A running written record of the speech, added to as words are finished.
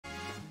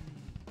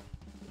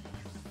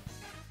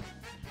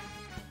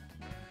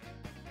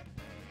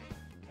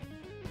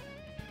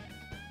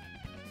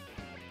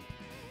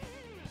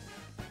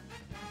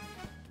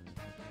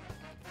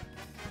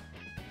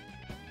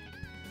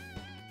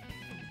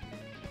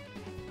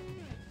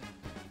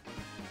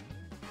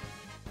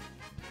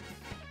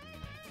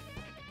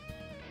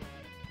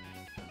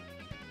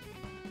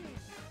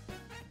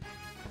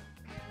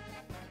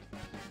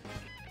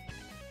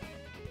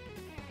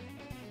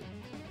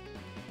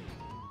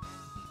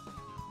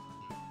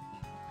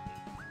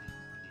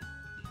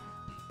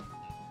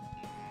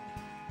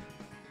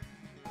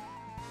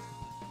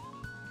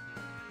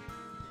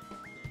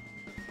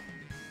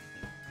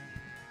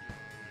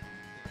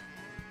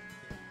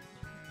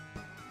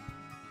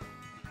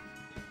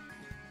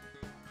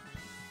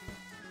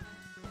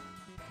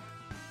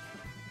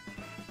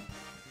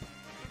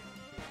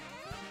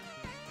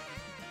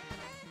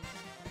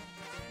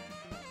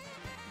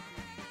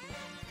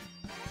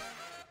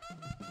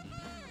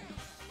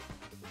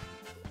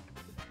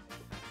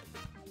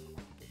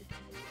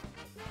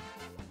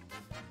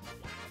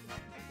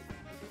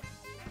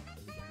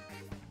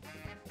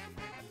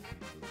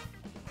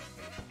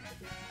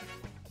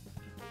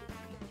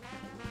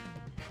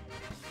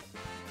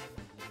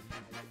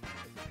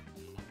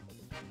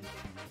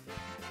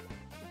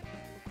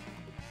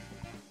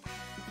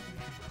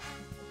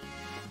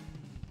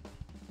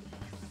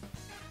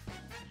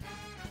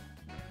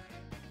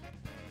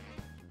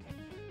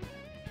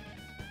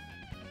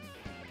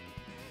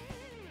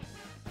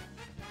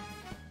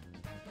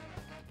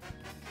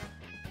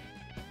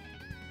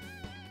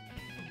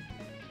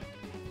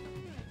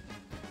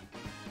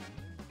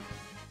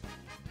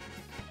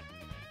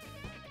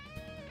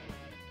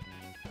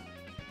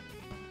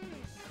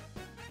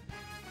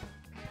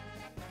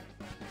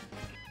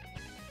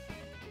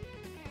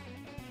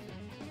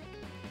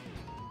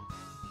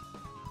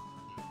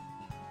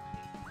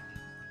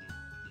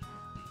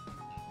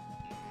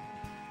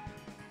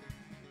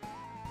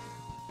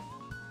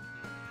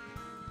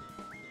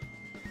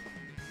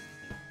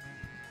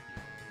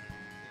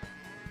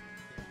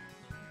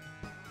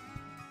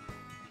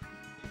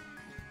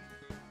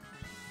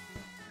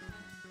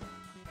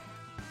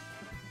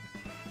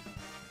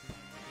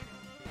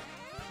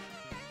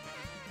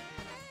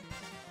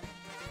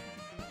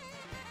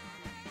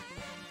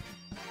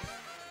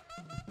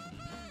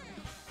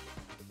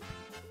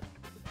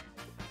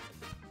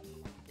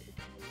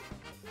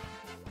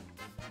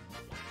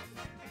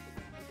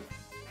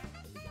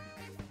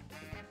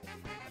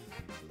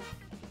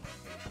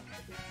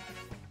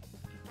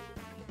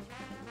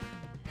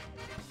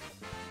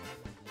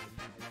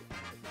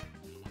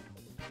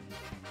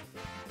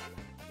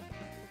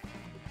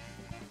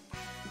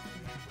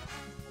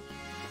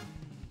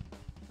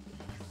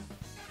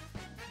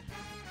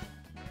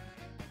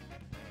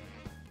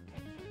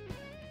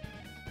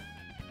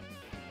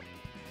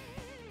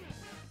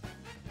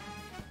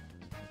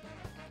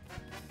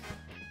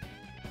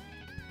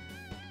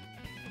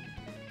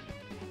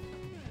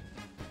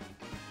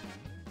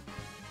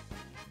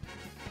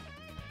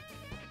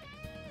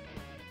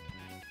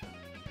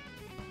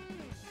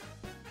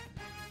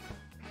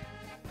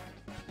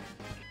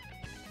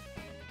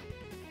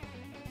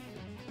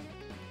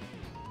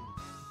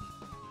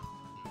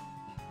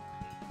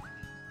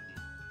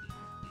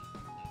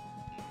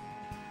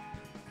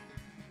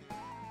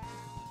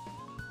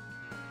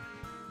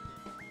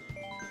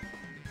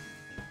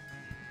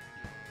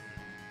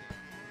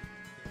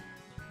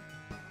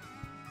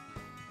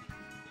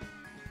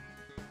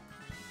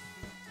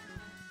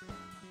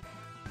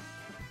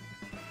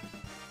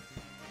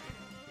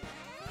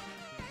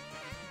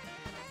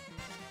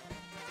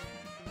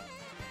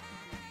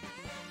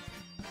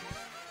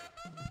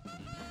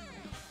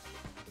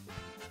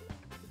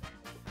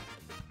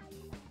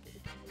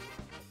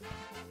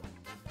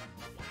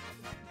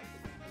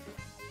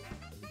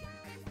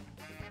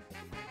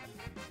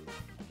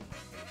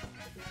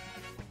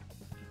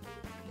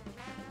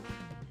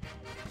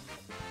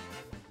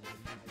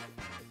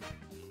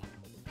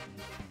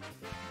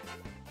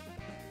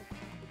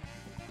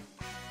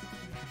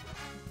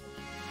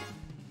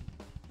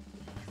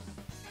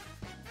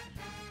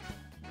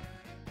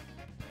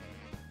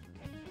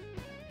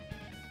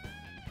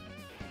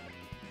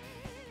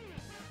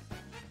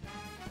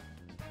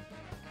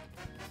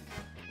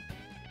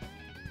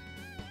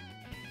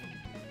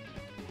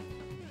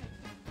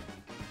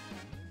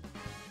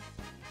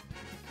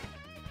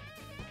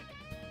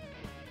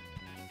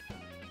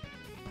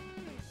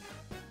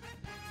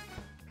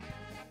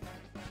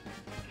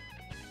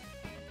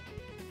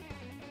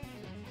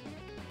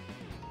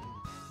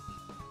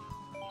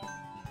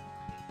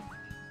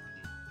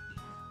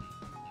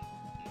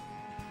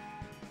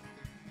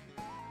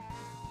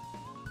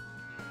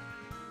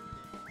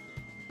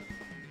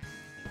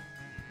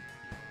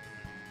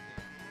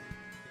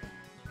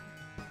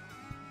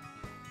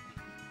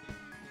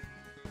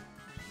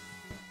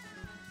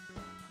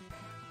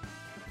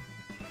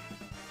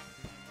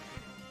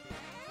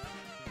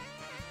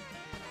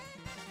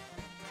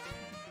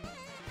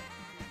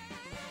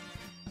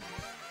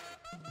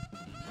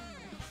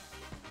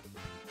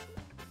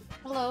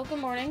Hello, good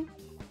morning,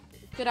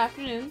 good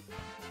afternoon.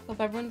 Hope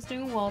everyone's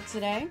doing well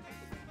today.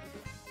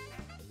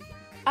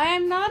 I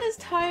am not as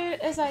tired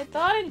as I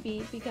thought I'd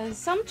be because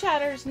some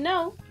chatters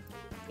know,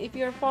 if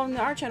you're following the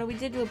art channel, we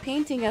did do a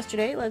painting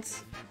yesterday.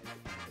 Let's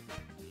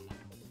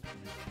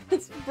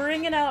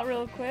bring it out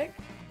real quick.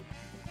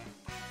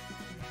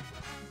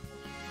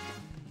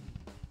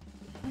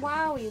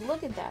 Wowie,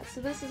 look at that. So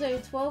this is a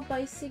 12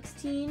 by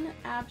 16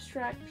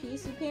 abstract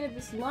piece. We painted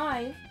this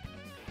live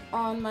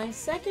on my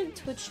second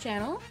Twitch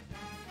channel.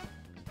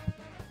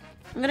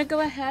 I'm gonna go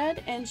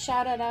ahead and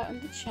shout it out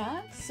in the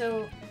chat.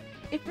 So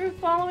if you're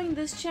following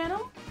this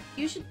channel,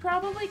 you should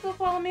probably go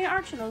follow my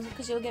art channels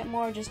because you'll get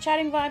more just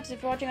chatting vibes.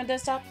 If you're watching on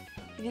desktop,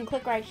 you can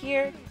click right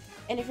here.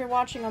 And if you're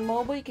watching on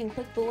mobile, you can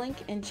click the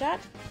link in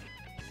chat.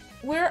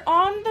 We're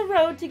on the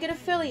road to get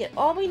affiliate.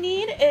 All we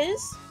need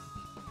is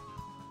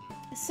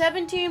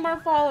 17 more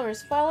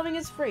followers. Following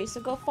is free,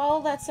 so go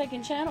follow that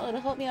second channel. It'll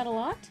help me out a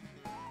lot.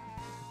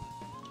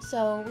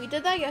 So we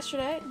did that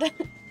yesterday.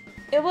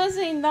 It was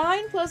a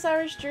 9+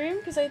 hour stream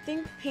because I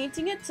think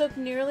painting it took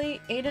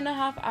nearly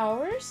 8.5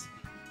 hours.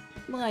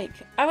 Like,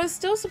 I was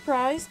still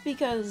surprised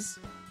because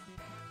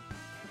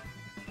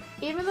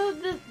even though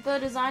the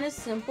design is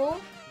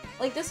simple,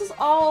 like this is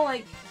all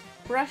like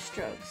brush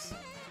strokes.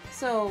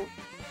 So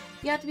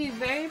you have to be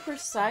very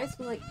precise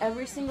with like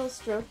every single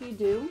stroke you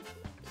do.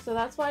 So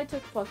that's why it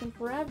took fucking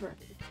forever.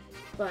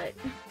 But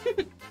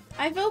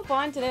I feel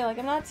fine today, like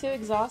I'm not too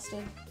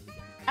exhausted.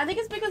 I think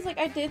it's because like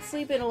I did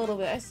sleep in a little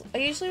bit. I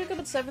usually wake up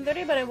at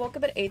 7:30, but I woke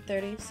up at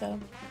 8:30, so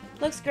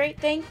looks great.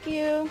 Thank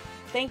you.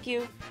 Thank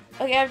you.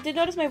 Okay, I did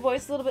notice my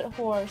voice is a little bit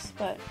hoarse,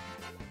 but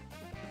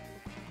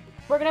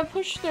we're gonna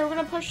push through. We're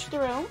gonna push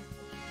through.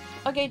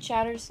 Okay,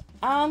 chatters.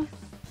 I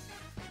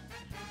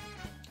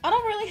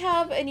don't really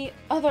have any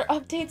other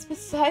updates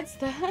besides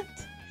that.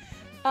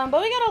 But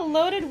we got a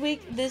loaded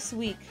week this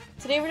week.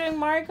 Today we're doing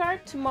Mario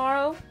Kart.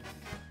 Tomorrow,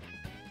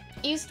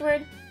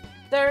 Eastward.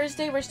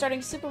 Thursday we're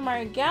starting Super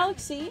Mario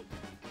Galaxy.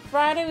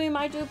 Friday we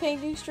might do a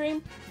painting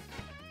stream.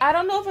 I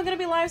don't know if I'm gonna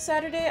be live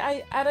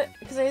Saturday.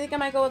 Because I think I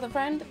might go with a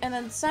friend. And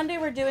then Sunday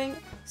we're doing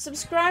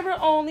subscriber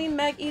only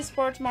Meg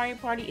Esports Mario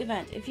Party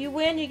event. If you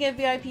win, you get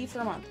VIP for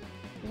a month.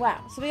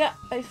 Wow. So we got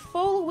a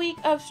full week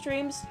of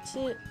streams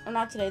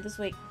not today, this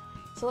week.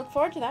 So look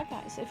forward to that,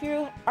 guys. If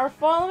you are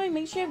following,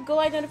 make sure you have Go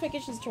Live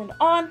notifications turned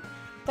on.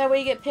 That way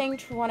you get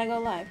pinged for when I go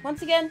live.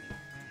 Once again,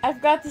 I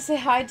forgot to say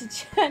hi to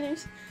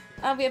chatters.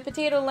 We have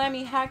Potato,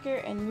 Lammy, Hacker,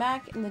 and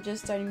Mac in the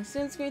Just Starting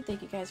Soon screen.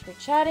 Thank you guys for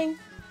chatting.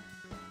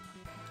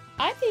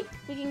 I think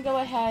we can go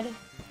ahead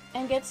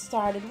and get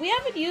started. We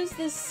haven't used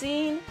this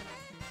scene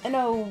in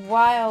a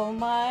while,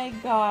 my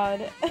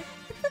god.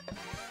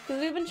 Because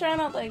we've been trying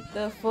out like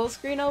the full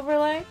screen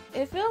overlay.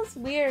 It feels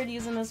weird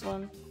using this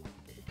one.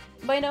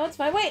 But I know it's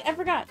fine. Wait, I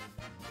forgot.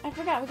 We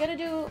gotta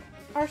do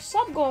our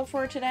sub goal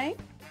for today.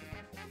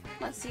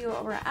 Let's see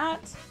what we're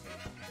at.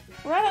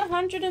 We're at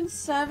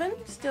 107.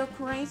 Still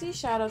crazy.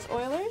 Shoutouts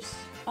Oilers.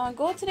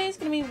 Goal today is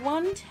gonna be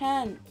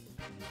 110.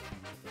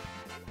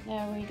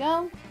 There we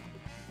go.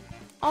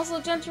 Also,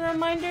 a gentle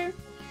reminder.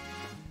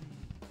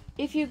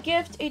 If you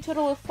gift a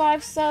total of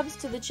 5 subs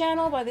to the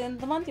channel by the end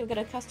of the month, you'll get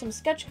a custom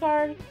sketch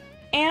card.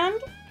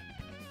 And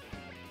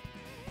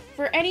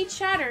for any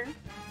chatter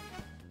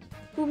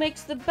who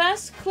makes the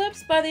best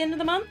clips by the end of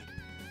the month,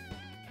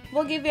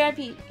 we'll give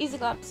VIP. Easy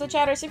clap. So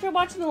chatters, if you're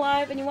watching the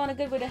live and you want a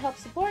good way to help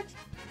support,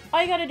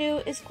 all you gotta do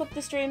is clip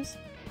the streams.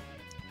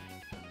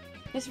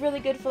 It's really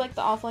good for like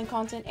the offline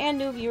content and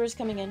new viewers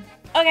coming in.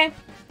 Okay,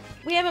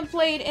 we haven't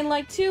played in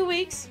like 2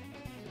 weeks.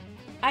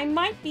 I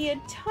might be a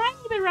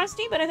tiny bit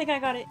rusty, but I think I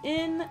got it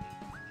in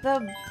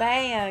the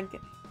bag.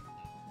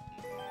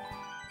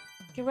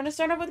 Okay, we're gonna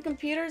start off with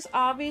computers,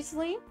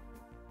 obviously.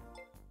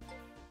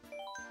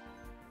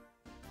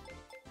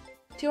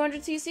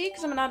 200cc,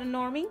 because I'm not a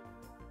normie.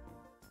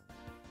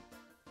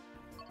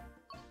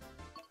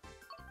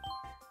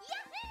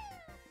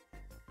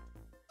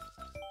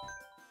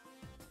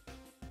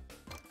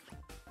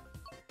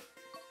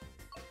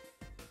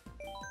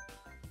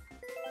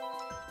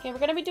 Okay, we're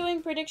gonna be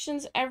doing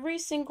predictions every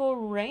single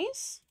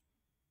race.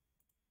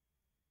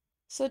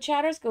 So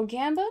chatters, go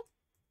Gamba.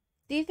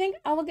 Do you think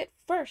I will get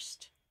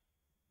first?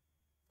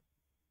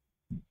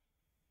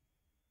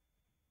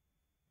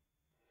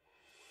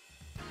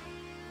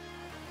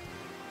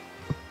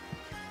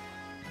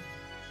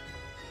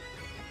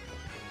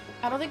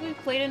 I don't think we've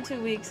played in 2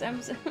 weeks. I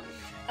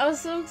was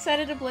so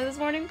excited to play this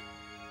morning.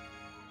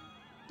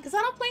 Because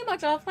I don't play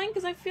much offline,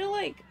 because I feel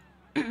like...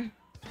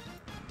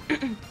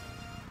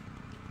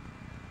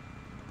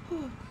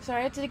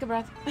 Sorry, I had to take a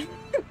breath.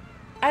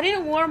 I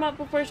didn't warm up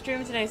before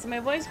stream today, so my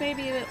voice may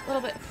be a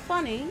little bit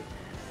funny.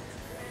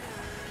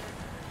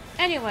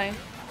 Anyway.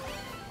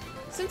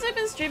 Since I've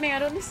been streaming, I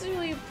don't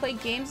necessarily play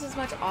games as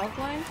much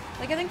offline.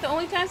 Like, I think the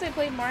only times I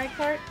play Mario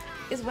Kart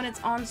is when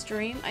it's on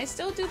stream. I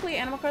still do play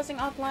Animal Crossing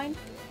offline,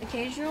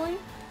 occasionally.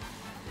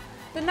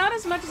 But not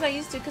as much as I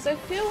used to, because I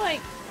feel like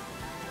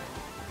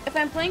if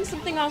I'm playing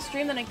something off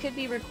stream, then I could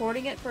be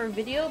recording it for a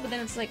video, but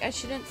then it's like I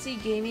shouldn't see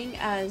gaming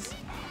as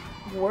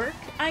work,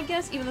 I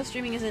guess, even though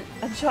streaming isn't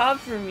a job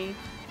for me.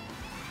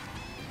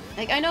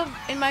 Like, I know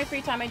in my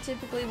free time I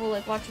typically will,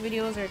 like, watch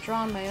videos or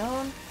draw on my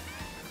own.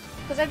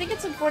 Because I think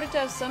it's important to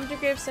have some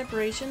degree of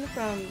separation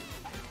from,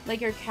 like,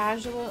 your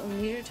casual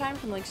and leisure time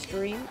from, like,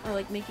 stream or,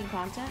 like, making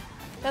content.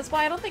 That's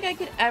why I don't think I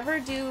could ever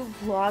do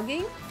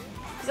vlogging.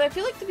 Because I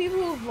feel like the people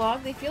who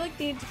vlog, they feel like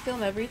they need to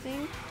film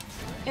everything.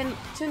 And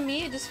to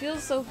me, it just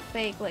feels so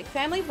fake. Like,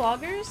 family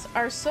vloggers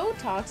are so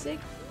toxic.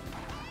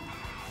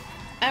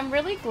 I'm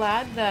really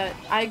glad that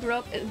I grew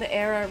up in the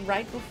era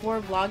right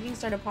before vlogging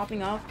started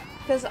popping off.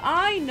 Because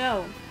I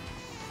know...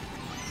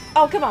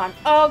 Oh, come on.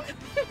 Oh,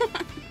 come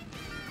on.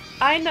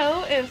 I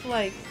know if,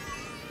 like,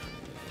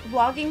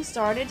 vlogging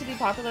started to be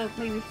popular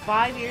maybe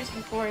 5 years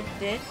before it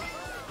did,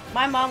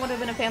 my mom would have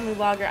been a family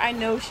vlogger. I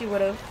know she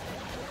would have.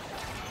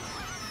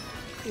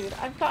 Dude,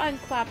 I've gotten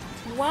clapped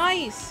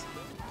twice.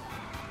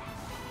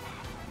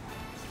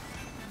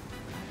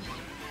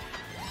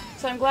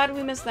 So I'm glad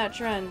we missed that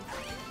trend.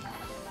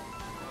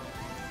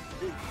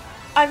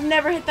 I've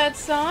never hit that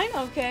sign?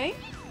 Okay.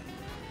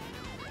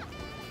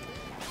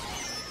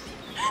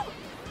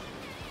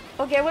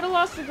 Okay, I would have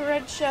lost the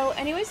red shell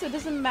anyway, so it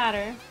doesn't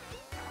matter.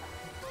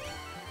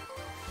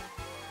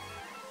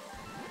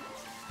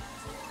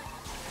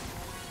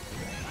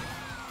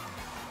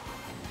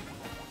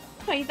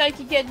 Oh, you thought you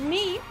could get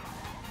me?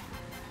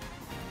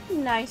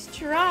 Nice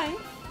try.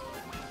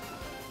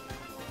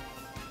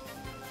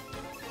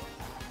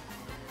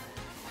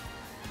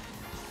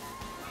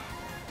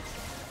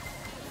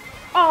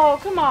 Oh,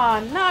 come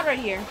on. Not right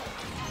here.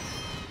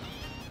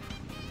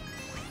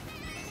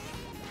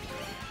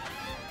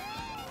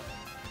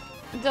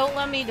 Don't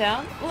let me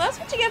down. Well, that's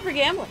what you get for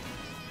gambling.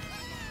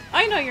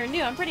 I know you're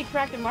new. I'm pretty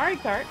cracked at Mario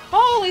Kart.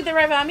 Holy, they're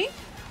right at me.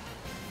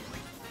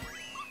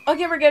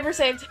 Okay, we're good. We're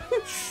saved.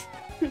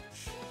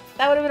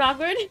 That would have been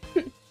awkward.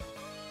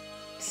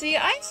 See,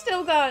 I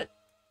still got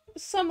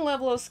some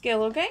level of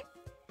skill, okay?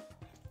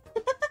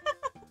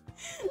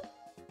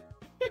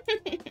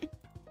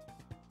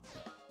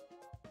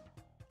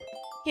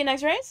 Okay,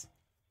 next race.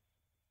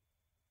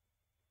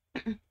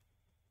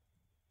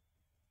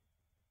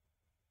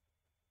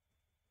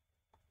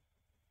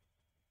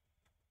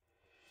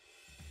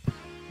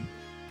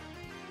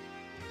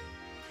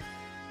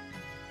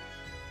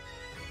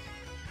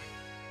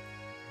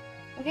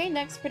 Okay,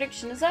 next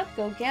prediction is up.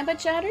 Go Gambit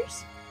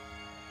chatters.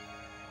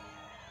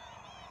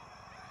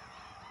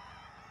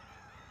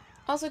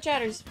 Also,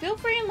 chatters, feel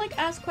free and, like,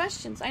 ask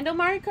questions. I know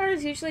Mario Kart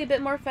is usually a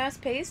bit more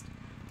fast-paced,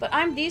 but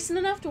I'm decent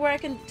enough to where I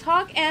can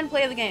talk and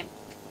play the game.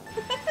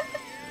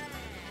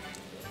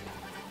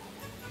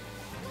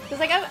 Because,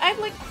 like, I've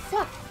like,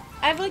 fuck.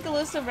 I have, like, a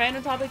list of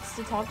random topics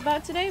to talk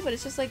about today, but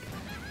it's just, like,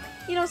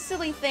 you know,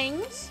 silly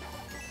things.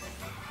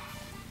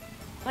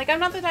 Like, I'm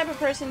not the type of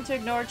person to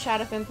ignore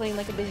chat if I'm playing,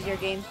 like, a busier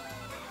game.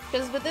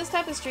 Because with this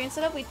type of stream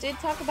setup, we did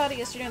talk about it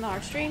yesterday on the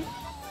art stream.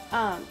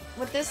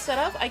 With this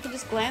setup, I can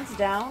just glance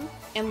down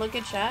and look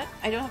at chat.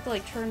 I don't have to,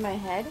 like, turn my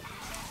head.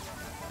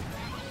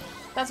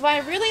 That's why I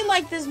really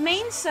like this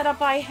main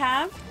setup I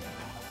have.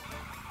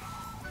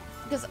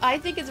 Because I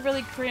think it's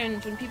really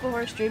cringe when people who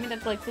are streaming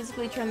have to, like,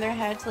 physically turn their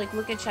head to, like,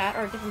 look at chat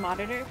or a different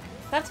monitor.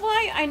 That's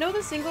why I know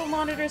the single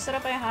monitor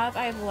setup I have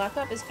a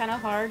laptop, is kind of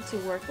hard to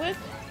work with.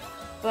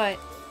 But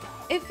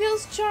it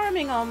feels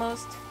charming,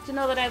 almost, to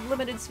know that I have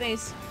limited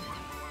space.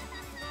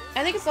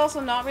 I think it's also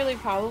not really a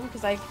problem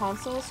because I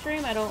console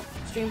stream. I don't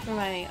stream from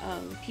my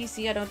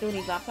PC. I don't do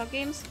any laptop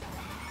games.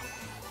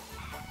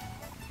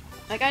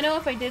 Like, I know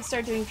if I did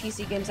start doing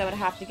PC games, I would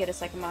have to get a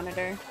second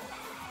monitor.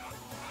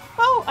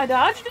 Oh, I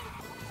dodged?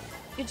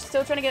 You're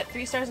still trying to get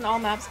 3 stars in all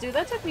maps, dude.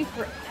 That took me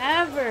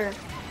forever.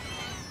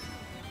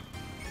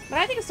 But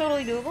I think it's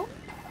totally doable.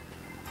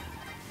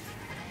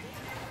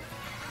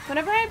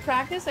 Whenever I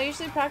practice, I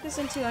usually practice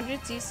in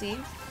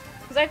 200cc.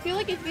 Because I feel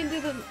like if you can do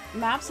the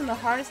maps in the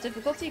hardest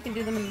difficulty, you can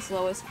do them in the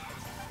slowest.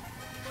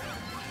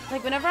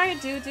 Like, whenever I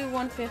do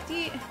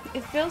 150,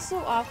 it feels so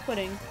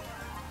off-putting.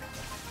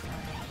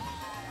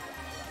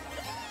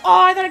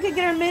 Oh, I thought I could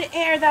get her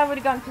mid-air. That would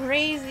have gone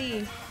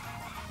crazy.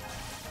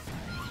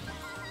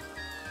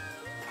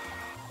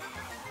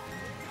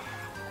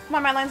 Come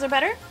on, my lines are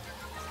better.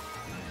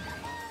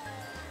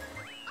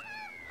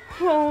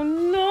 Oh,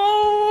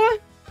 no.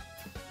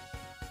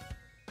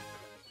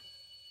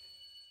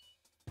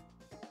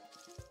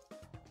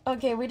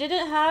 Okay, we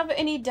didn't have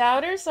any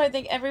doubters, so I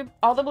think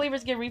all the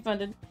believers get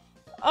refunded.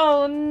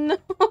 Oh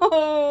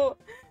no!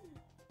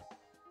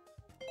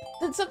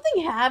 Did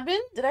something happen?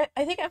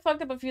 I think I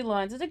fucked up a few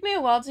lines. It took me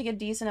a while to get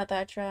decent at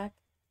that track.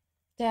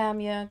 Damn,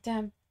 yeah,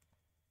 damn.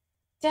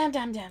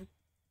 Damn.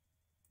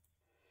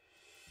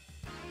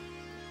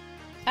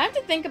 I have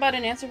to think about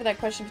an answer for that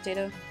question,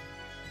 Potato.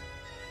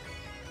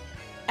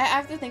 I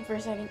have to think for a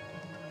second.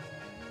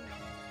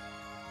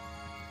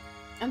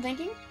 I'm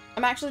thinking?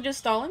 I'm actually just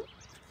stalling?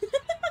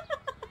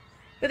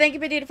 But thank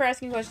you, Potato, for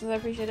asking questions. I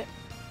appreciate it.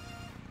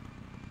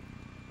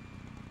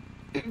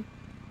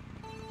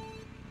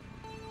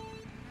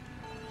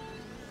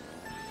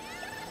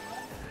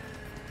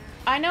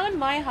 I know in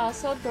my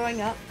household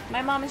growing up,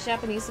 my mom is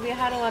Japanese, so we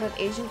had a lot of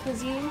Asian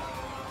cuisine,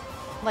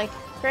 like,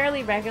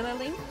 fairly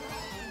regularly.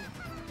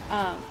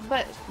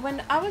 But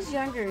when I was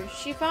younger,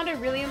 she found it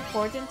really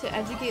important to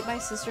educate my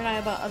sister and I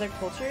about other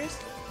cultures.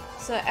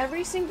 So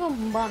every single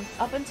month,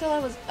 up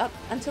until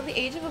the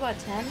age of about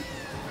 10,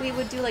 we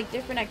would do like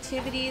different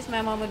activities.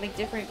 My mom would make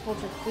different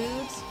cultured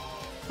foods.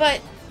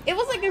 But it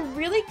was like a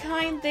really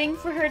kind thing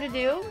for her to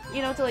do,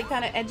 you know, to like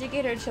kind of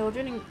educate her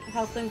children and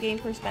help them gain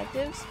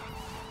perspectives.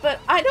 But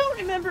I don't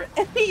remember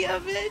any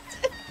of it.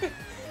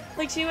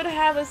 Like she would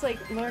have us like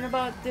learn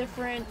about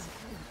different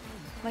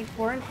like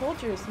foreign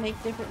cultures,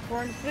 make different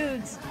foreign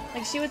foods.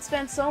 Like she would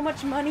spend so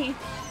much money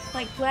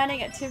like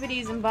planning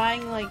activities and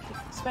buying like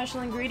special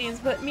ingredients,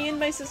 but me and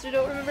my sister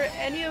don't remember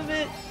any of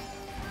it.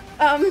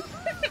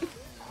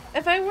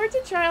 If I were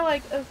to try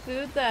like a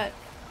food that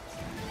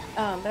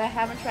I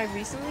haven't tried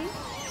recently,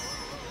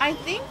 I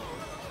think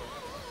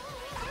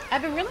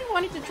I've been really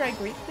wanting to try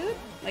Greek food.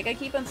 Like I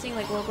keep on seeing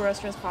like local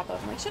restaurants pop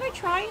up. I'm like, should I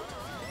try it?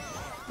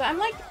 But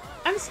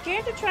I'm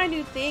scared to try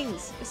new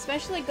things,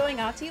 especially like going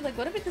out to eat. Like,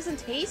 what if it doesn't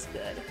taste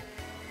good?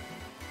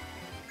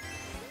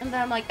 And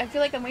then I'm like, I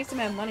feel like I'm wasting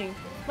my money.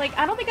 Like,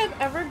 I don't think I've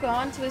ever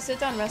gone to a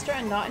sit-down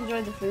restaurant and not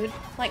enjoyed the food.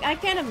 Like, I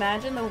can't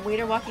imagine the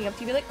waiter walking up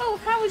to you and be like, oh,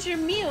 how was your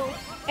meal?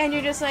 And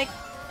you're just like,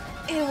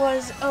 it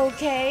was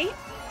okay.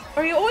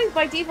 Or you always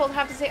by default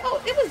have to say,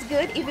 oh, it was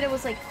good, even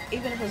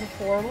if it was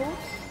horrible.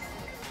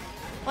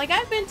 Like,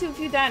 I've been to a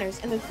few diners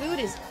and the food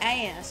is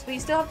ass, but you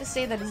still have to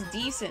say that it's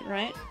decent,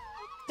 right?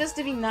 Just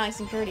to be nice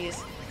and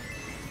courteous.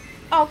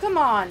 Oh, come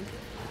on.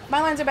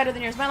 My lines are better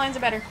than yours. My lines are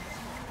better.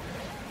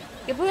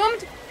 You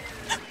boomed?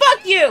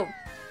 Fuck you!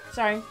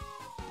 Sorry.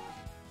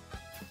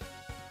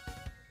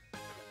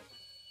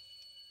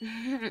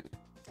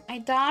 I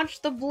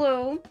dodged the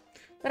blue,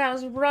 but I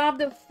was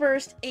robbed of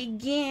first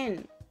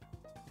again.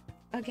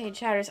 Okay,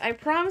 chatters. I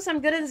promise I'm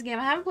good at this game.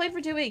 I haven't played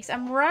for 2 weeks.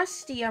 I'm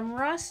rusty. I'm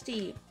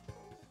rusty.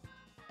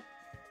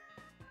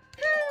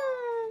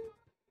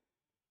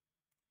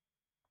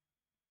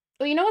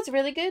 Oh, you know what's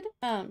really good?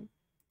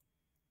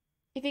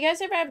 If you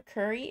guys ever have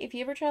curry, if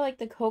you ever try like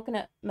the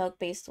coconut milk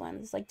based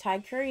ones, like Thai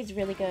curry is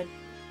really good.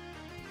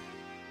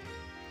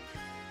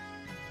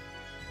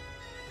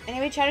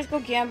 Anyway, chatters, go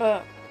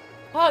Gamba.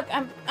 Fuck,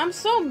 I'm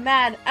so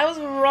mad. I was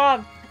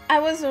robbed. I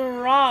was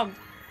robbed.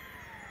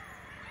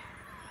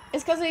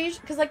 It's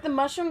because like the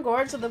mushroom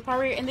gorge, so the part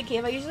where you're in the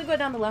cave, I usually go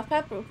down the left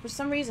path, but for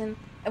some reason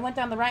I went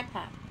down the right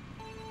path.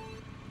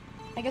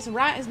 I guess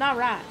right is not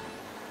right.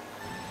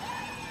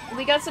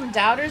 We got some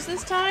doubters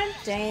this time?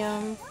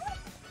 Damn.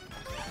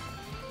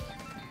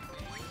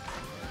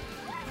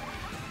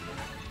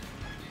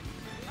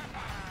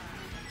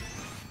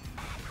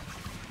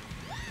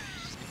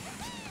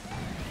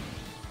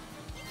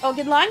 Oh,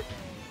 good line?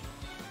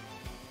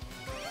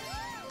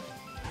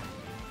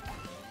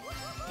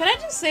 Can I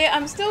just say,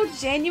 I'm still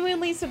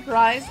genuinely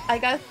surprised I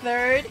got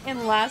third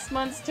in last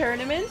month's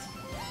tournament?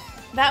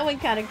 That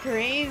went kind of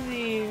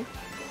crazy.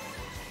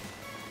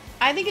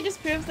 I think it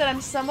just proves that I'm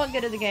somewhat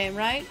good at the game,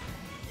 right?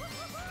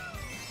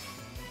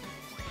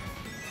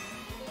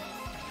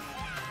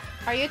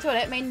 Are you a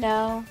Toadette main?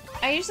 No.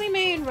 I usually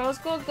main Rose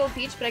Gold, Gold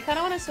Peach, but I kind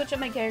of want to switch up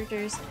my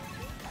characters.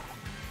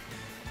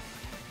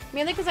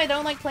 Mainly because I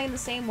don't like playing the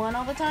same one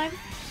all the time.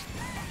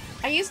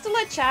 I used to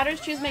let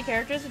chatters choose my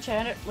characters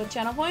with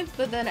channel points,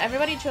 but then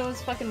everybody chose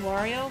fucking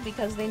Wario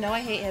because they know I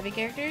hate heavy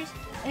characters.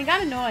 And it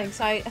got annoying,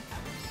 so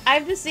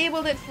I've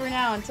disabled it for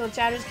now until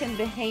chatters can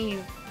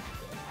behave.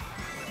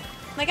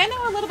 Like, I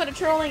know a little bit of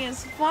trolling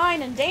is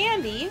fine and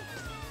dandy,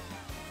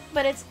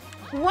 but it's...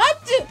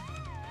 What?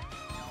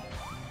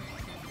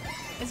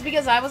 It's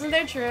because I wasn't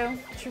there, true.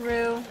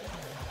 True.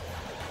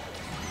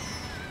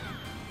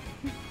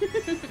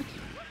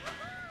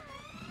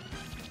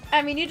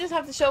 I mean, you just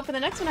have to show up for the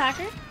next one,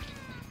 Hacker.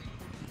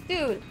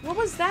 Dude, what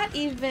was that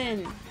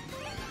even?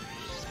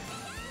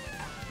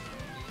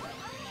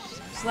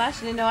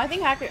 Slash, no, I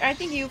think Hacker, I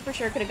think you for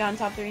sure could have gone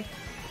top 3.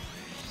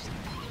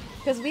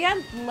 Because we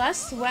had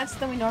less sweats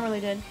than we normally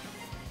did.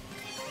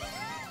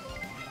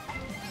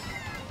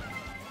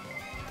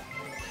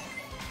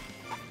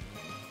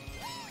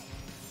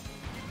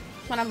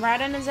 When I'm right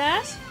on his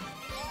ass?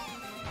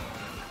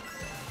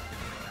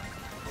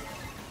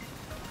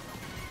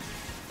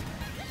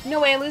 No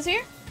way I lose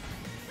here?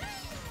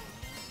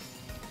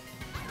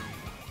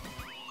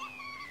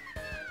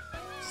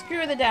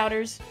 Screw the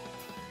doubters.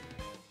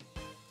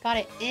 Got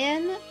it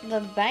in the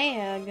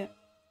bag.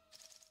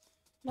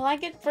 Will I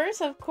get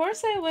first? Of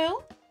course I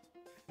will.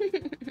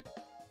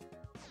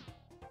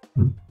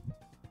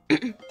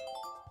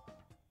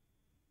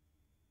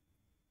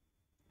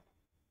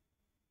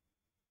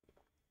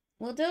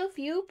 We'll do a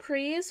few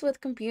pre's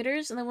with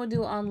computers and then we'll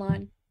do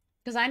online.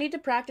 Because I need to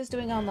practice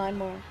doing online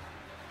more.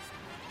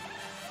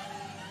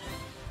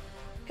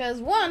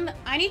 Because one,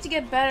 I need to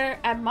get better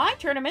at my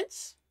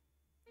tournaments.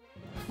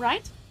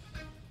 Right?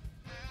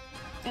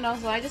 And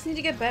also, I just need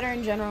to get better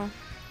in general.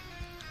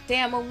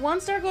 Damn, a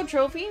 1-star gold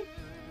trophy?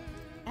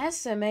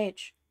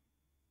 SMH.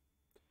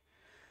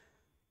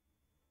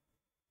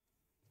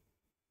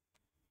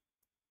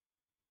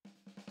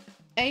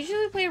 I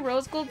usually play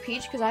Rose Gold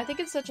Peach because I think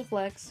it's such a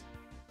flex.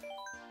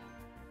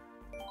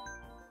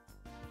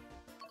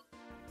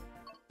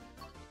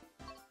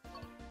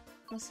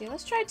 Let's see,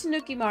 let's try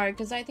Tanuki Maru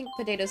because I think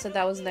Potato said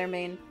that was their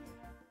main.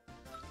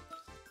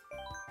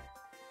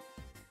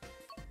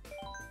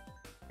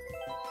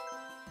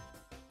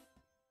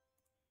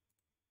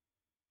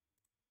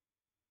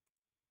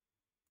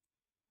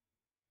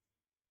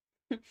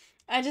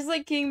 I just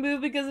like King Boo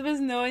because of his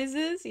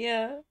noises,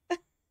 yeah.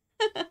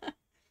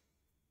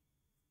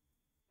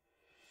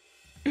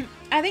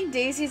 I think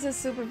Daisy's is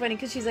super funny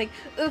because she's like,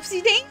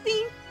 oopsie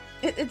daisy!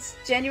 It's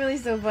genuinely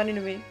so funny to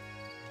me.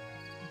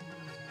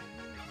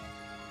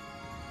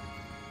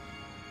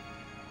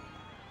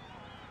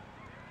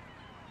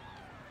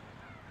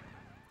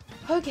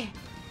 Okay.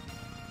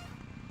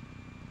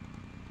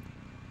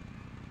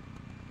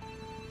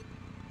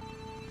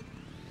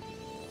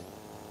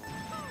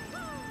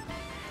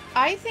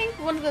 I think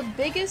one of the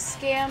biggest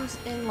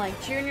scams in like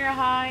junior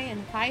high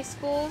and high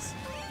schools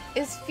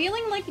is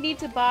feeling like you need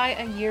to buy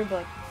a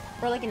yearbook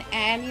or like an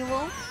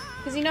annual,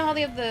 because you know how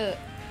they have the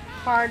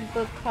hard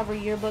book cover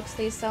yearbooks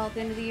they sell at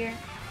the end of the year,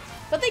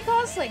 but they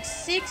cost like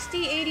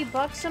 60, 80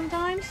 bucks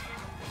sometimes.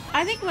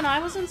 I think when I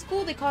was in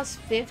school they cost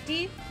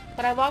 50,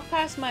 but I walked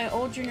past my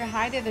old junior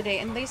high the other day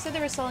and they said they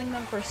were selling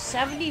them for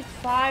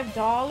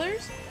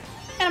 $75,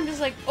 and I'm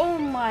just like, oh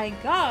my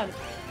god.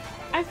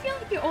 I feel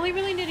like you only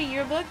really need a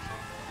yearbook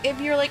if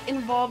you're like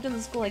involved in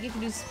the school, like if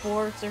you do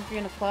sports or if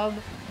you're in a club.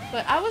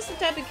 But I was the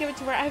type of kid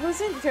to where I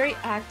wasn't very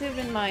active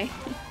in my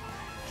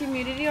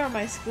community or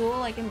my school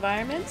like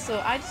environment, so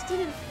I just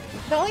didn't.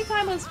 The only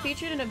time I was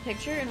featured in a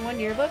picture in one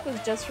yearbook was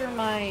just for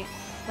my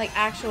like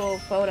actual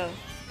photo.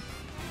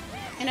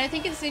 And I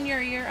think in senior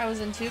year I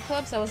was in 2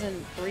 clubs, I was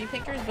in 3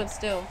 pictures, but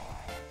still.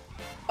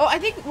 Oh, I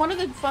think one of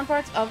the fun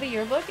parts of a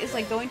yearbook is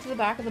like going to the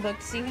back of the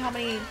book, seeing how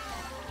many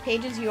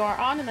pages you are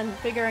on, and then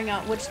figuring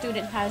out which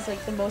student has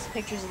like the most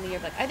pictures in the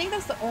yearbook. I think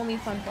that's the only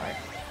fun part,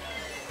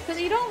 because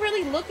you don't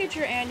really look at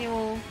your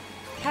annual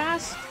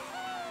past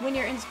when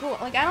you're in school.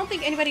 Like, I don't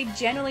think anybody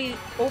generally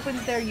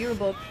opens their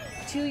yearbook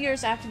 2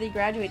 years after they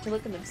graduate to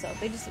look at themselves.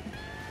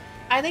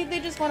 I think they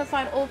just want to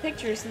find old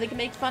pictures so they can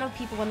make fun of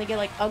people when they get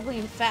like ugly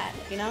and fat,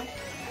 you know?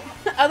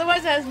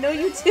 Otherwise it has no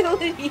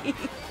utility.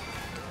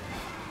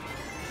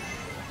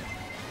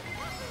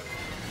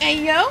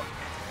 Hey yo,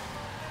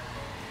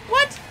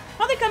 what?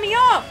 How they cut me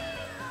off?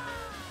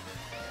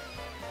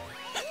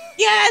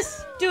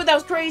 Yes! Dude, that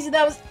was crazy.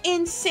 That was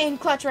insane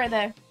clutch right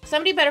there.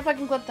 Somebody better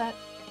fucking clip that.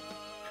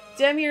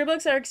 Damn,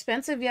 yearbooks are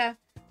expensive, yeah.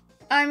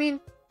 I mean,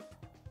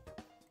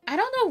 I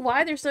don't know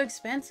why they're so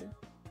expensive.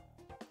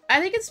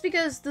 I think it's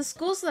because the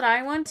schools that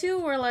I went to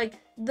were like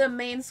the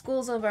main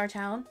schools of our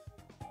town.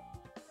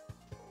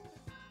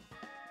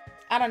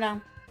 I don't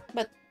know.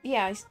 But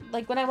yeah,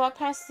 like when I walked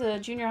past the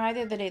junior high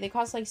the other day, they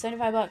cost like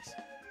 75 bucks.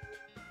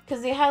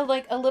 Because they had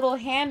like a little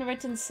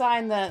handwritten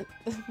sign that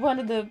one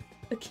of the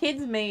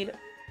kids made.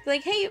 It's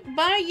like, hey,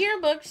 buy a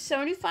yearbook,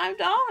 $75.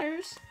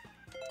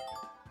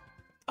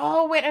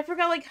 Oh wait, I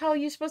forgot like how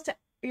you're supposed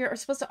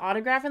to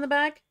autograph in the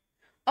back.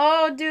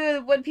 Oh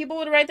dude, when people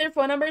would write their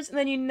phone numbers and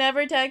then you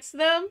never text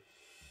them.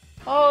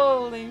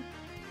 Holy.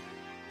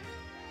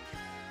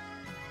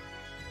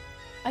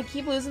 I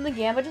keep losing the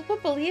game, but just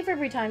put believe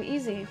every time,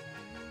 easy.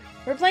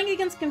 We're playing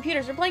against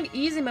computers, we're playing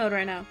easy mode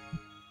right now.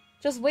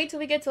 Just wait till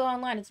we get to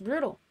online, it's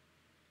brutal.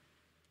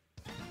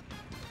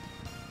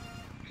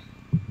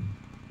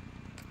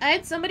 I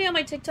had somebody on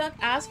my TikTok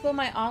ask what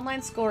my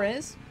online score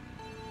is.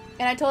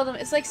 And I told them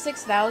it's like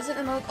 6,000.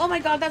 And they're like, oh my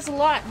god, that's a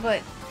lot.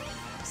 But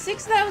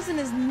 6,000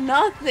 is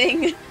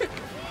nothing.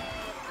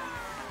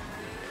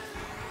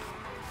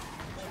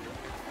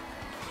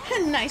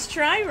 Nice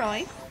try,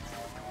 Roy.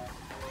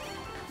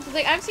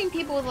 Like, I've seen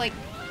people with like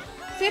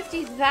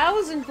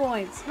 50,000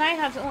 points. And I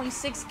have only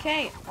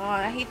 6K. Oh,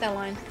 I hate that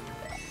line.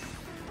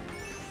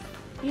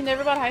 You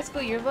never bought a high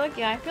school yearbook?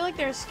 Yeah, I feel like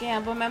they're a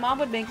scam, but my mom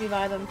would make me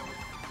buy them.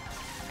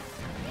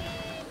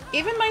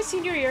 Even my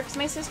senior year, because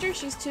my sister,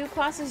 she's 2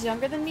 classes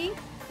younger than me.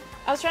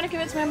 I was trying to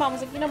convince my mom. I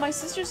was like, you know, my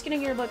sister's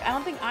getting your book. I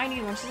don't think I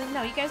need one. She's like,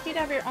 no, you guys need to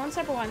have your own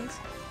separate ones.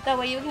 That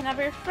way you can have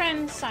your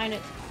friends sign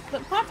it.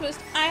 But plot twist,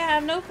 I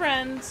have no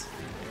friends.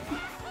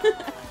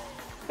 But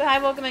hi,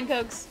 welcome in,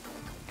 Cokes.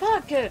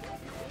 Fuck it.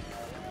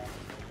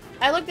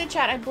 I looked at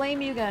chat. I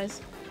blame you guys.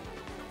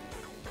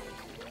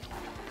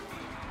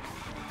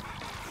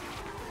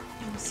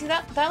 See,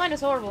 that line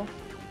is horrible.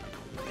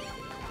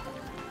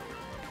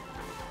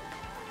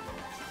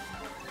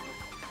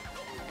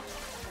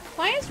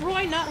 Why is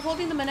Roy not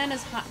holding the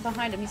bananas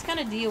behind him? He's kind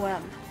of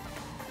DOM.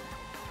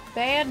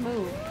 Bad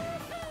move.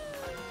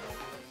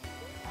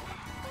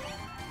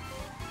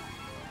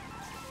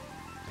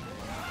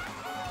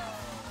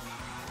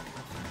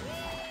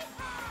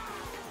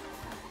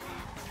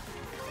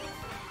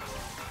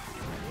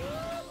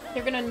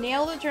 You're gonna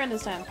nail the turn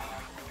this time.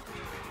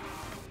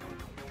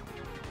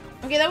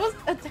 Okay, that was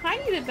a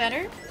tiny bit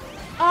better.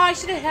 Oh, I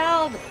should have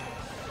held.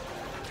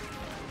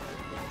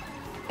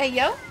 Hey,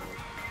 yo.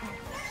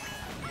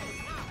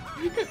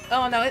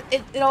 Oh no,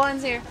 it all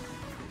ends here.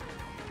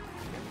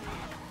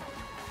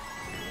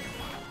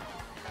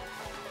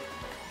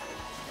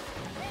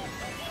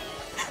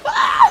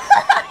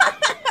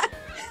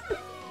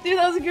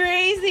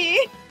 crazy.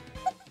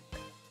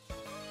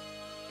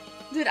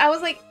 Dude, I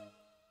was like,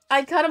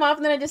 I cut him off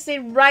and then I just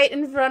stayed right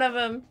in front of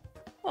him.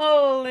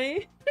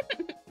 Holy.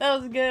 That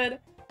was good.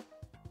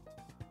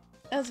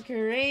 That's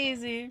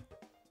crazy.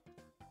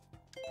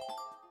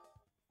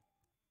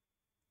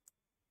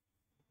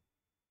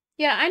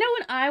 Yeah, I know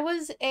when I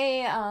was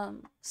a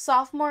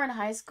sophomore in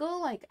high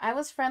school, like I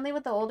was friendly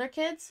with the older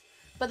kids,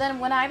 but then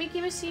when I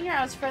became a senior,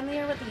 I was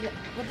friendlier with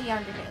the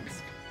younger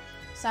kids.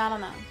 So I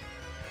don't know.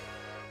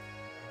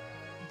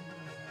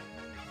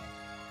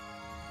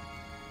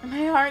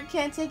 My heart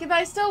can't take it, but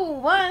I still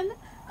won.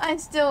 I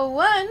still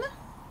won.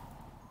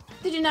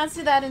 Did you not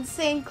see that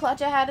insane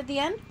clutch I had at the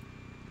end?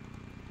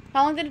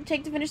 How long did it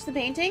take to finish the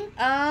painting?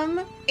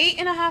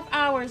 8.5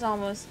 hours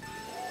almost.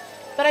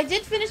 But I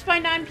did finish by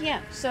 9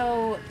 p.m.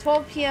 So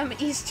 12 p.m.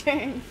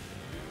 Eastern.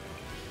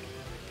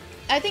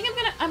 I think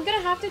I'm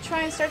gonna have to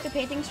try and start the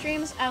painting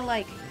streams at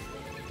like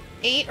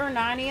 8 or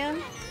 9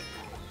 a.m.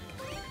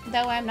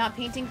 That way I'm not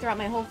painting throughout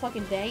my whole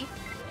fucking day.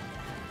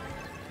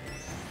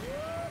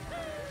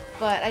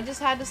 But I just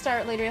had to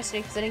start later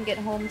yesterday because I didn't get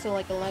home till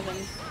like 11.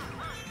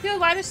 Dude,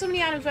 why are there so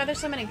many items? Why are there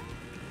so many?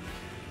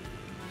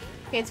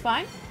 Okay, it's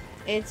fine.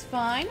 It's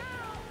fine.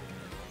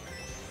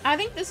 I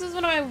think this is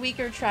one of my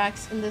weaker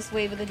tracks in this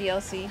wave of the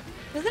DLC.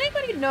 Does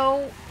anybody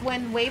know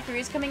when Wave 3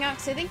 is coming out?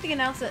 Because I think they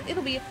announced that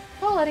it'll be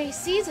holiday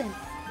season.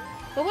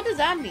 But what does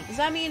that mean? Does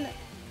that mean,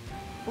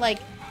 like,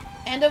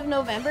 end of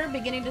November,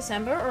 beginning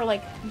December? Or,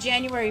 like,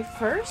 January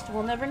 1st?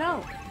 We'll never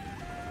know.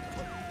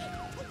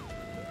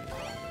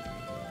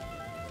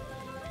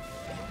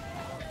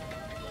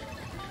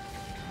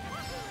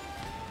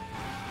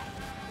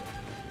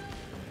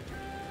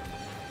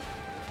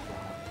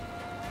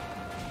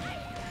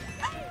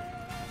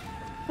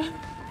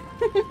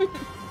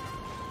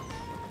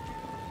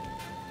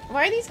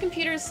 Why are these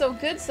computers so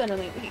good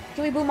suddenly?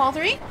 Can we boom all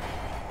three?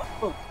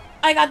 Oh,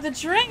 I got the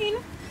train!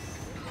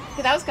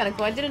 Okay, that was kind of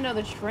cool. I didn't know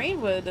the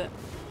train would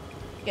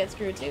get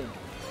screwed too.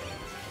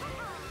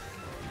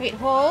 Wait,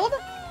 hold?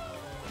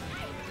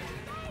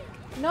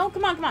 No,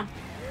 come on, come on.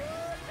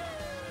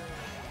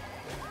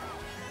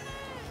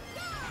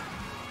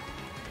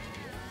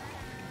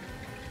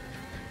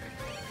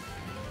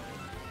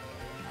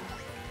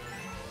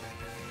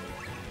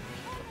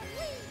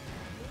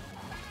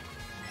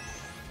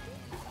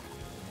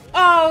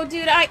 Oh,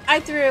 dude, I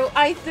threw.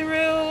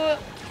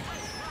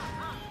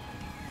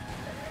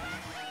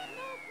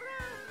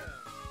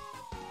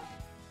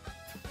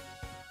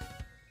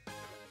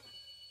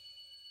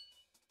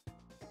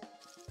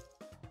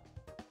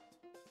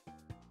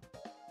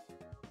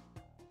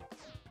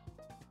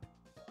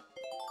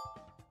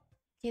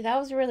 Yeah, that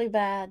was really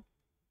bad.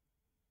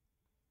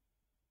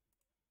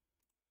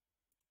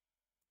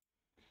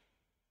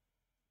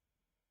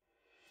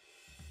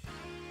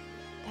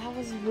 That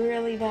was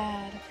really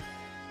bad.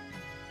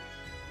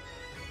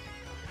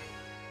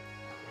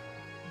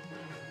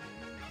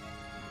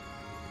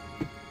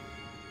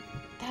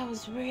 That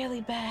was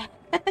really bad.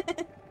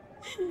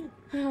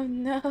 Oh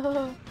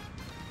no.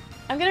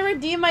 I'm gonna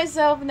redeem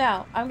myself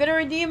now. I'm gonna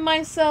redeem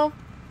myself.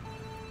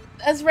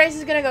 This race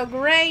is gonna go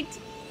great.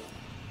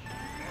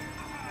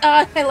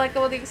 I let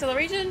go of the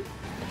acceleration.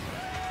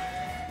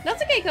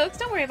 That's okay, Cokes.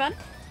 Don't worry about it.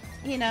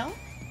 You know,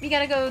 you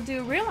gotta go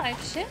do real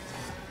life shit.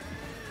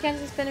 Can't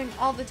just spend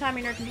all the time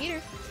on your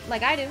computer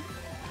like I do.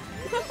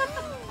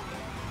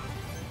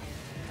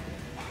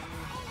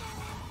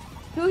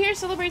 Who here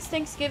celebrates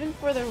Thanksgiving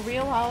for the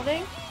real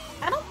holiday?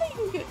 I don't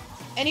think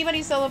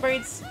anybody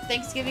celebrates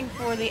Thanksgiving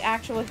for the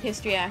actual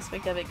history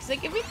aspect of it. Because,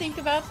 like, if we think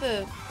about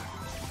the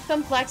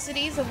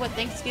complexities of what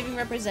Thanksgiving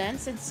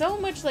represents, it's so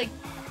much, like,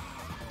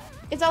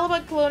 it's all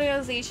about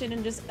colonialization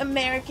and just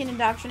American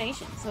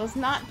indoctrination. So it's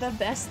not the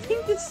best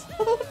thing to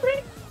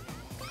celebrate.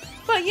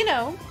 But, you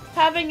know,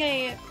 having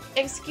a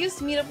excuse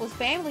to meet up with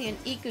family and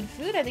eat good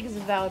food, I think is a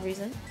valid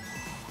reason.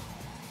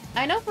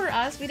 I know for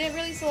us, we didn't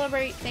really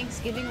celebrate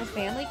Thanksgiving with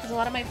family because a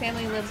lot of my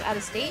family lives out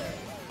of state.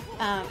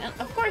 And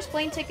of course,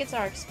 plane tickets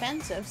are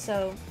expensive,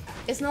 so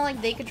it's not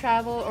like they could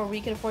travel or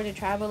we could afford to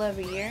travel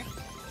every year.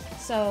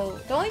 So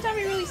the only time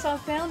we really saw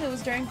family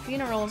was during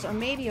funerals or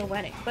maybe a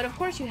wedding. But of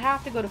course, you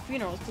have to go to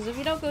funerals because if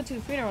you don't go to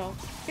a funeral,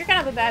 you're kind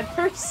of a bad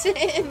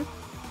person.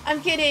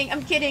 I'm kidding,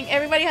 I'm kidding.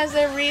 Everybody has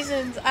their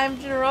reasons. I'm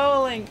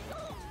trolling.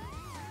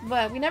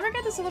 But we never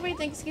got to celebrate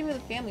Thanksgiving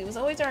with family. It was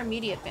always our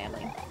immediate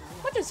family.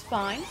 Which is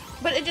fine,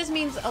 but it just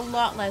means a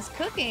lot less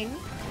cooking,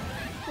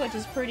 which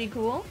is pretty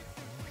cool.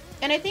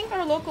 And I think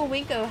our local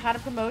Winko had a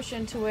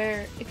promotion to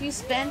where if you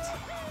spent,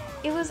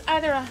 it was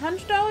either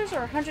 $100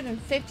 or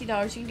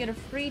 $150, you can get a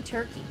free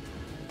turkey.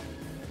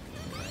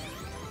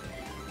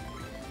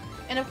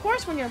 And of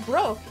course, when you're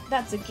broke,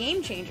 that's a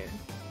game changer.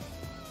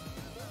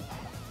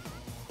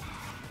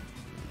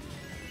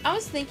 I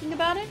was thinking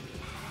about it.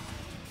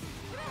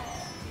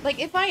 Like,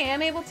 if I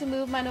am able to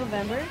move my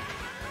November,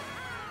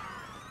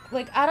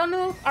 like, I don't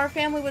know if our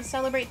family would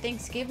celebrate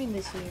Thanksgiving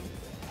this year.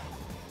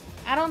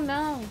 I don't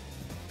know.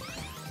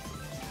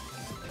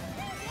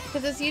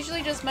 Because it's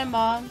usually just my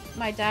mom,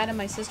 my dad, and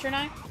my sister and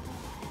I.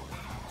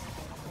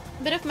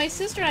 But if my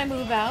sister and I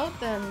move out,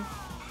 then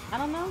I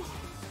don't know.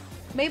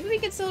 Maybe we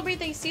could celebrate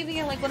Thanksgiving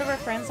at like one of our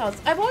friends' house.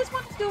 I've always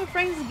wanted to do a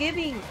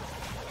Friendsgiving.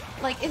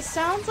 Like, it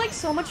sounds like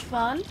so much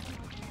fun.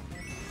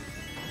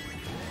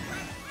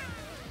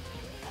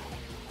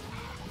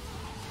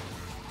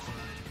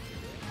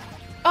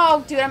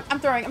 Oh, dude, I'm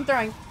throwing.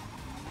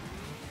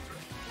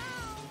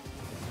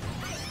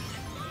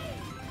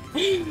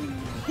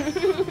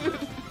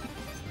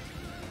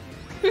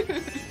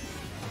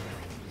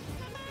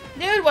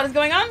 Dude, what is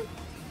going on?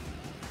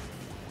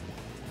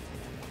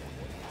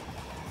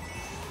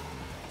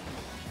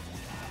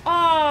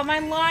 Oh, my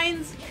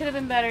lines could have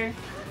been better.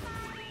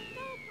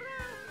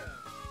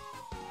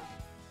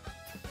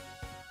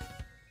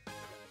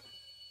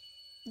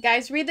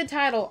 Guys, read the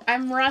title.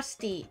 I'm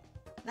rusty.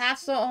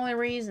 That's the only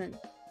reason.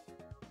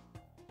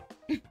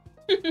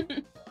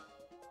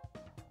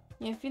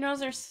 Yeah,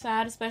 funerals are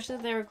sad, especially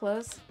if they were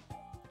close.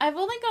 I've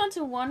only gone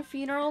to one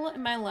funeral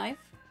in my life.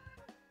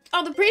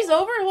 Oh, the pre's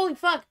over? Holy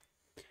fuck.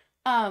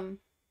 Yeah,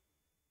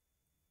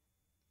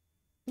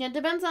 it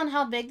depends on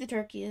how big the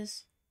turkey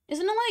is.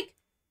 Isn't it like...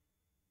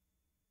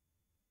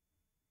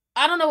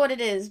 I don't know what it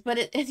is,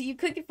 but you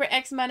cook it for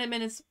X amount of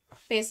minutes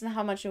based on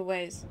how much it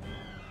weighs.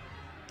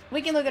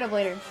 We can look it up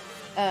later.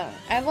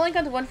 I've only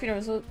gone to one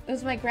funeral, so it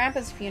was my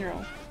grandpa's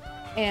funeral.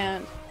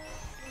 And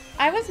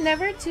I was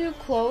never too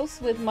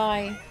close with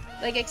my,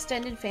 like,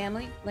 extended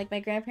family, like my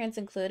grandparents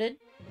included.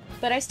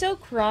 But I still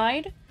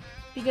cried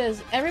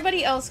because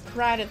everybody else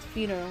cried at the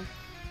funeral.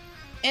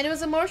 And it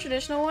was a more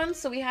traditional one,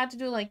 so we had to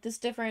do, like, this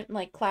different,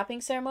 like,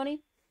 clapping ceremony.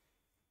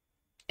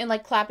 And,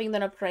 like, clapping,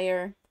 then a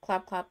prayer.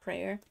 Clap, clap,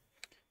 prayer.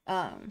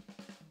 And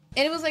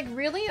it was, like,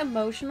 really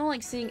emotional,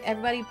 like, seeing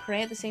everybody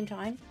pray at the same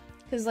time.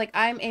 Because, like,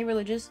 I'm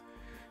a-religious.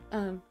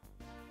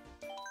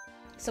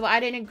 So I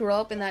didn't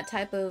grow up in that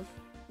type of,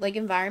 like,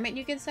 environment,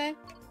 you could say.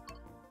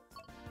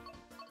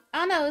 I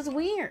don't know, it was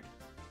weird.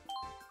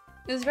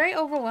 It was very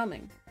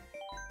overwhelming.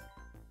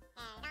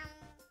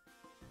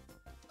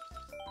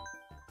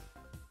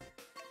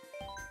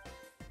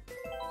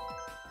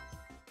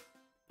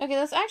 Okay,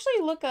 let's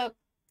actually look up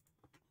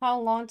how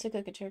long to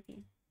cook a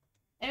turkey.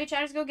 Anyway,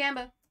 chatters, go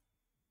Gamba.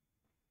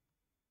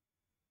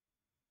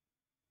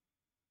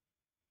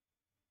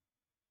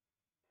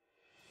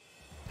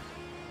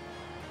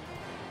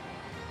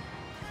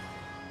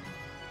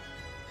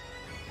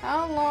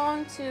 How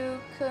long to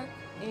cook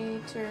a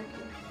turkey?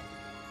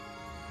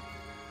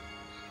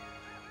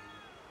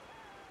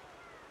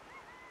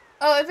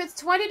 Oh, if it's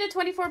 20 to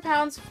 24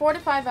 pounds, 4 to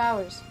 5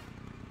 hours.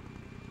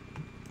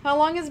 How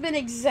long has it been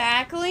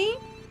exactly?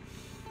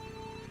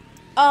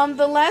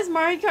 The last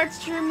Mario Kart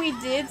stream we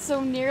did,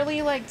 so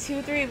nearly like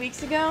 2-3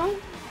 weeks ago.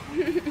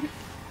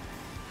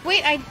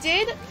 Wait, I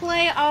did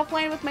play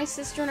offline with my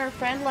sister and her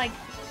friend like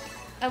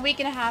a week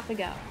and a half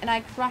ago, and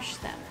I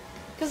crushed them.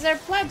 Because they're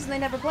plebs and they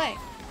never play.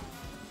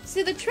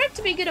 See, the trick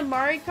to be good at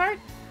Mario Kart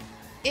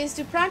is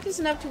to practice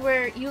enough to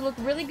where you look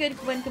really good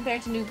when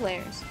compared to new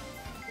players.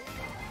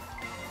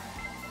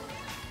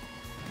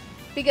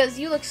 Because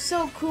you look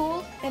so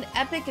cool and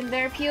epic in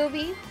their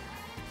POV.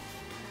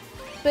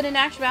 But in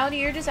actuality,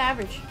 you're just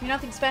average. You're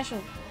nothing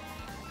special.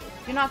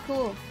 You're not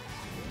cool.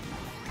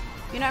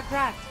 You're not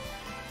cracked.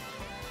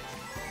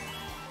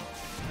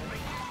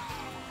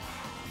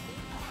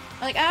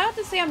 Like, I have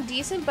to say I'm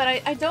decent, but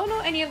I don't know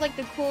any of, like,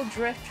 the cool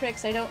drift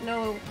tricks. I don't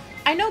know...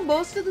 I know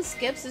most of the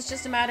skips. It's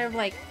just a matter of,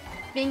 like,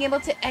 being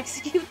able to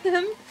execute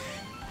them.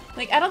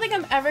 Like, I don't think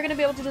I'm ever gonna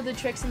be able to do the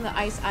tricks in the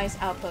Ice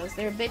Outpost.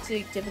 They're a bit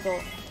too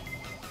difficult.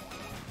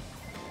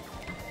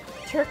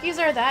 Turkeys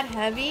are that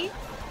heavy?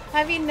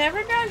 Have you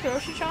never gone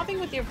grocery shopping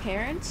with your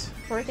parents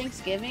for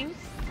Thanksgiving?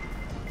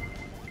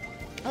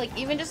 Like,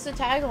 even just to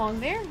tag along,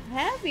 they're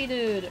heavy,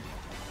 dude.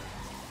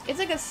 It's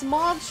like a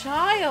small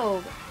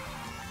child.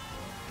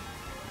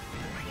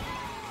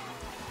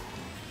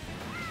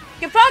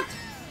 Get fucked!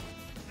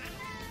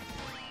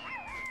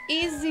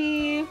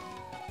 Easy.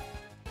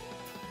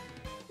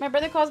 My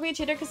brother calls me a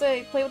cheater because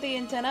I play with the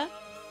antenna.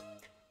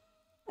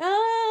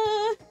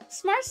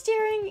 Smart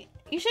steering.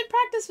 You should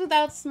practice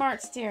without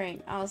smart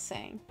steering, I was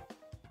saying.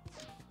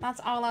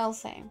 That's all I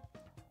was saying.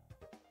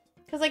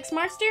 Because, like,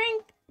 smart steering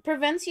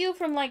prevents you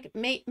from, like,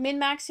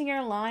 min-maxing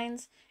your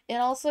lines. It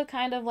also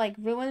kind of, like,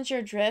 ruins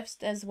your drifts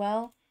as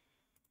well.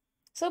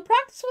 So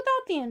practice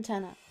without the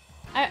antenna.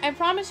 I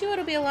promise you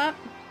it'll be a lot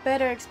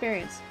better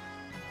experience.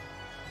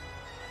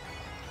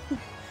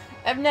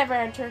 I've never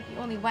had turkey,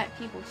 only white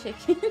people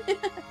chicken.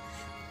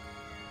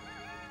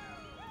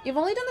 You've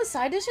only done the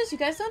side dishes? You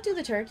guys don't do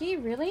the turkey?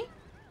 Really?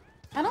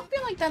 I don't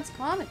feel like that's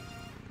common.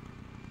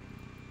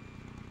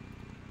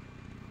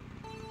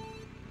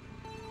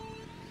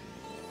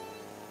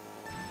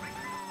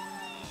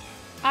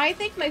 I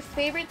think my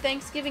favorite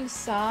Thanksgiving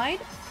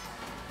side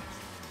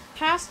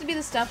has to be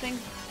the stuffing.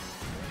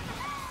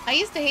 I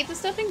used to hate the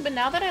stuffing, but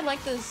now that I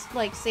like this,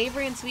 like,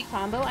 savory and sweet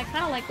combo, I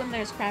kind of like when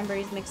there's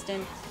cranberries mixed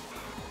in.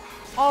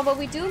 Oh, but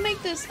we do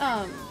make this,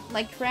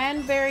 like,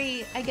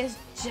 cranberry, I guess,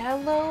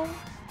 jello?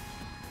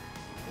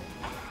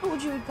 What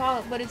would you call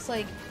it? But it's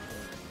like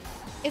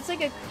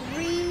a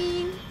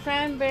creamy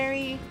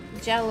cranberry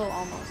jello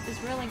almost.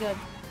 It's really good.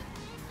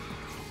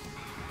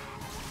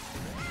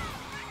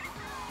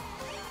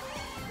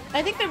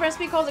 I think the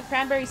recipe calls it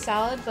cranberry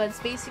salad, but it's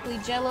basically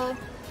jello,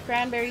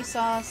 cranberry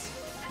sauce,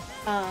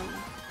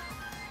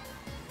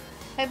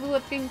 heavy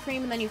whipping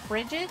cream, and then you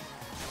fridge it.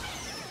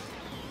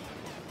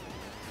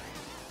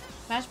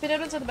 Mashed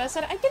potatoes are the best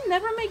side. I can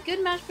never make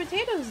good mashed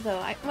potatoes,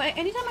 though.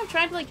 Anytime I've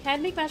tried to, like,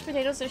 hand make mashed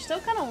potatoes, they're still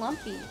kind of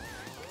lumpy.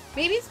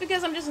 Maybe it's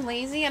because I'm just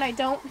lazy and I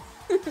don't,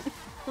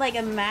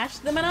 like, mash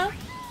them enough.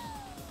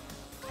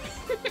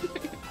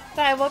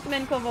 Hi, welcome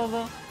in,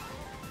 Kovovo.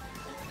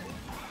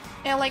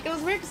 And, like, it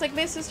was weird because, like,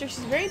 my sister,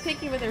 she's very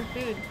picky with her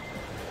food.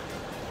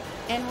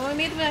 And when we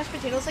made the mashed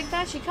potatoes like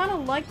that, she kind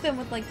of liked them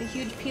with, like, the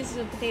huge pieces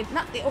of potato.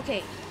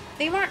 Okay,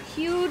 they weren't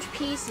huge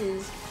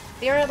pieces.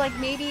 They were, like,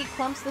 maybe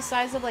clumps the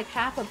size of, like,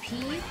 half a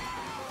pea.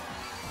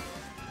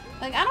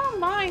 Like, I don't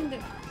mind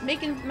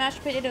making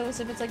mashed potatoes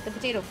if it's, like, the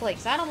potato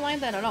flakes. I don't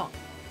mind that at all.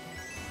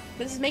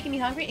 But this is making me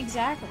hungry?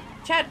 Exactly.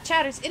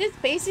 Chatters, it is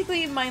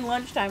basically my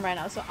lunchtime right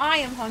now, so I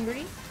am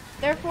hungry.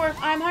 Therefore,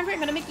 if I'm hungry, I'm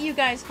gonna make you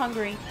guys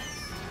hungry.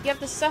 You have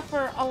to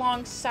suffer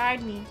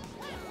alongside me.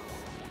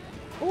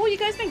 Oh, you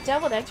guys make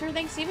deviled eggs for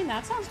Thanksgiving?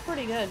 That sounds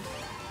pretty good.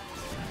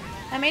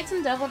 I made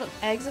some deviled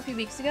eggs a few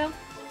weeks ago.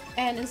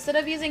 And instead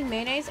of using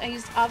mayonnaise, I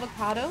used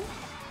avocado.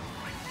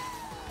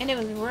 And it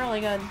was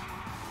really good.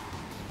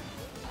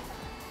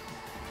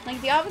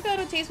 Like, the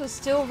avocado taste was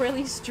still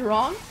really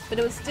strong, but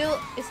it still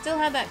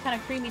had that kind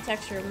of creamy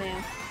texture of mayo.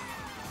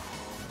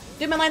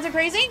 Dude, my lines are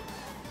crazy?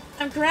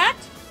 I'm correct?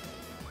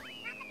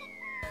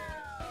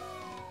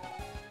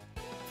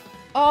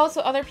 Oh,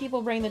 so other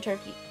people bring the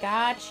turkey.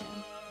 Gotcha.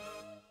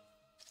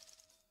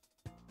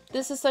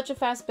 This is such a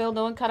fast build.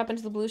 No one caught up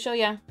into the blue show.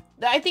 Yeah.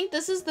 I think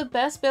this is the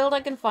best build I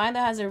can find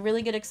that has a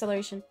really good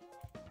acceleration.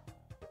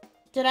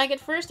 Did I get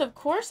first? Of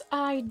course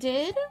I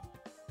did.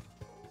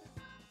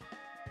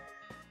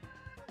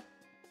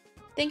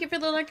 Thank you for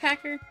the lurk,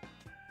 hacker.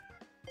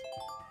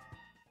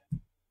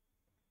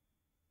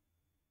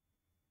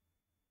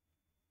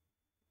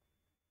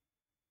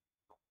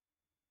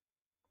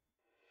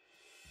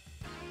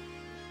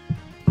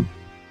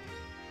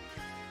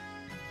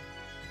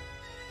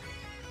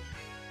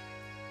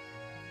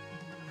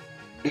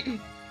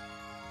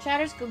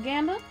 Chatters go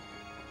Gamba.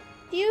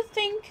 Do you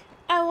think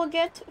I will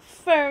get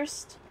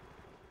first?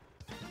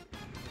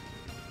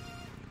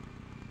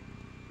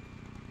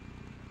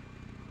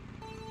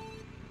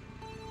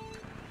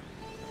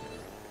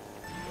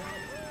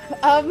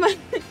 Are you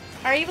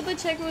able to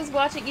check who's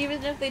watching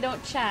even if they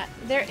don't chat?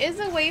 There is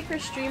a way for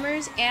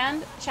streamers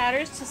and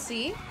chatters to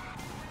see.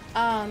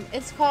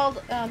 It's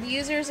called the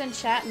users and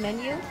chat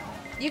menu.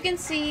 You can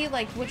see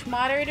like which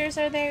moderators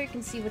are there. You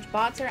can see which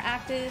bots are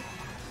active.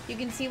 You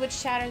can see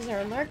which chatters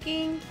are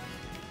lurking.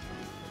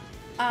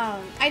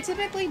 I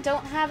typically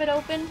don't have it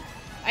open.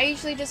 I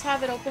usually just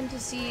have it open to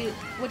see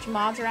which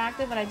mods are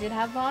active, but I did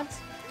have mods.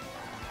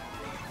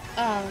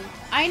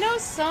 I know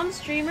some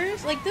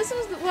streamers, like this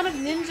was one of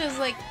Ninja's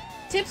like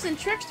tips and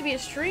tricks to be a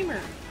streamer.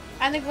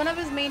 I think one of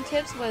his main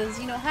tips was,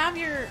 you know, have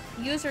your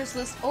users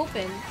list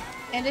open,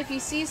 and if you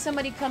see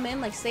somebody come in,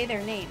 like say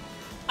their name.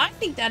 I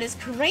think that is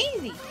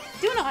crazy.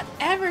 Do not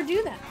ever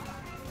do that.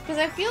 Because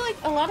I feel like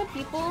a lot of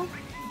people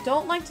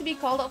don't like to be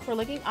called out for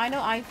looking. I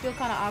know I feel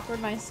kind of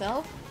awkward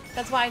myself.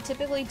 That's why I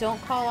typically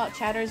don't call out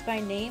chatters by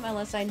name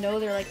unless I know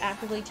they're like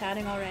actively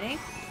chatting already.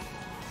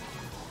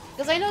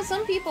 Because I know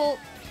some people,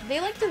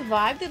 they like to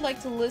vibe, they like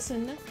to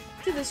listen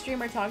to the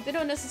streamer talk. They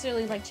don't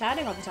necessarily like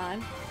chatting all the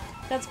time.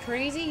 That's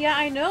crazy. Yeah,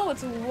 I know.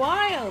 It's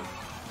wild.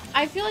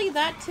 I feel like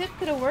that tip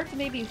could have worked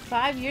maybe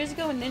 5 years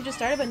ago when Ninja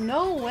started, but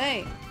no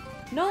way.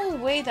 No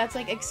way that's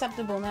like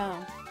acceptable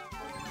now.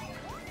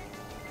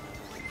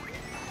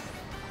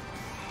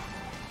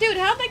 Dude,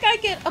 how'd that guy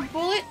get a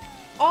bullet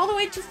all the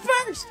way to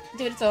first?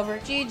 Dude, it's over.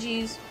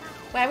 GG's.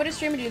 Why would a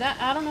streamer do that?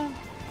 I don't know.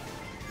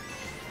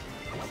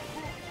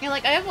 You know,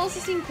 like, I have also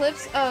seen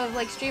clips of,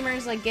 like,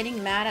 streamers, like,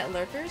 getting mad at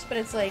lurkers, but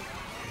it's like,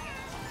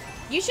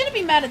 you shouldn't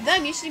be mad at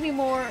them. You should be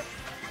more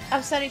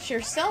upset at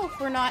yourself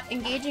for not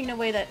engaging in a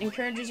way that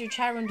encourages your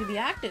chat room to be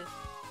active.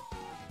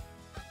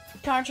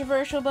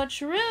 Controversial, but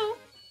true.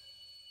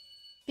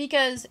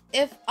 Because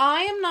if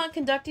I am not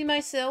conducting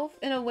myself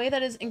in a way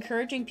that is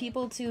encouraging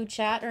people to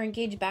chat or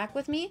engage back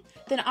with me,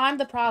 then I'm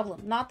the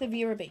problem, not the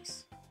viewer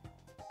base.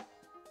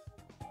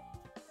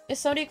 If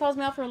somebody calls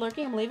me out for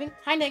lurking, I'm leaving.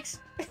 Hi, Nix.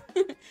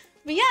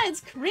 But yeah,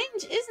 it's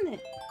cringe, isn't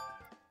it?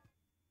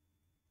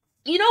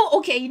 You know,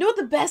 okay, you know what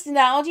the best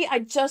analogy? I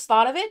just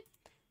thought of it.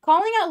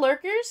 Calling out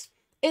lurkers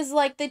is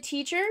like the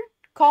teacher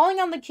calling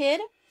on the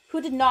kid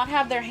who did not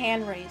have their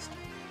hand raised.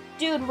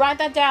 Dude, write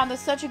that down.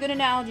 That's such a good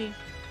analogy.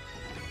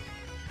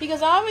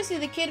 Because obviously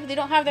the kid, if they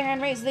don't have their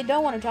hand raised, they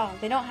don't want to talk.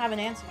 They don't have an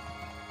answer.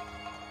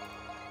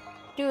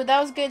 Dude, that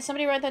was good.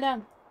 Somebody write that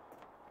down.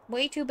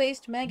 Way too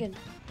based Megan.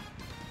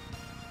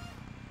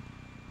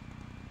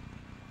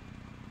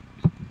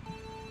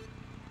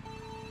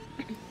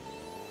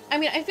 I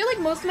mean, I feel like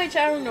most of my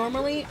chat room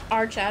normally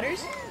are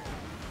chatters.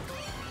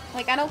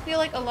 Like, I don't feel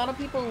like a lot of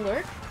people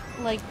lurk.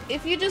 Like,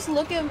 if you just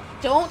look at...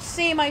 Don't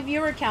say my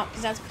viewer count,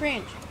 because that's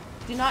cringe.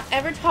 Do not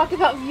ever talk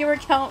about viewer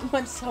count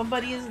when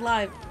somebody is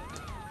live.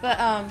 But,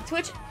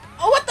 Twitch...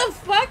 Oh, what the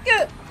fuck?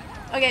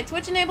 Okay,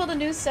 Twitch enabled a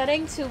new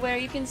setting to where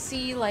you can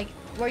see like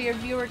where your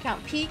viewer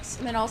count peaks,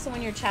 and then also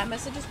when your chat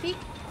messages peak.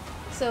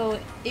 So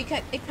it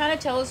kind of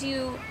tells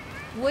you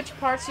which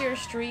parts of your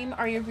stream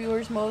are your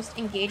viewers most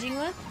engaging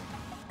with.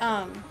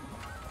 And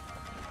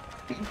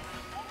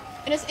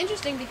it's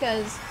interesting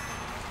because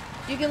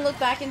you can look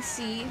back and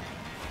see,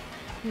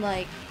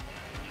 like,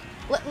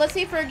 let's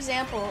say for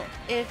example,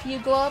 if you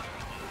go up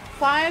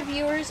 5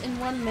 viewers in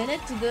 1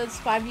 minute, did those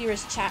 5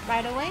 viewers chat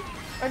right away?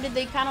 Or did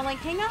they kind of like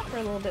hang out for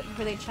a little bit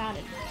before they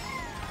chatted?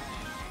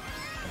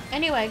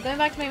 Anyway, going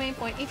back to my main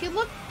point, if you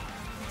look,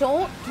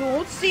 don't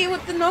see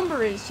what the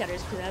number is,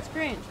 chatters, because that's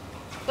cringe.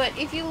 But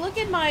if you look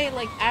at my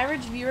like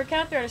average viewer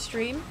count throughout a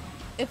stream,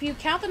 if you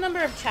count the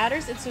number of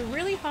chatters, it's a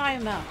really high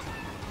amount.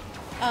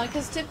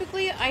 Because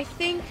typically, I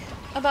think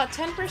about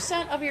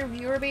 10% of your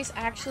viewer base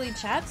actually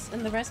chats,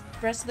 and the rest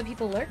of the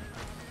people lurk.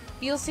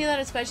 You'll see that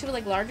especially with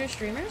like larger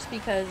streamers,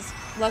 because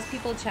less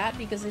people chat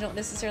because they don't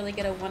necessarily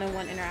get a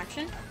one-on-one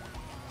interaction.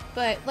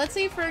 But let's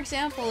say, for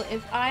example,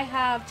 if I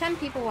have 10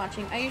 people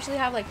watching, I usually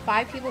have like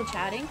 5 people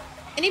chatting.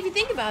 And if you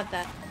think about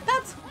that,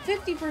 that's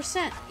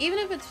 50%. Even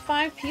if it's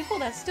 5 people,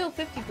 that's still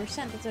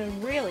 50%.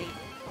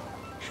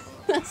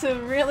 That's a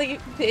really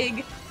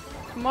big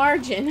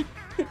margin.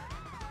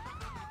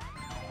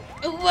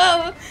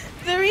 Whoa!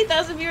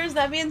 3,000 viewers,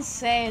 that'd be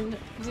insane.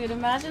 Dude,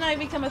 imagine I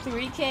become a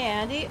 3K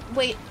Andy.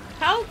 Wait,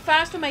 how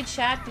fast would my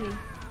chat be?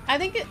 I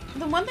think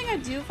the one thing I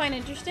do find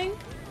interesting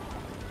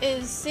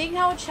is seeing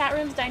how a chat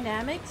room's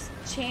dynamics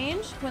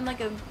change when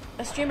like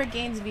a streamer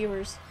gains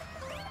viewers.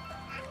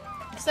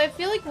 Because I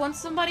feel like once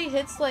somebody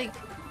hits like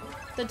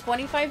the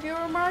 25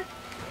 viewer mark,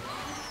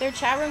 their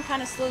chat room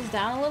kind of slows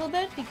down a little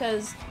bit,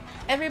 because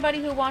everybody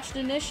who watched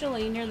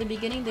initially near the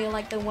beginning, they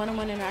like the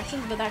one-on-one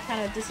interactions, but that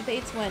kind of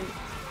dissipates when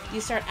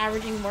you start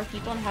averaging more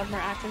people and have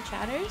more active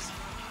chatters.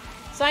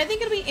 So I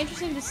think it'll be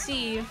interesting to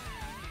see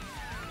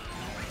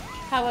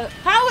how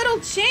it'll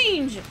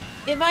change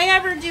if I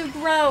ever do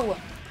grow.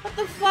 What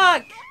the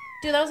fuck?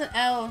 Dude, that was an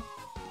L.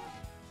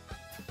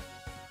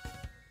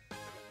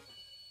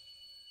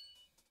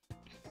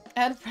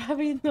 I'd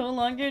probably no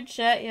longer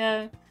chat,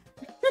 yeah.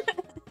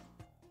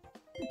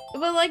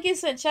 But like you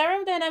said, chat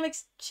room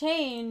dynamics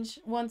change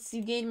once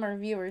you gain more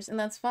viewers, and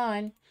that's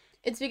fine.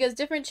 It's because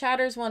different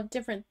chatters want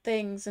different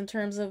things in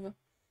terms of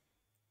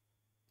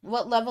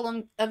what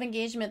level of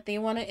engagement they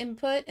want to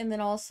input, and then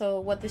also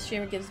what the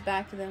streamer gives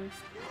back to them.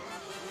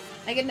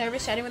 I get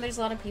nervous chatting when there's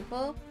a lot of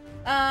people.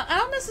 I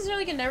don't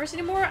necessarily get nervous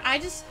anymore.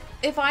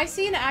 If I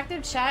see an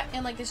active chat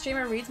and like the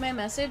streamer reads my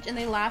message and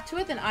they laugh to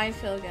it, then I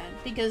feel good.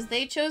 Because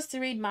they chose to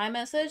read my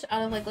message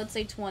out of like, let's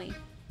say 20.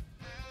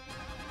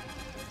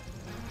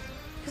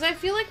 Because I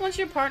feel like once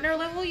you're partner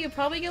level, you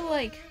probably get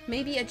like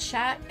maybe a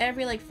chat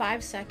every like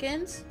 5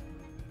 seconds.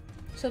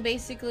 So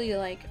basically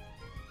like,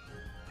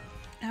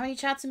 how many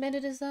chats a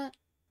minute is that?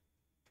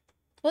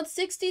 What's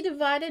 60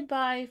 divided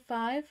by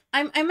 5?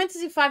 I meant to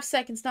say 5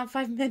 seconds, not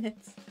 5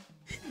 minutes.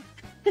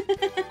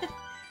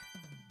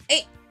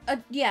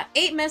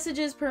 8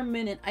 messages per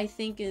minute, I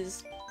think,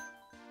 is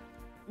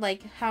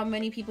like how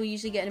many people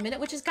usually get in a minute,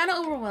 which is kind of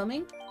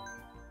overwhelming.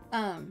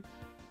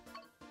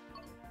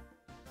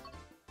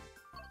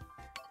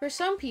 For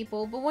some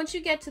people, but once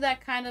you get to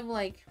that kind of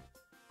like,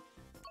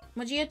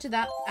 once you get to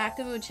that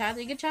active of a chat,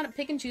 you can try to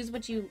pick and choose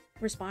what you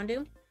respond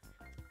to.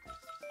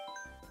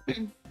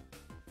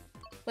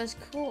 But it's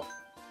cool.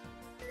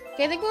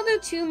 Okay, I think we'll do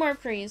 2 more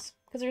pre's,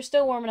 because we're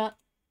still warming up.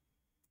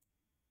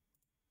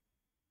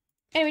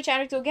 Anyway,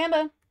 chatter to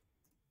Gamba.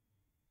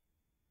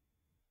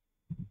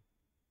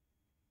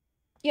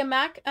 Yeah,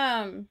 Mac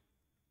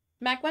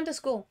went to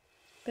school.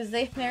 Because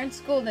they're in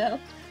school now.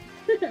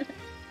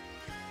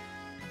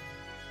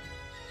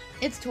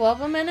 It's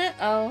 12 a minute?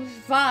 Oh,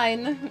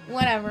 fine.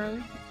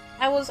 Whatever.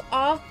 I was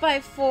off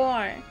by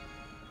 4.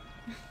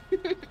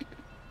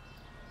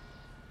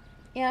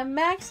 Yeah,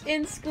 Mac's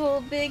in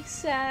school, big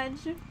Sag.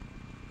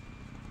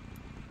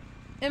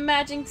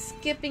 Imagine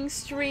skipping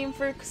stream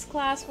for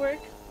classwork.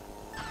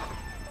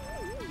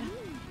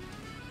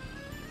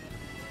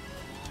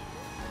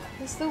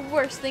 It's the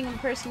worst thing a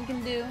person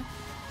can do.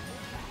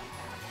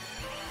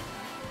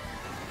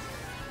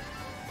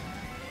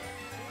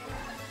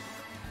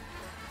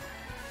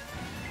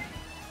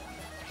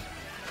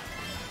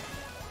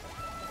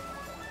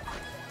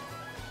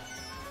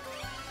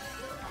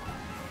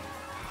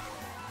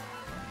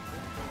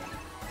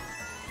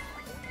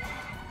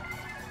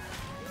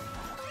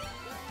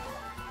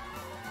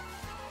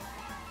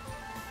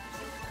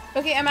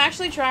 Okay, I'm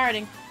actually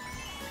tryharding.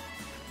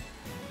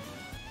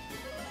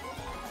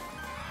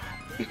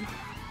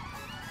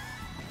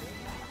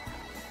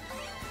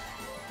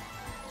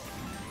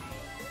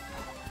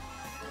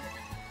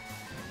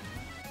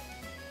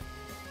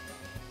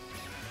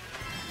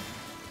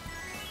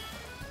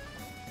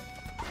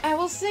 I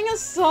will sing a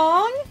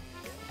song?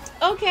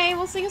 Okay,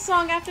 we'll sing a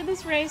song after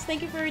this race.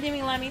 Thank you for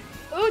redeeming Lemmy.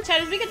 Ooh,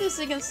 chatters, we get to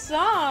sing a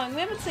song.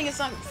 We haven't sung a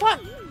song, fuck,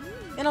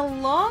 in a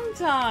long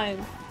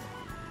time.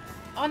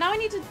 Oh, now I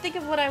need to think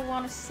of what I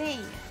want to sing.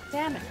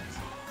 Damn it.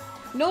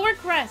 No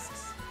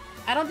requests.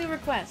 I don't do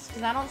requests,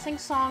 because I don't sing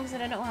songs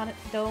that I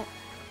don't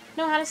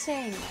know how to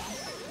sing.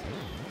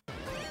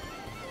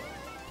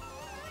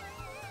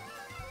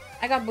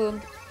 I got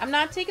boomed. I'm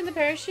not taking the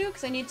parachute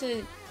because I need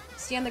to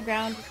stay on the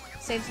ground,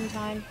 save some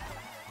time.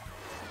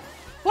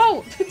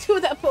 Whoa!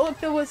 Dude, that bullet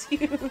bill was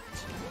huge.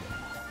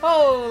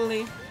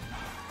 Holy.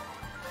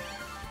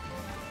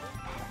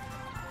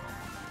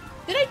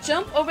 Did I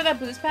jump over that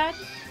boost pad?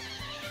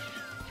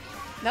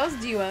 That was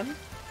DUM.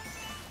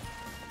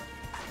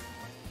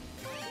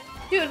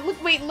 Dude,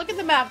 look, wait, look at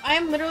the map. I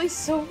am literally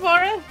so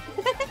far up.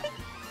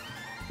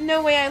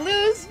 No way I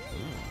lose.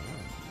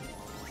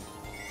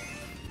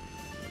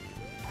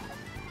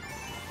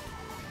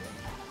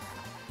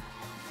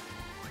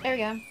 There we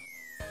go.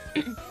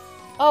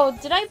 Oh,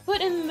 did I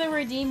put in the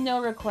redeem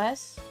no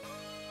requests?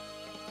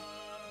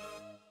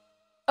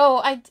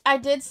 Oh, I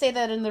did say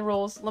that in the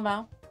rules,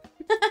 Lamau.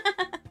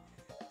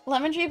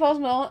 Lemon Tree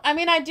Post Malone. I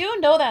mean, I do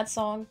know that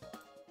song.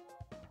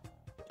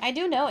 I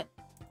do know it.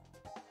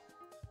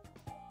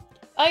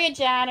 Oh, you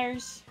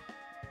Jatters.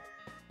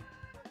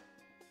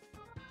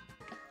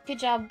 Good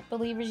job,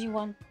 believers, you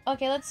won.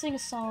 Okay, let's sing a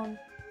song.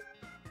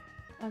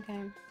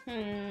 Okay.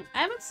 I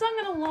haven't sung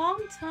in a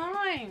long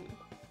time.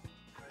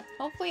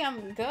 Hopefully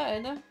I'm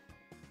good.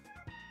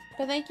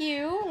 But thank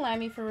you,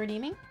 Lammy, for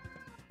redeeming.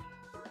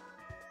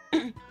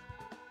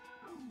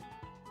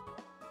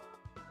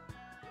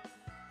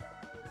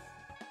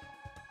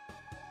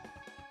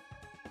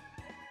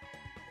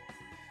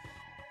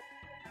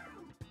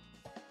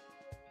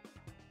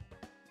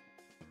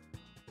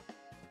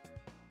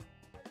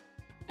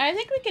 I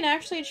think we can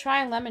actually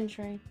try Lemon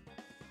Tree.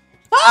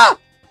 Ah!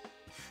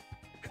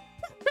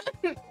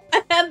 I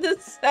had the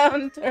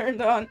sound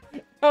turned on.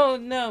 Oh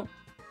no.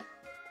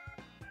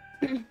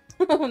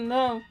 Oh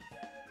no.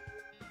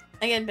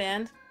 I get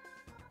banned.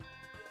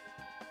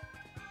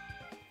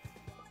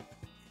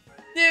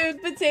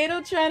 Dude,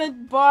 Potato trying to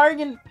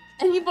bargain.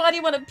 Anybody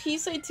want a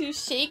piece or two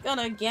shake on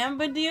a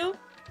Gamba deal?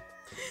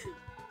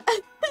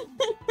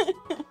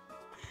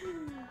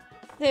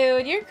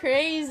 Dude, you're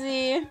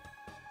crazy.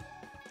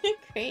 You're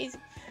crazy.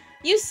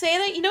 You say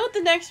that, you know what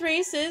the next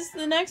race is?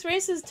 The next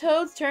race is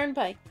Toad's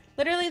Turnpike.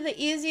 Literally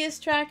the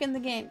easiest track in the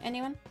game.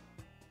 Anyone?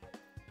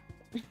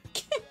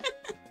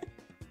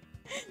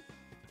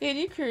 Dude,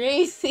 you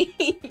crazy.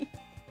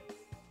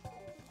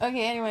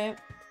 Okay, anyway.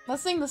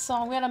 Let's sing the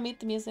song. We gotta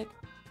meet the music.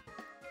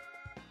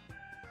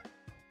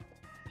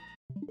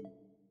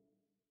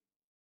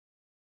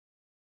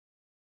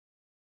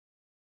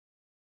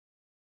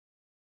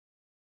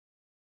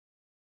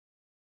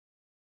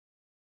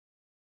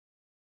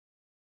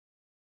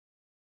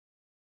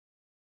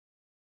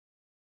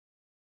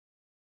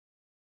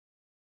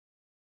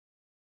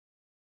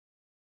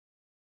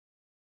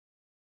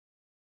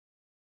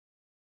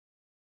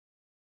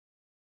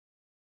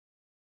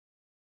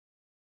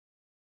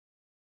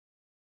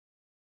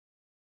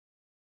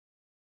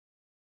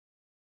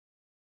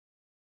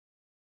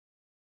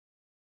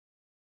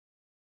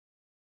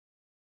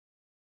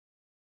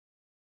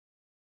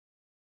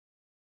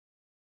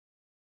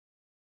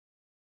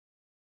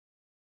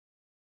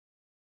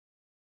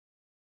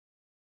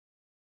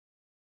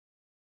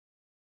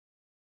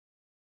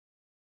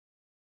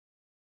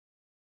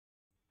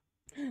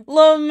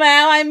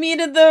 Lamau, I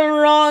muted the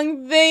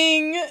wrong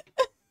thing.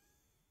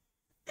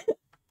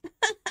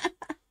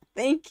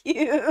 Thank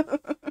you.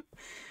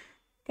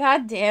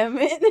 God damn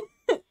it.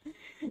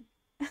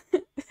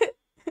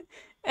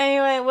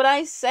 Anyway, what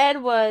I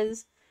said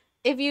was,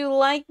 if you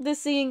like the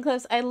singing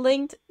clips, I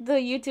linked the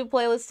YouTube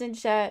playlist in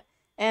chat.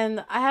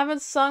 And I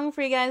haven't sung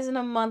for you guys in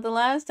a month. The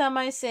last time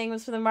I sang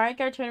was for the Mario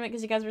Kart tournament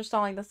because you guys were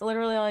stalling. That's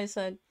literally all I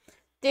said.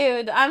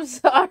 Dude, I'm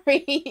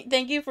sorry.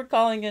 Thank you for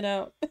calling it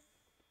out.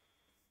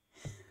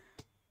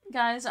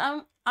 Guys,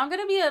 I'm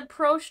gonna be a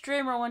pro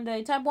streamer one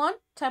day. Tab 1?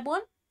 Tab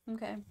 1?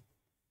 Okay.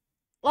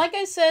 Like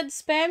I said,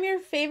 spam your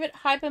favorite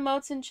hype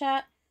emotes in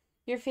chat.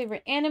 Your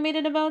favorite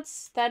animated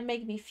emotes. That'd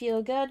make me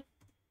feel good.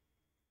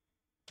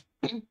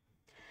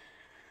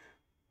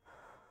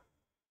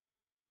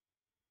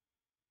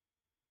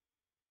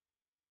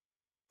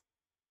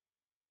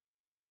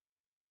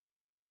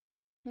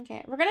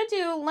 Okay, we're gonna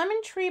do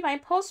Lemon Tree by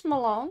Post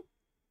Malone.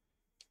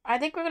 I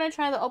think we're gonna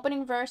try the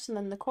opening verse and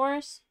then the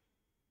chorus.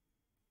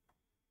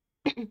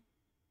 Okay,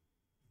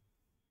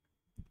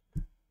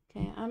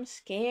 I'm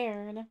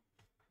scared.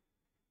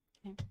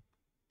 Okay.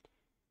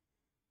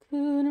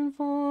 Couldn't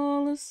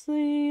fall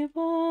asleep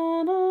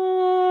all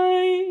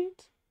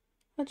night.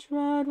 I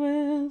tried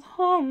with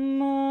all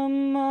my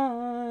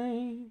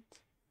might.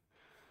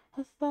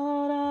 I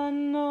thought I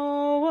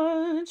know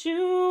what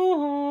you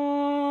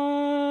want.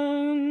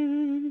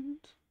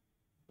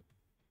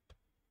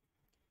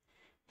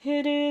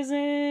 It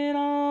isn't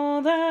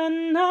all that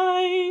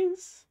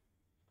nice,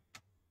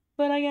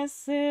 but I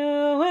guess it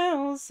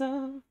will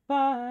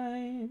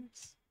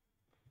suffice.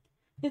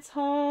 It's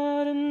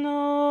hard to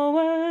know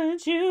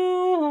what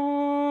you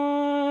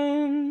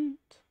want.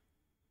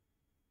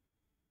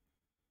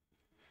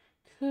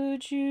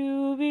 Could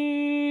you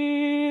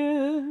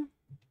be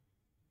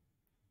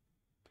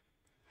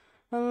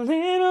a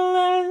little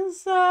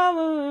less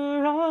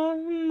hour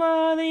on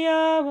by the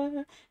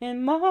hour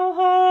and my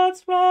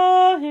heart's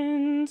raw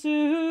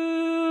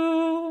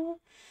too.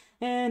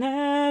 And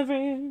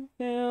every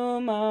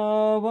film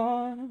I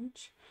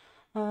watch,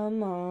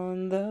 I'm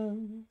on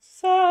the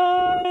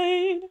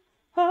side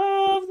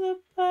of the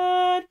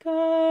bad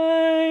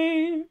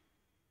guy.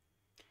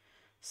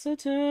 So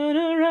turn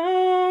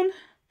around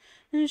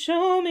and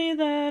show me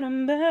that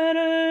I'm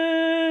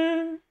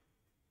better.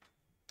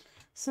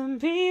 Some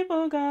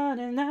people got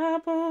an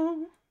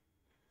apple,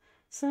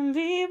 some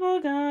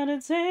people got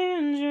a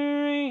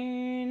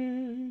tangerine.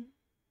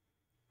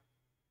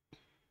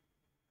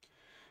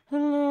 I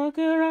look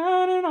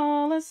around and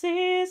all I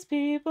see is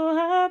people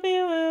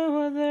happy with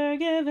what they're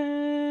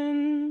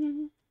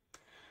given.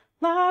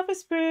 Life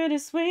is pretty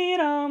sweet,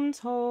 I'm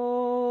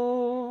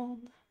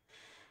told.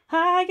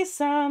 I guess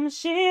I'm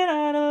shit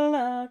out of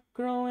luck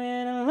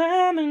growing a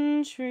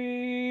lemon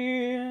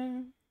tree.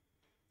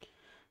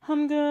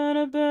 I'm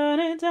gonna burn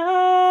it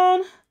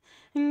down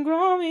and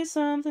grow me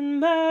something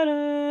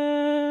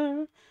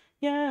better.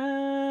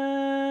 Yeah.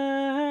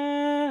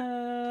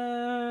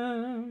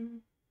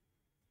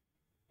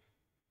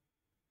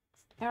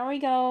 There we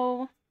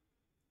go.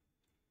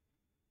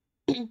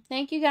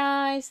 Thank you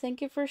guys.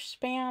 Thank you for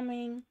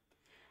spamming.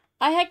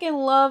 I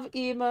heckin' love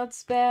emote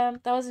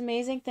spam. That was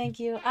amazing. Thank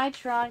you. I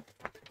tried.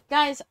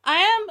 Guys, I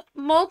am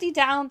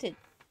multi-talented.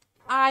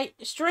 I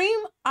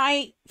stream,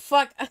 I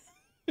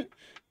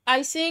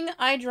I sing,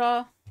 I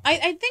draw. I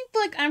think,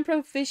 like, I'm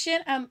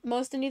proficient at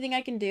most anything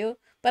I can do,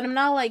 but I'm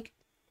not, like,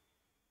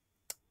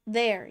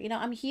 there. You know,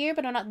 I'm here,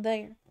 but I'm not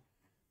there.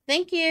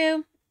 Thank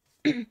you.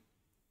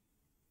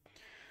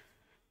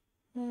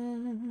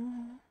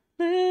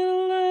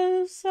 Little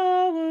less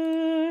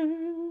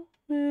sour,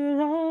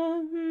 we're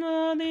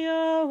on the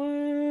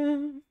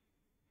hour.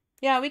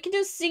 Yeah, we can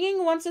do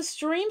singing once a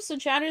stream, so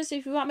chatters,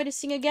 if you want me to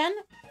sing again,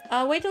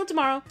 wait till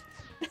tomorrow.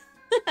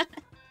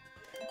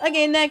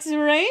 Okay, next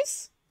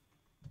race.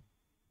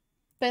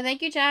 But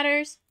thank you,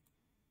 chatters.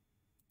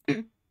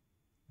 Okay,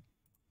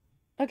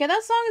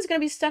 that song is gonna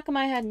be stuck in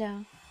my head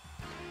now.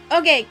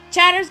 Okay,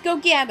 chatters, go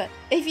Gamba.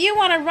 If you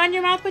want to run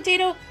your mouth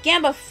potato,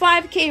 Gamba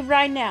 5K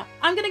right now.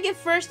 I'm gonna get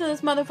first on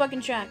this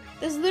motherfucking track.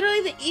 This is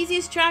literally the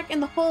easiest track in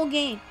the whole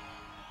game.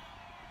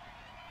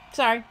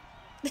 Sorry.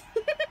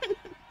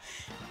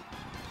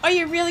 Are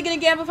you really gonna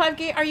Gamba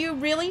 5K? Are you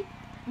really?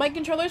 My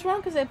controller's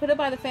wrong because I put it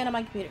by the fan on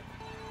my computer.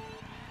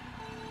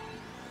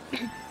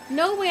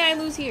 No way I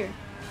lose here.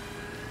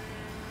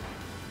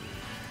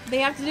 They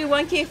have to do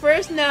 1K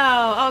first?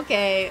 No.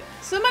 Okay.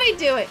 Somebody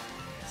do it.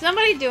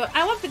 Somebody do it.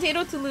 I want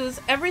Potato to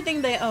lose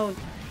everything they own.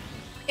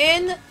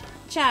 In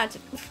chat,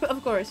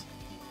 of course.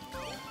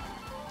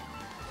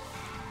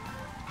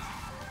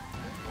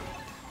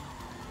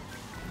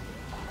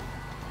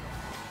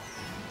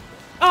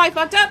 Oh, I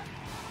fucked up.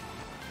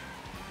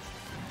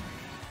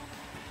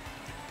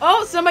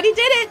 Oh, somebody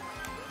did it.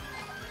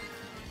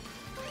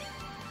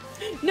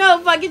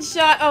 No fucking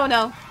shot. Oh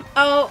no.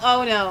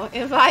 Oh no.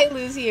 If I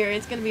lose here,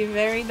 it's gonna be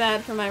very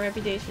bad for my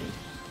reputation.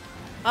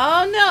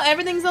 Oh no,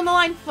 everything's on the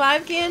line.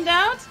 5K in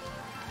doubt?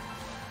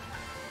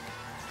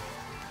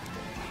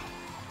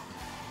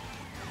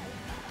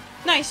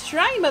 Nice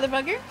try,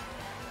 motherfucker.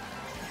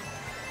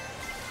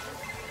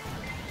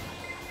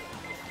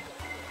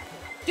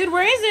 Dude,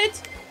 where is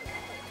it?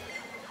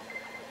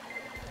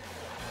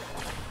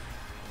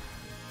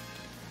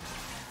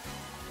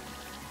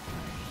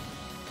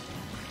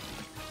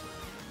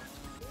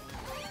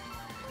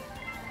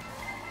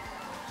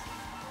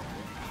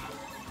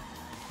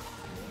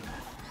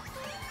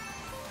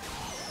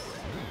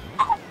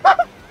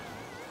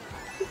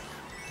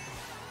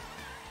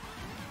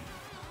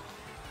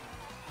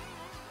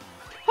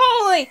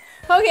 Holy!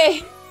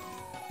 Okay.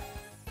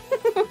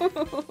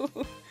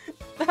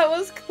 That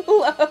was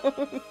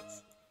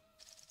close.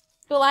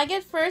 Will I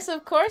get first?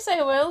 Of course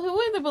I will. Who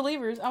are the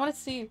believers? I want to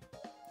see.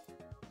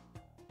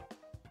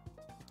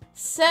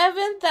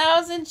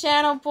 7,000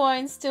 channel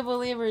points to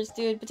believers,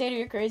 dude. Potato,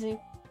 you're crazy.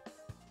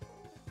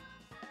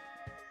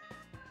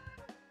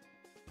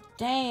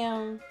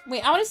 Damn.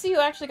 Wait, I want to see who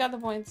actually got the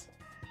points.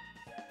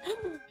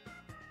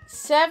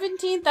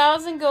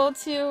 17,000 go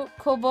to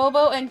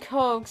Kobobo and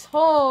Cokes.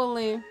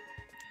 Holy.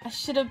 I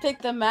should have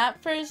picked the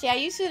map first. Yeah,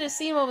 you should have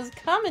seen what was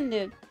coming,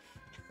 dude.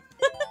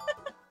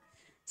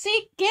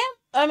 See,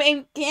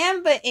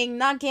 gambaing,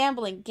 not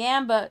gambling.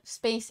 Gamba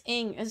space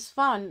ing is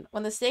fun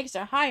when the stakes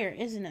are higher,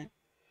 isn't it?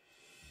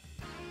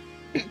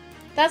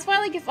 That's why,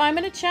 like, if I'm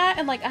in a chat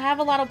and, like, I have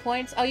a lot of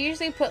points, I'll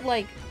usually put,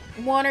 like,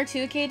 1 or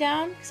 2K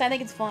down, because I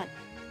think it's fun.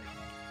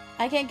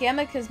 I can't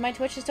gamba because my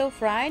Twitch is so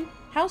fried?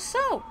 How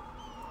so?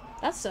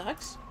 That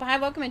sucks. But hi,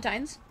 welcome in,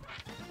 Titans.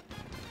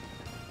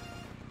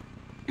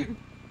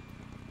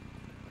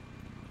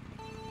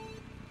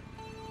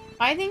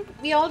 I think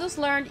we all just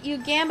learned you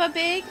gamba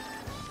big,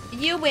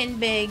 you win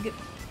big.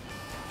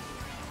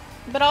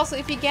 But also,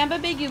 if you gamba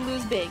big, you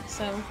lose big,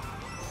 so...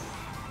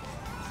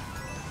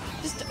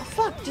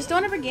 Just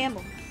don't ever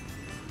gamble.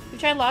 You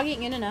try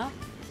logging in and out.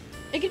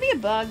 It could be a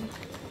bug.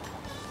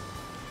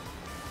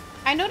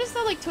 I noticed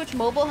that, like, Twitch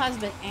Mobile has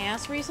been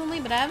ass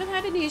recently, but I haven't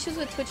had any issues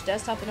with Twitch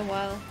Desktop in a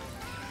while.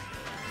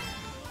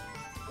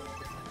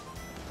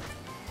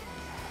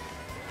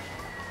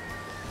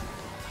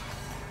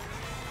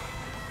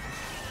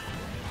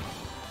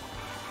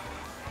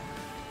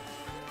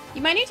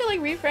 You might need to,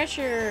 like, refresh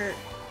your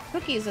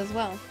cookies as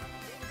well.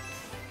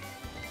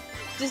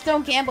 Just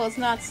don't gamble, it's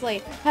not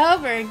slate.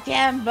 However,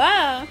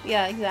 gamba!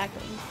 Yeah,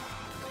 exactly.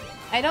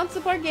 I don't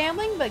support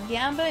gambling, but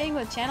gambling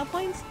with channel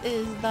points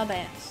is the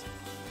best.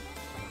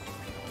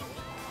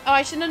 Oh,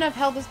 I shouldn't have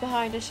held this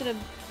behind. I should have...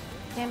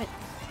 Damn it.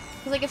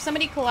 Because, like, if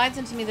somebody collides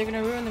into me, they're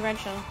gonna ruin the red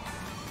shell.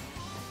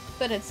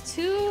 But it's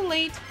too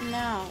late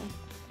now.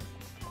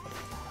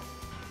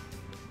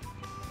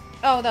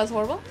 Oh, that was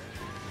horrible.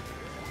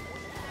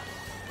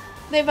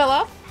 They fell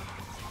off.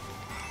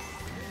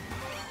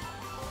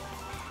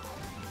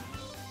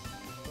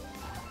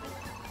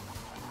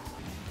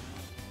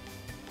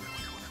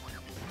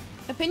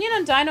 Opinion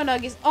on Dino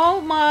Nuggies. Oh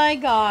my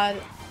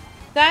god.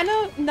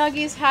 Dino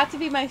Nuggies have to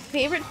be my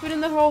favorite food in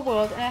the whole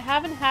world, and I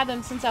haven't had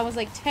them since I was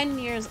like 10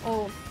 years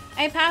old.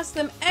 I pass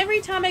them every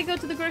time I go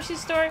to the grocery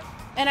store,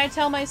 and I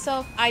tell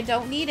myself, I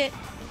don't need it.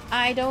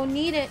 I don't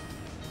need it.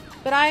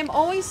 But I am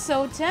always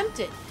so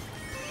tempted.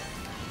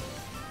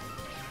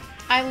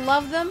 I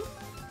love them.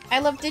 I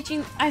love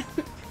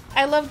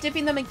I love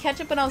dipping them in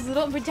ketchup when I was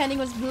little and pretending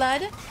it was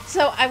blood.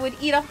 So I would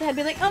eat off the head and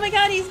be like, oh my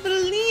god, he's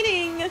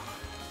bleeding!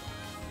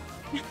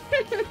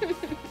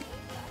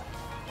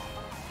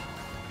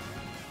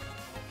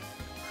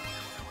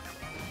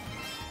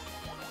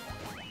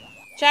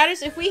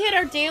 Chatters, if we hit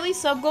our daily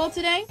sub goal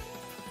today,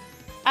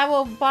 I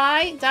will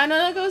buy Dino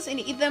Nuggos and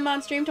eat them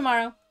on stream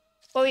tomorrow.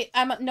 Oh wait,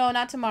 no,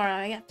 not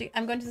tomorrow.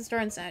 I'm going to the store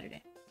on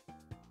Saturday.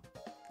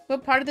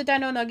 What part of the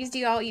Dino Nuggies do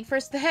you all eat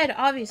first? The head,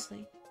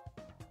 obviously.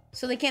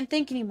 So they can't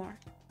think anymore.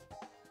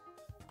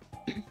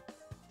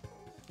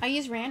 I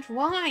use ranch?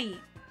 Why?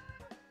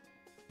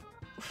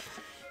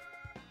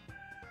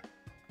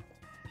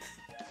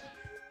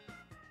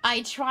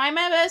 I try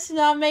my best to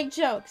not make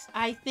jokes.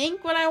 I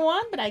think what I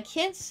want, but I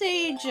can't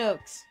say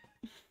jokes.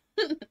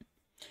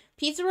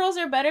 Pizza rolls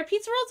are better.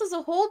 Pizza rolls is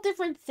a whole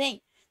different thing.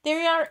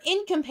 They are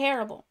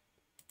incomparable.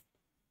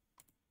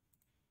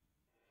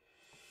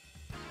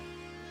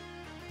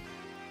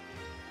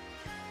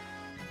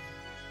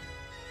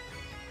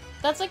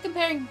 That's like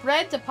comparing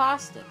bread to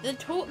pasta. They're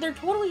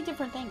totally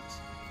different things.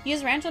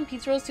 Use ranch on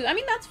pizza rolls too. I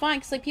mean, that's fine,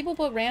 because like people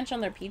put ranch on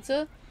their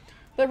pizza.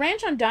 But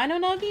ranch on Dino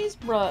Nuggies?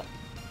 Bruh.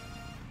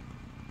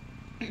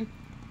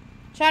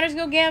 Chatters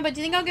go Gamba. Do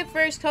you think I'll get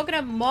first?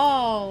 Coconut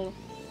Mall.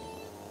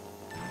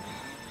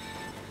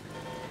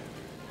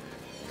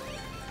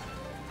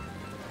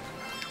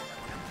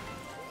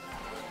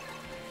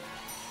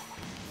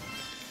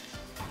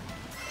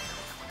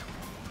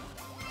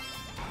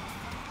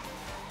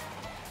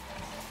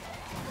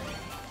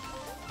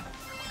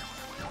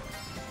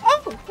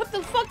 Oh! What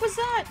the fuck was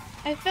that?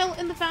 I fell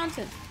in the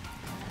fountain.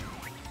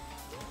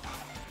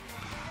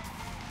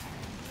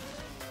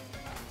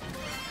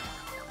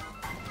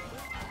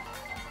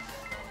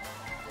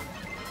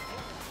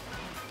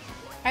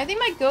 I think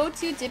my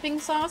go-to dipping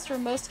sauce for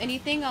most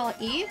anything I'll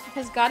eat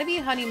has got to be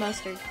honey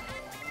mustard.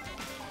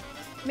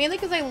 Mainly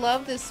because I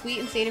love the sweet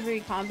and savory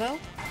combo.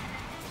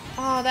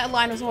 Oh, that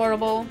line was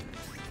horrible.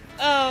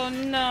 Oh,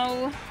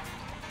 no.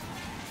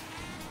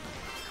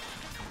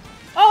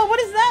 Oh, what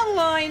is that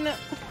line?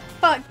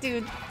 Fuck,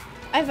 dude.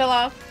 I fell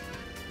off.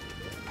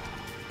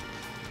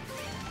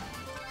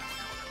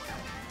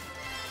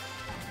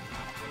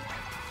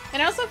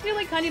 And I also feel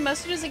like honey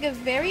mustard is like a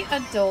very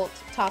adult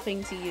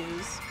topping to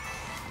use.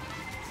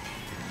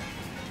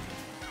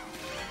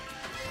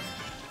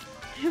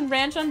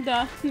 Ranch on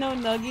no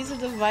nuggies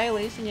is a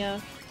violation,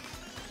 yeah.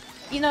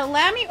 You know,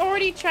 Lammy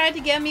already tried to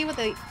get me with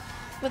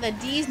a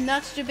D's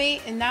nuts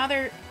debate, and now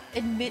they're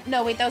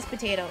no, wait, that was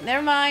potato.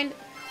 Never mind.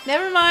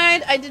 Never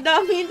mind. I did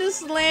not mean to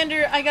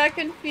slander. I got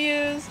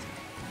confused.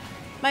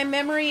 My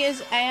memory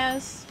is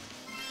ass.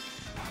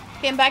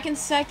 Okay, I'm back in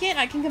second.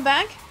 I can come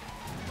back.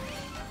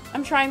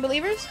 I'm trying,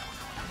 believers.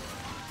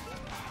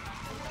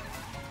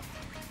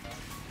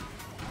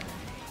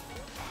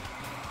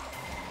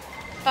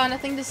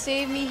 Nothing to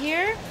save me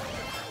here.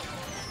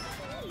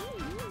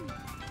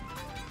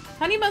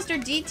 Honey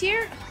mustard D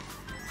tier?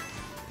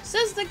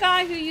 Says the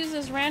guy who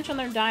uses ranch on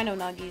their Dino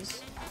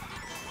Nuggies.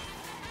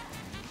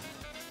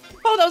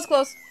 Oh, that was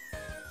close.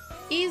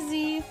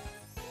 Easy.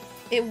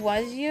 It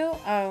was you?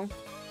 Oh.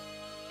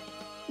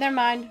 Never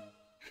mind.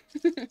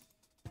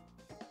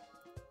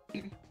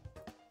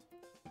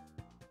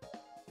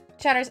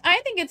 Chatters, I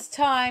think it's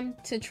time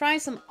to try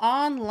some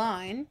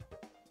online.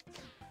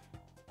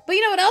 But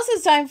you know what else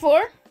it's time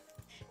for?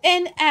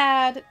 An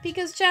ad.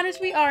 Because, chatters,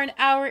 we are an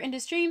hour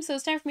into stream, so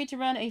it's time for me to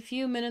run a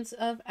few minutes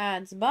of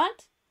ads.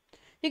 But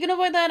you can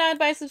avoid that ad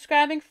by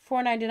subscribing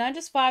for $4.99,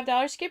 just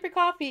 $5. Skip your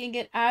coffee and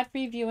get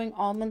ad-free viewing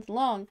all month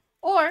long.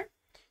 Or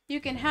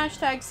you can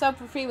hashtag sub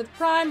for free with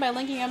Prime by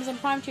linking Amazon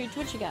Prime to your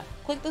Twitch account.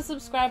 Click the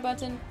subscribe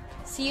button,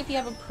 see if you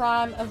have a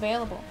Prime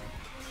available.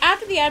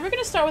 After the ad, we're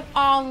going to start with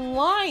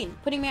online,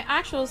 putting my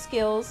actual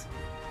skills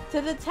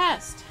to the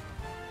test.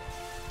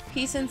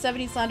 Peace and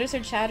 70 slanders or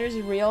chatters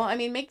real. I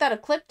mean, make that a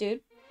clip,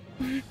 dude.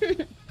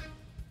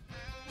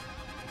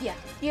 Yeah,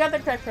 you got the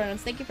correct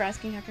pronouns. Thank you for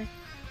asking, Hacker.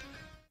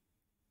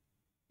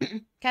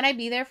 Can I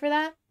be there for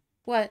that?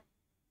 What?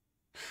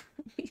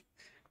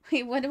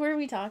 Wait, what were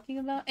we talking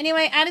about?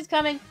 Anyway, ad is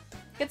coming.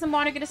 Get some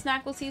water, get a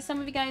snack. We'll see some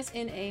of you guys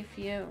in a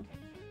few.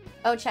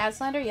 Oh, chat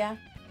slander? Yeah.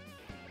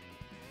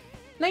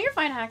 No, you're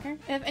fine, hacker.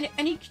 If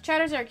any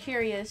chatters are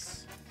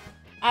curious,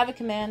 I have a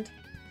command.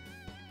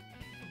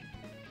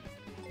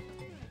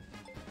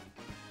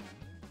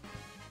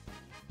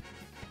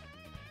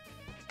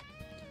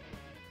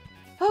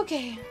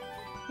 Okay.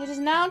 It is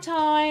now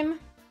time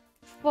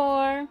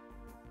for...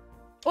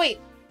 Wait.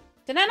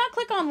 Did I not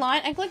click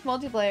online? I clicked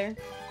multiplayer.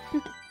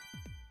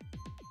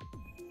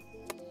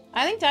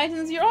 I think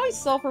Titans, you're always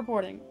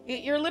self-reporting.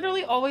 You're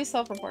literally always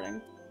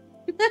self-reporting.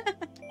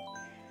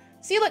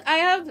 See, look, I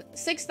have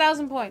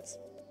 6,000 points.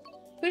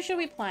 Who should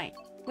we play?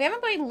 We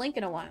haven't played Link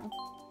in a while.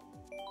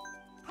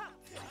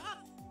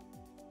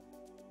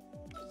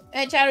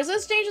 Hey, chatters,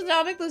 let's change the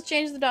topic. Let's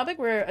change the topic.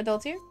 We're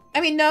adults here.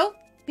 I mean, no.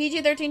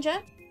 PG-13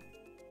 chat.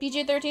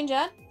 PG-13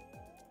 chat.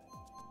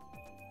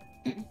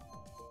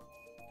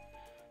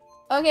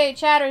 Okay,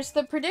 chatters,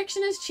 the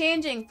prediction is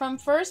changing from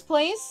first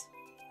place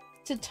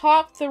to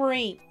top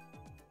 3.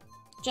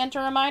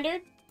 Gentle reminder,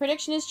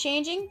 prediction is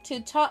changing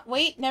to top...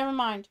 Wait, never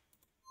mind.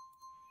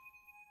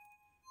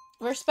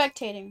 We're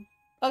spectating.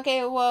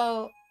 Okay,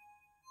 well,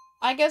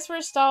 I guess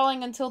we're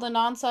stalling until the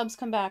non-subs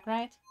come back,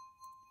 right?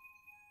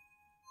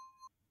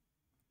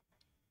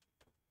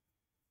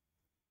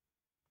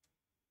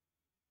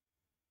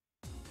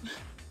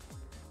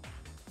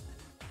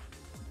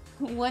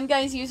 One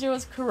guy's user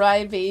was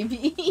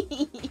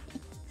Crybaby.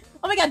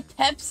 Oh my god,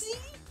 Pepsi?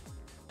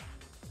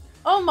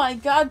 Oh my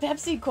god,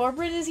 Pepsi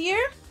Corporate is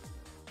here?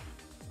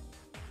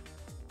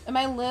 Am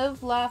I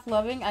live, laugh,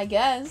 loving? I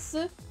guess.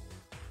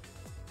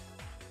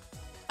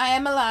 I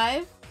am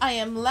alive. I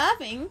am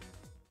laughing.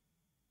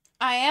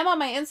 I am on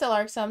my incel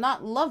arc, so I'm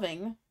not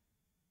loving.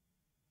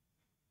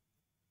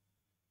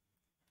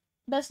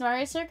 Best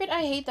Mario Circuit?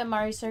 I hate the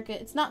Mario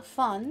Circuit. It's not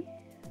fun.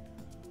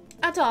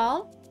 At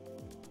all.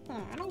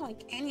 Oh, I don't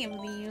like any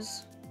of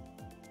these.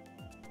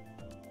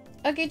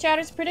 Okay,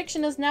 chatters,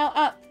 prediction is now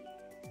up.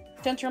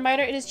 Gentle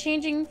reminder, it is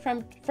changing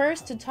from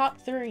first to top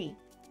 3.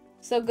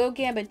 So go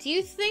Gamba. Do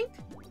you think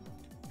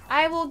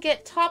I will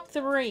get top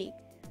 3?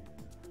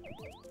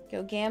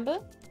 Go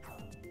Gamba.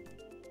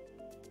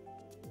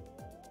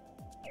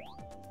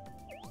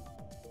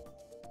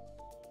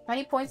 How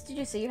many points did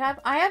you say you have?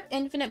 I have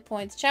infinite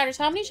points. Chatters,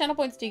 how many channel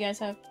points do you guys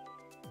have?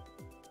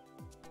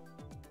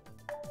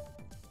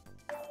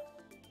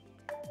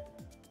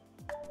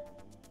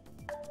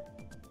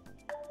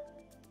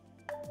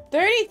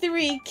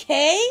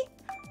 $33K?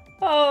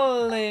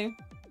 Holy.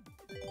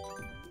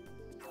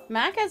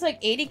 Mac has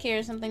like 80K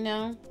or something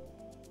now.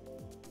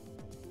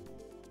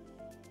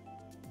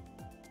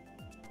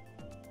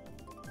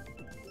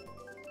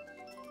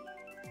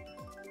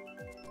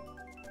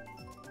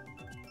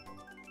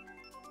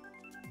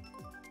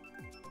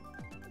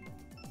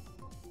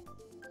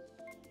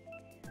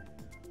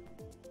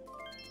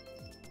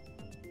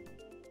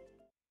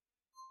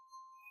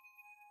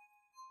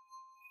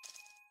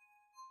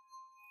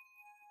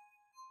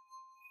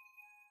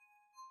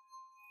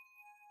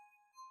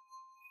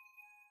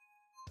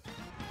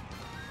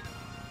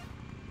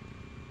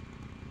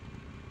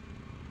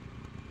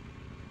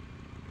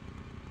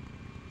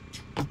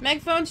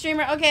 Meg phone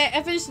streamer. Okay,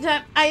 I finished the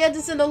time. I had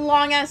to send a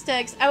long ass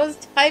text. I was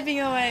typing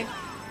away.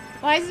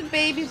 Why is it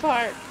baby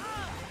part?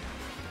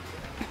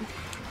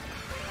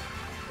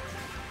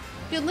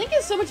 Dude, Link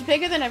is so much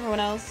bigger than everyone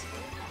else.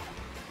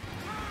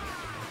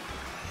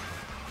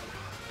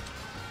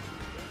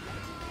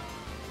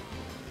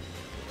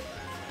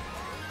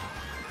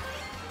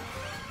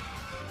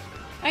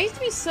 I used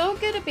to be so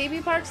good at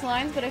Baby Park's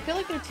lines, but I feel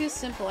like they're too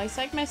simple. I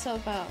psyched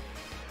myself out.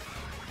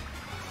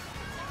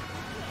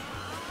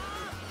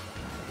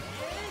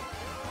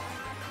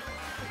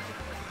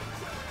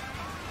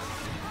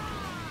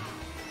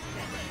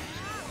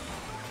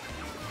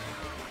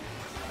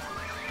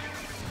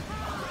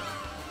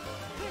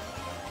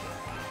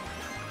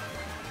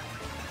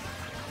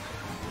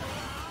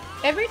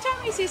 Every time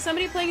I see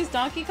somebody playing as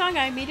Donkey Kong,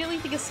 I immediately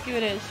think of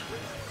Scootish.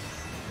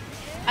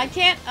 I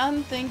can't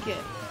unthink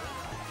it.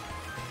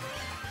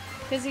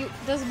 Because he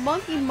does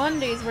Monkey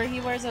Mondays where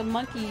he wears a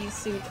monkey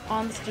suit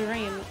on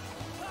stream.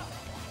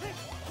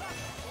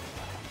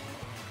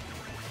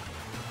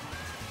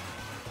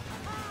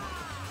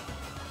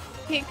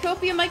 Okay,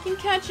 Copium, I can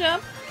catch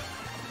up.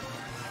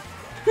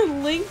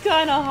 Link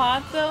kinda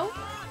hot though.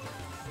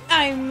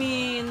 I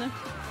mean,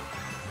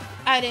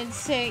 I didn't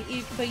say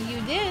it, but you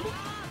did.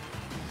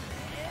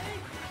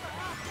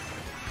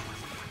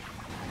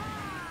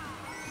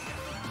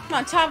 Come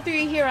on, top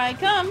 3, here I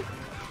come.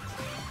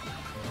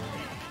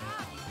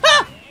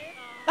 Ah!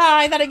 Ah,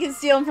 I thought I could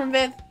steal him from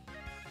Viv.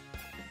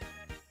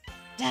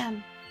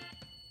 Damn.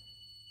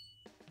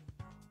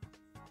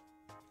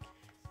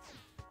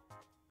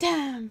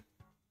 Damn.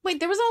 Wait,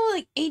 there was only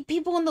like 8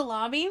 people in the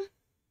lobby?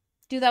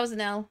 Dude, that was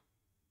an L.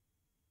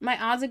 My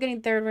odds of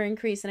getting 3rd were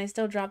increased and I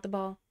still dropped the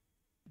ball.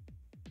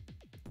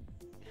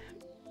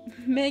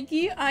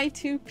 Maggie,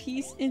 I2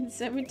 piece in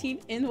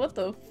 17 in. What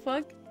the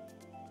fuck?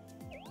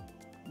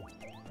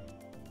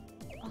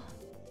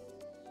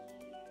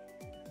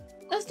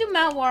 Let's do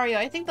Mount Wario.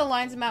 I think the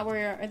lines of Mount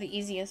Wario are the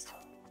easiest.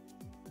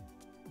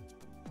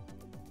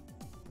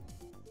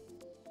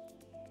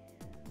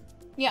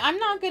 Yeah, I'm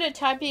not good at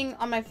typing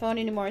on my phone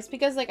anymore. It's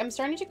because, like, I'm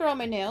starting to grow out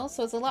my nails,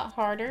 so it's a lot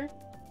harder.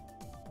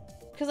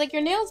 Because, like,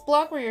 your nails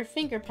block where your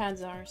finger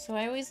pads are, so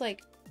I always,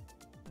 like...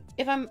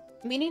 If I'm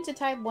meaning to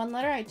type one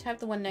letter, I type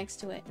the one next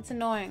to it. It's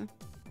annoying.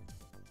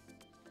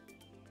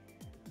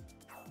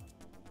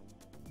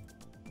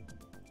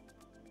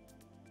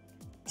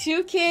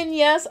 $2K,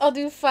 yes. I'll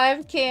do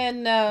 $5K,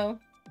 no.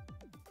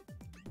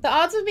 The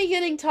odds of me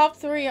getting top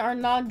 3 are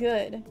not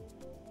good.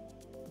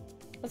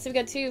 Let's see, we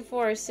got 2,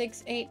 4,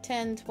 6, 8,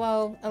 10,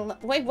 12,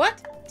 11. Wait,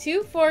 what?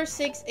 2, 4,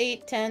 6,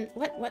 8, 10.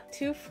 What?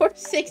 2, 4,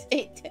 6,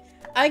 8, 10.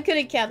 I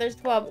couldn't count. There's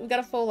 12. We got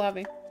a full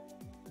lobby.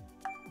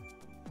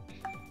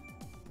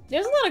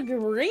 There's a lot of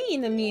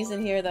green enemies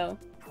in here, though.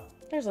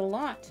 There's a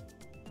lot.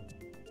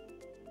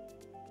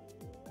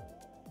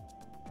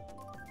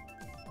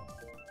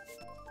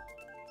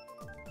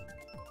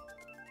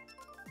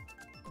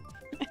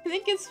 I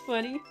think it's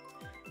funny.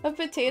 A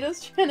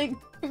potato's trying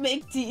to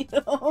make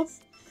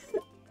deals.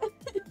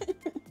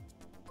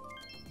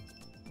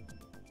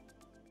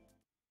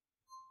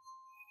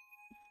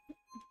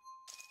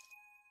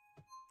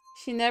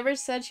 She never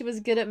said she was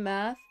good at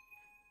math.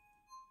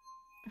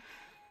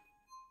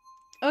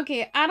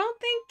 Okay, I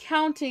don't think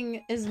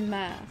counting is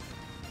math.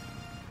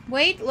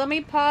 Wait, let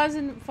me pause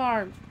and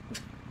farm.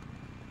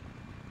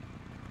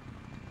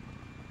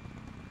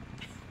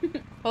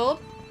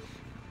 Hold.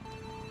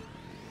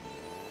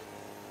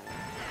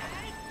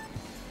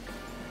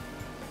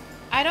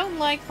 I don't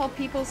like how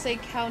people say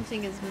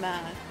counting is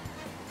math.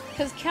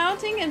 Because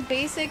counting and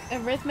basic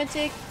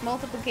arithmetic,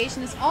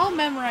 multiplication is all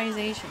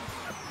memorization.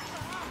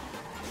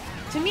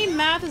 To me,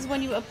 math is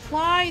when you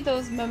apply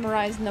those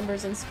memorized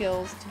numbers and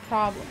skills to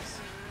problems.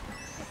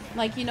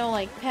 Like, you know,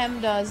 like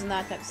PEMDAS and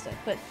that type of stuff.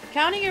 But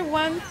counting your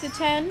 1 to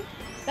 10,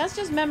 that's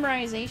just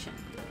memorization.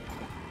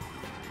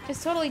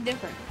 It's totally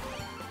different.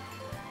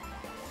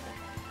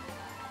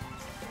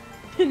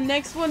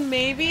 Next one,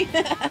 maybe?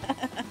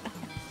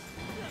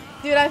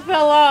 Dude, I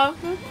fell off.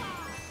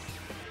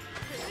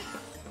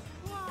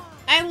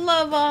 I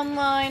love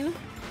online.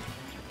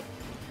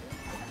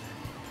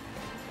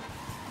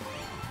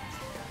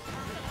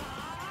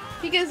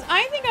 Because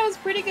I think I was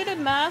pretty good at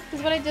math,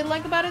 because what I did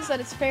like about it is that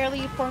it's fairly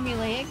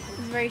formulaic,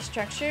 it's very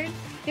structured.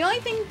 The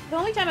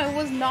only time I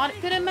was not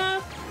good at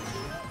math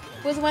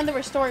was when there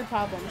were story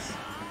problems.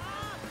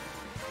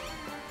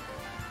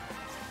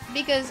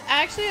 Because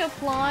actually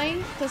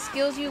applying the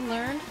skills you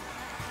learned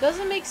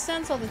doesn't make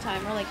sense all the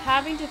time, or like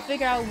having to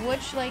figure out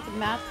which like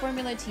math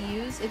formula to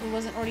use if it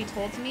wasn't already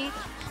told to me,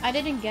 I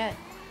didn't get.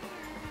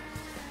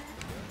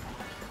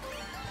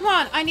 Come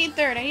on, I need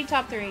third, I need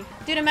top 3.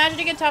 Dude, imagine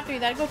I get top 3,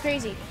 that'd go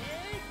crazy.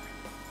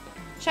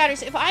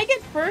 Shatters, if I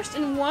get first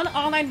in one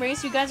online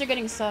race, you guys are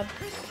getting sub.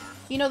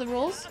 You know the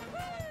rules?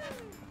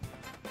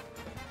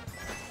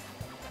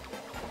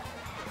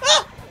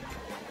 Ah!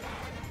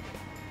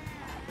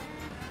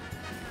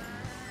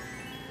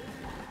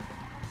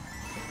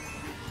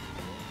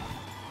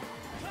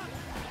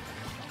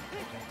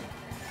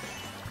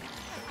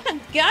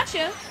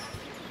 Gotcha!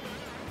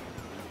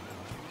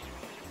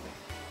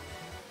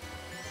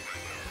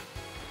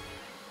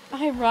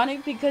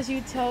 Ironic because you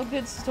tell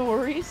good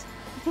stories?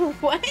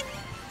 What?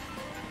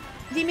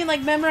 Do you mean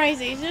like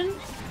memorization?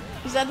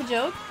 Is that the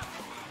joke?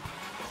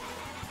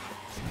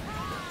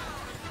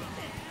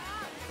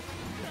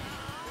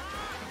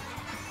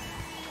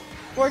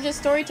 Or just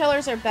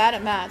storytellers are bad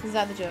at math? Is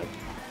that the joke?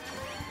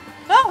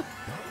 Oh!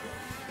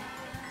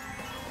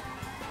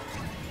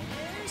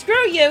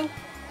 Screw you!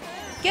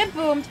 Get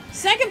boomed.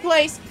 Second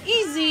place.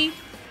 Easy.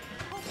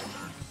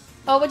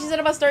 Oh, what you said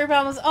about story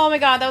problems. Oh my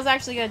god, that was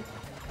actually good.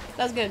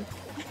 That was good.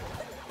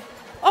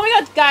 Oh my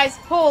god, guys.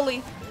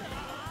 Holy.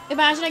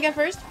 Imagine I get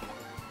first.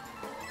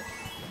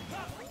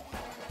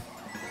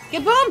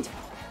 Get boomed.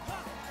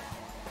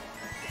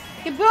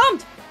 Get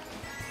boomed.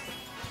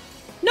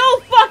 No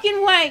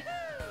fucking way.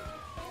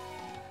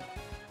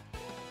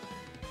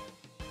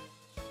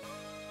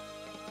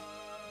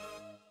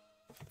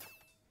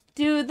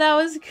 Dude, that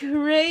was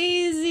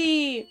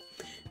crazy.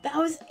 That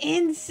was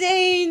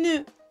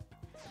insane.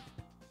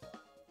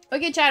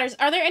 Okay, chatters,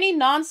 are there any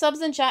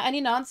non-subs in chat?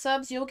 Any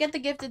non-subs? You'll get the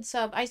gifted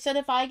sub. I said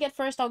if I get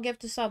first, I'll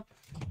gift a sub.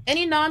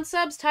 Any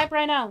non-subs? Type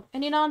right now.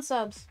 Any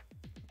non-subs?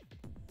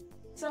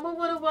 Someone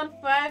would have won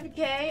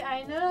 5K.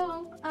 I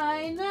know.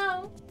 I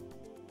know.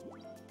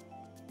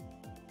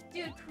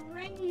 Dude,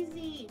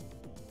 crazy.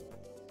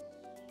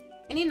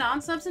 Any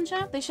non-subs in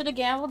chat? They should have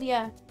gambled?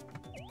 Yeah.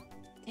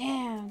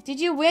 Damn. Did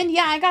you win?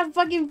 Yeah, I got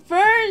fucking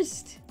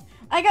first.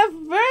 I got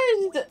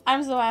first.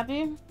 I'm so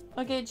happy.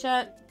 Okay,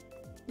 chat.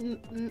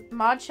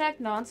 Mod check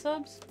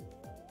non-subs.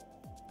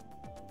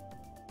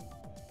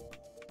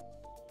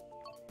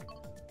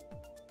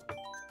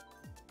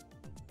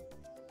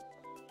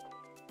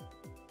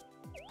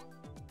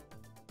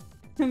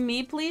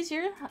 Me, please.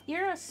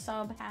 You're a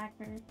sub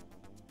hacker.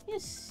 You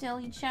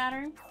silly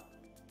chatter.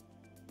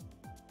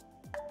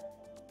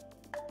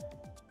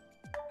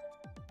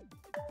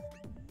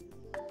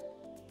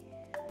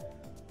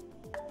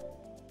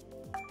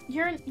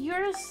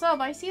 You're a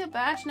sub. I see a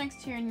badge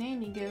next to your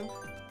name, you go.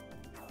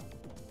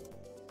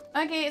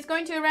 Okay, it's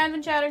going to a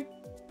random chatter.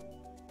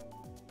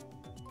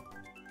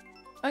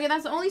 Okay,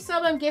 that's the only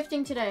sub I'm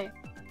gifting today.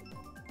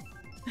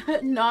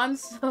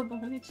 Non-sub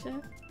only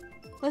chat.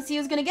 Let's see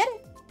who's gonna get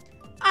it.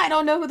 I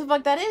don't know who the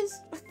fuck that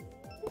is.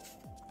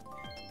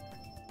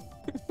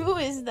 Who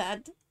is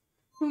that?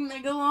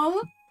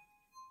 Megaloma?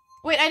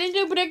 Wait, I didn't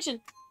do a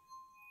prediction.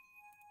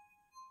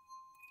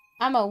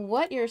 I'm a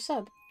what? You're a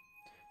sub.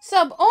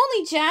 Sub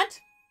only, chat!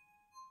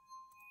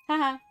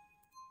 Haha.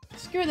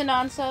 Screw the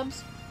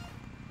non-subs.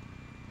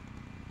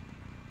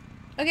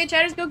 Okay,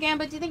 chatters, go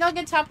Gambit. Do you think I'll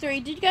get top 3?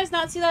 Did you guys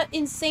not see that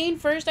insane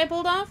first I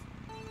pulled off?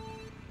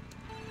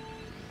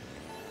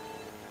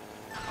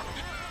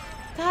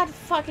 God,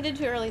 fuck, I did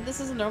too early. This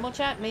is a normal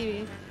chat?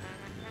 Maybe.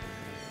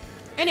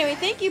 Anyway,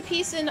 thank you,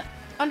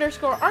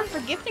 peace_art for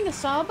gifting a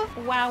sub.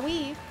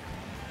 Wowee.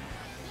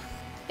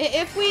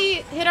 If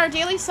we hit our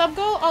daily sub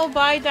goal, I'll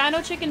buy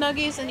Dino Chicken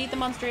Nuggies and eat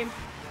them on stream.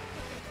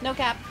 No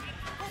cap.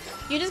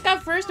 You just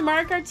got first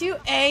Mario Kart 2?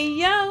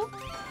 Ayo!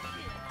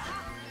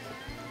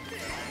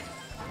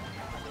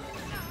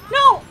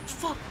 No!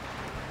 Fuck.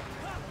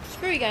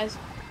 Screw you guys.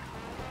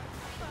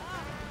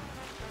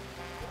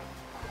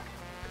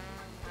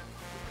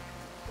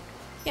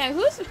 Yeah,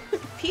 who's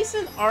Peace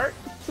and Art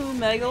to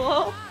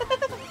Megalo?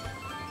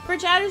 For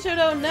chatters who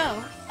don't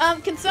know.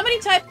 Can somebody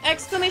type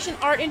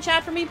 !art in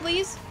chat for me,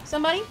 please?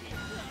 Somebody?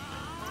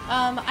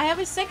 I have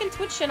a second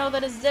Twitch channel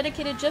that is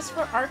dedicated just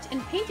for art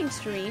and painting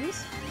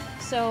streams.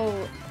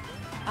 So,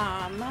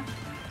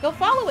 go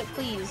follow it,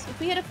 please. If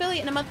we hit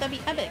affiliate in a month, that'd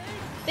be epic.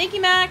 Thank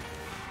you, Mac.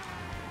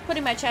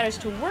 Putting my chatters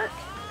to work.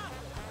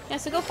 Yeah,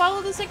 so go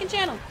follow the second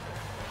channel.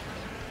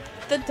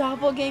 The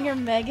doppelganger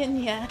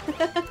Megan, yeah.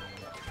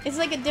 It's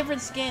like a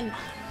different skin.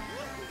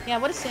 Yeah,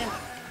 what a sim.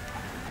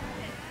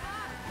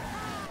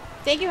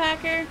 Thank you,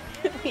 Hacker.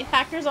 Wait,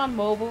 Hacker's on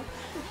mobile.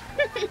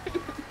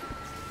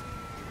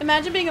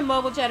 Imagine being a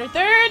mobile chatter.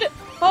 Third!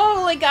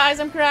 Holy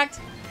guys, I'm correct.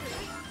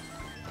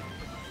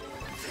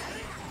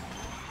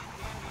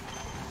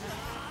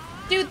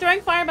 Dude,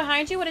 throwing fire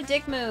behind you? What a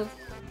dick move.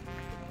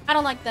 I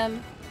don't like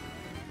them.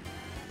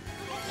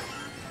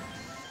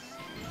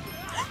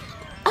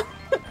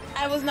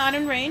 I was not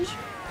in range.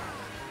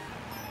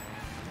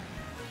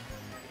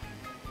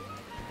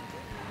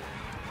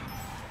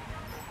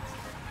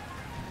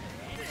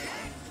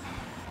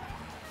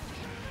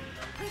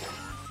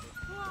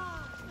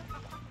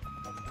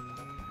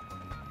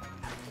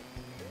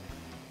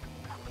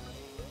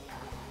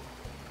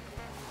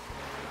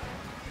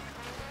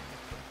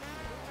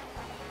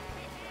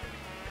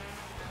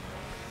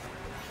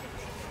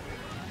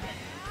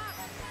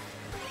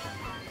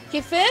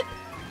 Get fit?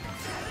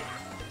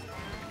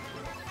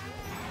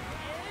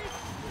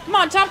 Come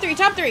on, top 3,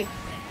 top 3.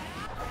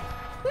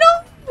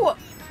 No!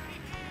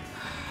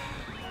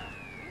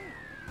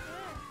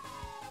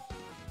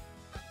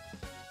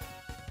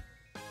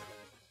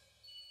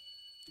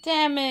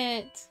 Damn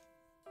it.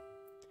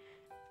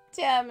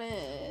 Damn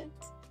it.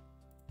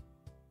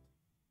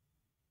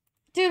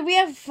 Dude, we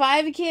have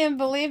 5k and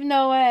believe,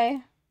 no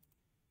way.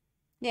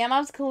 Yeah,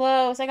 mom's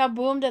close. I got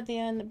boomed at the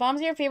end.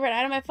 Bombs are your favorite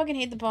item. I fucking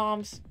hate the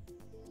bombs.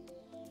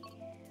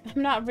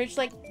 I'm not rich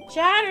like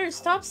chatter.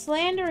 Stop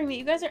slandering me.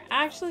 You guys are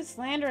actually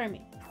slandering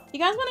me. You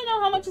guys want to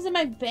know how much is in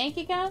my bank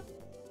account?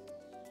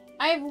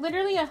 I have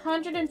literally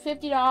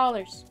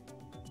 $150.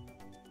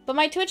 But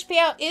my Twitch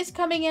payout is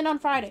coming in on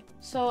Friday.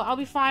 So I'll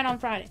be fine on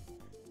Friday.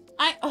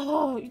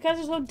 Oh, you guys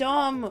are so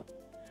dumb.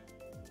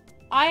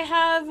 I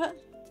have...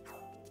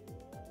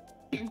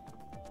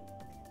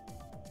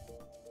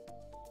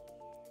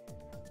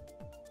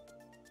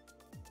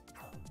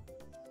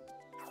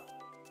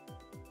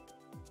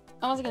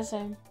 I was gonna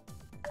say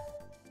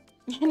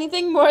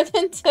anything more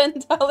than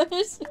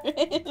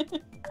 $10.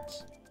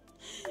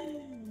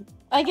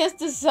 I guess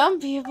to some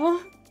people.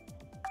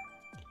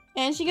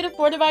 And she could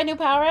afford to buy a new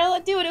power.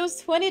 Dude, it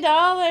was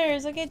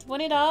 $20. Okay,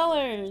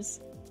 $20.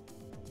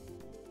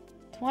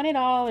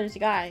 $20, you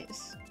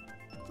guys.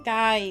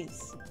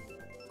 Guys.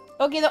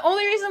 Okay, the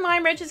only reason why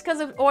I'm rich is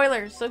because of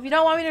Oilers. So if you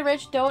don't want me to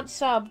rich, don't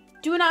sub.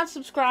 Do not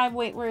subscribe.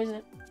 Wait, where is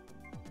it?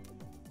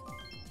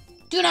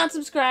 Do not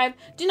subscribe.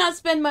 Do not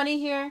spend money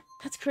here.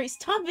 That's crazy.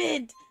 Stop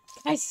it.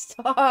 Guys,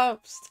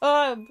 stop.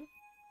 Stop.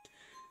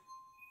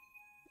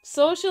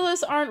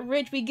 Socialists aren't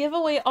rich. We give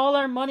away all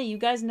our money. You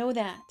guys know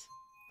that.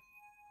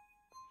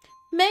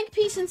 Meg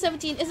Peace in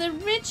 17 is a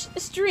rich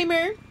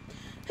streamer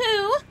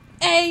who...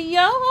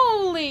 Ayo,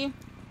 holy.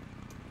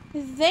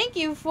 Thank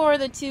you for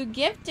the 2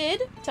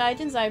 gifted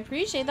Titans. I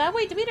appreciate that.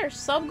 Wait, did we hit our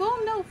sub goal?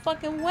 No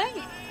fucking way.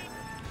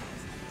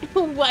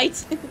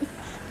 White.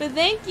 But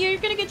thank you.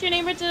 You're gonna get your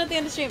name written at the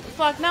end of the stream.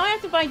 Fuck, now I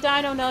have to buy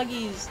Dino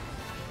Nuggies.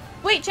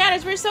 Wait,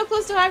 chatters, we're so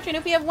close to Hype Train.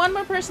 If we have one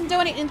more person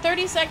donate in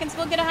 30 seconds,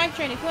 we'll get a Hype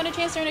Train. If you want a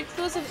chance to earn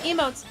exclusive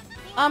emotes,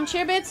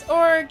 cheer bits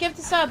or gift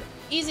a sub.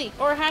 Easy.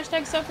 Or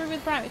hashtag suffer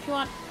with Prime if you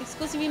want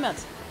exclusive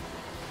emotes.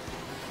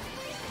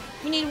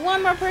 We need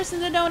one more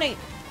person to donate.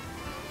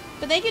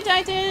 But thank you,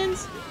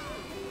 Titans.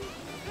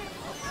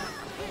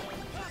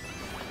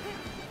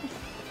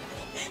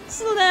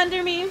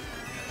 slander me.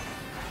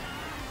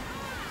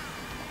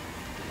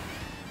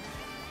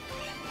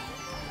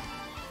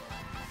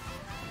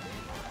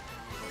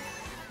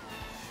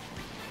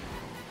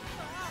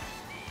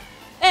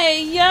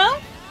 Hey, yo!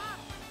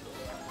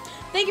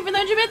 Thank you for the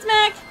 100 bits,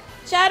 Mac!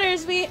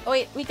 Chatters, we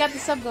got the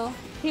sub goal.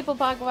 People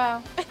pog,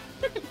 wow.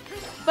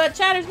 But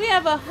chatters, we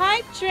have a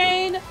hype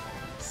train,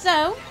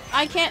 so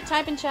I can't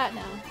type in chat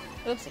now.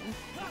 Oopsie.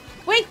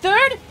 Wait,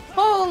 third?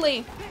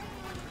 Holy!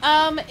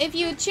 If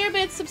you cheer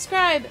bits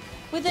subscribe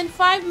within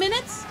 5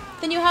 minutes,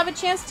 then you have a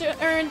chance to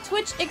earn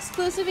Twitch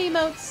exclusive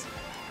emotes.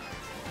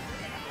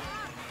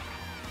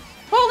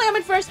 Holy, I'm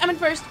in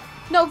first!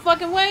 No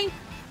fucking way!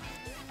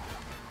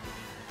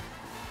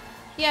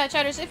 Yeah,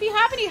 chatters, if you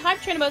have any hype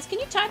train emotes, can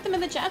you type them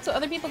in the chat so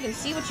other people can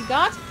see what you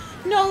got?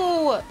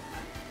 No!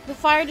 The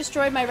fire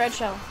destroyed my red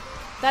shell.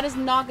 That is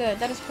not good.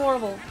 That is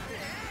horrible.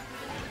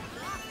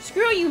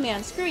 Screw you,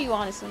 man. Screw you,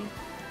 honestly.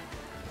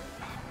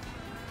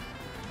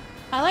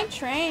 I like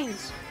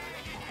trains.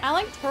 I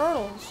like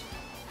turtles.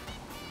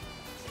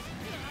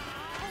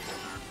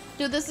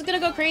 Dude, this is gonna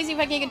go crazy if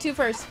I can't get 2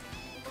 first.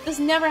 This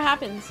never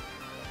happens.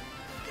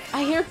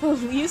 I hear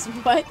police.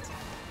 What?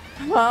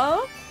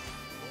 Huh?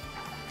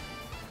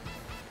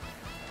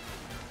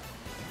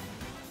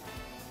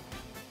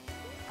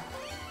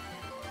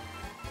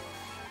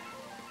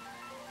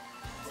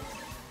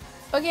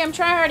 Okay, I'm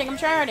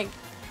tryharding.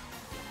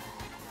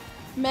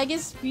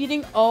 Mega's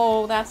speeding.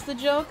 Oh, that's the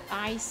joke?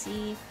 I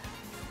see.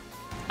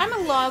 I'm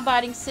a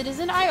law-abiding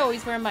citizen. I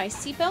always wear my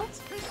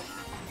seatbelt.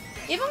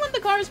 Even when the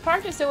car is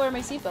parked, I still wear my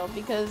seatbelt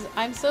because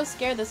I'm so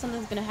scared that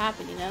something's gonna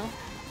happen, you know?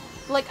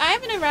 Like, I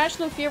have an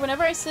irrational fear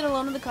whenever I sit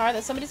alone in the car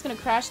that somebody's gonna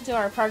crash into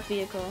our parked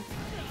vehicle.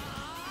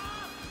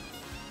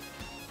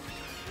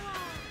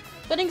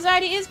 But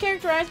anxiety is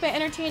characterized by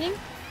entertaining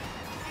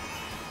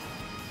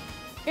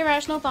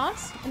irrational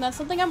thoughts, and that's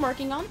something I'm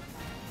working on.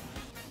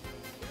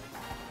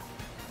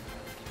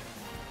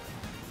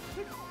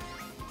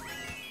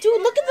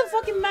 Dude, look at the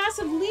fucking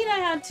massive lead I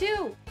had,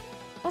 too!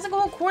 I was like a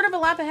whole quarter of a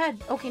lap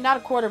ahead. Okay, not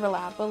a quarter of a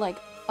lap, but like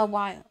a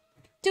while.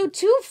 Dude,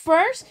 2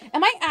 first?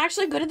 Am I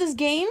actually good at this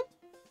game?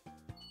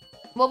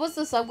 What was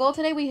the sub goal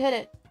today? We hit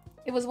it.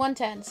 It was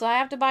 110, so I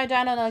have to buy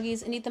Dino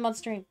Nuggies and eat them on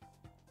stream.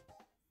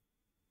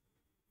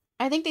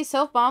 I think they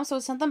self-bombed, so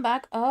it sent them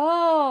back.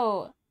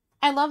 Oh,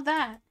 I love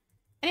that.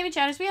 Anyway,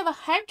 chatters, we have a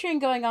hype train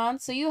going on,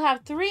 so you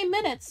have 3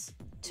 minutes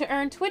to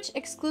earn Twitch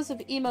exclusive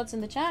emotes in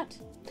the chat.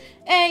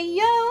 Hey,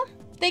 yo!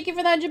 Thank you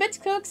for the 100 bits,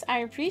 Cooks. I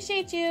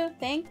appreciate you.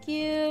 Thank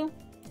you.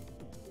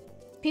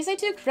 PSA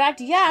 2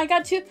 cracked. Yeah, I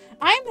got 2.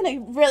 I'm in a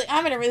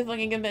really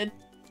fucking good mid.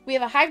 We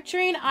have a hype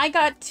train. I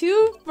got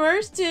 2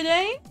 first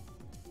today.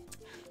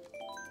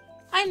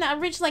 I'm not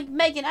rich like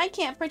Megan. I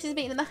can't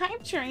participate in the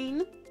hype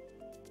train.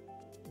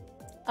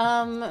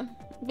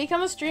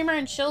 Become a streamer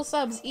and chill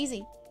subs.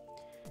 Easy.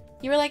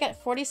 You were like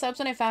at 40 subs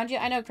when I found you.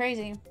 I know,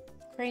 crazy.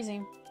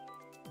 Crazy.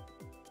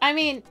 I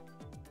mean,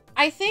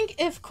 I think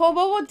if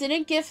Kobobo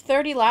didn't give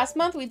 30 last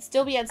month, we'd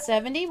still be at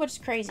 70, which is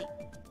crazy.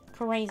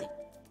 Crazy.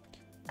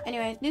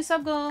 Anyway, new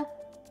sub goal.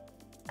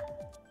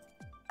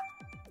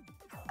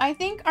 I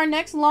think our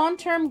next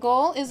long-term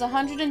goal is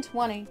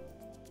 120.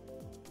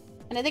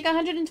 And I think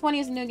 120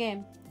 is a new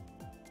game.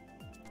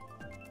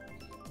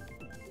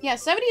 Yeah,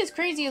 70 is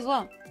crazy as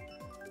well.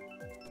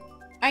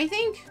 I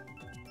think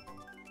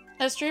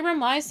a streamer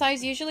my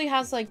size usually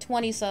has like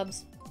 20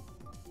 subs.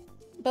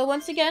 But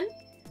once again,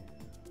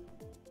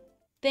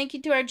 thank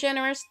you to our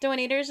generous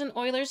donators and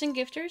oilers and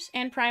gifters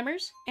and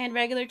primers and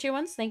regular tier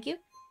ones. Thank you.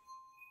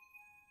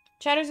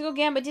 Chatters go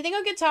Gamba. Do you think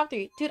I'll get top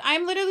 3? Dude,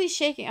 I'm literally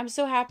shaking. I'm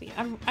so happy.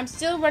 I'm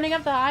still running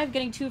up the high of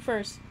getting 2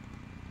 first.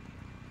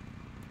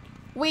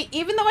 Wait,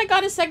 even though I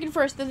got a 2nd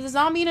first, that does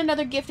not mean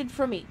another gifted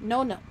for me.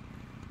 No, no.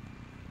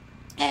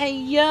 Hey,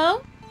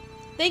 yo.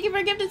 Thank you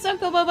for gifted sub,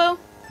 Bobo.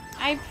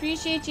 I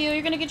appreciate you.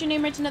 You're gonna get your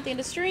name written at the end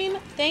of stream.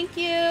 Thank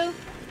you.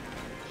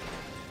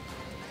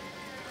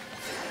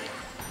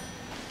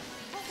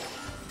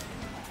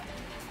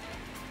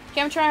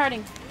 Okay, I'm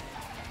tryharding.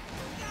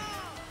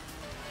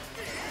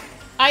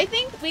 I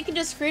think we can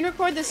just screen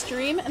record the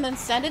stream and then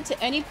send it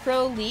to any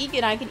pro league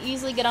and I can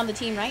easily get on the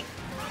team, right?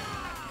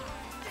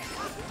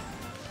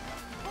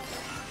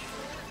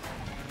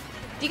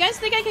 Do you guys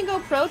think I can go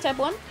pro type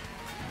 1?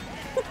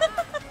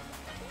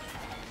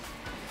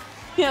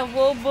 Yeah,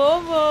 whoa,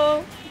 whoa,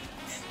 whoa.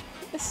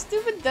 The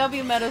stupid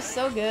W meta is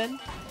so good.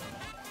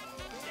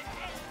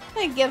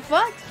 I get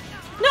fucked.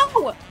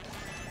 No!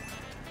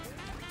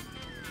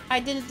 I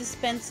didn't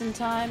dispense in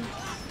time.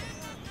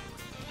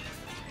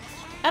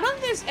 I don't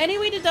think there's any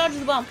way to dodge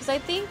the bomb, because I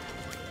think,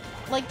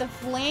 like, the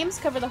flames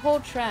cover the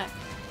whole track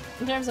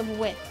in terms of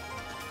width.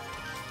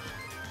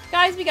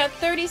 Guys, we got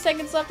 30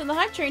 seconds left on the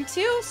hype train,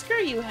 too?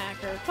 Screw you,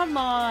 hacker. Come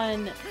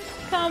on.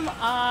 Come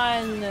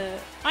on.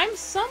 I'm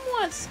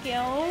somewhat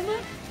skilled.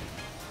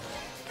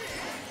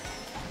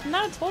 I'm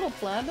not a total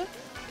pleb.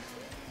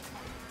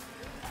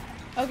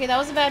 Okay, that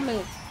was a bad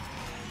move.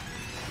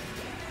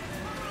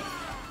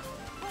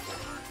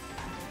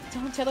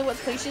 Don't tell her what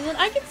place she's in.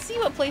 I can see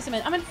what place I'm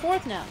in. I'm in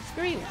 4th now.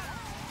 Screw you.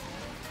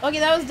 Okay,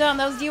 that was dumb.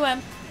 That was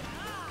DUM.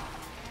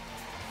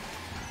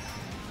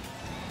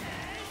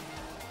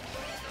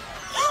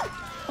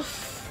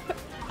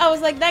 I was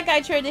like, that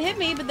guy tried to hit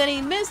me, but then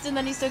he missed, and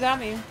then he still got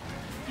me.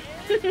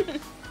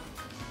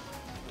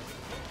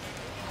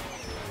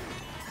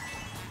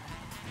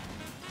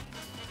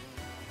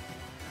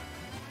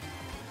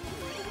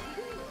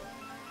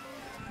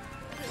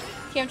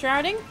 Okay, I'm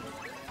trying.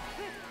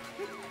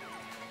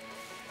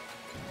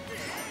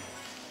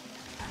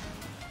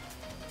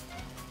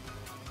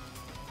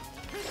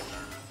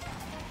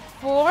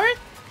 Fourth.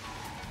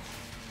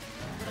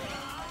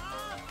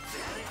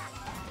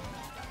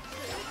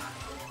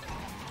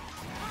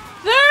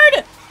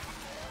 Third!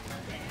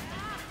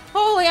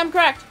 Holy, I'm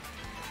cracked.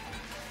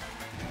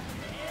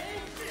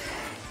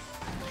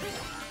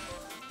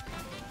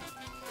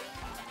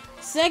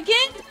 Second?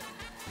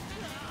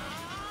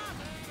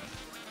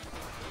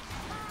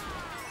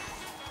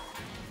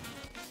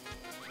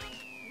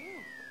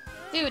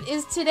 Dude,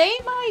 is today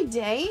my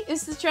day?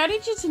 Is the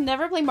strategy to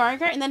never play Mario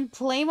Kart and then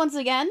play once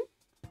again?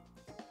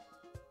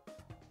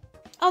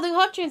 I'll do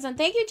Hop Trains on.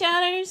 Thank you,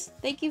 chatters.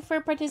 Thank you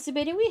for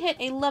participating. We hit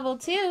a level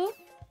 2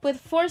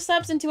 with 4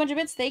 subs and 200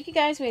 bits. Thank you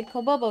guys. We had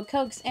Kobobo,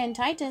 Cokes, and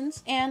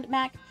Titans, and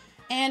Mac,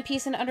 and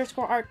Peace and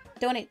 _art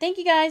donate. Thank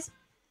you guys.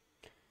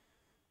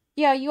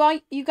 Yeah,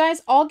 you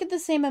guys all get the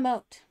same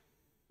emote.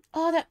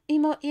 Oh, that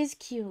emote is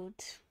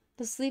cute.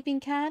 The sleeping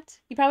cat.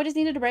 You probably just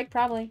needed a break,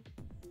 probably.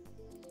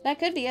 That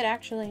could be it,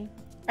 actually.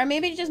 Or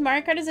maybe just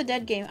Mario Kart is a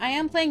dead game. I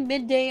am playing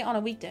midday on a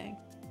weekday.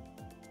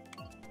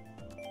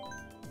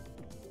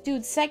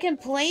 Dude,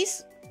 second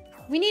place?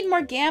 We need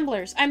more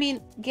gamblers. I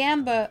mean,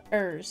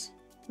 gamblers.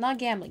 Not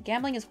gambling.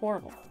 Gambling is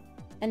horrible.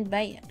 And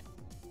bad.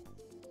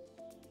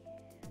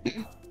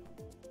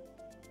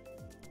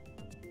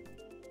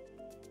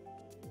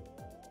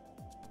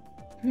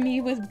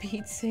 Me with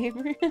Beat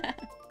Saber.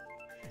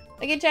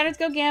 Okay, chatters,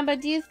 go Gamba.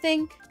 Do you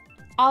think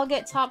I'll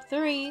get top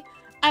 3?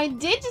 I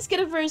did just get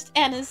a first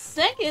and a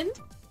second.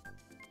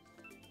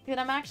 Dude,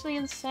 I'm actually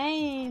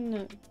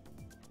insane.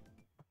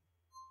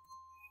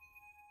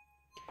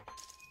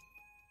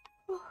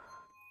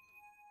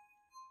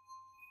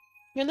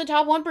 You're in the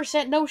top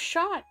 1%. No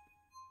shot.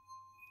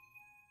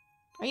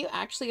 Are you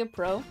actually a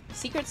pro?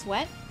 Secret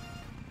Sweat?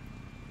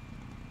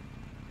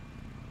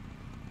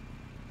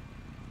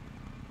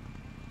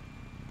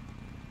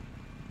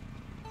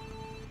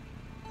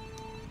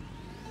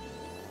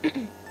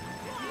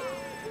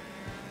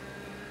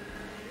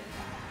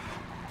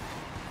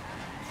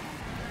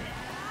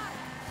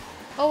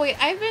 Oh wait,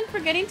 I've been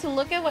forgetting to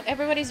look at what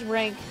everybody's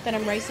rank that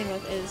I'm racing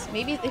with is.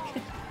 Maybe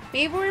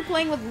we're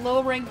playing with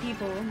low rank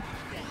people.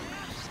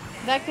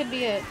 That could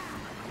be it.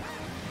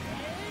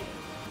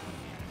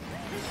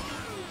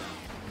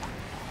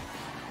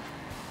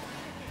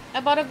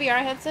 I bought a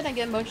VR headset. I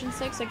get motion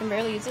sick, so I can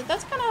barely use it.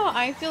 That's kind of how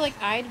I feel like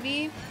I'd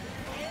be.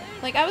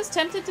 Like, I was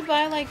tempted to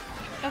buy, like,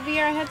 a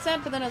VR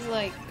headset, but then I was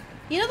like,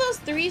 you know those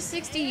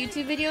 360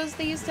 YouTube videos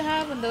they used to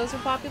have when those were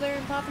popular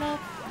and popping up?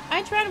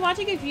 I tried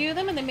watching a few of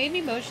them, and they made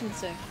me motion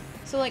sick.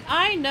 So, like,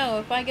 I know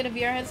if I get a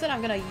VR headset,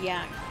 I'm gonna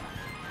yak.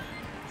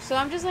 So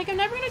I'm just like, I'm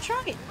never gonna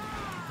try it.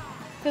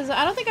 Because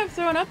I don't think I've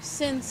thrown up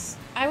since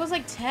I was,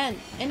 like, 10.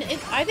 And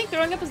I think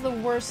throwing up is the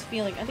worst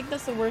feeling. I think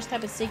that's the worst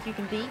type of sick you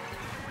can be.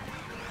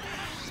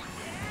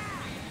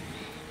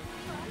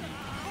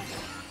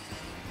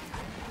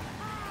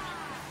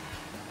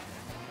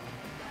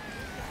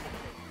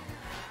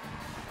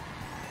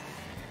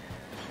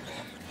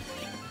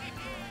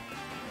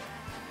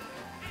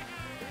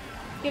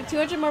 You have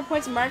 200 more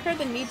points in Mario Kart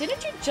than me.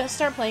 Didn't you just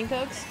start playing,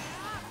 Cokes?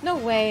 No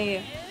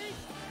way.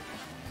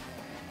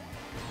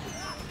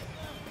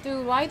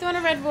 Dude, why are you throwing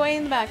a red boy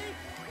in the back?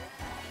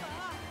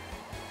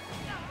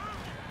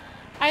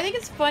 I think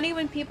it's funny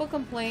when people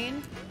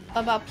complain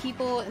about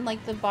people in,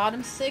 like, the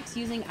bottom 6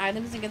 using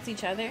items against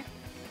each other.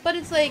 But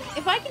it's like,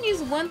 if I can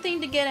use one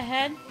thing to get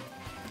ahead,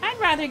 I'd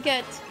rather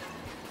get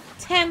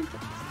 10th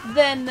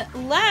than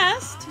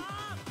last.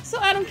 So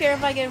I don't care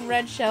if I get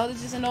red shell.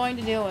 It's just annoying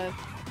to deal with.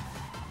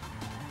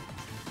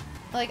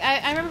 Like,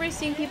 I remember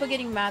seeing people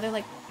getting mad. They're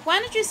like, why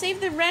don't you save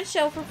the red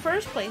shell for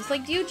first place?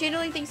 Like, do you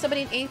genuinely think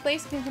somebody in 8th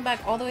place can come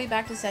back all the way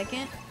back to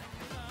 2nd?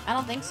 I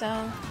don't think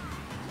so.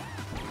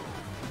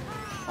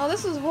 Oh,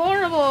 this is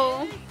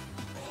horrible.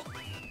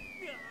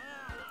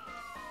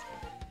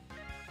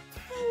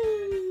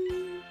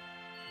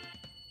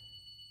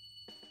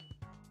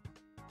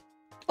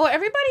 Oh,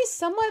 everybody's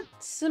somewhat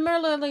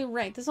similarly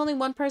ranked. There's only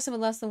one person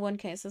with less than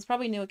 1K, so it's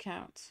probably a new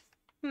account.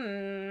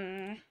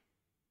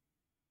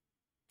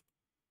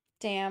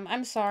 Damn,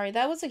 I'm sorry.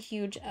 That was a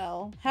huge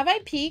L. Have I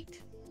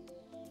peaked?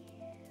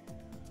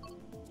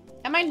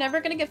 Am I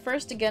never gonna get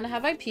first again?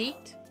 Have I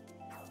peaked?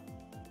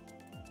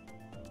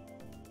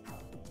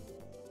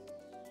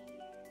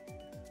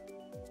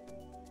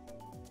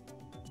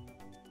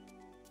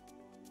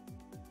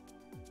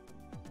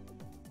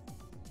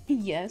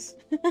 Yes.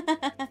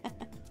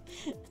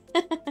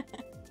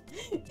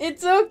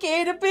 It's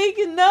okay to peak.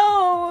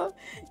 No!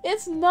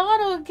 It's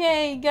not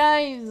okay,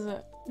 guys.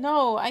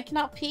 No, I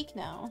cannot peak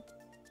now.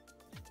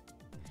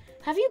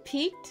 Have you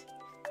peaked?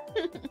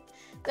 I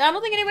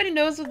don't think anybody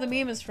knows what the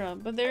meme is from,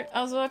 but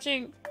I was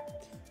watching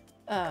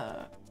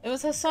It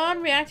was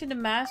Hassan reacted to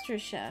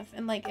MasterChef,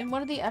 and like in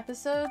one of the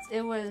episodes,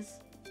 it was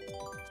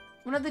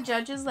one of the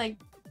judges like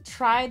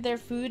tried their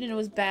food and it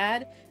was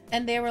bad,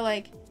 and they were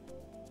like,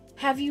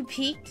 "Have you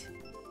peaked?"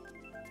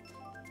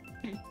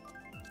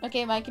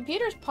 Okay, my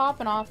computer's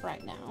popping off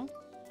right now.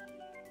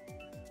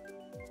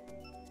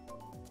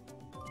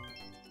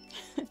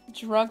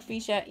 Drug free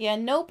chat. Yeah,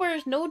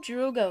 nopers, no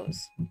drugos.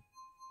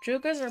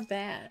 Drugos are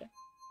bad.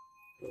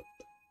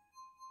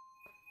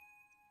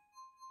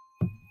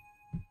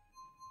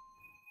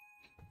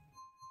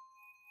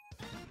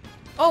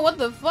 Oh, what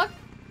the fuck?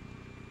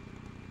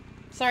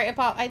 Sorry,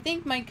 I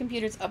think my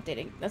computer's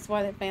updating. That's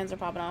why the fans are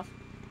popping off.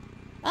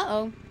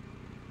 Uh-oh.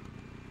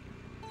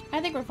 I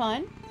think we're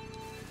fine.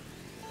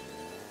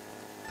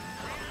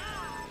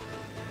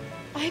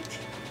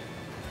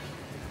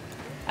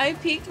 I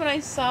peeked when I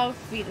saw a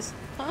fetus.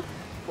 Huh?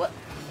 What?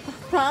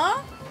 Huh?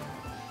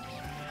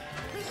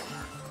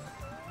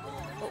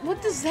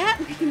 What does that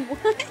mean?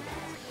 What?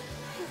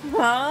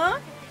 Huh?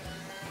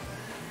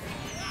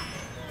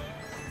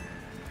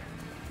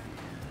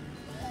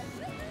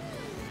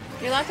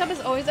 Your laptop is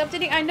always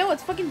updating? I know,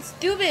 it's fucking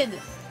stupid!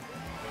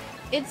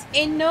 It's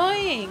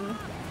annoying!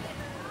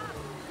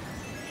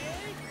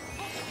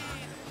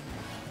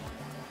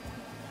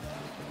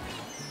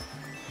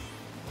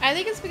 I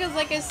think it's because,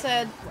 like I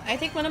said, I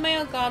think one of my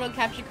Elgato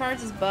capture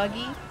cards is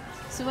buggy.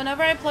 So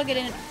whenever I plug it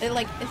in,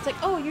 it's like,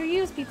 oh, your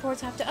USB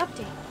ports have to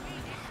update.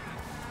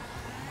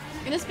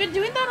 And it's been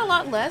doing that a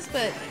lot less,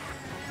 but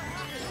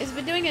it's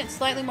been doing it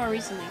slightly more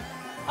recently.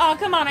 Oh,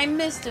 come on, I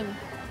missed him.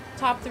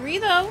 Top 3,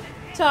 though.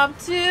 Top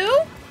 2?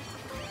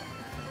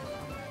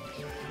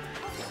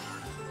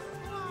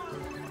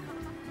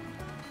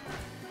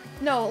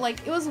 No,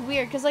 like, it was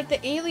weird, because, like, the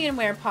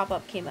Alienware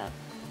pop-up came up.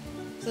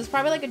 So it's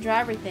probably, like, a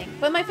driver thing.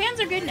 But my fans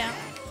are good now.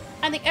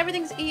 I think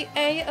everything's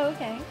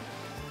A-okay.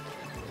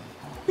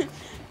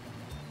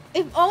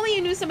 If only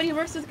you knew somebody who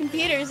works with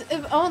computers.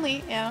 If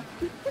only, yeah.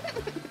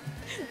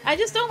 I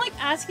just don't like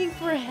asking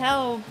for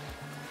help.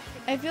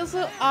 I feel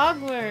so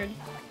awkward.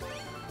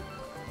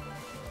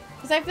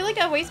 Because I feel like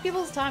I waste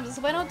people's time. That's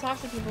why I don't talk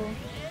to people.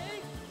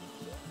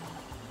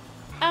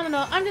 I don't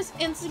know. I'm just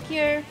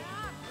insecure.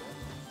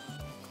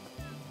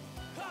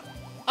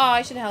 Oh,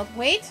 I should help.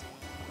 Wait.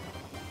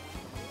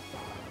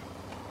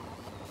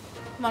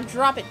 Come on,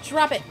 drop it.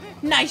 Drop it.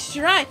 Nice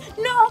try.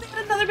 No, they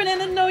got another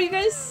banana. No, you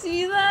guys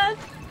see that?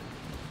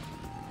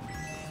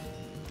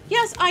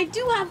 Yes, I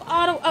do have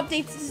auto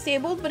updates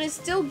disabled, but it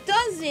still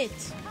does it.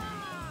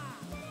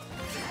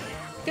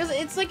 Because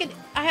it's like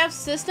I have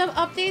system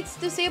updates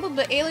disabled,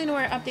 but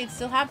Alienware updates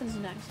still happen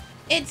sometimes.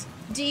 It's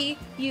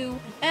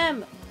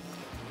D-U-M.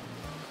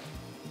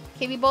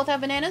 Okay, we both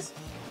have bananas.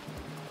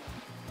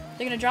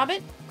 They're gonna drop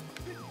it.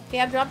 Okay,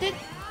 I've dropped it.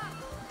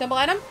 Double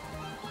item.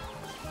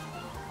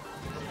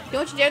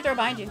 Don't you dare throw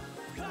behind you.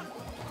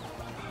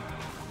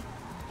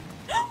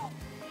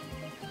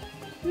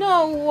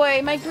 No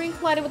way, my green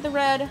collided with the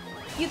red.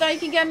 You thought you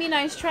could get me?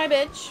 Nice try,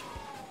 bitch.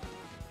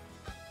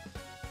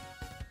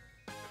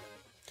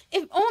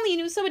 If only you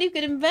knew somebody who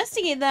could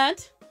investigate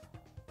that.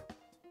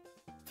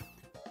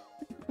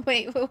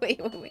 Wait.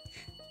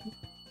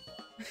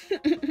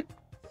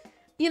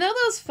 You know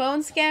those phone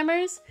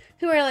scammers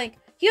who are like,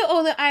 you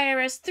owe the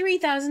IRS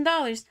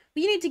 $3,000,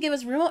 but you need to give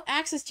us remote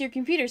access to your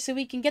computer so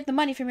we can get the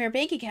money from your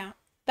bank account.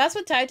 That's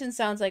what Titan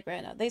sounds like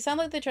right now. They sound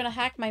like they're trying to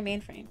hack my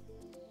mainframe.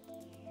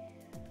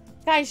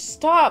 Guys,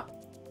 stop!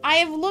 I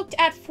have looked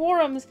at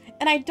forums,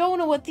 and I don't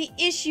know what the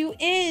issue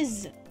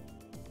is!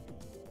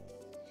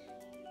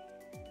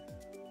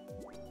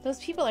 Those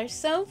people are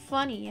so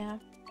funny, yeah.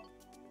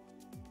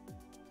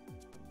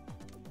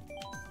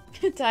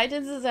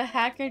 Titans is a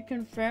hacker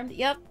confirmed?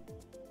 Yep.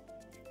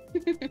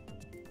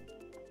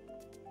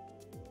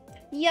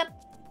 Yep.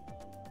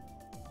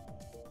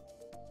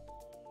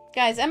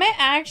 Guys, am I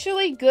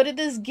actually good at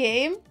this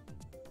game?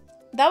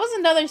 That was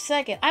another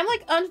second. I'm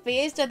like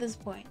unfazed at this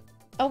point.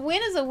 A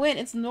win is a win.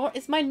 It's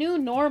my new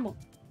normal.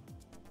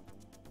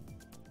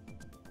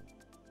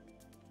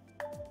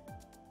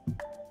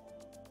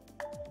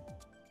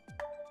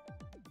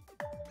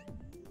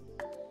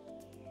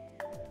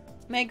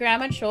 My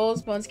grandma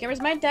trolls bone scammers.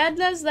 My dad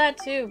does that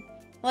too.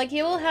 Like,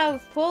 he will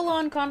have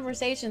full-on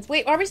conversations.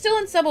 Wait, are we still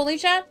in sub-only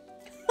chat?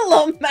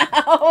 Hello,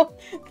 Mao.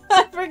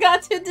 I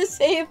forgot to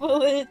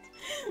disable it.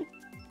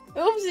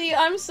 Oopsie,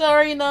 I'm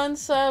sorry,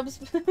 non-subs.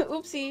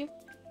 Oopsie.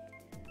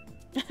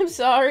 I'm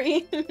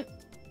sorry.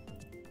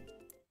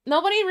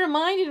 Nobody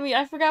reminded me.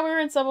 I forgot we were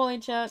in sub-only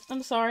chat.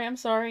 I'm sorry, I'm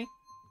sorry.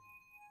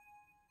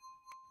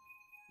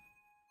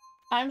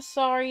 I'm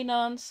sorry,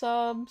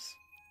 non-subs.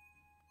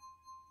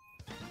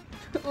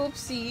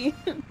 Oopsie.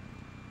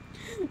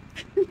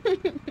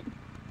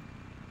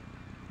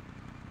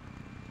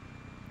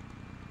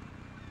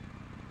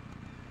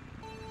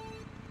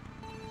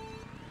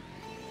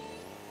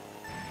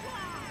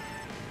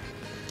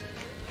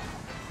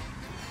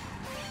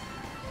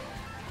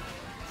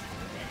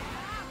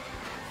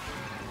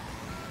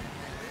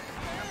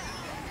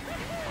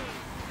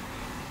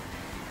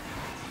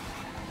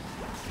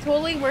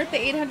 Totally worth the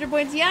 800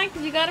 points. Yeah,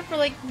 because you got it for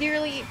like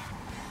nearly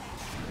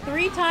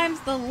 3 times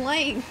the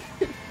length.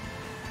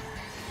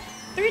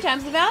 3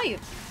 times the value.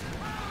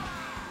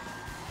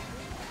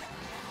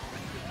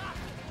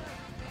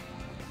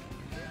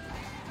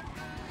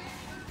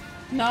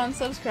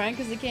 Non-subs crying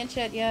because they can't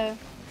chat, yeah.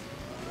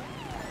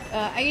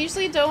 I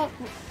usually don't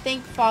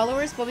thank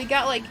followers, but we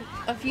got like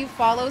a few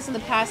follows in the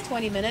past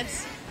 20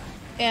 minutes.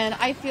 And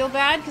I feel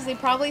bad because they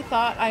probably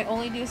thought I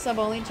only do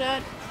sub-only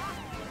chat.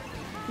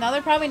 Now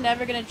they're probably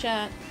never gonna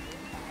chat.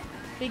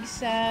 Big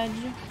Sag.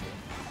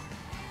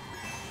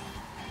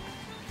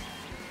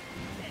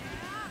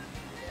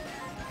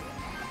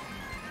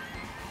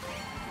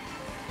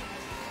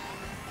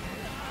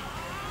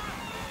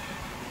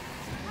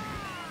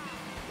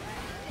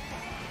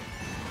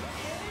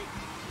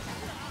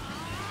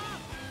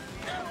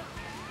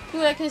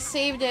 Ooh, I could have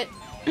saved it.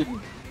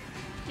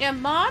 Yeah,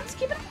 mods,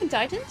 keep it up in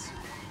Titans.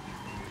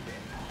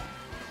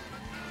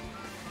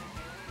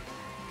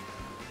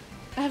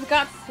 I've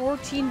got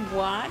 14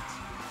 what?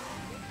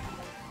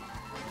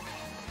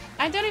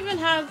 I don't even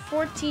have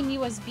 14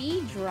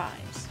 USB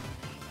drives.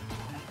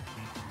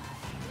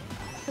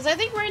 Because I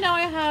think right now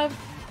I have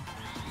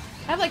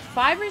like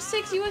 5 or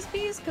 6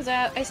 USBs because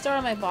I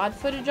started my VOD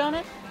footage on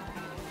it.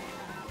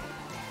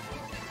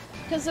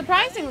 Because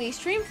surprisingly,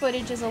 stream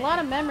footage is a lot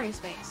of memory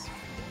space.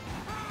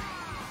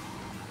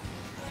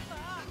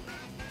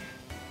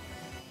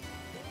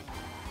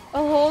 A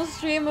whole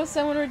stream of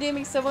someone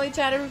redeeming sub-only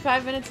chat every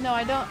 5 minutes? No,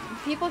 I don't.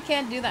 People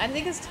can't do that. I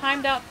think it's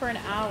timed out for an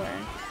hour.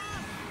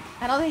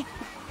 I don't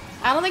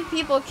think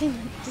people can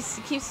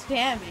just keep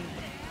spamming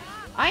it.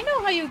 I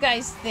know how you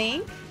guys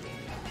think.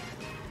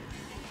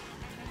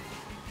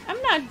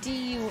 I'm not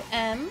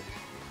DUM.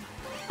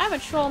 I'm a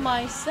troll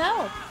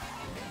myself.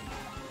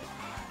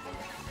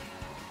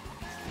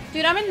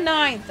 Dude, I'm in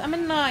 9th. I'm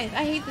in 9th.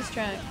 I hate this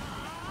track.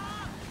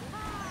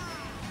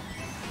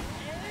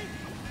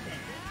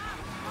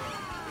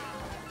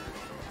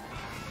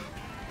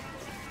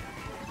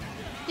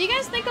 Do you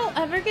guys think I'll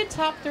ever get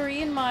top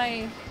 3 in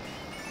my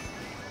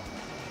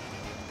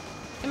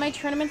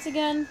tournaments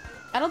again?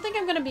 I don't think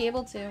I'm gonna be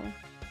able to.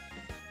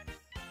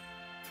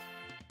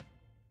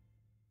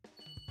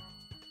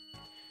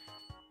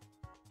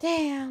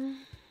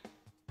 Damn.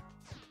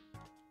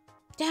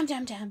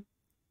 Damn.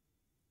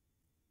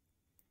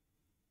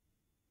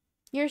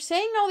 You're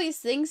saying all these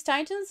things,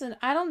 Titans, and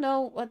I don't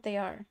know what they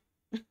are.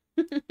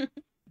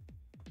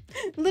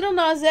 Little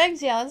Nas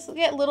X, yeah, let's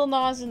get Little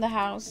Nas in the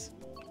house.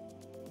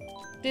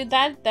 Dude,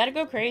 that'd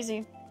go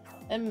crazy.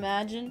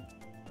 Imagine.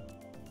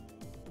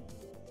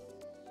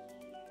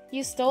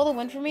 You stole the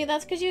win from me?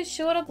 That's because you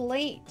showed up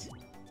late.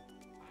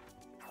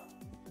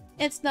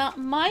 It's not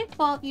my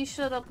fault you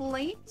showed up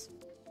late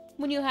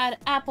when you had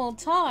Apple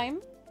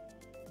time.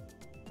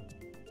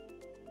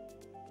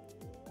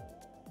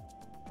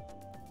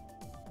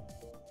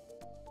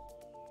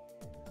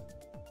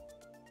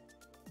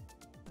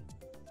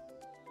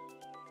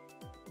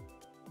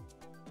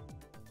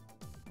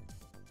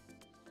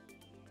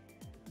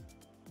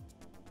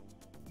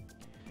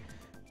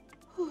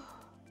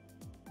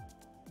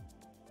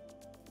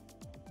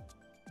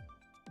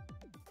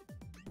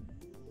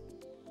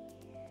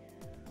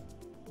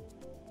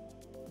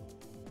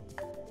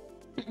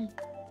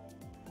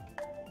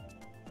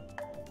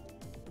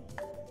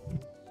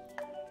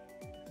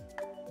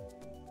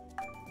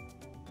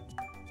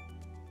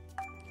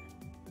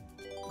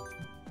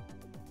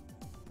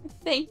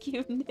 Thank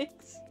you,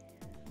 Nix.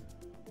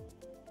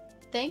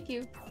 Thank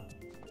you.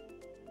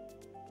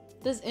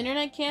 Does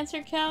internet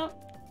cancer count?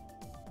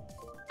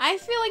 I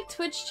feel like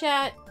Twitch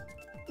chat...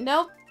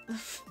 Nope.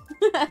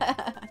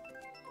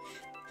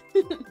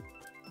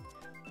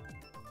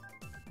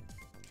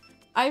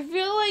 I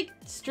feel like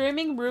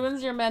streaming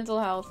ruins your mental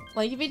health.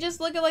 Like, if you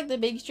just look at, like, the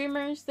big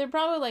streamers, they're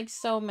probably, like,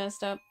 so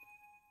messed up.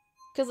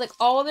 Because, like,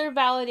 all their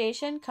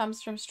validation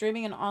comes from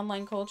streaming and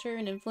online culture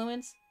and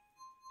influence.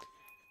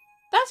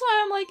 That's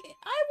why I'm like,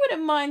 I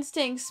wouldn't mind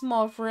staying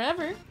small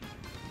forever.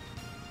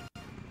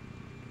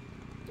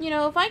 You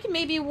know, if I can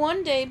maybe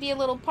one day be a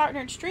little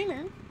partnered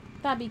streamer,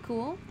 that'd be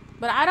cool.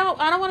 But I don't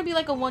want to be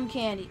like a one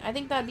candy. I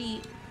think that'd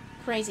be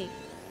crazy.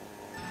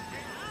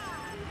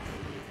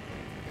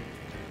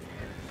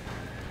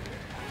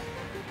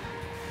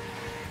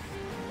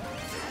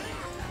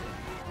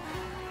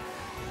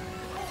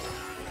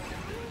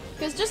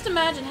 Because just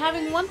imagine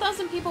having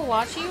 1,000 people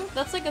watch you,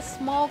 that's like a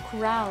small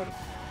crowd.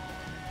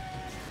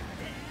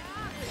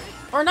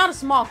 Or not a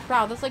small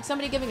crowd, that's like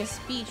somebody giving a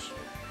speech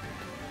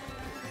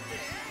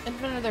in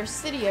front of their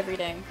city every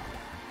day.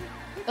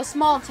 A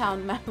small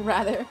town,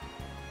 rather.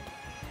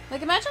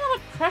 Like, imagine how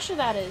much pressure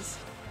that is.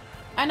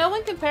 I know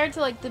when compared to,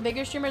 like, the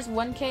bigger streamers,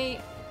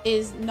 1K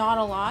is not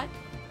a lot.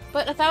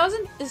 But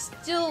 1,000 is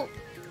still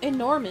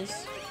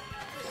enormous.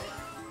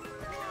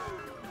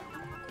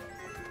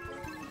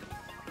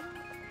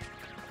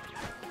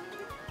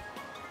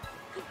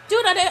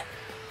 Dude, I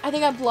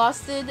think I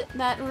blasted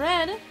that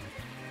red.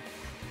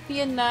 Be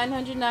a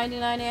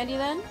 999 Andy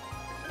then.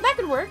 That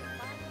could work.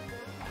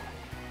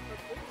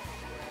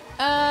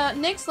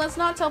 Nix, let's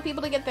not tell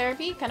people to get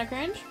therapy. Kinda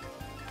cringe.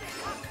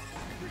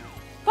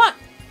 Fuck!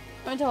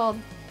 I'm told.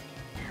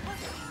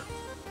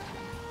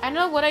 I don't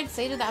know what I'd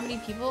say to that many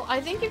people. I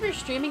think if you're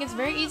streaming, it's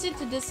very easy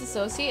to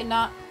disassociate and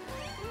not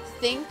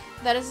think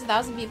that it's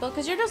 1,000 people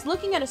because you're just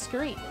looking at a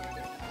screen.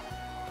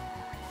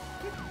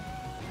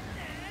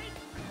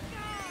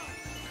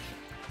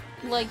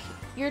 Like,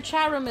 your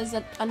chat room is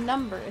a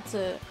number. It's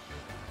a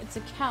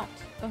count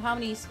of how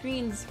many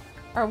screens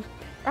or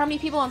how many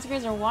people on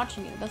screens are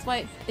watching you. That's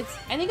why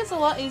I think it's a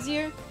lot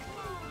easier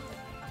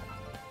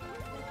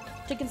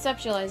to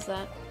conceptualize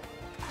that.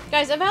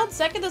 Guys, I've held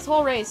second this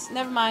whole race.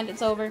 Never mind,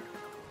 it's over.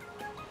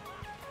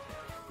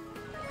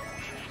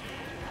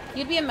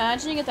 You'd be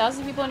imagining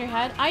 1,000 people in your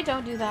head? I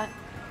don't do that.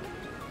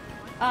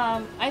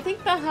 I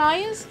think the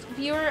highest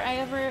viewer I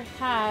ever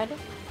had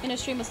in a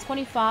stream was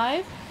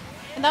 25.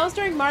 And that was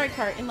during Mario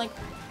Kart. And like,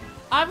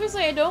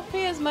 obviously I don't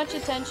pay as much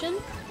attention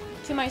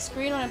to my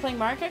screen when I'm playing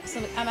Mario Kart because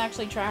I'm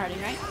actually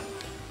tryharding, right?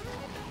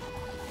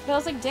 But I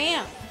was like,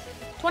 damn.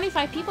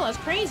 25 people, that's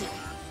crazy.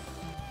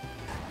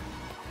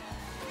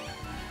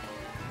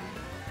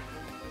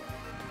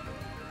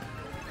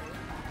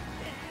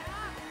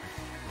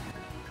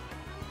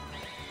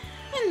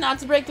 Not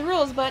to break the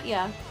rules, but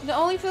yeah.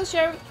 Only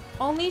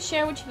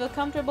share what you feel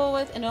comfortable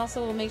with, and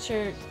also will make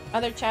sure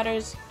other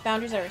chatters'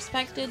 boundaries are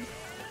respected.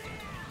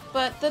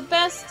 But the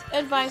best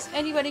advice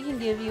anybody can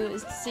give you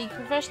is to seek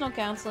professional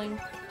counseling.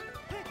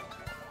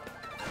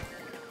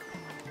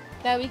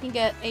 That we can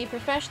get a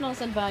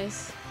professional's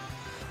advice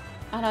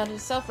on how to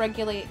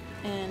self-regulate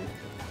and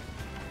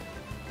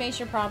face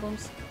your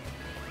problems.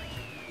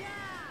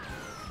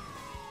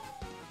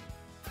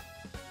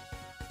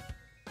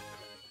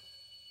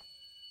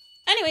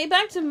 Anyway,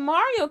 back to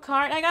Mario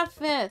Kart. I got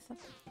 5th.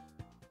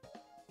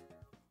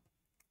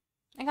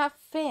 I got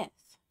 5th.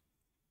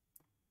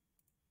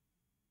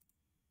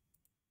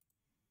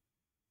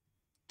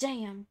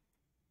 Damn.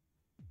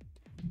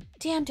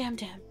 Damn.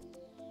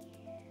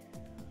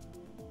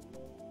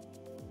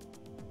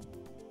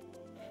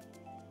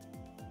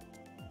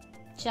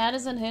 Chat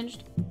is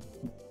unhinged.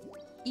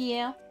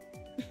 Yeah.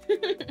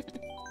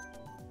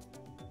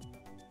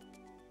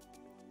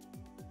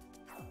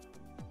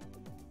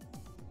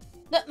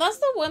 That's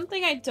the one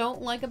thing I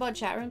don't like about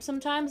chat rooms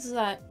sometimes is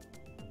that...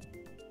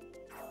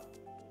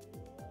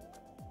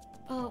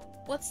 Oh,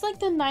 what's like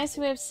the nice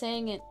way of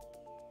saying it?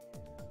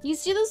 You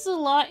see this a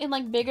lot in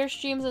like bigger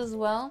streams as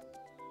well,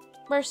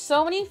 where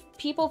so many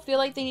people feel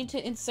like they need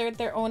to insert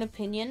their own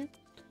opinion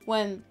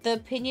when the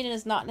opinion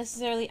is not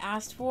necessarily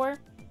asked for.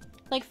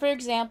 Like for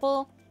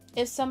example,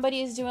 if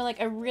somebody is doing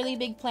like a really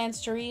big planned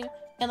stream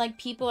and like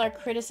people are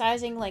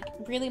criticizing like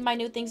really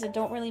minute things that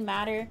don't really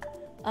matter,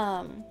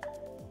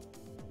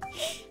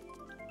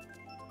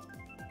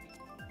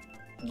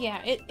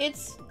 yeah,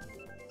 it's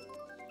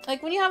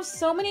like when you have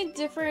so many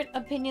different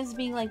opinions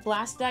being like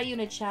blasted at you in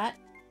a chat,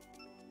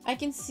 I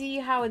can see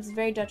how it's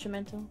very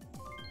detrimental.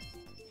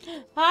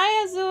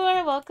 Hi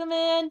Azur, welcome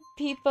in.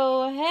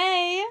 People,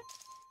 hey!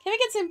 Can we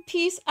get some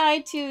peace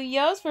eye to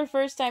Yos for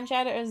first time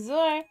chatter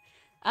Azur?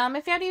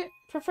 If you have any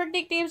preferred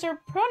nicknames or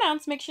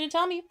pronouns, make sure to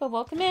tell me, but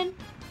welcome in.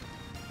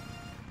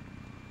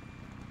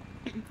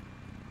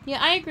 Yeah,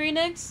 I agree,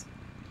 Nix.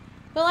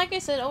 But like I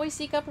said, always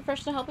seek out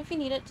professional help if you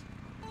need it.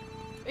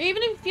 Or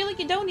even if you feel like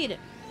you don't need it.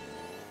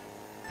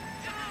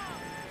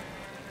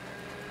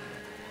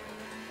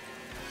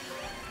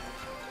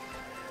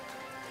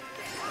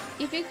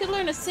 If you could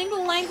learn a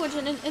single language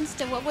in an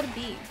instant, what would it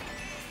be?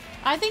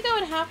 I think I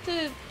would have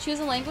to choose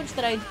a language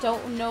that I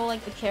don't know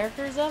like the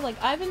characters of. Like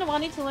I've been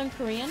wanting to learn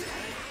Korean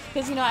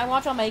because you know I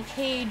watch all my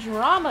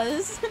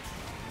K-dramas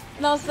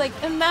and I was like,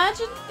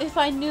 imagine if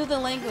I knew the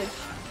language.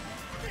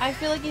 I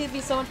feel like it'd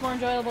be so much more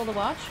enjoyable to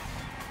watch.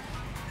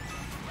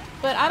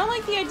 But I don't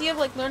like the idea of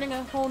like learning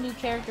a whole new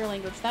character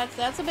language.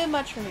 That's a bit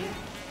much for me.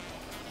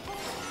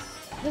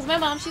 Because my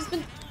mom,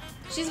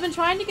 she's been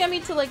trying to get me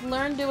to like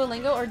learn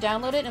Duolingo or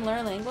download it and learn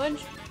a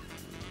language.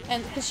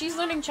 And because she's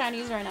learning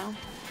Chinese right now.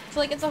 So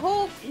like it's a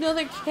whole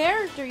another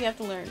character you have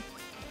to learn.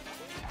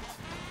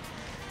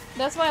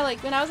 That's why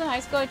like when I was in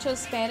high school I chose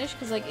Spanish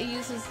because like it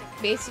uses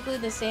basically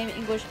the same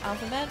English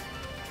alphabet.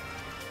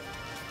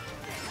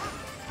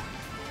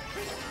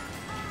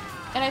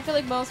 And I feel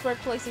like most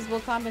workplaces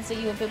will compensate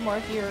you a bit more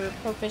if you're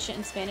proficient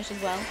in Spanish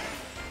as well.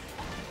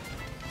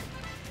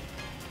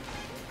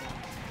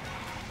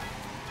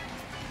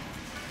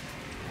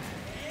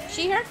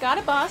 She here, got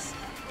it, boss.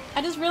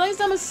 I just realized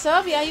I'm a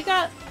sub. Yeah, you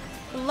got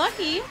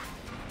lucky.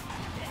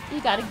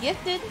 You got a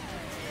gifted.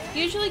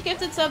 Usually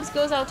gifted subs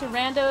goes out to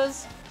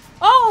randos.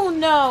 Oh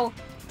no!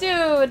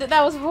 Dude,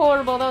 that was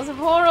horrible. That was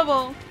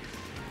horrible.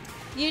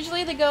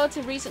 Usually they go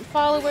to recent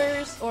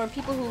followers or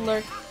people who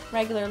lurk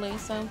regularly,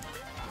 so...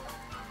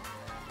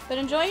 But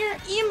enjoy your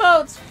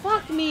emotes!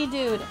 Fuck me,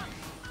 dude.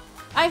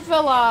 I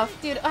fell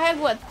off. Dude, I had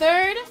what,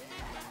 3rd?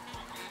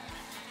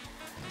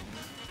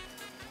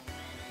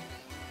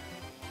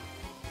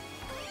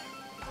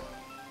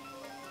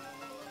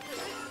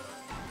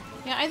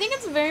 Yeah, I think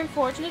it's very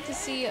unfortunate to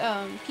see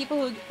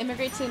people who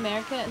immigrate to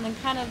America and then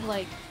kind of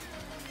like,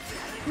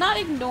 not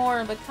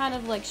ignore, but kind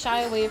of like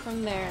shy away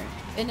from their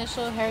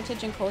initial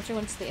heritage and culture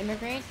once they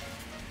immigrate.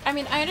 I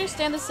mean, I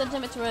understand the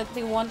sentiment to where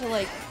they want to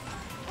like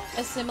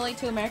assimilate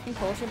to American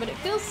culture, but it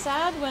feels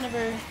sad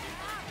whenever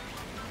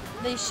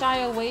they shy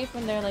away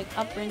from their like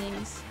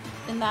upbringings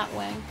in that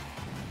way.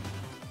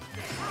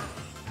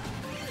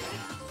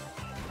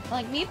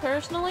 Like me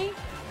personally,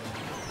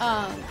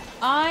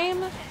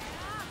 I'm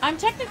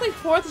technically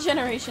 4th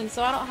generation,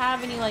 so I don't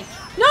have any like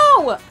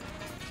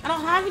I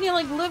don't have any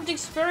like lived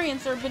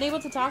experience or been able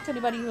to talk to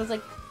anybody who has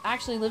like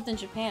actually lived in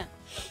Japan.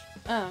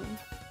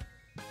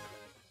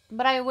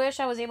 But I wish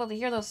I was able to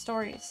hear those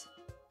stories.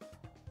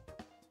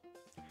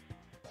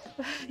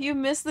 You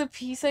missed the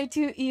Peace I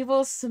Do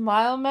Evil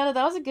smile meta?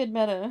 That was a good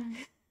meta.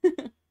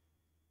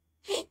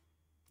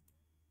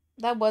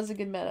 That was a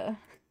good meta.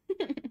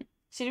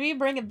 Should we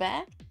bring it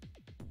back?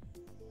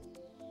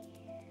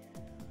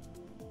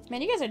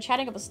 Man, you guys are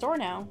chatting up a store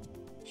now.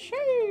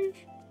 Sheesh.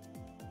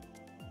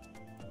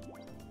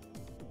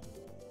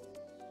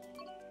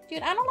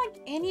 Dude, I don't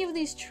like any of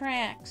these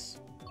tracks.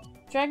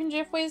 Dragon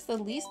Driftway is the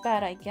least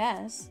bad, I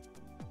guess.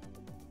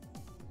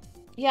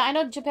 Yeah, I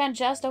know Japan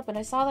just opened.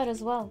 I saw that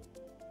as well.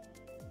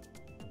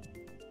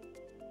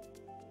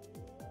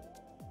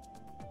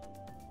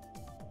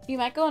 You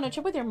might go on a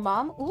trip with your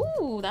mom?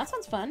 Ooh, that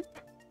sounds fun.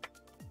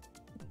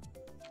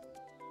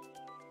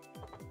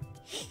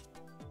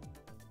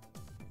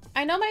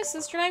 I know my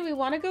sister and I, we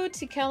want to go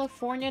to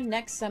California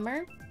next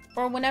summer.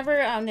 Or whenever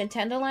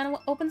Nintendo Land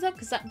opens up,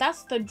 because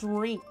that's the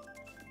dream.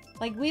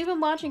 Like, we've been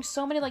watching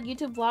so many like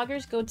YouTube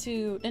vloggers go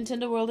to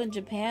Nintendo World in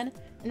Japan,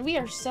 and we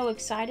are so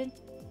excited.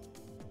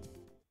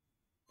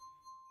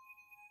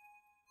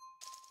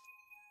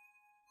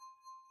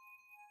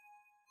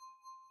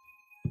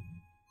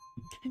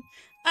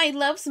 I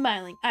love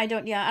smiling. I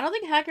don't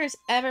think hackers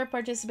ever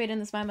participate in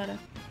the smile meta.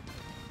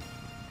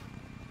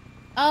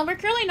 We're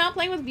currently not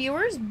playing with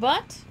viewers,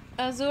 but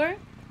Azur,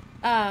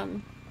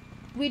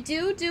 we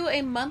do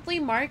a monthly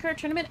Mario Kart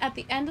tournament at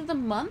the end of the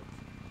month,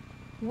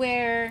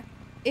 where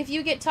if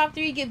you get top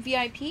 3, you get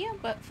VIP,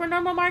 but for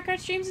normal Mario Kart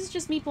streams, it's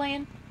just me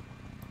playing.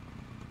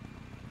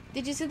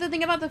 Did you see the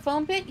thing about the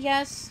foam pit?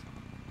 Yes.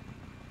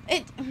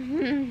 It's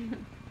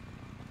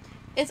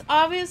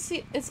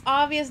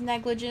obvious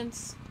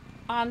negligence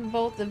on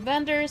both the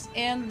vendors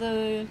and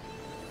the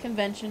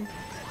convention.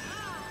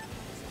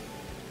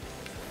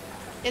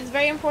 It's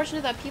very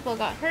unfortunate that people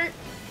got hurt,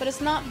 but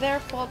it's not their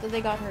fault that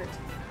they got hurt.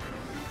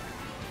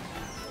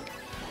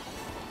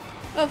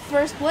 Oh,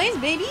 first place,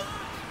 baby!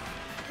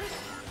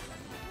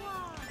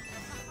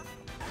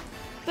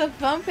 The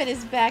foam pit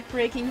is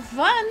back-breaking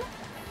fun!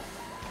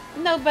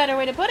 No better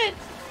way to put it!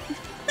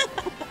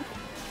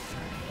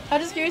 I'm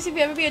just curious if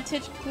you ever be a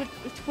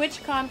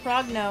TwitchCon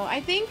prog. No,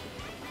 I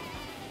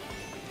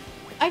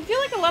feel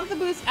like a lot of the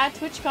booths at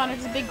TwitchCon are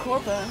just big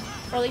corpo,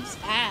 or like just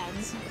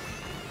ads.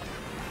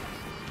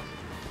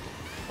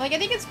 Like, I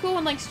think it's cool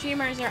when like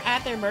streamers are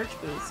at their merch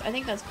booths. I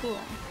think that's cool.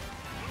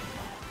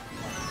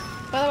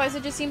 But otherwise,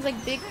 it just seems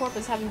like big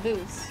corporates having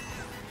booths.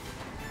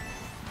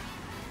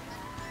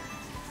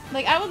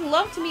 Like, I would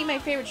love to meet my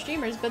favorite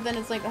streamers, but then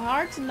it's like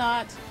hard to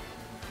not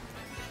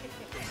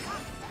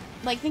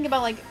like think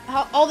about like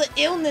how all the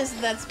illness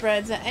that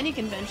spreads at any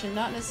convention,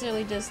 not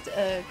necessarily just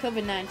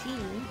COVID-19.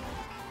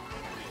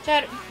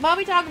 Chat,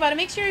 Bobby, talk about it.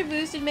 Make sure you're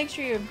boosted. Make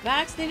sure you're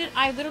vaccinated.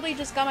 I literally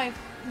just got my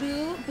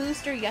flu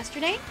booster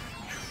yesterday,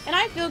 and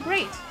I feel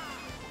great.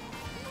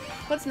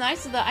 What's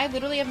nice is that I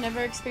literally have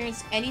never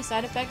experienced any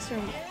side effects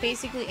from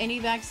basically any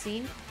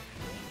vaccine.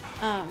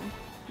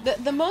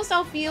 The most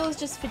I'll feel is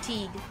just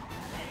fatigue.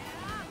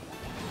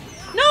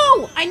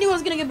 No! I knew I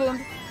was gonna get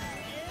boomed.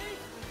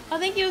 Oh,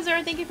 thank you,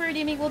 Zara. Thank you for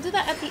redeeming. We'll do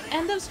that at the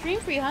end of stream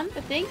for you, hun.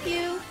 But thank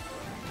you.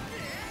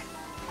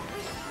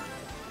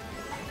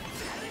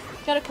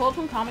 Got a cold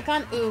from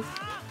Comic-Con? Oof.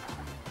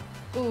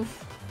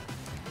 Oof.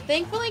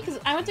 Thankfully, because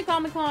I went to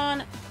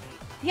Comic-Con,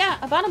 yeah,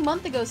 about a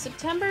month ago,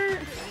 September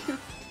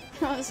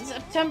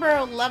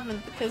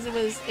 11th, because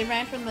it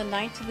ran from the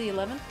 9th to the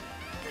 11th.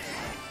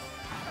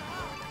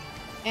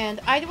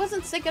 And I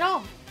wasn't sick at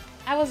all.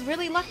 I was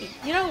really lucky.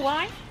 You know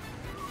why?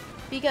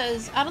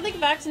 Because I don't think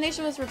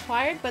vaccination was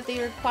required, but they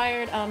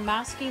required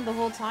masking the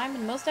whole time,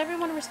 and most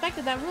everyone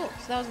respected that rule,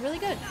 so that was really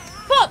good.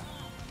 Fuck!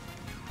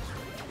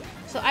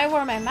 So I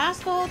wore my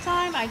mask the whole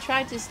time, I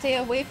tried to stay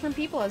away from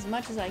people as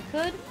much as I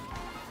could,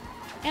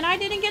 and I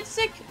didn't get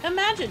sick.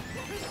 Imagine!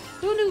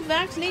 Who knew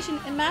vaccination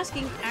and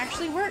masking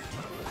actually worked?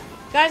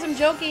 Guys, I'm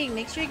joking.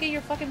 Make sure you get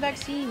your fucking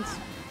vaccines.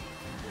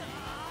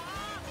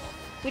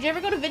 Would you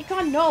ever go to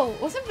VidCon? No.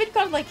 Wasn't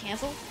VidCon, like,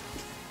 canceled?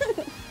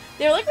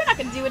 They were like, we're not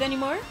gonna do it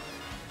anymore.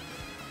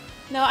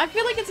 No, I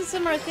feel like it's a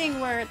similar thing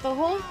where the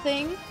whole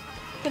thing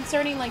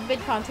concerning, like,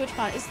 VidCon,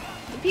 TwitchCon is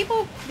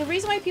the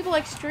reason why people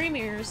like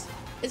streamers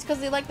is because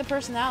they like the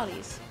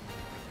personalities.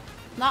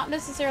 Not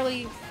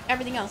necessarily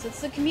everything else.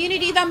 It's the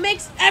community that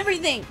makes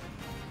everything!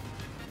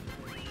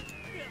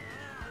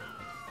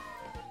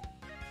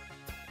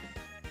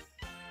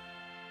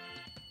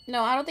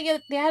 No, I don't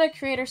think they had a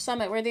creator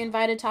summit where they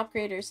invited top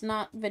creators,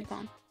 not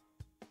VidCon.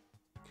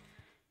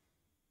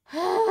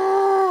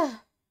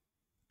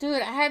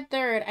 Dude, I had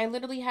third. I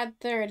literally had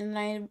third, and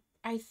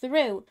I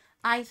threw.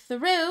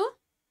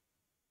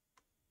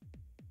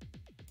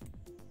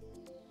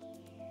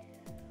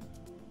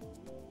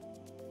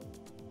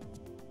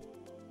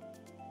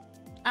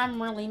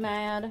 I'm really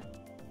mad.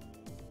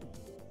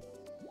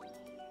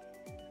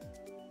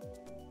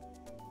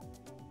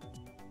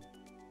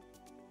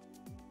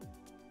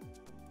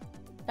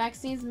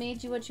 Vaccines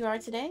made you what you are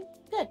today?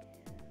 Good.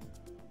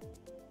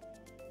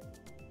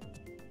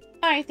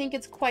 I think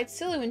it's quite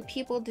silly when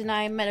people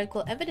deny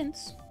medical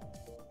evidence.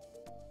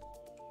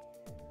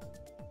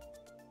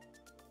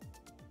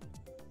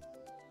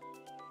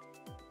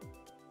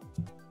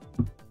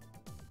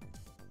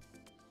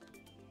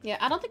 Yeah,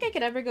 I don't think I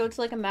could ever go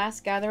to like a mass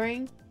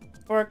gathering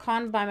or a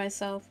con by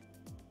myself.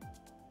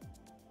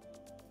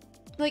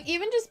 Like,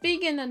 even just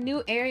being in a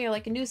new area,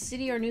 like a new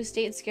city or new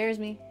state, scares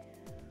me.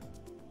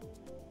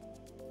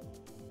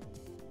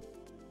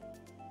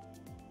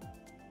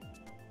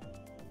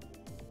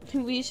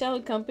 We shall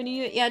accompany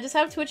you. Yeah, just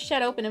have Twitch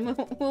chat open and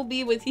we'll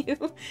be with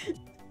you.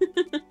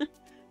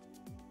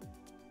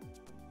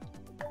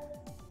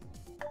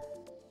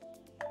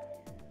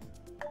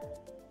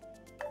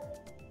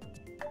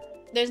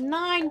 There's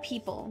 9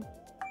 people.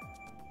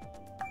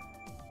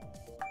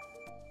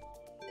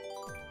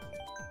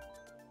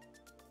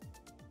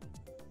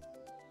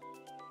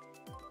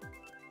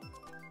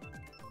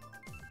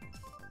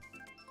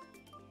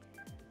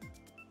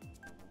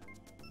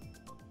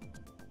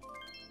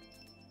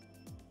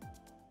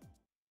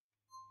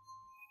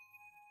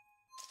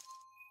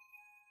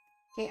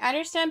 Okay, I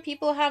understand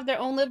people have their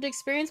own lived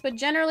experience, but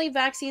generally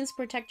vaccines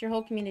protect your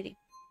whole community.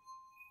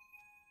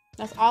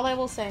 That's all I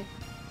will say.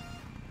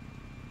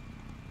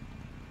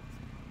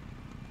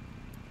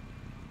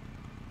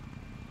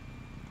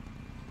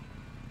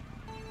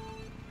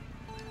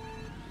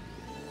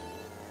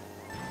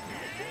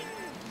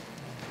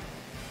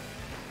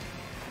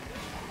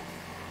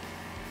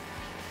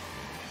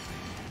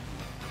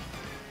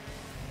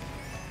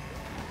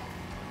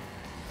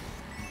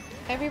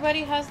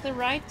 Everybody has the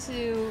right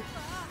to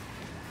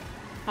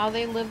how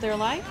they live their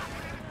life.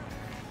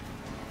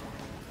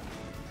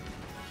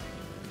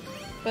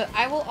 But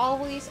I will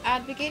always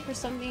advocate for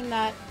something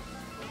that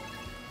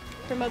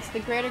promotes the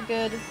greater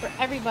good for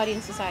everybody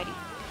in society.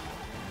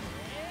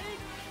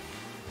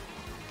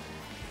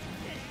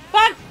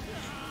 Fuck!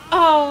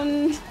 Oh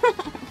no!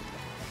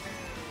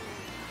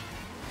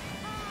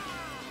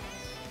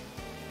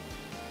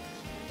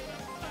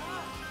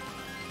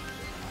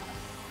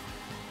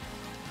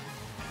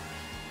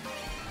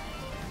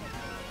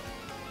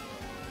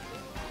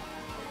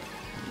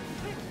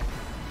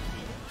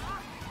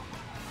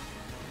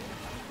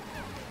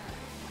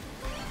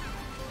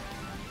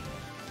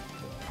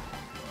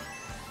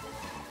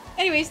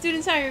 Anyway,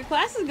 students, how are your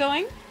classes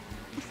going?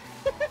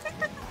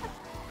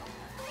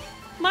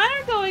 Mine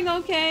are going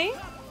okay.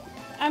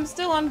 I'm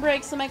still on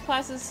break, so my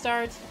classes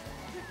start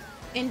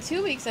in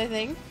 2 weeks, I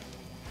think.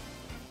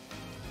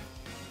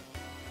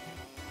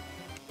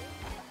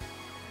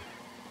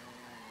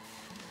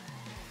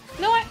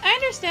 No, I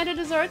understand it,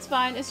 Azor, it's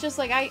fine. It's just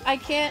like, I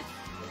can't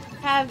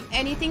have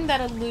anything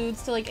that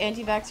alludes to like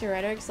anti-vaxxer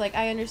rhetoric. Like,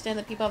 I understand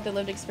that people have their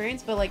lived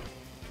experience, but like,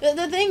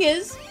 the thing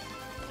is,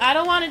 I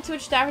don't want a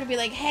Twitch staffer to be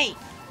like, hey,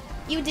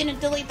 you didn't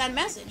delete that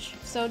message.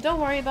 So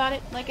don't worry about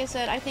it. Like I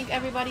said, I think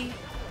everybody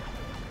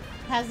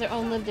has their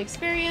own lived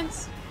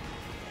experience,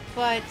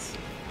 but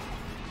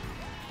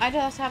I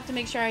just have to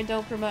make sure I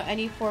don't promote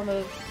any form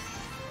of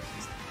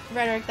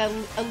rhetoric that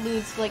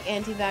alludes to like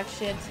anti-vax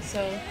shit.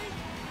 So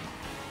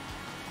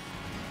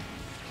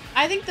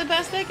I think the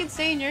best I could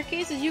say in your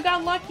case is you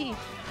got lucky.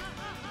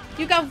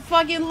 You got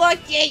fucking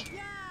lucky.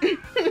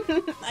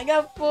 I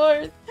got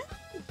 4th.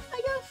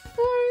 I got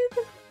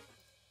 4th.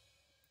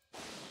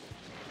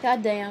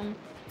 God damn.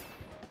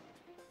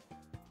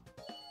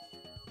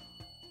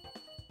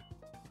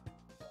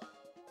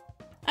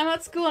 I'm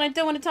at school and I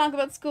don't want to talk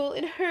about school.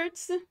 It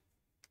hurts.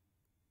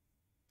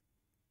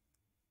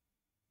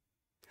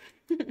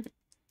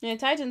 Yeah,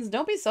 Titans,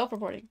 don't be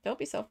self-reporting. Don't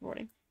be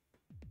self-reporting.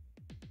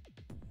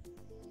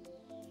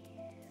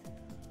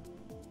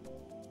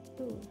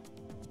 Ooh.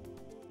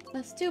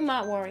 Let's do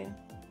Mott Warrior.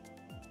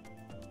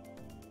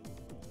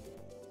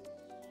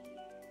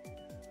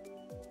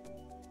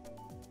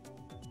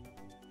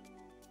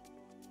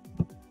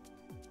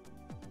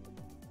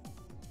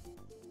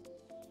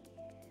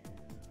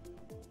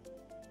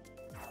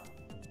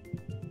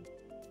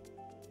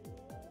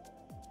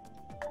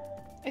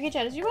 Okay,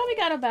 chat, you probably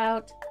got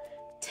about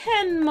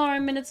 10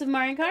 more minutes of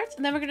Mario Kart,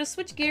 and then we're gonna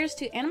switch gears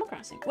to Animal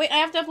Crossing. Wait, I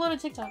have to upload a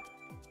TikTok.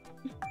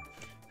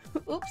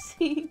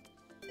 Oopsie.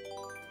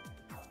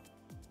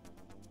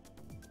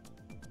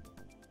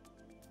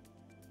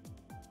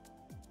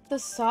 The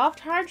soft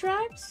hard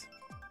drives?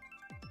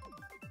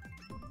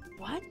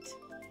 What?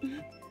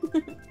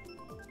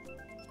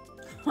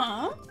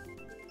 Huh?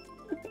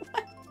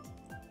 What?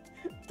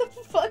 The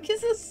fuck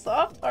is a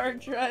soft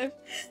hard drive?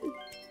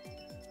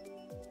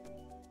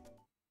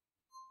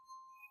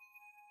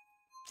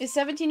 Is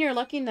 17 your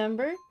lucky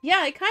number?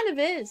 Yeah, it kind of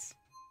is.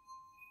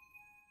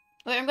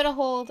 Wait, I'm gonna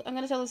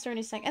tell the story in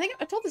a second. I think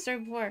I told the story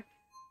before.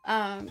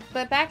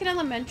 But back in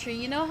elementary,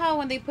 you know how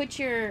when they put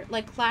your,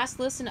 like, class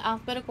list in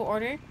alphabetical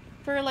order?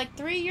 For, like,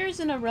 3 years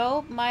in a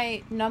row,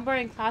 my number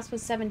in class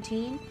was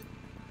 17.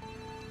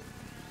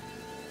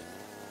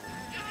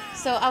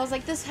 So I was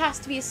like, this has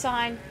to be a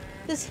sign.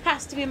 This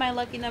has to be my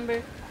lucky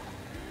number.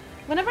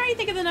 Whenever I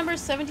think of the number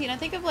 17, I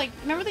think of like,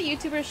 remember the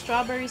YouTuber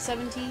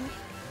Strawberry17?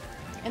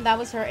 And that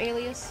was her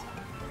alias?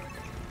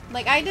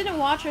 Like, I didn't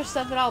watch her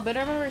stuff at all, but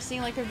I remember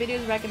seeing like her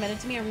videos recommended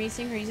to me and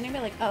seeing her username,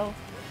 and like, oh,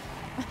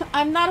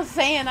 I'm not a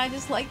fan, I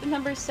just like the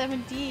number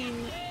 17.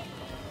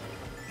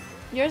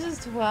 Yours is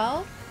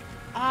 12?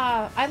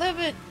 I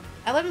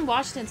live in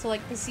Washington, so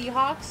like the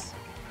Seahawks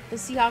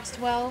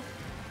 12.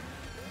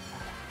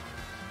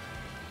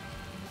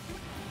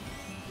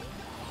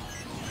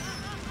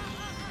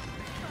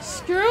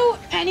 Screw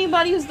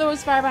anybody who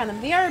throws fire behind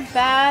them. They are a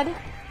bad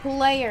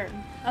player.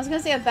 I was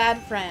gonna say a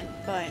bad friend,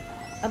 but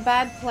a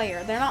bad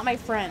player. They're not my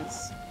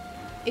friends.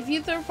 If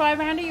you throw fire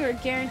behind you, you're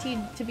guaranteed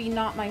to be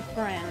not my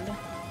friend.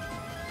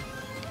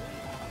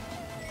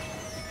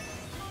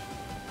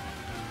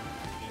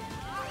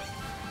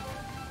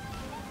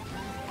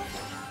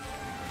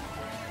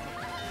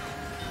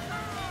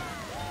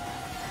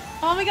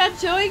 Oh my god,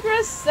 Joey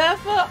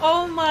Graceffa!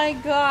 Oh my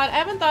god, I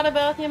haven't thought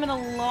about him in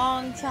a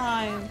long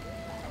time.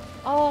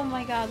 Oh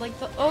my god, like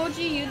the OG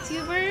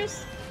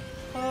YouTubers?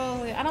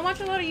 Oh, I don't watch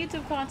a lot of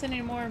YouTube content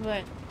anymore,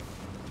 but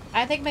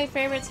I think my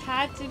favorites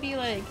had to be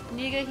like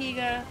Niga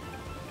Higa,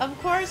 of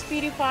course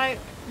PewDiePie,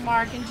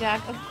 Mark, and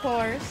Jack, of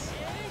course.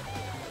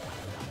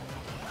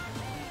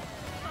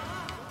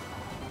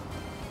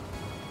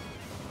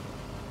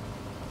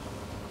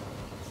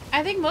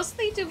 I think most of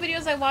the YouTube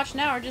videos I watch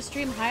now are just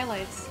stream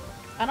highlights.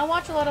 I don't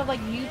watch a lot of like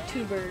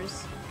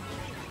YouTubers.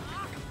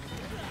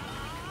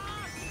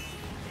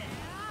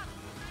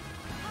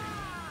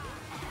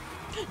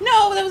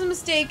 No, that was a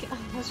mistake.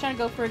 I was trying to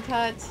go for a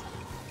cut.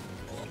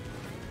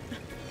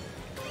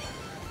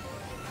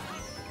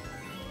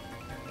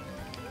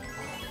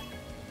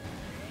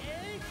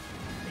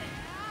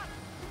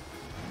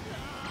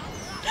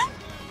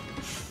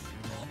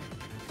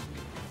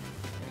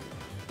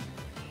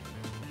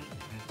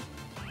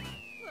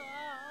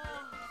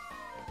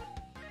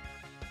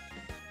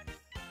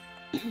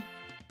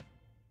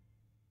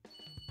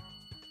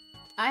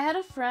 I had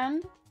a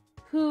friend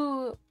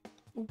who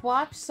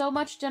watched so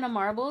much Jenna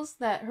Marbles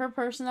that her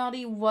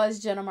personality was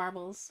Jenna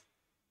Marbles.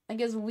 Like,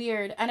 it's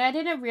weird. And I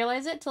didn't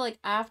realize it till, like,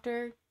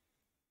 after,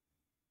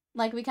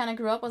 like, we kind of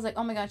grew up. I was like,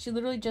 oh my god, she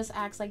literally just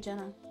acts like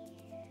Jenna.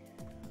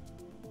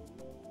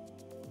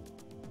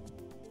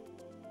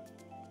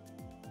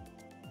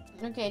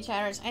 Okay,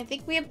 chatters. I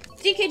think we have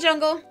DK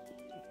Jungle.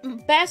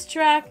 Best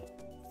track.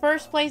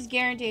 First place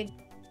guaranteed.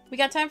 We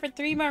got time for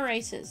 3 more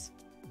races.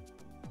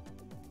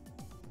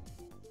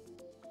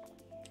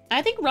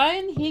 I think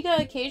Ryan,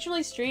 Higa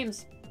occasionally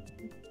streams.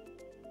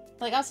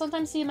 Like, I'll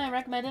sometimes see him and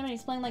recommend him and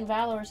he's playing like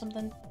Valor or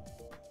something.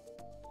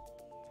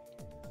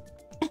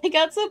 I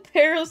got so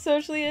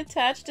parasocially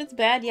attached, it's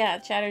bad. Yeah,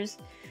 chatters.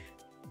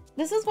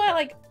 This is why,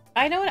 like,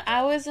 I know when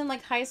I was in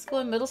like high school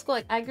and middle school,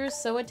 like I grew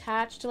so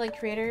attached to like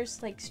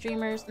creators, like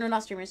streamers, no,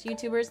 not streamers,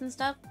 YouTubers and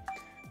stuff.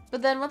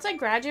 But then once I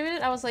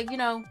graduated, I was like, you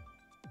know,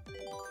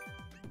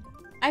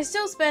 I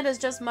still spend as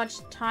just much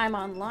time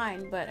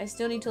online, but I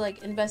still need to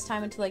like invest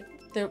time into like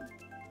the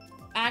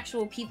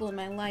actual people in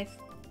my life.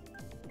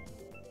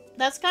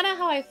 That's kind of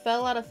how I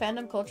fell out of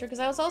fandom culture, because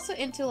I was also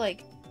into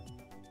like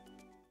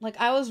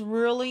I was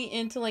really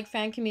into like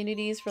fan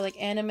communities for like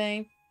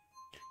anime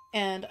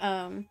and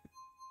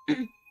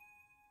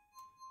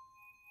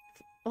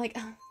like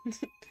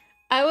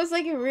I was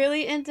like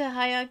really into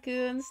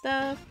Hayaku and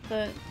stuff,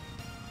 but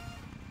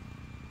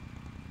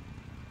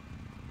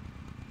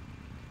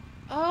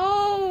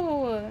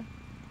oh,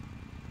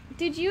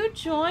 did you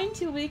join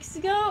 2 weeks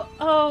ago?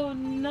 Oh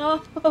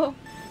no.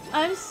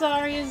 I'm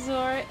sorry,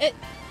 Azor.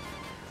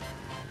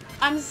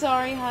 I'm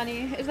sorry,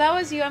 honey. If that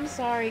was you, I'm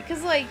sorry.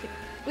 Cause like,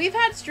 we've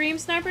had stream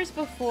snipers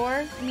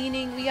before,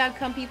 meaning we had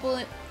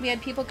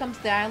people come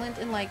to the island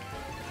and like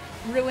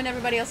ruin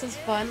everybody else's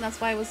fun.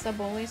 That's why I was sub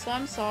only, so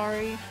I'm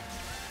sorry.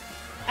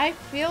 I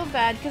feel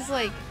bad cause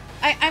like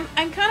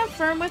I'm kind of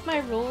firm with my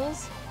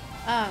rules.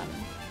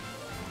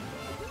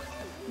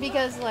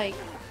 Because like,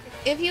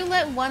 if you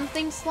let one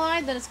thing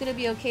slide, then it's gonna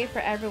be okay for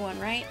everyone,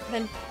 right?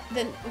 Then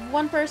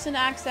one person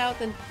acts out,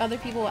 then other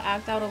people will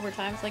act out over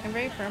time. So like, I'm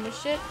very firm with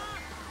shit.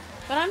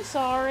 But I'm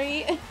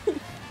sorry.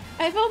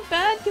 I felt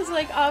bad because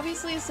like,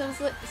 obviously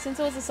since it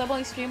was a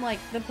sub-only stream, like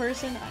the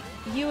person,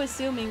 you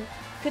assuming,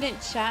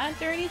 couldn't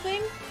chat or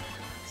anything.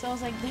 So I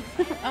was like,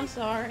 I'm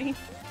sorry.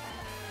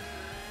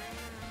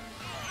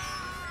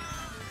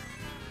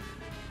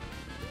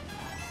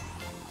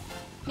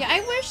 Yeah,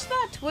 I wish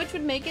that Twitch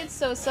would make it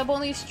so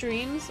sub-only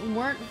streams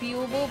weren't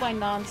viewable by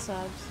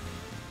non-subs.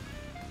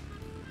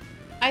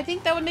 I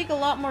think that would make a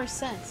lot more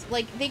sense.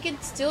 Like, they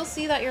could still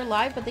see that you're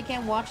live, but they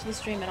can't watch the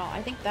stream at all.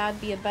 I think that'd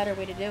be a better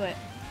way to do it.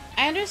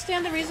 I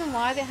understand the reason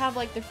why they have,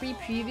 like, the free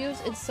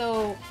previews. It's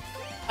so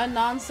a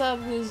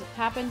non-sub who's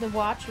happened to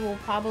watch will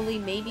probably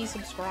maybe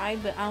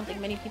subscribe, but I don't think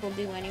many people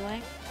do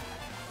anyway.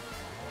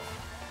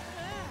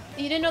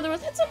 You didn't know there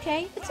was- it's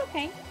okay. It's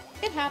okay.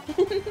 It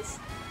happens.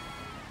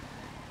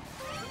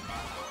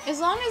 As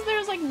long as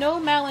there's, like, no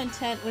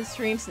malintent with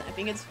stream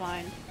sniping, it's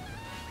fine.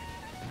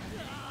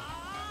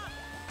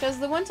 Because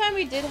the one time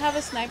we did have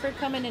a sniper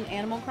come in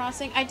Animal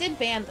Crossing, I did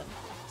ban them.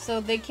 So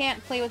they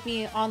can't play with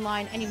me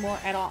online anymore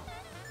at all.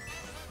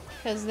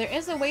 Because there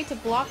is a way to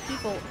block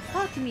people.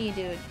 Fuck me,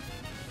 dude.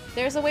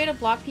 There's a way to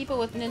block people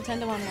with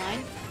Nintendo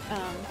Online.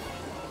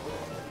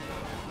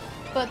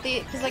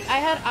 Because like I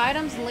had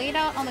items laid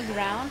out on the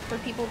ground for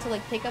people to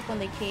like pick up when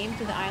they came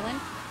to the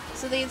island.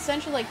 So they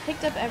essentially like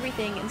picked up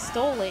everything and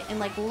stole it and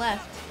like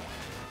left.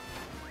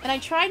 And I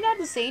tried not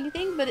to say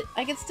anything, but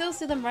I could still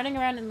see them running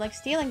around and like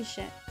stealing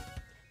shit.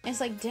 And it's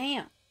like,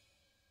 damn.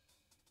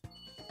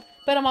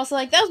 But I'm also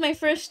like, that was my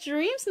first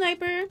stream,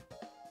 Sniper.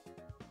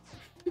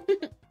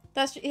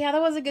 Yeah,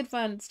 that was a good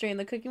fun stream,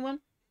 the cooking one.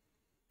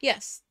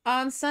 Yes,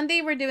 on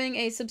Sunday we're doing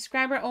a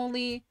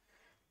subscriber-only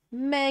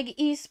Meg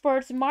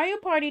Esports Mario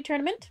Party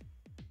tournament.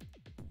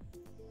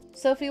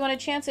 So if you want a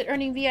chance at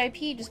earning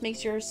VIP, just make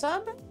sure you're a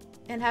sub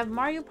and have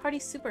Mario Party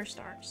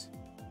Superstars.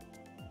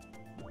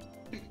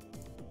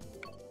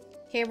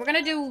 Okay, we're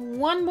gonna do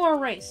one more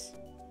race.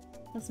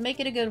 Let's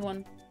make it a good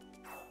one.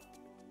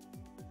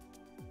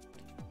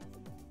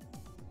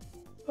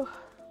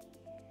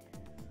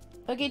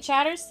 Okay,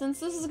 chatters, since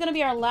this is gonna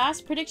be our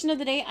last prediction of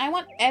the day, I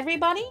want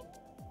everybody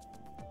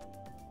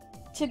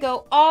to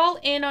go all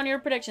in on your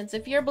predictions.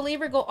 If you're a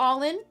believer, go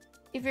all in.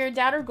 If you're a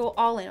doubter, go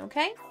all in,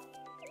 okay?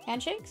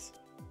 Handshakes?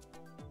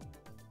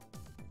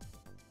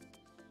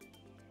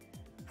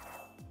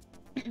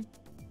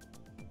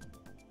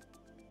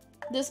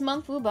 This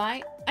month flew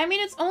by. I mean,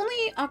 it's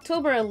only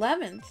October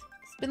 11th.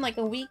 It's been like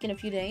a week and a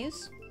few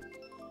days.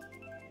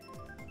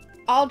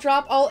 I'll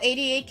drop all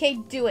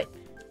 88k. Do it.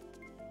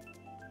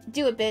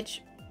 Do it,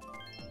 bitch.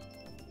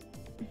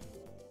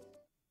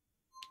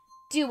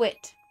 Do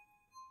it.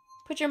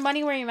 Put your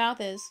money where your mouth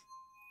is.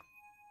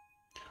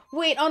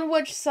 Wait, on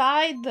which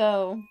side,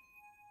 though?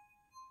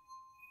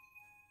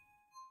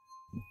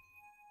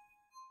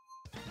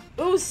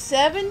 Ooh,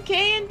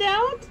 7k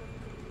endowed?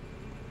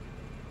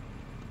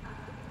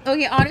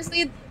 Okay,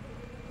 honestly,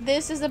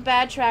 this is a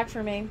bad track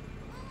for me.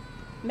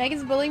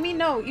 Megan's bullying me?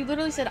 No, you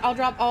literally said I'll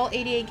drop all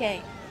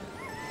 88k.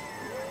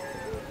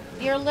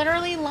 You're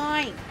literally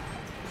lying.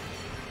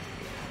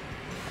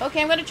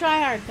 Okay, I'm gonna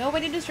try hard.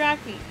 Nobody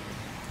distract me.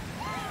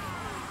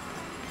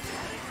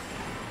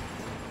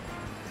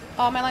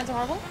 Oh, my lines are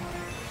horrible.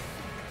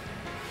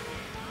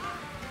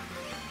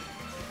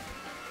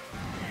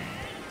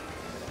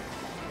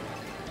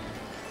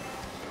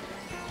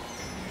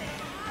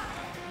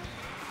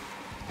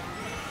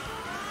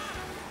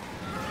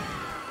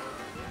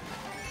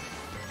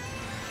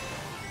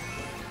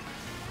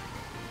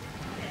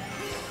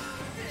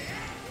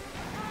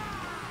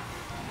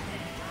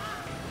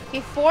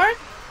 Okay,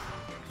 fourth.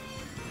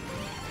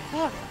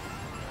 Fuck.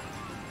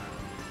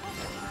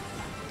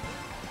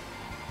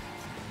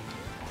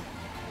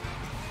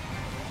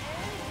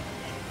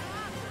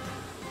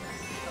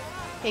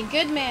 Okay,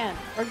 good man,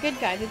 or good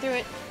guy, who threw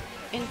it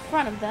in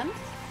front of them.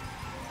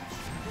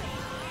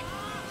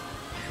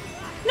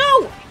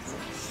 No!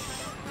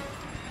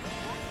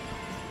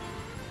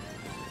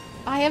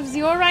 I have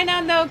 0 right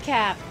now, no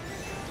cap.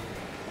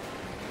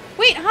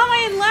 Wait, how am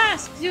I in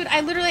last? Dude,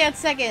 I literally had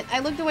second. I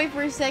looked away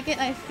for a second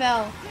and I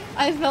fell.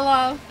 I fell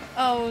off.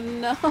 Oh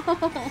no.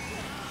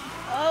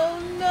 Oh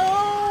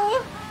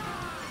no.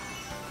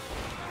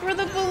 For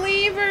the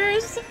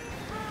believers.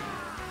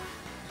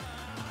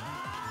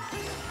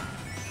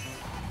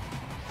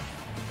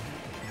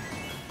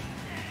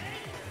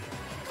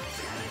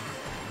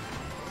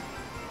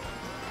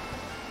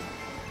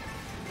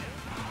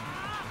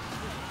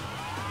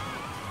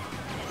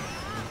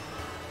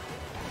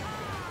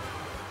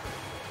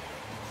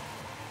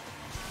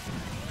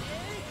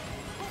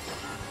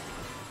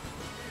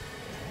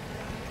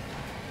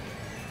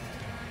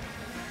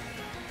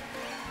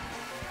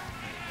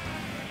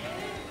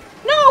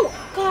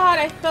 God,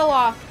 I fell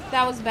off.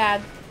 That was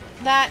bad.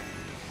 That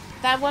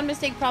one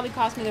mistake probably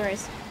cost me the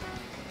race.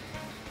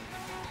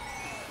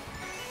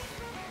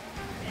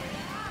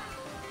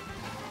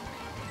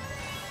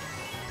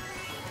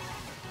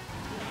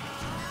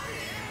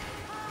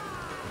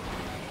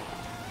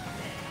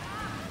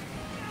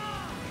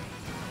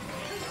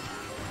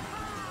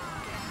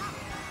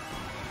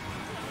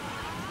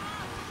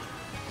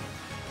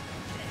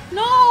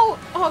 No!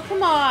 Oh,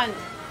 come on.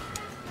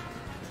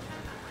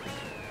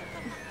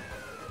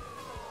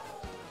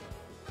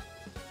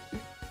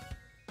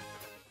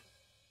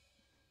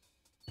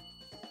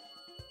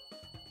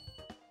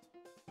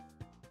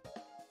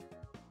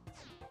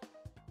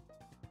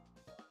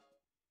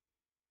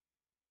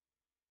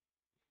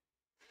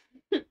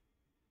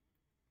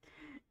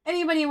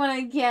 Anybody want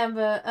to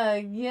gamble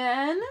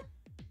again?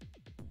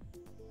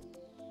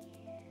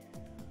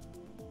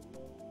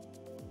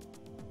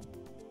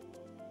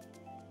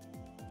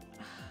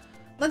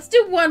 Let's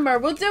do one more.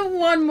 We'll do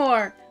one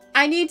more.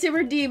 I need to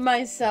redeem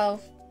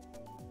myself.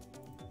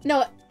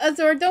 No,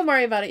 Azor, don't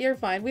worry about it. You're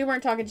fine. We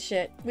weren't talking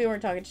shit. We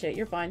weren't talking shit.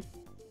 You're fine.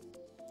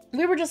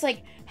 We were just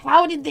like,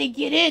 how did they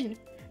get in?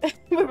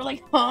 We were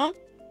like, huh?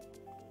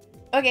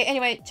 Okay,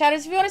 anyway,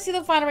 chatters, if you want to see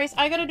the final race,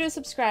 I gotta do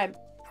subscribe.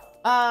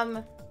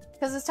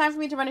 Because it's time for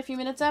me to run a few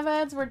minutes of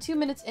ads. We're 2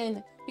 minutes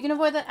in. You can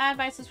avoid that ad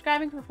by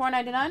subscribing for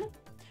 $4.99.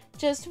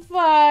 Just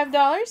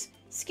 $5.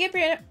 Skip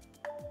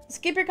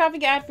your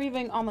coffee ad-free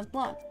viewing all month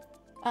long.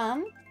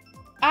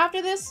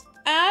 After this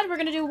ad, we're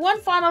gonna do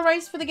one final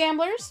race for the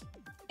gamblers.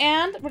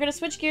 And we're gonna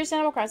switch gears to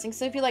Animal Crossing.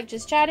 So if you like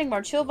just chatting,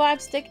 more chill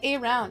vibes, stick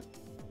around.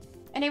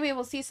 Anyway,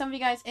 we'll see some of you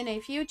guys in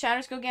a few.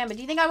 Chatters, go gambit.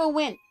 Do you think I will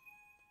win?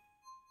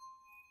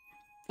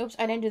 Oops,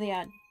 I didn't do the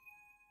ad.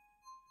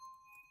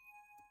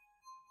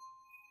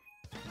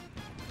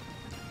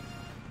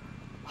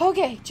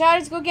 Okay,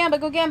 chatters, go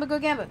gambit, go gambit, go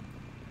gambit.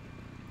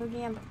 Go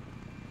gambit.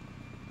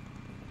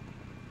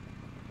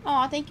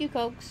 Aw, thank you,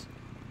 Cokes.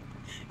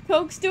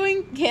 Cokes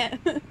doing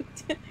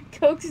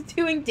Cokes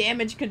doing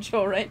damage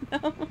control right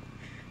now.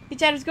 Hey,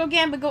 chatters, go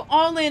gambit, go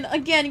all in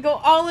again,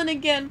 go all in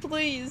again,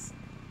 please.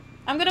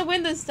 I'm gonna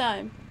win this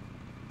time.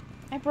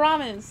 I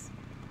promise.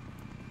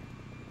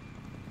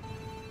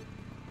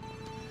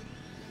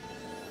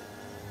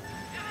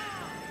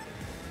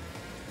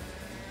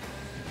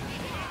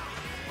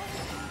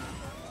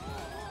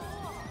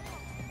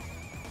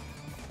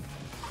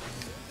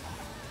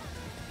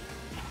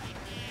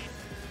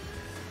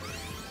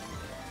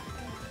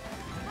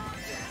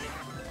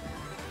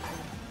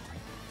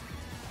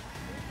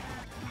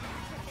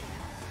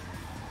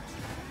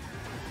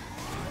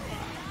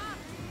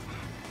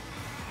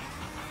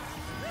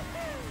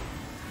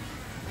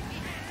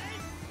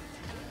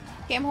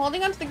 Okay, I'm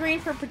holding onto the green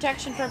for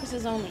protection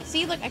purposes only.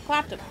 See, look, I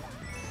clapped him.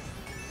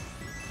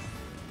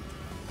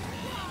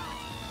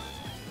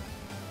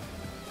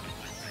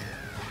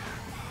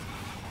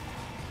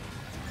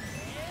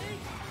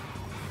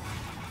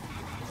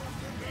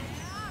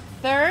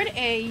 Third,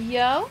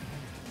 yo.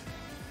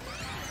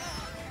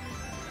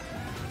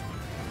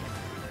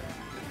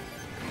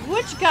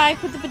 Which guy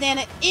put the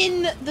banana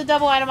in the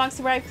double item box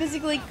where I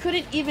physically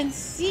couldn't even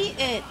see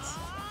it?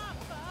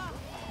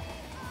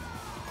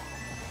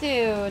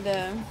 Dude,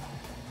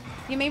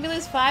 you maybe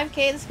lose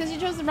 5K. That's because you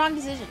chose the wrong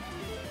decision.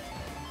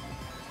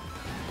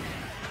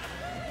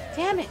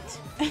 Damn it.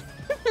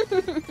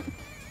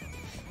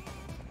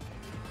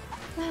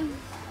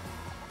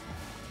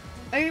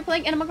 Are you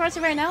playing Animal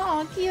Crossing right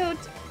now? Oh, cute.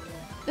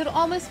 It'll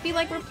almost be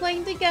like we're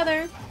playing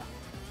together.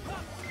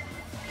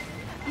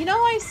 You know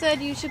I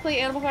said you should play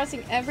Animal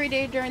Crossing every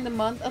day during the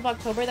month of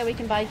October that we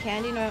can buy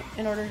candy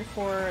in order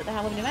for the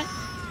Halloween event?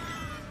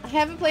 I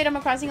haven't played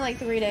Animal Crossing in like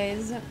 3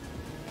 days.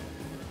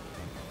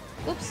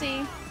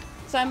 Oopsie.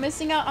 So I'm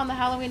missing out on the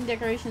Halloween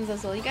decorations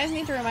as well. You guys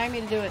need to remind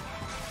me to do it.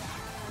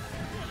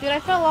 Dude, I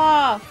fell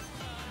off.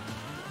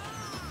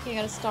 Okay, I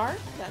got a star.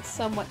 That's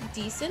somewhat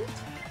decent.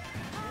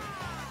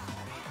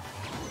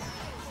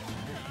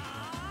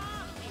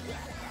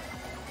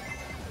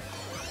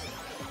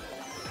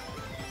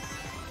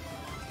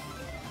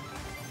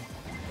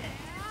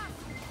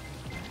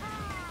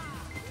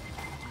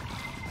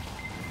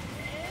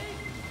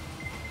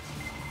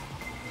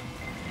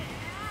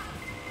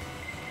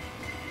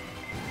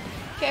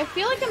 Okay, I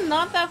feel like I'm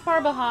not that far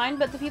behind,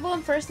 but the people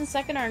in first and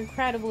second are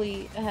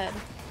incredibly ahead.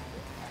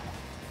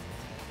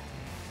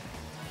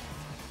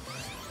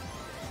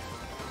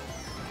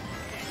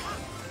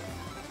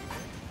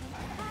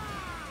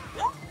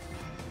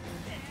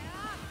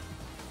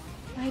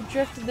 I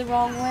drifted the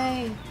wrong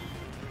way.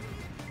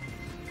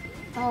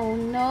 Oh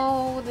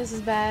no, this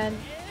is bad.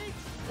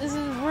 This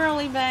is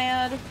really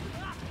bad.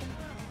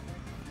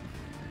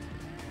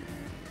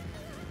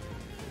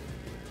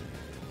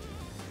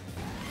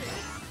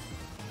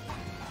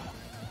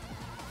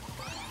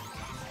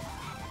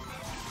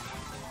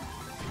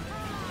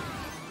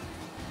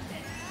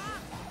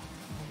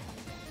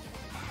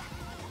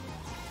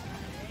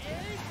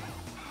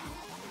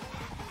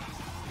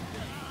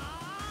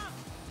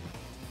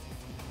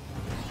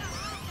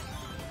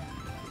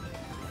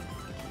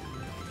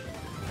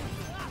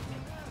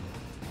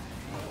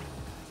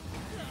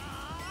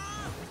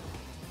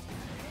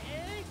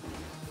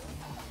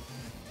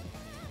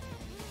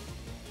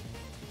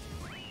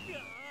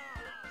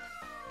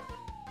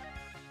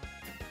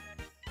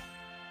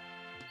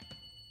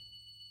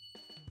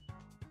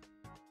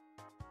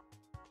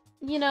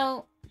 You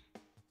know,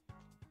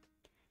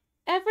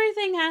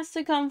 everything has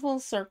to come full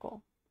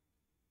circle.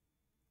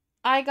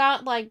 I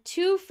got like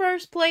 2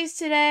 first place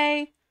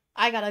today.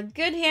 I got a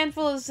good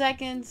handful of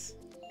seconds.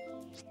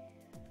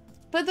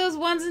 Put those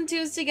 1s and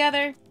 2s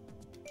together.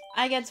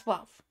 I get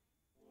 12.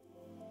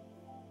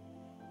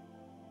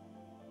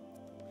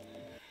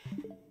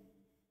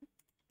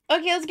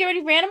 Okay, let's get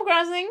ready for Animal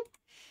Crossing.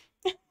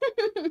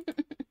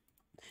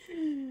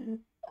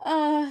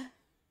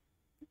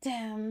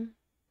 Damn.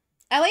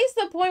 At least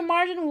the point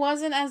margin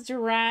wasn't as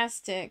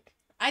drastic.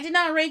 I did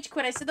not rage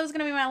quit. I said that was going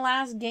to be my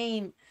last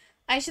game.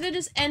 I should have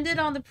just ended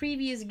on the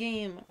previous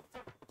game.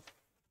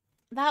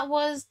 That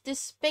was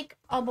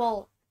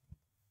despicable.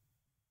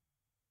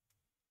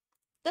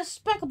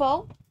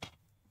 Despicable.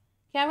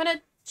 Okay, I'm going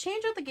to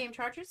change out the game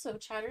charger so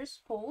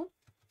chatters hold.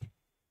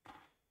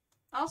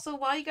 Also,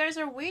 while you guys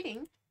are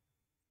waiting,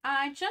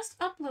 I just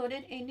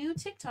uploaded a new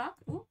TikTok.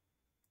 Ooh.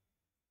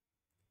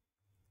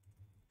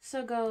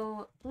 So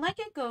go like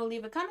it, go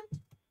leave a comment.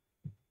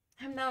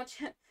 I'm now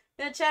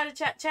the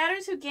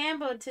chatters who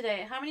gambled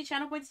today. How many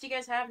channel points do you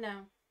guys have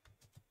now?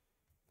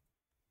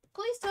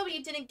 Please tell me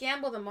you didn't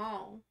gamble them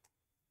all.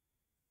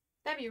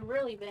 That'd be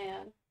really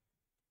bad.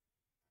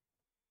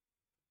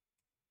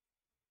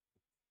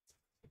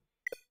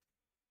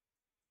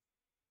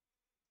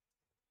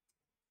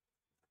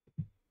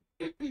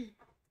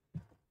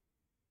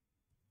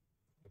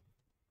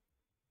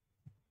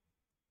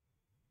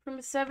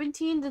 From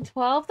 17 to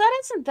 12? That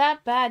isn't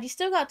that bad. You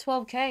still got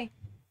 12K.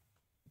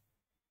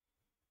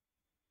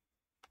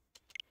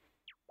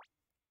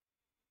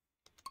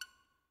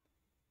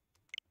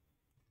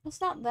 That's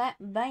not that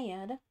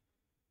bad.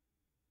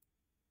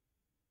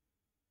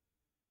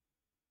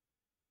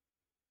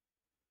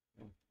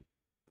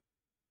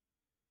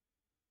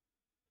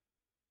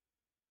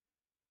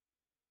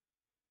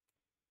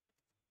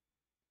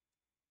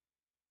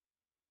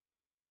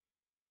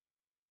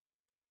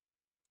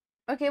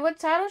 Okay, what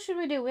title should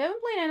we do? We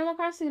haven't played Animal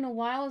Crossing in a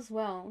while as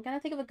well. I'm gonna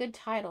think of a good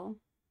title.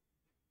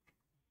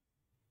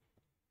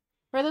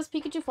 Where are those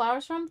Pikachu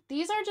flowers from?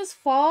 These are just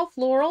fall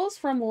florals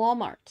from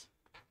Walmart.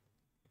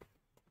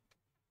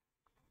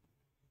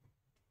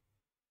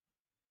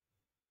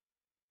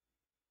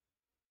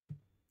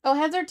 Oh,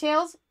 heads or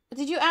tails?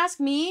 Did you ask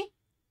me?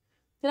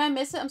 Did I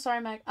miss it? I'm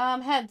sorry, Meg.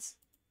 Heads.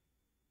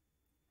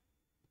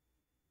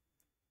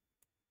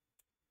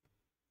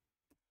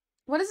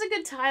 What is a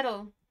good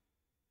title?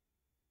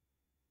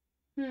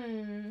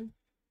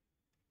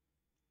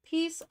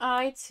 Peace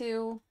Eye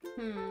 2.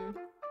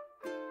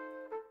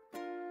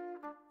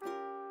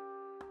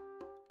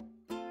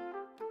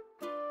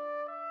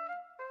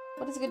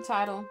 What is a good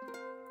title?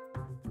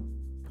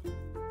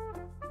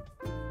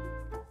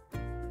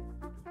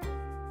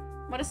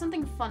 What is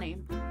something funny?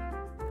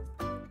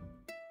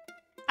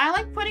 I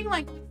like putting,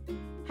 like,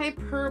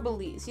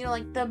 hyperboles. You know,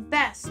 like, the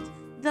best.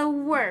 The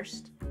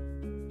worst.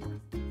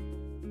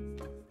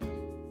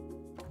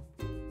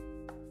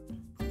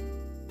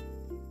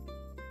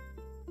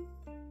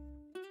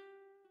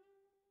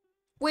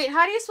 Wait,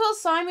 how do you spell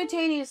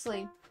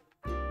simultaneously?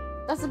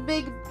 That's a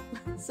big...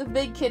 It's a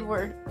big kid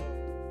word.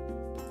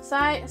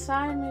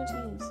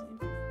 Simultaneously.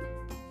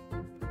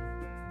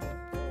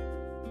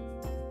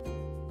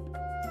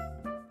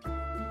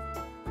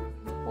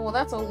 Oh,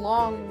 that's a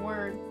long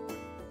word.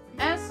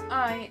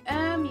 S-I-M-U-L-T-A-N-E...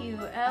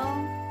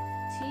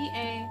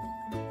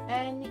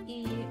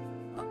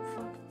 Oh,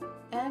 fuck.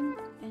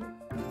 M-N...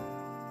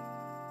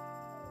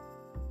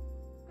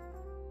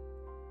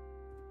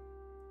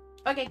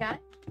 Okay, got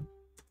it.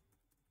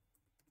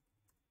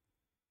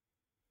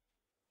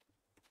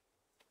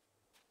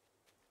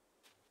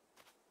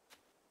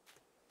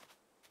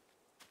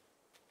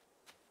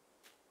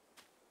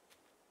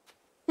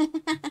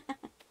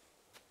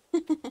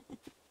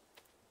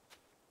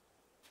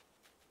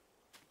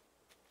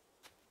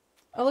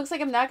 Oh, looks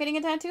like I'm not getting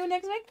a tattoo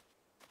next week?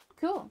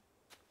 Cool.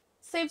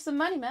 Save some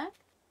money, Mac.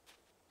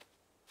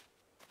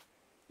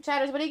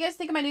 Chatters, what do you guys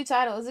think of my new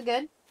title? Is it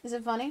good? Is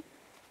it funny?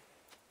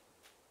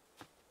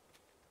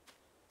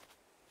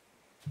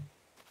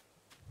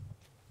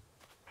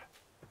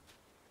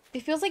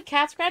 It feels like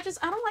cat scratches.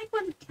 I don't like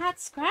when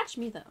cats scratch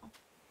me, though.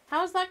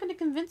 How is that going to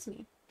convince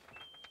me?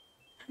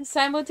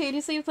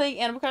 Simultaneously playing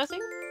Animal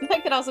Crossing?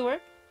 That could also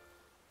work.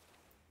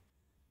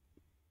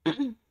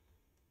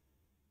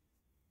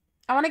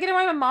 I want to get it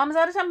while my mom's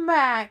out of town.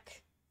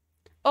 Mac.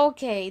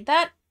 Okay,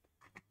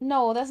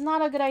 no, that's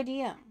not a good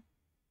idea.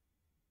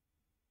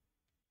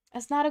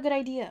 That's not a good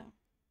idea.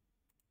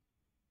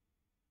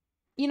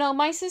 You know,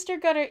 my sister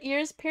got her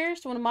ears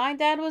pierced when my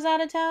dad was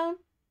out of town.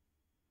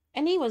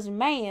 And he was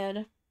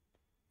mad.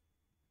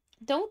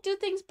 Don't do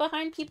things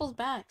behind people's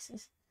backs.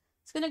 It's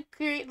gonna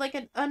create, like,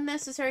 an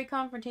unnecessary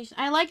confrontation.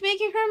 I like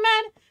making her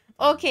mad?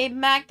 Okay,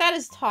 Mac, that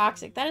is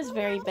toxic. That is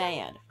very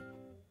bad.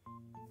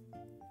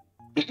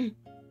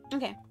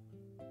 Okay.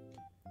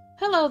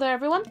 Hello there,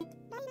 everyone.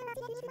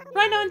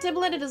 Right now in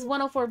Tiblet, it is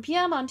 1:04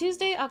 p.m. on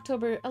Tuesday,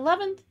 October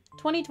 11th,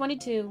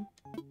 2022.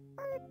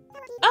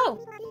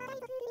 Oh!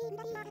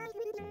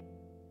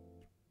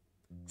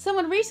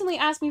 Someone recently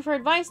asked me for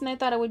advice, and I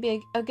thought it would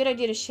be a good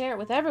idea to share it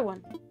with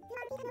everyone.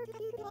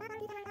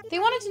 They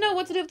wanted to know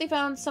what to do if they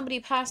found somebody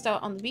passed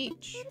out on the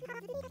beach.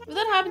 If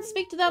that happens,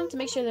 speak to them to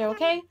make sure they're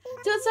okay.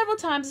 Do it several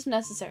times if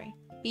necessary.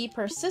 Be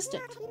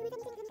persistent.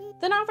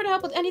 Then offer to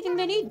help with anything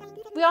they need.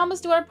 We all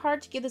must do our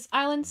part to keep this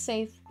island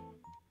safe.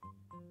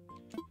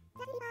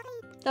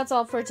 That's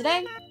all for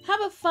today.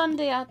 Have a fun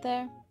day out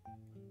there.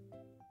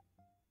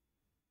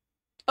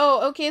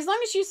 Oh, okay, as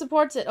long as she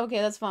supports it. Okay,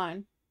 that's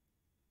fine.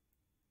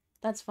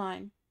 That's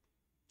fine.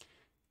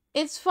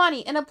 It's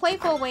funny. In a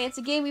playful way, it's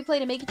a game we play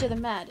to make each other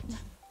mad.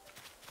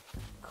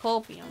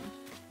 Copium.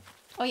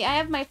 Oh yeah, I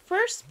have my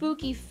first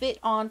spooky fit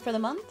on for the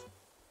month.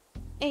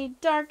 A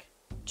dark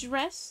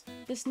dress.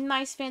 This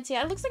nice fancy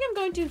hat. It looks like I'm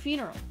going to a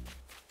funeral.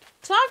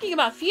 Talking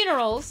about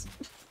funerals.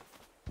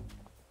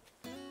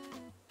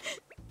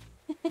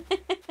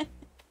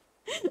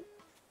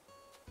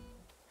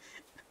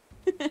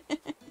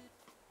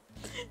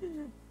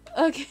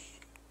 Okay.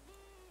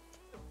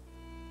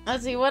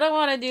 Let's see what I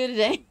want to do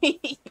today.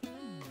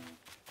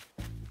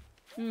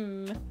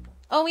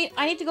 Oh wait,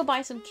 I need to go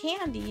buy some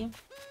candy.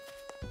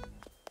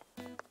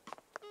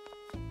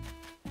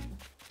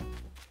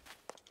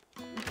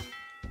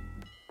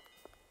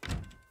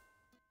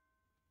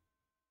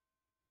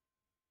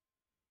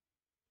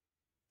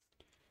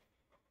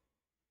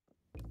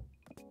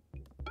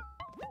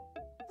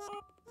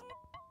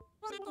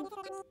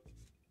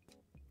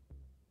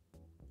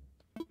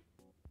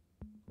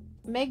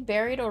 Meg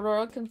buried,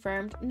 Aurora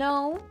confirmed.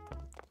 No.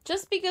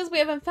 Just because we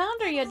haven't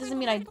found her yet doesn't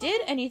mean I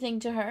did anything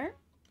to her.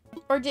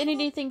 Or did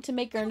anything to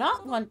make her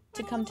not want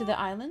to come to the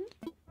island.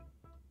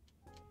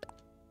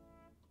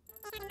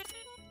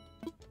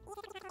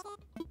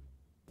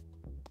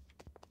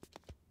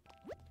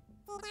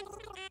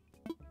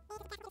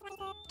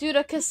 Dude,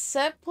 a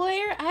cassette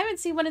player? I haven't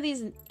seen one of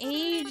these in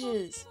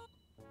ages.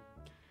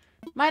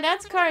 My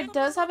dad's car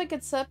does have a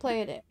cassette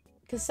player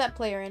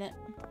in it.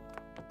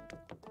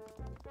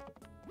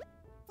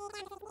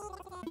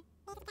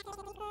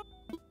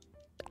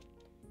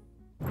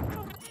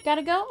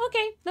 Gotta go?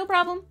 Okay, no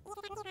problem.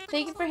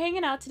 Thank you for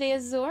hanging out today,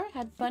 Azor.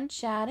 Had fun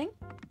chatting.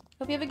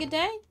 Hope you have a good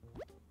day.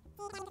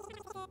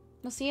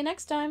 We'll see you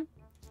next time.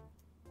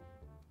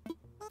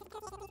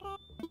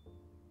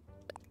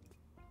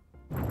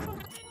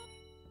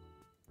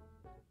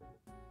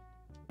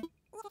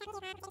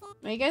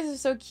 You guys are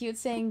so cute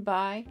saying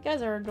bye. You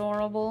guys are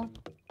adorable.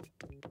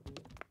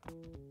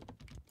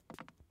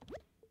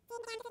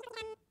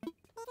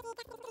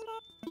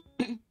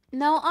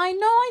 Now, I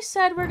know I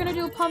said we're gonna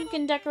do a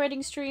pumpkin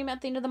decorating stream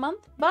at the end of the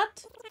month,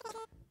 but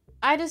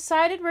I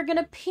decided we're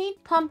gonna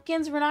paint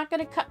pumpkins. We're not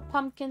gonna cut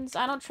pumpkins.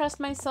 I don't trust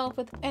myself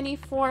with any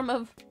form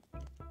of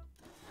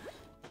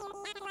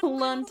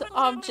blunt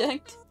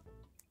object.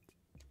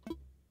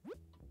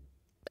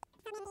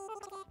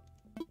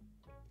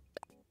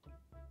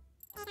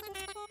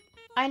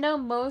 I know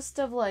most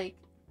of, like,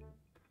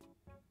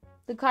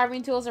 the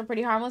carving tools are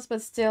pretty harmless,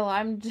 but still,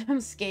 I'm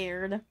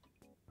scared.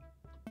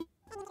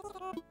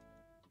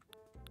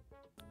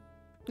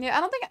 Yeah,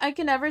 I don't think I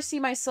can ever see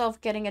myself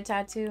getting a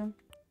tattoo.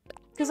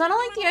 Because I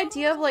don't like the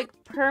idea of, like,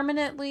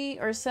 permanently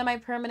or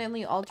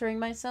semi-permanently altering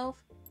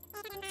myself.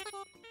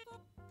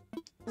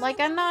 Like,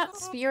 I'm not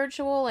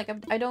spiritual. Like,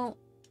 I don't...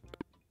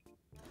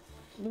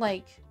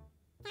 Like...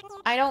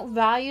 I don't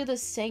value the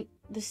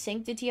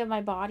sanctity of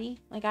my body.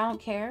 Like, I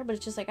don't care, but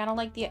it's just like I don't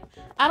like the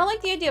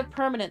idea of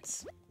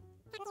permanence.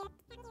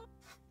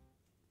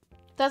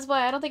 That's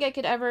why I don't think I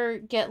could ever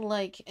get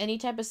like any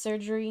type of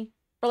surgery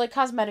or like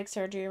cosmetic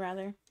surgery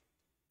rather.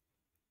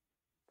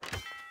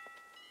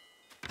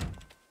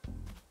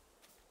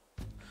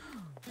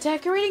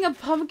 Decorating a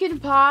pumpkin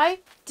pie?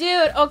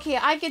 Dude, okay,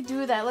 I could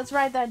do that. Let's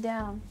write that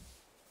down.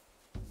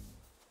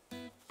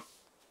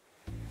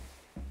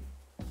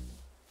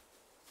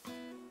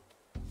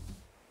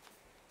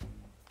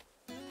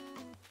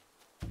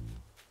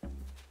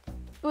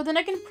 Well, then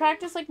I can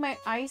practice, like, my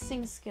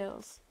icing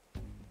skills.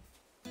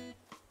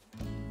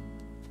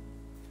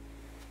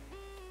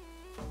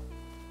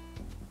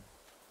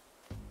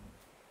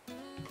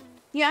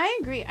 Yeah, I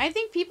agree. I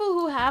think people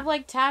who have,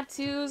 like,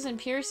 tattoos and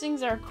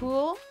piercings are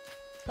cool.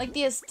 Like,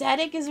 the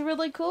aesthetic is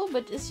really cool,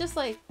 but it's just,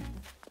 like...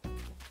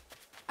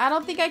 I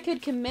don't think I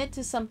could commit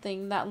to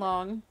something that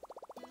long.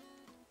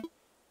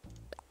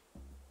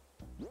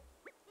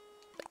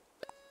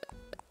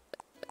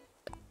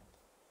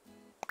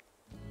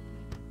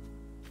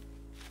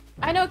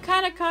 I know,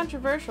 kind of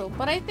controversial,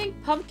 but I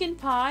think pumpkin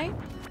pie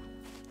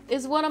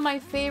is one of my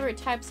favorite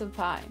types of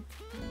pie.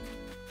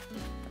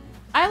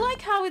 I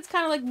like how it's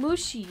kind of like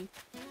mushy.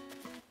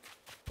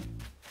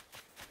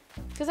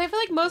 Because I feel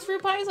like most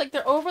fruit pies, like,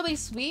 they're overly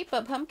sweet,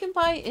 but pumpkin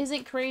pie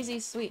isn't crazy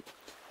sweet.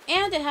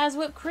 And it has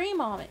whipped cream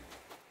on it.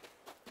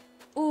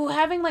 Ooh,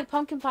 having, like,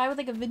 pumpkin pie with,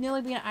 like, a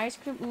vanilla bean ice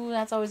cream, ooh,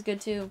 that's always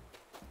good, too.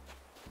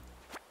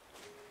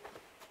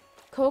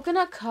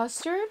 Coconut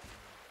custard?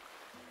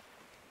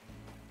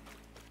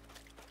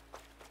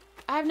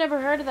 I've never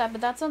heard of that,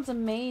 but that sounds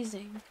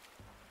amazing.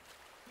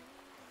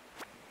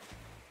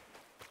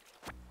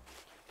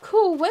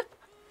 Cool Whip.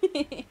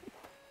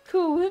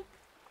 Cool Whip.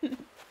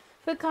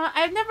 Pecan.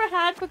 I've never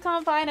had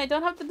pecan pie, and I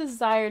don't have the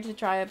desire to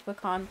try a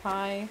pecan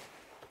pie.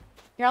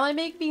 You're only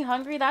making me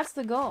hungry. That's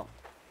the goal.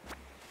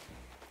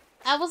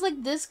 I was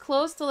like this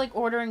close to like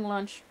ordering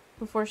lunch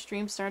before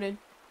stream started.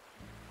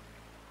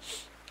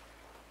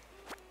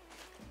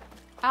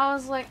 I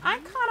was like, I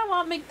kind of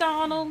want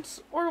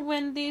McDonald's or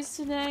Wendy's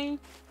today.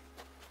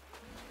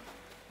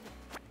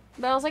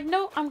 But I was like,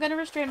 no, I'm gonna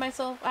restrain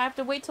myself. I have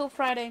to wait till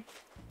Friday.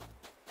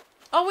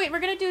 Oh wait, we're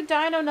gonna do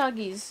Dino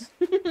Nuggies.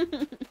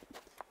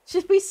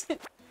 Should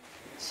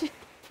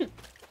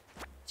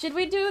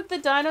we do the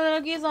Dino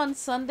Nuggies on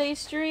Sunday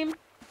stream?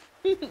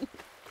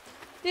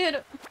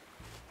 Dude,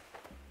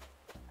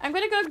 I'm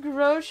gonna go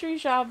grocery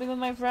shopping with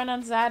my friend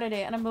on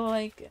Saturday, and I'm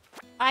like,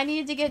 I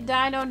need to get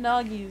Dino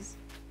Nuggies.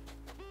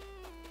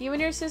 You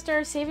and your sister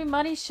are saving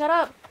money? Shut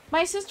up.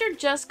 My sister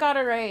just got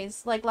a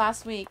raise, like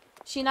last week.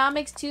 She now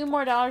makes $2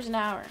 more an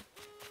hour.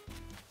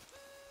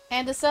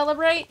 And to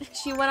celebrate,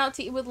 she went out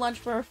to eat with lunch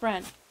for her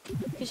friend.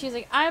 Because she's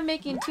like, I'm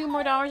making $2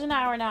 more an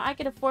hour now. I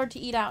can afford to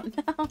eat out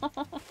now.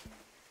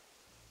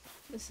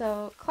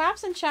 So,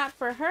 claps and chat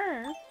for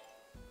her.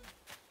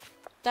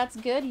 That's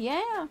good,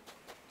 yeah.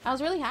 I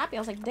was really happy. I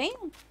was like,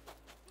 damn.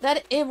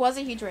 It was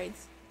a huge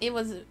raise. It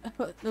was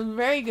a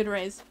very good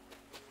raise.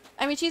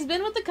 I mean, she's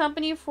been with the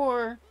company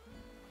for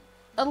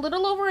a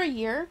little over a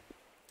year.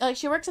 Like,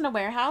 she works in a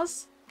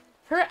warehouse.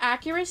 Her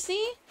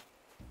accuracy,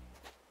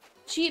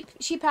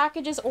 she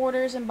packages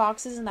orders and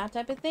boxes and that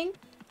type of thing.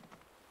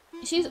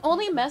 She's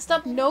only messed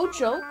up, no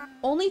joke,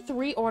 only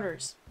 3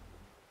 orders.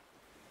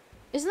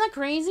 Isn't that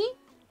crazy?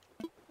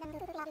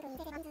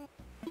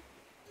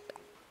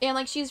 And,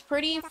 like, she's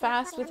pretty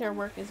fast with her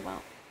work as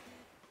well.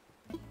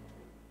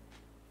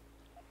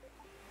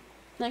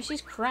 Like,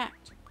 she's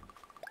cracked.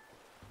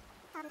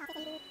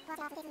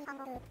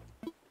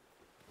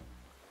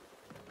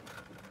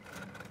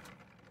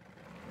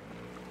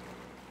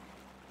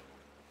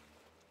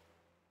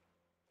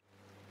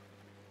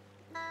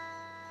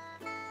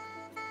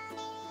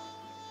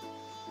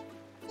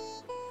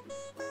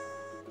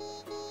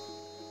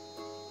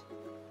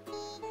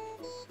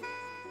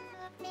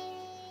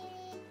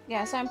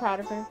 Yeah, so I'm proud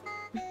of her.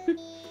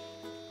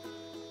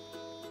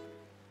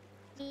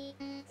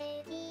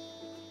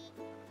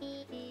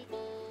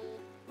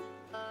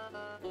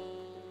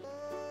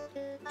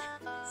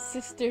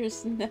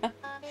 Sisters, no.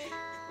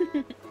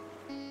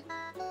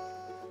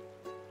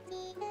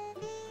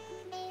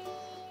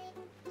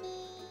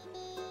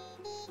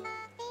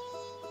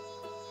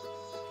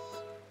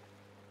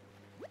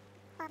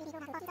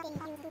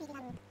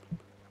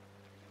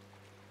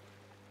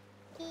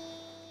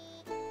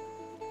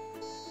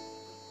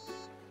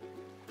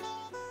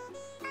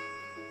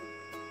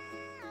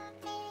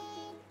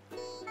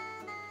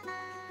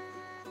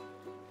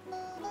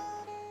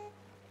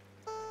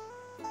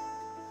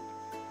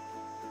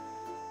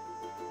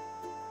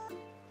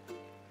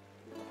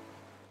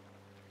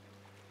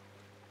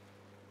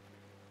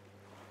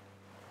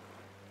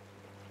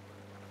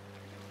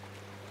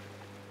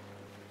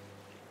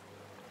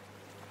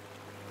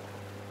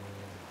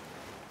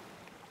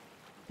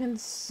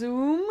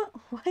 Consume?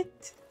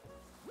 What?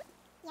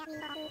 What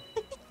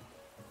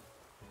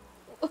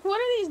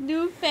are these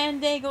new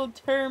Fandango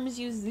terms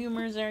you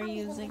Zoomers are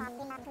using?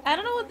 I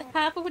don't know what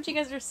half of what you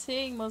guys are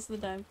saying most of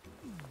the time.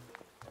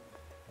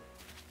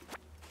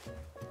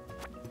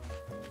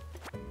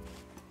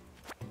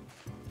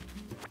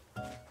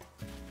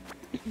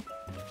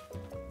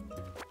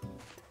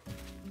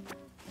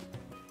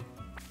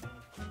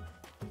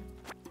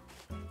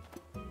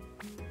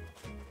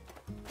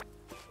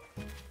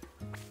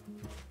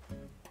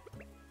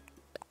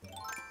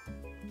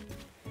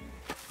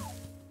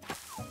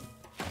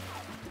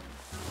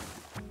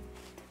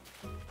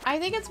 I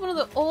think it's one of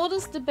the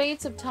oldest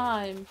debates of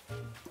time,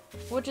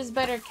 which is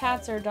better,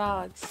 cats or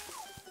dogs.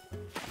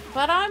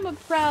 But I'm a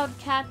proud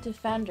cat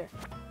defender.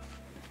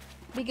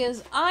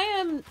 Because I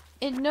am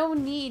in no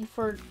need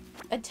for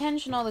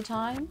attention all the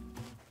time.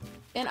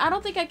 And I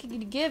don't think I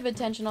could give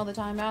attention all the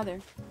time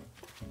either.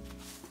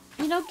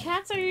 You know,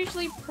 cats are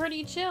usually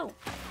pretty chill.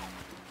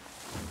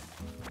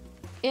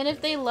 And if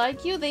they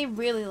like you, they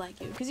really like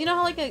you. Because you know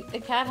how like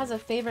a cat has a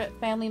favorite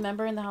family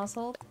member in the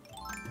household?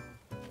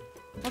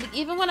 Like,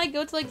 even when I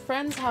go to, like,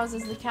 friends'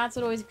 houses, the cats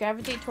would always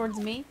gravitate towards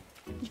me.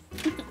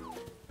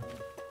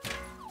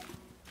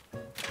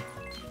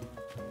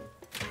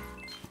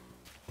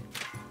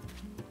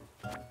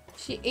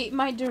 She ate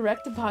my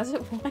direct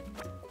deposit? What?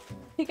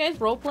 You guys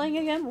role-playing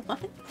again? What?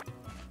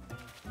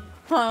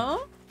 Huh?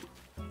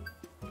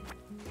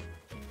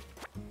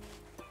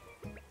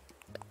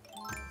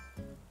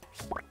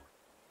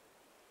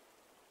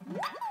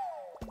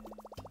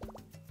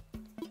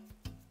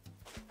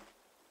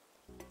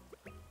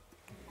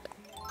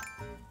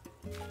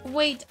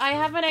 Wait, I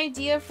have an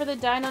idea for the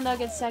Dino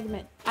Nugget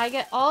segment. I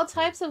get all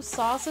types of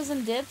sauces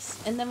and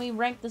dips, and then we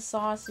rank the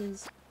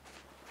sauces.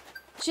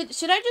 Should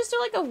I just do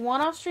like a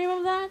one-off stream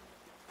of that?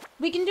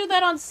 We can do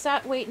that on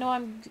wait,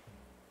 no,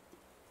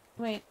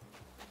 wait.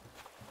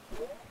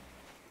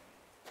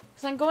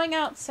 Because I'm going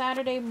out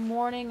Saturday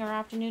morning or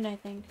afternoon, I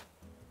think.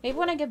 Maybe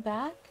when I get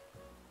back?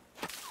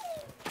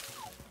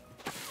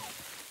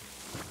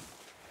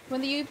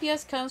 When the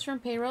UPS comes from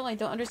payroll, I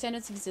don't understand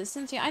its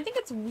existence. Yeah, I think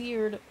it's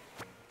weird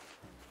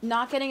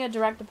not getting a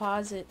direct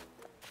deposit.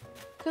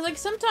 Because, like,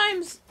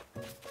 sometimes,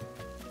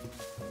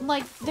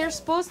 like, they're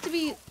supposed to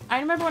be...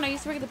 I remember when I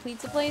used to work at the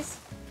pizza place,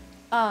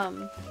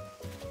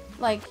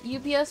 like,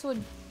 UPS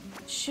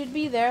should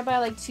be there by,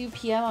 like, 2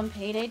 p.m. on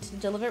payday to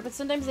deliver it, but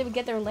sometimes they would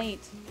get there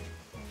late.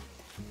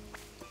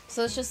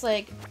 So it's just,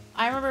 like,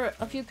 I remember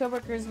a few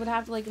coworkers would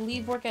have to, like,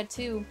 leave work at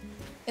 2,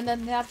 and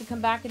then they have to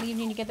come back in the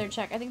evening to get their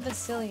check. I think that's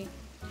silly.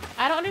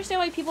 I don't understand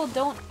why people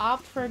don't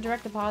opt for a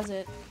direct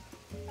deposit.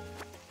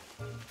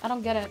 I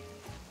don't get it.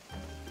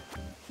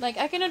 Like,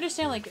 I can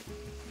understand, like,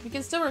 you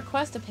can still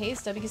request a pay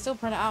stub, you can still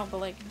print it out, but,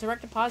 like,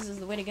 direct deposit is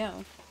the way to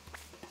go.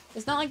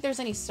 It's not like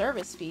there's any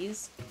service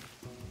fees.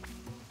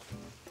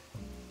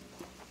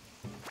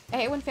 I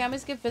hate when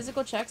families give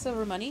physical checks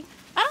over money.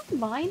 I don't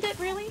mind it,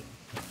 really.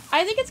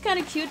 I think it's kind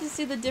of cute to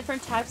see the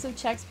different types of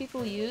checks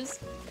people use.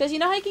 Because you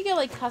know how you can get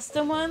like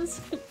custom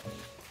ones?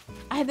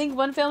 I think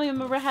one family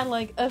member had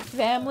like a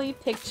family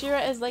picture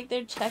as like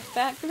their check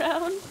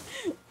background.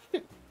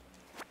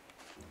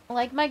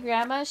 Like my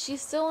grandma,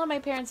 she's still on my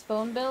parents'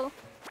 phone bill.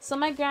 So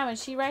my grandma,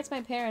 she writes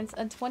my parents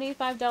a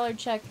 $25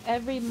 check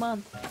every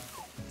month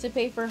to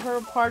pay for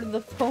her part of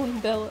the phone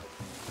bill.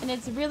 And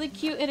it's really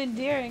cute and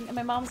endearing. And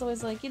my mom's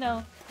always like, you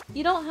know,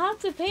 you don't have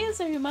to pay us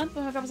every month.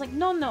 But my grandma's like,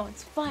 no, no,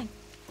 it's fine.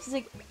 She's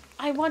like,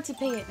 I want to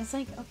pay it. It's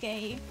like,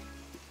 okay.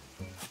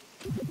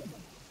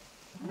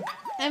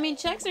 I mean,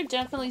 checks are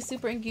definitely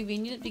super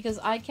inconvenient because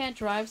I can't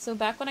drive. So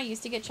back when I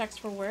used to get checks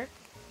for work,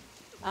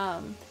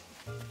 I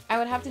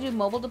would have to do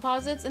mobile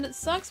deposits. And it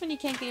sucks when you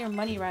can't get your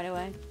money right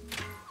away.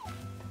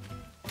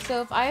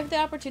 So if I have the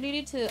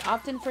opportunity to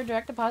opt in for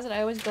direct deposit,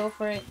 I always go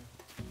for it.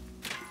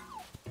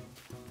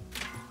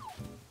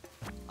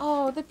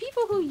 Oh, the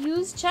people who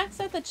use checks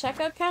at the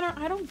checkout counter,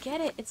 I don't get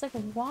it. It's like,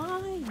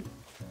 why?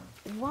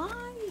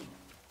 Why?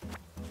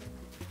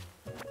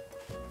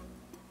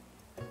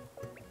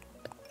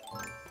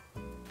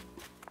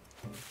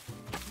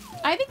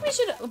 I think we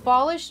should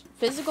abolish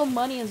physical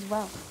money as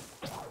well.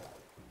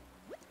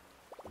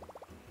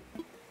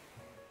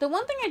 The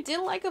one thing I did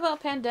like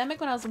about pandemic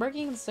when I was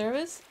working in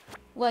service,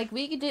 like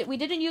we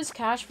didn't use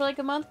cash for like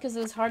a month because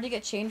it was hard to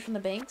get change from the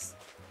banks.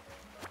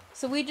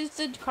 So we just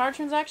did card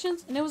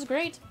transactions and it was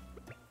great.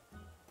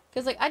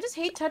 Cause like I just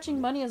hate touching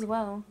money as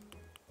well.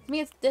 To me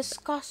it's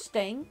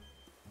disgusting.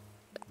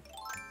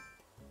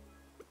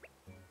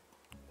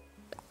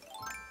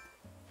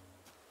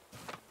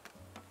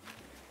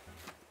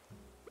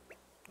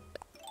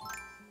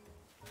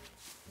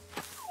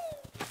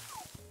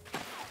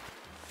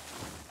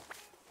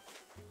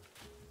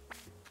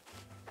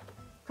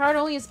 Card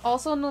only is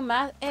also no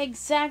math.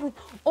 Exactly.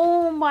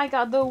 Oh my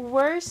god, the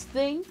worst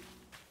thing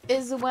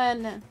is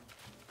when,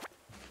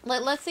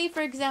 let's say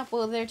for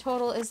example, their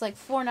total is like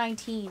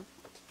 $4.19,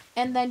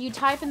 and then you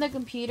type in the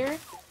computer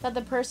that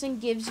the person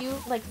gives you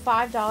like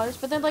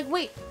 $5, but then like,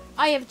 wait,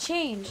 I have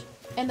change,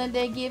 and then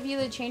they give you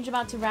the change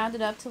amount to round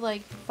it up to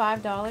like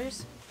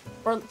 $5,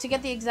 or to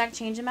get the exact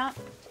change amount.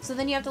 So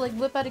then you have to like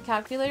whip out a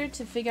calculator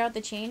to figure out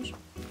the change,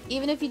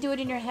 even if you do it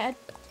in your head.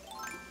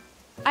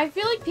 I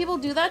feel like people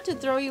do that to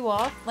throw you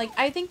off. Like,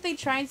 I think they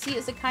try and see it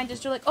as a kind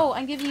gesture, like, oh,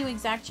 I'm giving you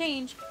exact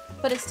change,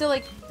 but it's still,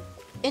 like,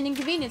 an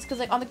inconvenience, because,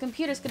 like, on the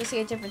computer, it's going to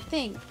say a different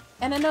thing.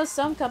 And I know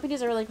some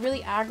companies are, like, really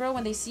aggro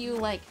when they see you,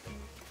 like,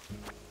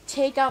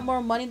 take out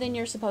more money than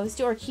you're supposed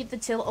to, or keep the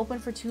till open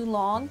for too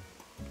long.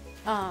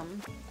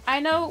 I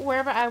know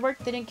wherever I work,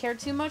 they didn't care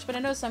too much, but I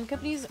know some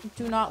companies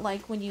do not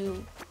like when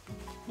you,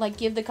 like,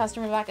 give the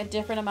customer back a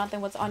different amount than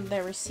what's on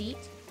their receipt.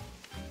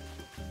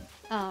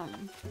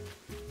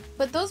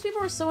 But those people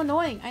were so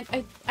annoying.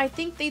 I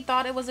think they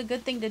thought it was a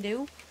good thing to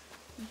do.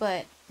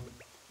 But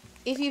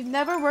if you've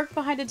never worked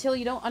behind a till,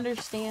 you don't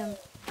understand.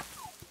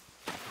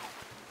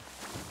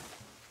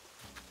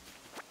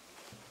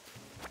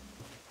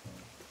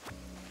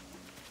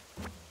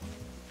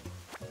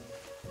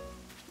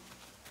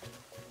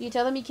 You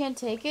tell them you can't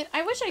take it?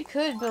 I wish I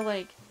could, but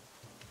like,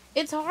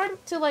 it's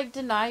hard to like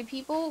deny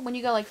people when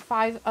you got like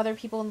 5 other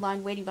people in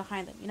line waiting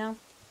behind them, you know?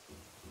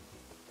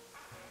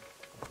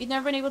 You've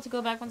never been able to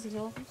go back once the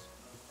till opens?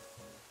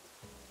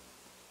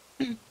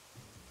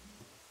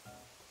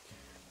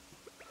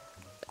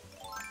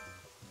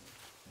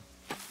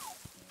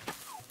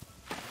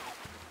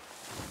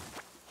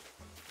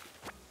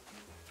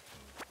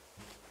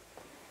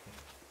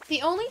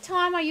 The only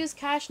time I use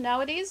cash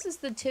nowadays is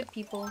to tip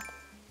people.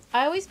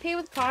 I always pay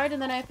with card, and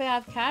then if I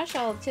have cash,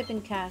 I'll tip in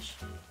cash.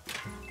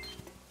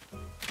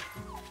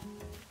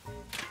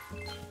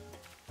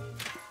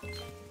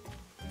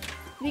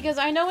 Because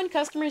I know when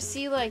customers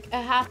see like a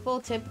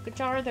half-full tip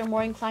jar, they're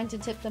more inclined to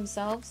tip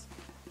themselves.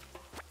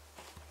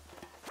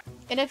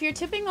 And if you're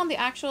tipping on the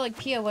actual like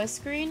POS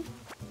screen,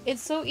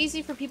 it's so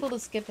easy for people to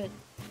skip it.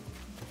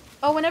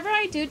 Oh, whenever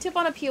I do tip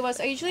on a POS,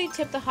 I usually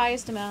tip the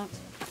highest amount.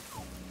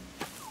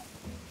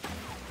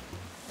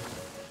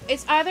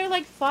 It's either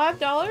like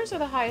 $5 or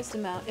the highest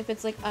amount if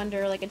it's like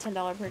under like a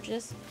 $10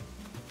 purchase.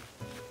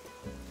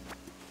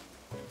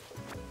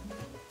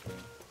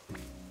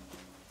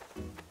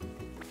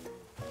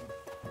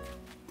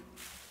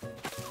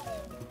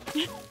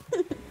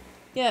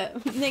 Yeah,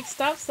 Nick,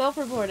 stop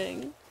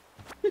self-reporting.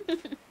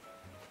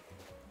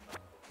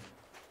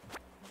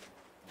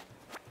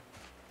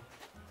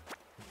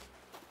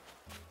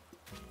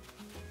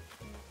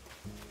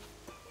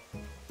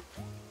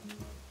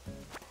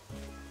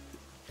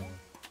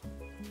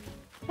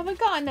 Haven't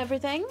gotten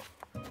everything.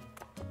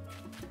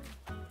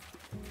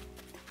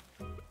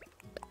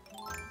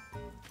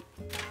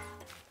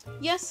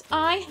 Yes,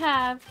 I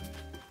have.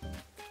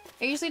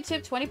 I usually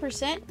tip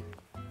 20%.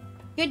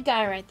 Good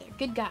guy right there.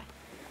 Good guy.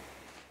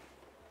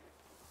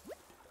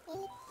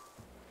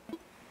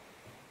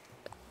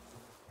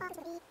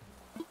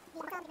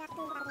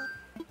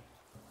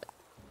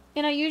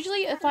 And I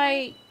usually, if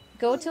I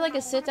go to like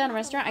a sit-down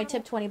restaurant, I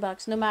tip 20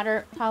 bucks, no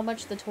matter how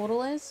much the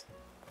total is.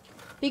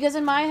 Because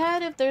in my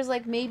head, if there's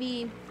like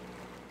maybe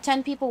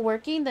 10 people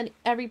working, then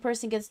every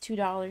person gets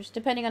 $2,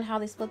 depending on how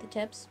they split the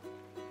tips.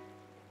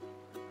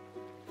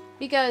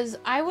 Because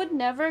I would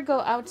never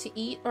go out to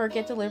eat or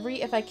get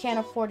delivery if I can't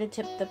afford to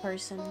tip the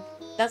person.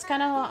 That's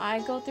kind of how I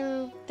go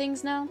through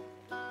things now.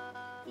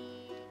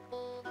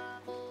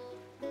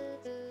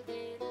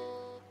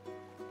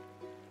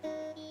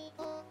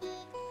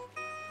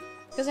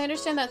 Because I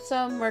understand that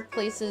some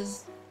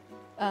workplaces,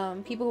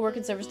 people who work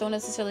in service don't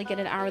necessarily get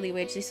an hourly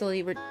wage. They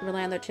solely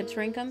rely on their tips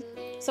for income.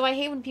 So I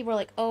hate when people are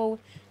like, oh,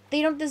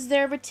 they don't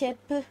deserve a tip.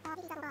 But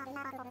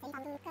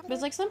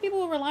it's like, some people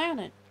will rely on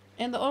it.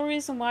 And the only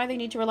reason why they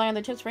need to rely on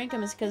their tips for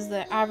income is because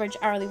the average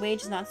hourly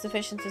wage is not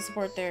sufficient to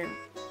support their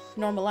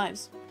normal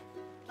lives.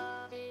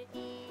 I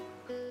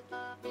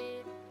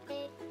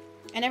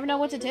never know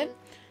what to tip.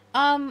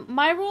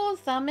 My rule of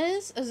thumb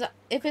is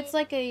if it's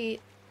like a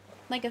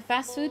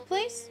fast food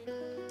place,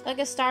 like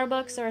a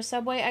Starbucks or a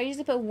Subway, I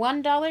usually put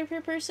 $1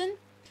 per person.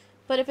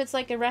 But if it's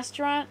like a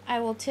restaurant, I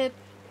will tip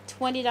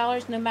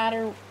 $20 no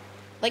matter,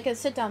 like a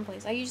sit-down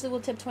place. I usually will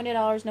tip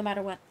 $20 no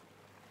matter what.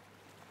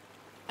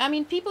 I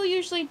mean, people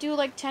usually do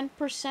like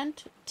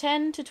 10%.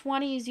 10 to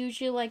 20 is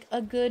usually like a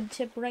good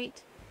tip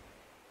rate.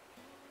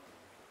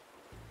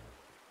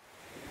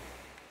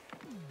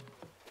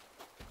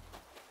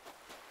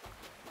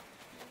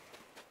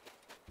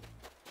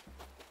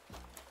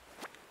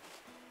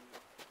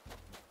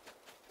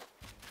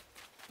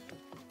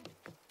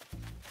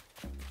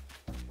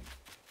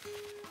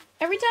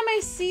 Every time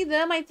I see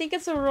them, I think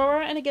it's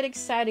Aurora and I get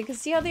excited. Because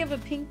see how they have a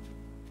pink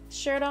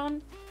shirt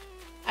on?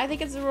 I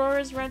think it's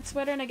Aurora's red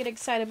sweater and I get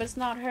excited, but it's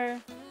not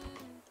her.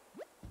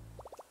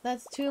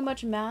 That's too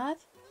much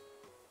math.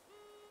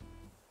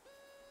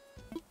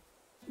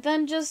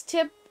 Then just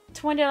tip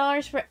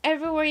 $20 for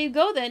everywhere you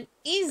go then.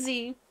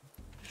 Easy.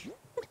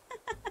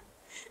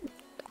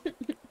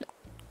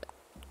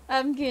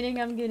 I'm kidding,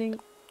 I'm kidding.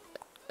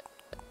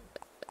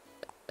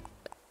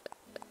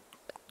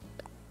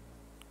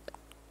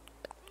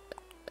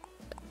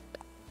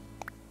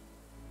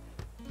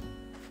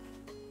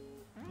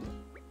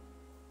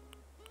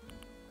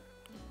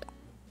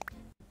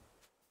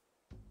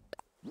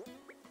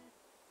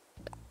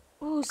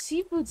 Ooh,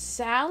 seafood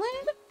salad?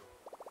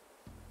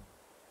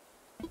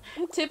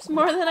 Tips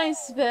more than I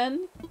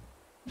spend.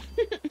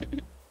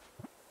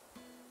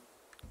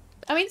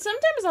 I mean,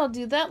 sometimes I'll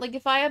do that. Like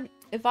if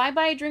I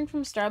buy a drink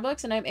from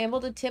Starbucks and I'm able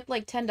to tip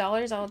like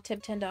 $10, I'll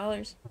tip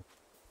 $10.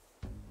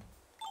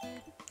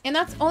 And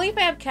that's only if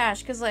I have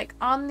cash, because like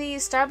on the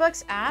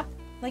Starbucks app,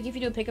 like if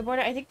you do a pickup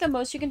order, I think the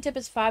most you can tip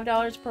is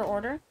 $5 per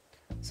order.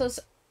 So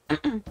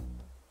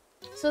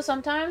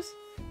sometimes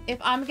if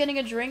I'm getting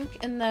a drink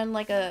and then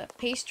like a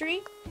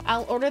pastry,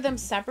 I'll order them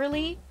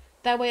separately.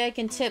 That way I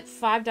can tip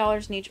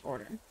 $5 in each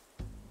order.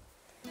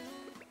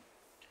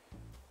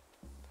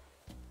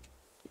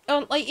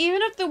 Oh, like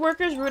even if the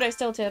worker's rude, I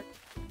still tip.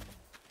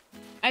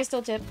 I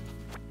still tip.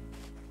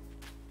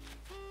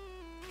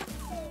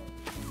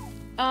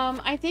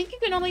 I think you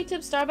can only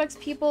tip Starbucks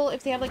people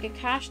if they have like a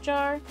cash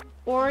jar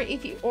or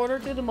if you order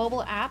through the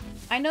mobile app.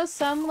 I know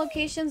some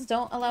locations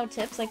don't allow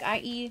tips, like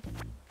i.e.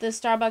 the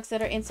Starbucks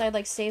that are inside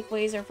like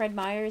Safeways or Fred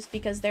Meyer's,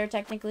 because they're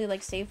technically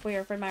like Safeway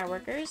or Fred Meyer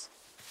workers.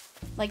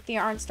 Like they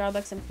aren't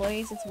Starbucks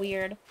employees. It's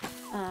weird.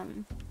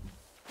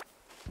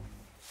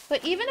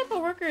 But even if a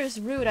worker is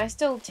rude, I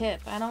still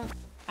tip. I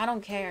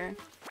don't care.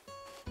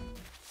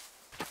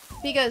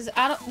 Because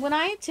when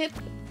I tip,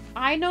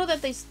 I know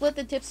that they split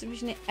the tips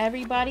between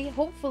everybody,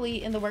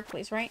 hopefully in the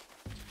workplace, right?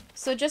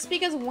 So just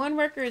because one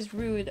worker is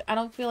rude, I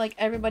don't feel like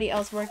everybody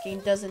else working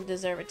doesn't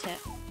deserve a tip.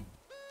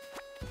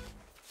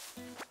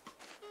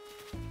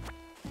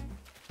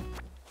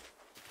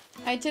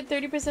 I tip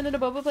 30% at a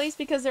boba place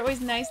because they're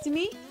always nice to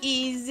me.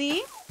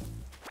 Easy.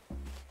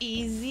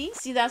 Easy.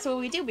 See, that's what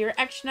we do. We are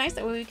extra nice.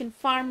 That way we can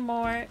farm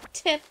more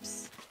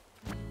tips.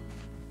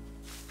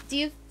 Do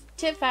you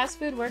tip fast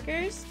food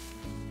workers?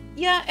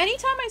 Yeah,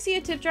 anytime I see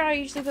a tip jar, I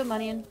usually put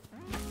money in.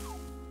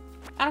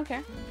 I don't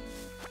care.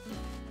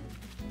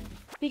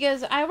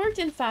 Because I worked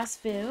in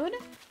fast food.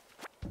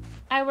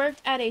 I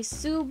worked at a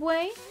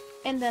Subway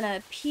and then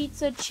a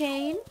pizza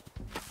chain.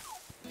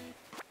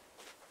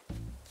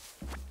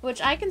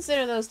 Which I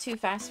consider those two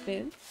fast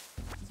food.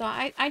 So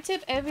I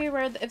tip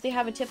everywhere if they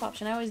have a tip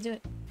option. I always do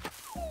it.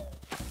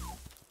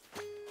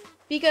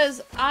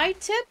 Because I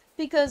tip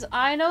because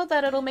I know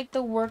that it'll make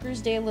the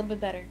worker's day a little bit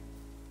better.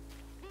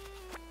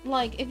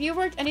 Like, if you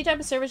worked any type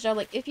of service job,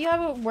 like, if you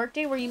have a work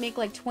day where you make,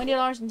 like,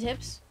 $20 in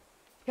tips,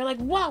 you're like,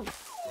 wow,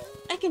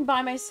 I can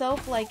buy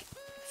myself, like,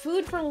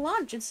 food for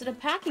lunch instead of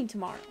packing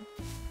tomorrow.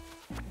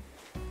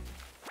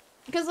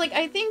 Because, like,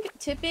 I think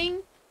tipping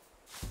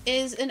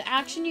is an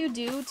action you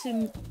do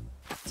to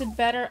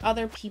better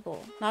other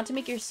people, not to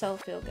make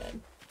yourself feel good.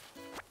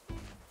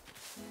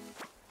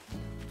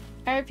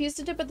 I refuse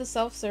to tip at the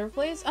self-serve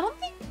place. I don't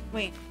think...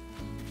 Wait.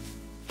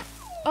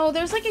 Oh,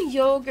 there's, like, a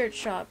yogurt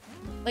shop.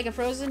 Like a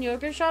frozen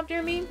yogurt shop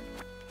near me.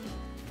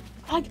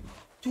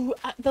 Dude,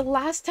 the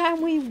last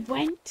time we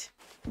went,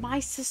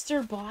 my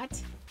sister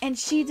bought, and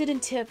she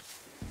didn't tip.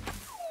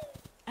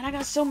 And I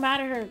got so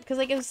mad at her, because,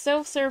 like, it was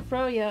self-serve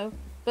froyo.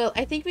 But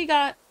I think we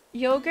got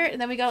yogurt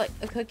and then we got like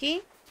a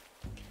cookie.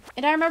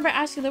 And I remember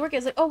asking the worker, I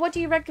was like, oh, what do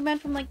you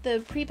recommend from like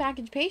the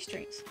prepackaged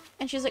pastries?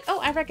 And she's like, oh,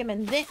 I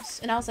recommend this.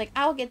 And I was like,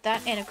 I'll get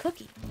that and a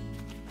cookie.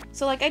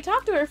 So like I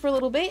talked to her for a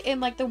little bit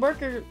and like the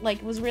worker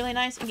like was really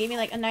nice and gave me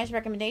like a nice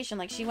recommendation.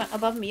 Like she went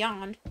above and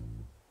beyond.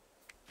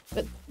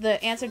 But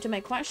the answer to my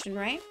question,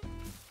 right?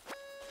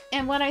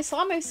 And when I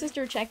saw my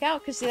sister check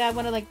out, because she had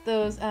one of like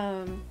those,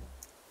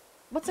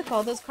 what's it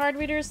called? Those card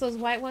readers, those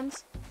white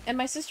ones. And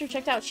my sister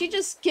checked out. She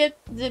just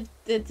skipped the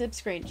tip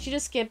screen. She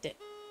just skipped it.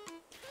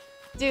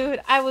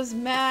 Dude, I was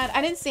mad.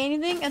 I didn't say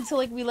anything until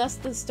like we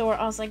left the store.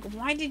 I was like,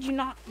 why did you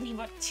not leave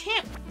a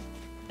tip?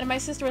 And my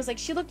sister was like,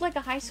 she looked like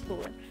a high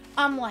schooler.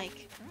 I'm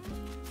like,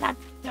 that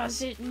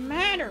doesn't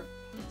matter.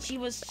 She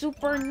was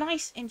super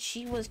nice and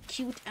she was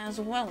cute as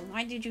well.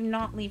 Why did you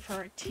not leave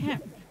her a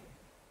tip?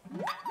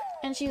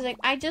 And she's like,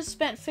 I just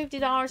spent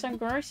 $50 on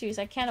groceries.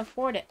 I can't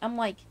afford it. I'm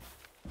like,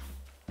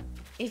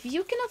 if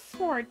you can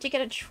afford to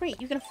get a treat,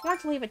 you can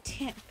afford to leave a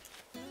tip.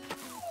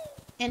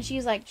 And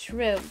she's like,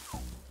 true.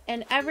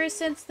 And ever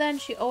since then,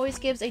 she always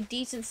gives a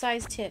decent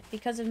sized tip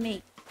because of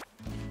me.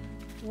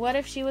 What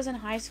if she was in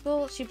high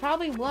school? She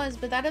probably was,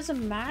 but that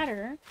doesn't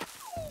matter.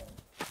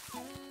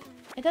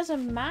 It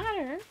doesn't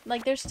matter.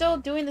 Like, they're still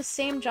doing the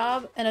same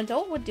job an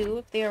adult would do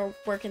if they were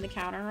working the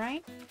counter,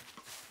 right?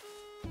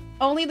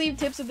 Only leave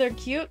tips if they're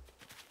cute.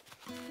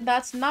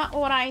 That's not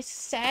what I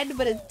said,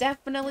 but it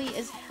definitely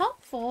is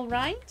helpful,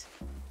 right?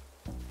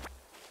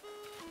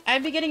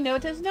 I'd be getting no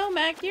tips. No,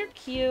 Mac, you're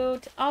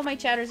cute. All my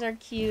chatters are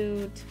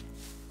cute.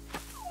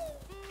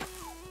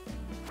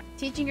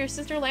 Teaching your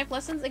sister life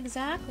lessons?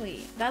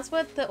 Exactly. That's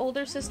what the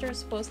older sister is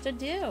supposed to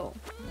do.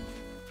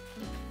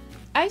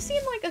 I've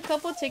seen like a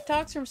couple of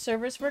TikToks from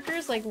service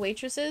workers, like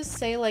waitresses,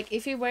 say like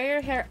if you wear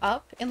your hair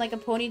up in like a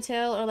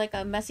ponytail or like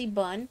a messy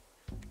bun,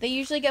 they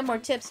usually get more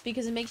tips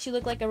because it makes you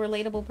look like a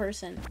relatable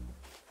person.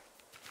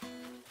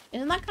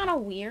 Isn't that kind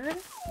of weird?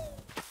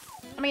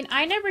 I mean,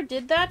 I never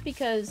did that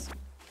because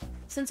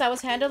since I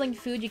was handling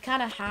food, you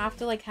kind of have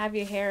to like have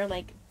your hair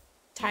like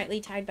tightly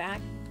tied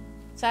back.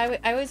 So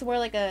I always wore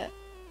like a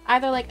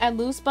either like a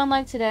loose bun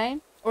like today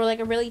or like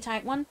a really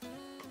tight one.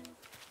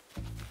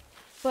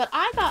 But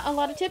I got a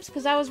lot of tips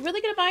because I was really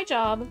good at my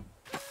job.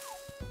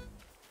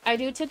 I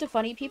do tip to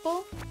funny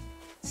people.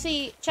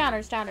 See,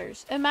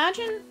 chatters.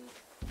 Imagine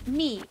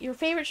me, your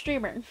favorite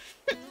streamer.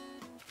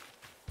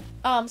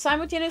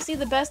 Simultaneously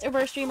the best or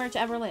worst streamer to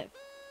ever live.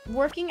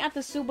 Working at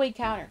the Subway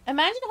counter.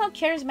 Imagine how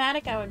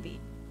charismatic I would be.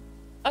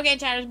 Okay,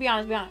 chatters, be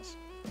honest.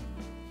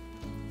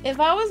 If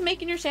I was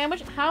making your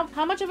sandwich,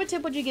 how much of a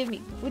tip would you give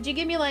me? Would you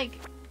give me like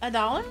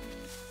 $1?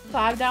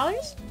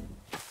 $5?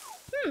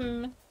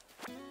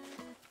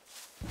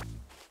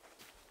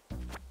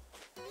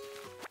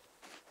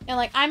 And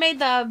like, I made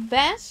the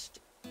best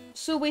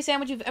Subway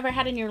sandwich you've ever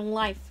had in your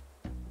life.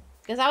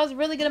 Because I was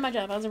really good at my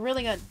job. I was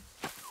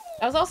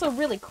also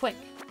really quick.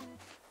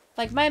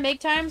 Like, my make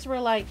times were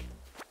like,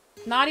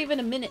 not even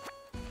a minute.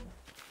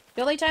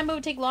 The only time it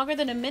would take longer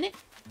than a minute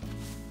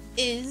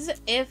is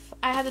if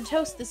I had to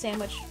toast the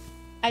sandwich.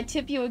 I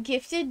tip you a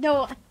gifted?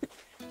 No,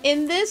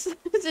 in this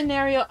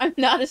scenario, I'm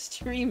not a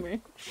streamer.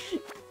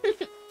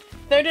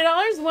 $30?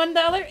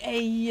 $1?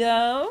 Hey,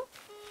 yo.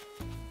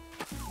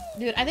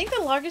 Dude, I think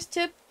the largest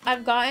tip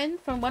I've gotten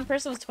from one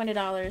person was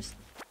 $20.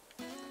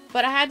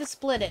 But I had to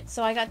split it,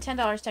 so I got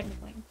 $10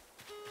 technically.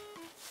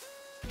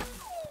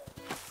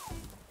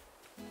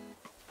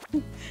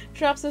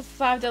 Drops a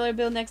 $5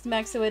 bill next to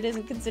Max so it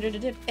isn't considered a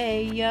tip.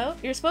 Hey, yo.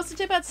 You're supposed to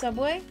tip at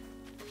Subway?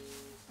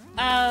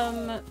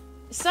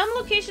 Some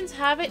locations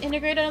have it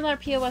integrated on their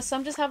POS.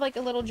 Some just have like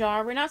a little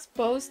jar. We're not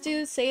supposed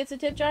to say it's a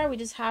tip jar. We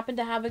just happen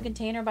to have a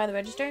container by the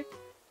register.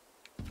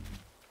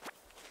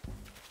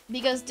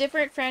 Because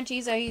different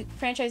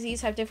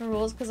franchisees have different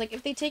rules. Because like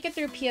if they take it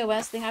through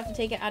POS, they have to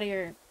take it out of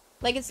your...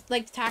 Like it's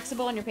like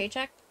taxable on your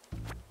paycheck.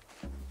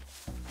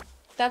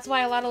 That's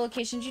why a lot of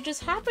locations you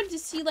just happen to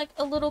see like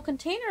a little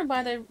container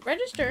by the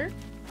register.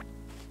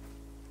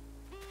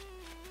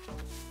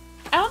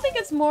 I don't think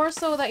it's more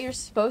so that you're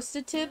supposed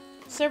to tip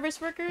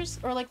service workers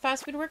or like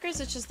fast food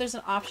workers. It's just there's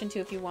an option to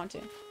if you want to.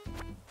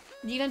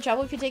 Do you get in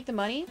trouble if you take the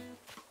money?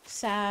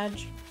 Sag.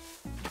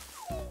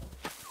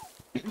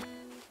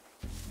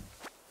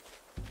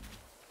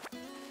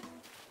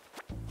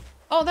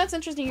 Oh, that's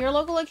interesting. Your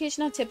local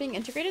location had tipping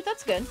integrated?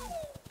 That's good.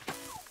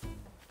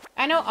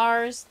 I know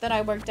ours that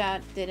I worked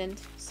at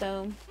didn't,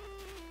 so...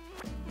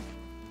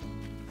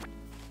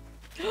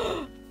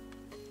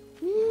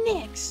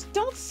 Nix!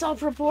 Don't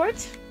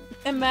self-report!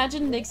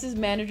 Imagine Nix's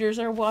managers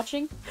are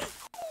watching.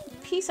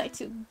 Peace, I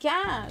too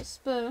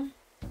gasp.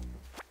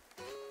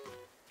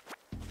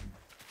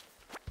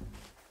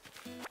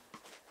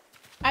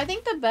 I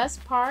think the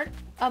best part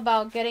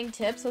about getting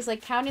tips was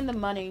like counting the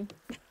money.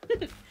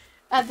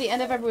 At the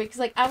end of every week. Because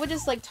like I would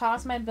just like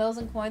toss my bills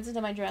and coins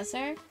into my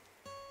dresser.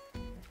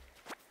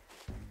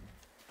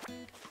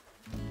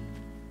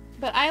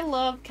 But I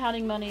love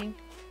counting money.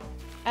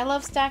 I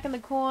love stacking the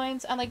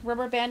coins. I like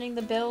rubber banding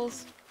the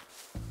bills.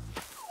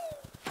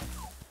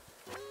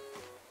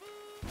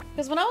 Because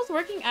Because when I was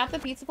working at the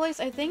pizza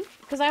place, I think,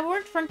 because I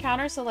worked front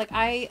counter, so like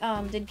I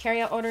did carry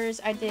out orders,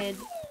 I did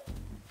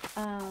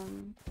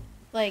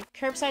like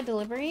curbside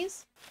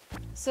deliveries.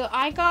 So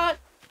I got,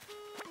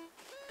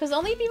 because the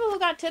only people who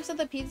got tips at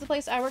the pizza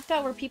place I worked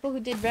at were people who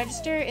did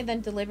register and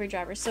then delivery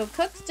drivers. So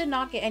cooks did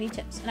not get any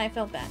tips, and I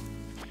felt bad.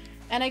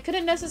 And I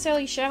couldn't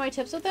necessarily share my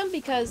tips with them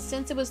because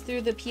since it was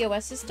through the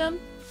POS system,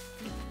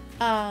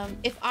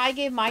 if I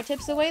gave my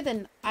tips away,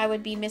 then I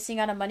would be missing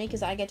out on money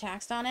because I get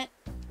taxed on it.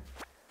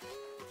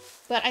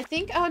 But I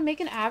think I would make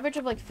an average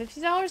of like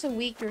 $50 a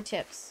week through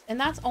tips. And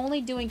that's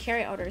only doing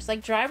carry orders.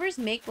 Like drivers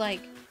make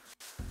like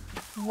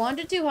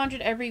 $100 to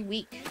 $200 every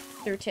week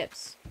through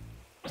tips.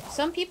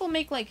 Some people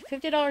make like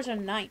 $50 a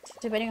night,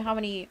 depending on how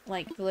many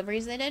like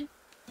deliveries they did.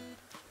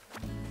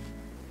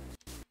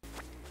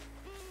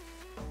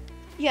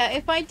 Yeah,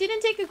 if I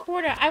didn't take a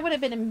quarter, I would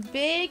have been in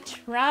big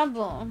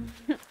trouble.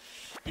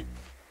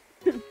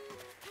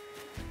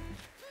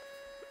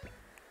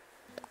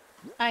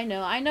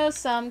 I know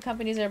some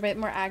companies are a bit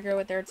more aggro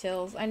with their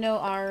tills. I know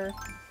our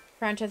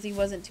franchisee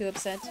wasn't too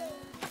upset.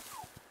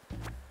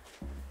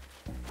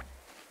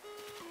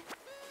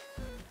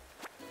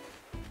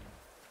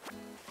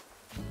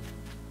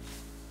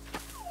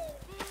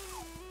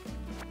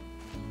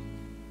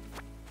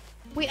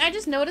 Wait, I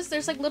just noticed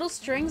there's like little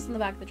strings in the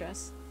back of the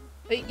dress.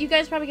 But you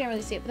guys probably can't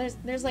really see it, but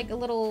there's like a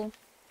little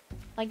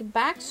like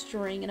back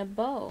string and a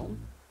bow.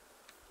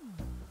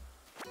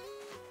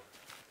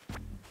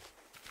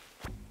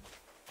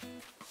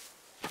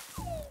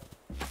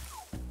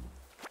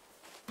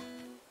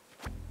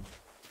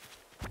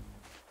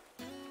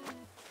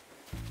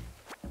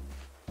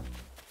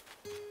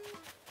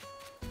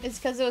 It's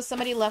because it was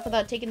somebody left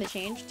without taking the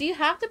change. Do you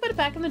have to put it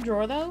back in the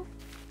drawer though?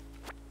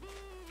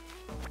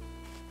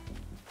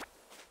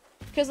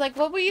 Because like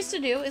what we used to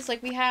do is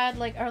like we had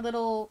like our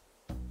little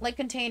like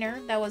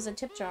container that was a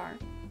tip jar.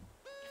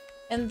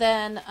 And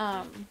then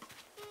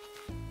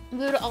we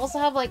would also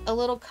have like a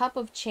little cup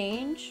of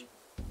change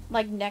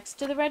like next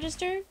to the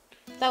register.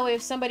 That way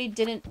if somebody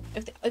didn't,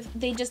 if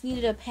they just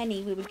needed a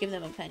penny, we would give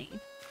them a penny.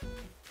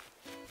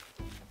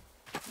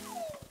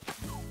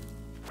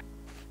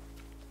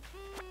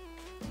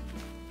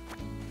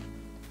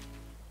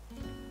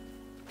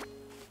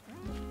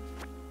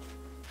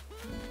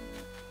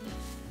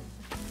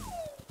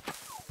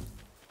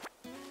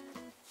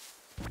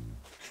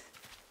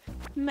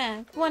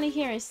 Mac, wanna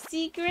hear a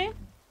secret?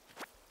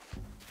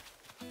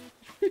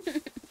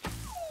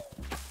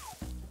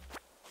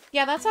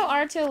 Yeah, that's how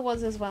our till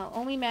was as well.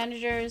 Only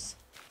managers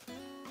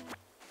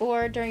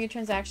or during a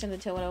transaction the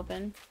till would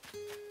open.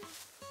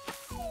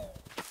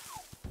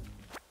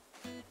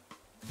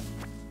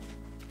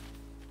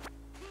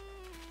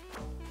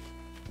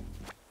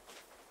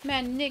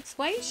 Man, Nix,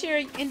 why are you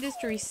sharing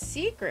industry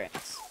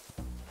secrets?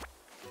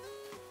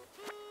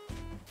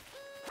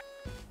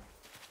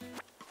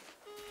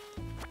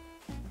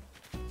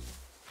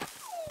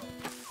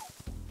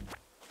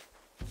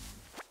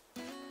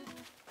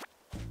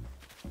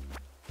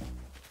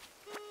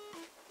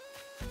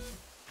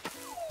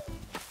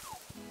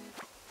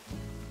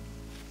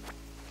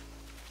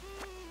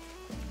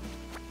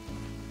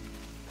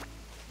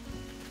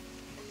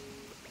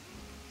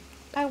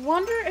 I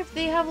wonder if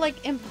they have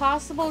like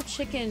Impossible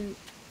Chicken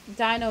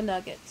Dino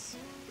Nuggets.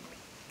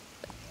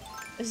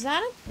 Is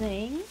that a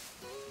thing?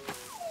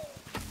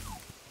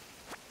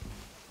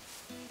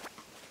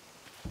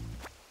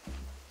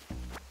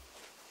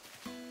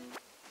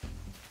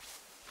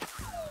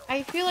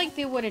 I feel like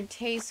they wouldn't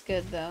taste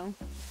good though.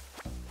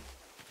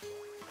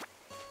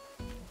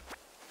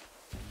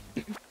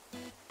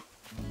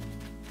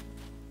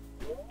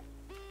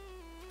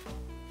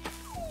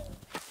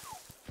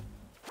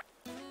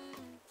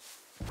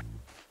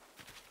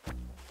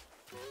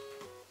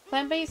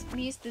 Plant-based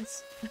meat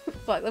is...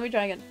 Fuck, let me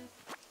try again.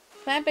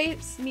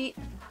 Plant-based meat...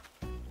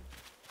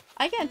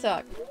 I can't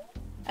talk.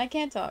 I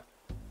can't talk.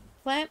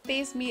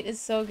 Plant-based meat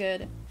is so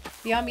good.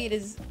 Beyond Meat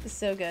is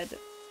so good.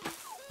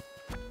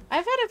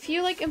 I've had a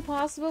few, like,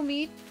 Impossible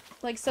Meat,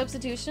 like,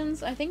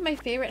 substitutions. I think my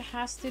favorite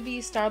has to be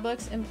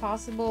Starbucks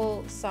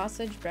Impossible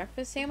Sausage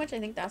Breakfast Sandwich. I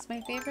think that's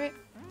my favorite.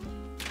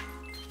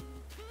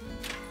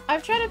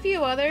 I've tried a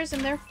few others,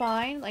 and they're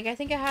fine. Like, I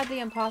think I had the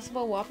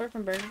Impossible Whopper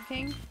from Burger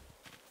King.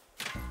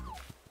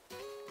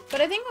 But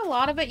I think a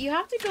lot of it, you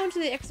have to go into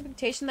the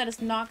expectation that it's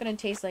not going to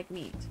taste like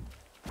meat.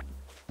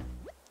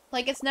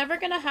 Like, it's never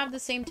going to have the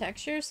same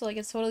texture, so, like,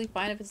 it's totally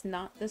fine if it's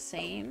not the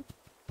same.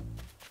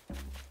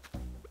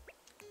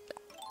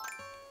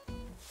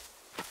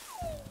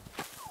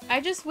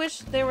 I just wish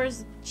there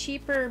was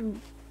cheaper,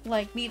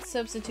 like, meat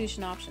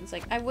substitution options.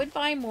 Like, I would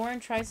buy more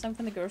and try some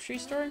from the grocery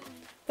store,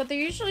 but they're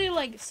usually,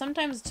 like,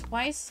 sometimes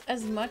twice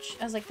as much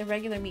as, like, the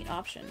regular meat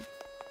option.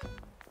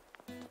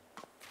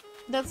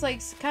 That's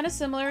like kind of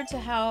similar to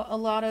how a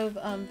lot of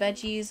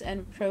veggies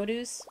and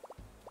produce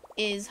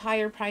is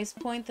higher price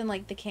point than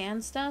like the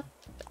canned stuff.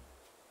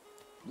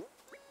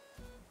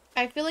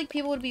 I feel like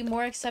people would be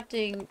more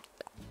accepting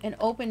and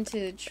open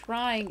to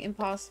trying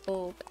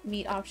Impossible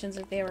Meat options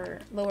if they were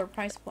lower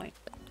price point.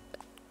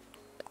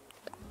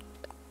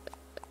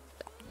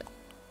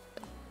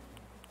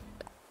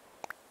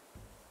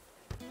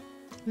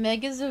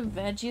 Meg is a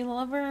veggie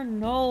lover?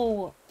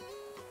 No.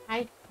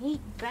 I hate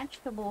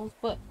vegetables,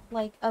 but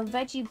like a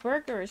veggie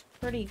burger is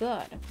pretty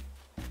good.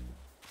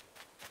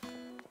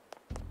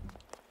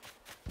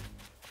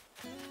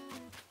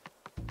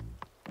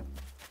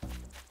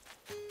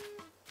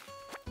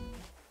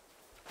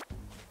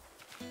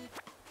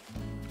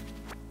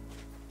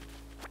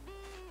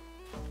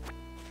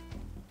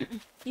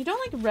 You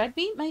don't like red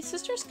meat? My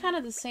sister's kind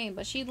of the same,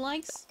 but she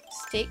likes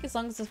steak as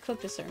long as it's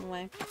cooked a certain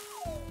way.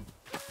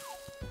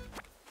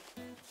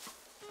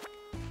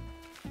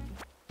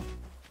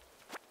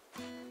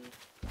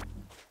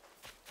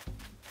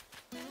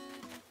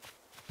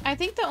 I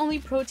think the only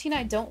protein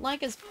I don't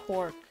like is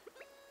pork.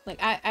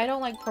 Like, I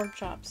don't like pork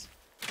chops.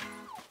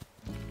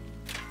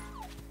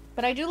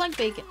 But I do like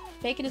bacon.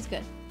 Bacon is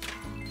good.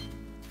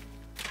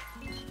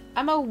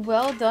 I'm a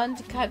well-done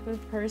type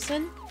of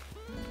person.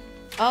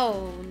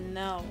 Oh,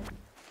 no.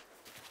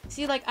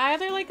 See, like, I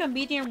either like a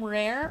medium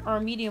rare or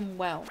a medium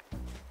well.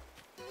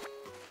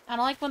 I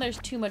don't like when there's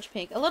too much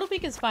pink. A little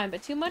pink is fine,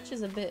 but too much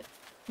is a bit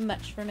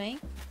much for me.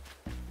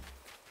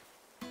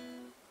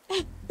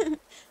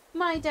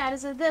 My dad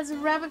is a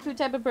rabbit food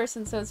type of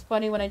person, so it's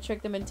funny when I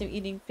trick them into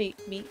eating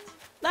fake meat.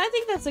 I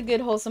think that's a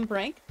good, wholesome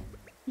prank.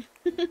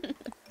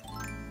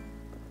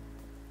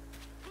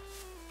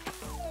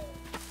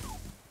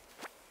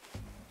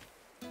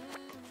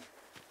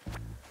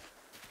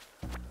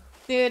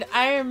 Dude,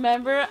 I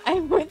remember I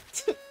went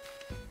to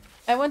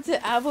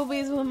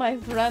Applebee's with my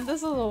friend.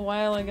 This was a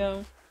while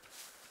ago.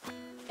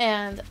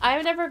 And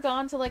I've never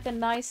gone to like a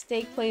nice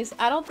steak place.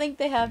 I don't think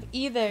they have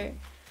either.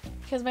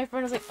 Because my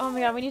friend was like, oh my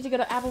god, we need to go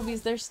to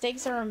Applebee's. Their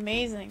steaks are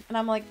amazing. And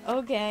I'm like,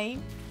 okay.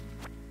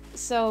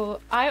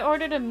 So I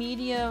ordered a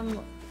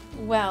medium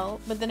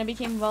well, but then it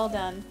became well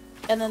done.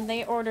 And then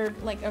they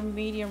ordered like a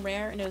medium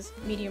rare, and it was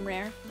medium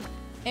rare.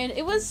 And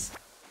it was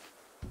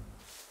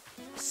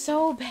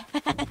so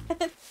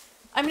bad.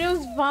 I mean, it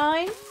was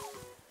fine,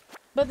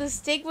 but the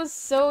steak was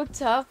so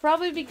tough.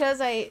 Probably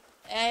because I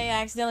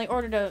accidentally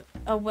ordered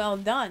a well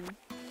done.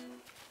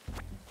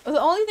 The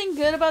only thing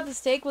good about the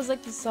steak was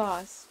like the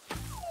sauce.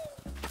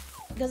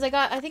 Because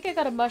I think I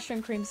got a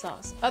mushroom cream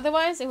sauce.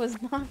 Otherwise, it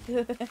was not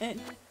good.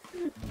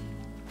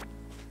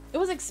 It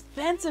was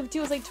expensive too.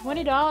 It was like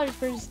 $20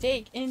 for a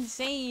steak.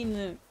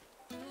 Insane.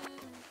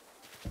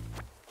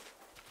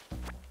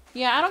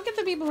 Yeah, I don't get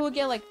the people who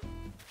get like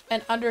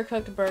an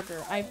undercooked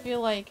burger. I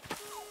feel like,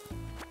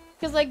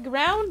 because like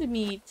ground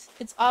meat,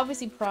 it's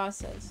obviously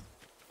processed.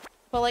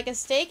 But like a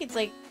steak, it's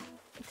like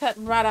cut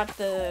right off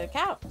the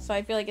cow. So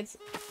I feel like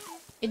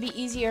it'd be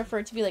easier for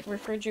it to be like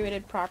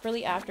refrigerated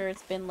properly after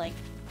it's been like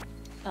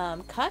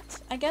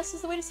cut, I guess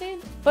is the way to say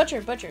it.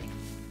 Butchered.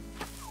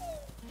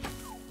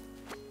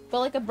 But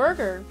like a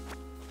burger,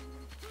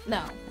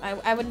 no.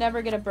 I would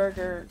never get a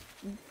burger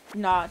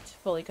not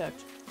fully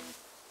cooked.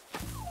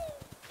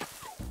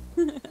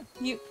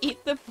 You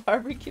eat the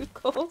barbecue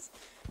coals?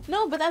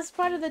 No, but that's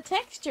part of the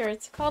texture.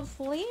 It's called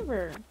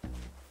flavor.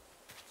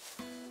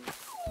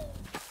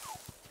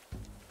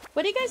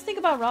 What do you guys think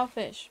about raw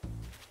fish?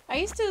 I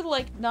used to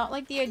like not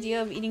like the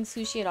idea of eating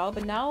sushi at all,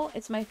 but now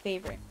it's my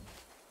favorite.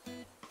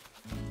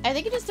 I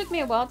think it just took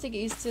me a while to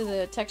get used to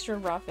the texture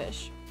of raw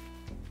fish.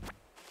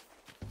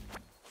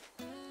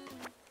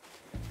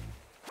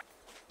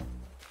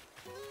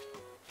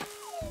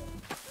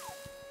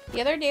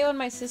 The other day when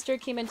my sister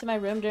came into my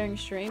room during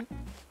stream,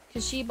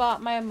 because she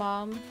bought my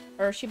mom,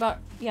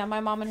 my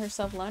mom and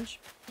herself lunch.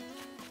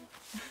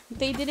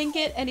 They didn't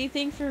get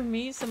anything for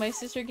me, so my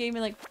sister gave me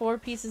like 4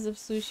 pieces of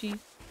sushi.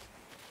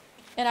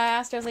 And I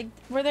asked her, I was like,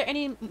 were there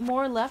any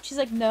more left? She's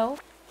like, no.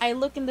 I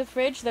look in the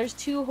fridge, there's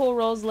 2 whole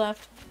rolls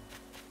left.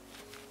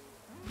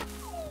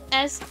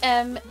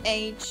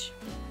 SMH.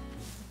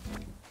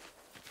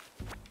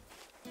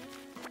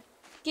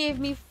 Gave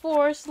me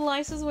 4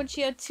 slices when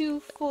she had 2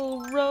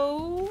 full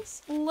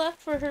rolls left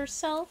for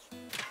herself.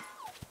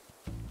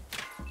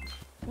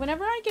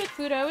 Whenever I get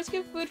food, I always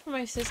get food for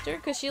my sister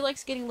because she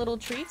likes getting little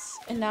treats,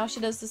 and now she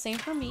does the same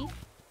for me.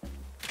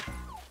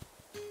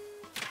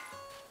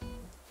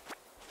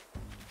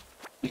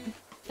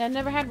 I've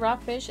never had raw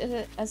fish. Is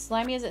it as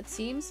slimy as it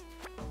seems?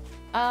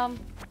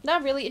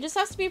 Not really. It just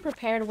has to be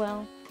prepared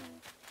well.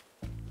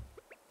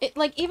 It,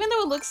 like, even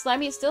though it looks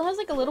slimy, it still has,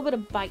 like, a little bit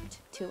of bite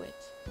to it.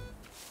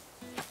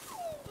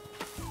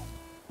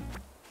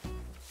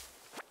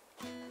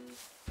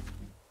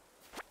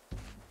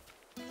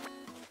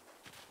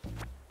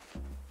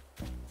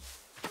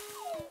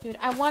 Dude,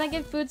 I want to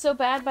get food so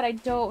bad, but I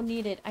don't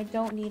need it. I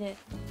don't need it.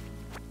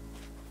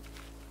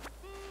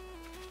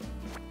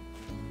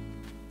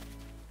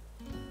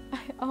 I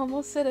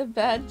almost said a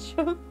bad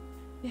joke.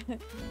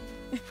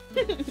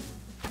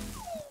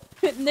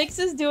 Nyx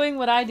is doing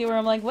what I do, where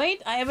I'm like,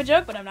 wait, I have a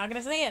joke, but I'm not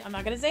gonna say it. I'm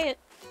not gonna say it.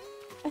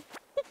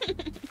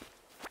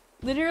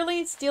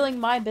 Literally stealing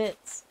my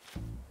bits.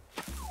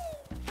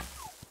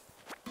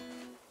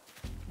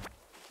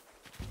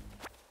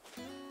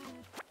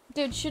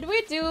 Dude, should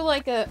we do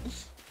like a...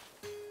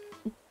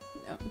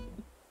 No.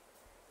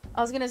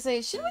 I was gonna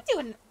say, should we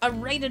do a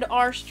rated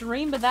R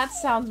stream, but that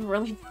sounds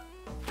really...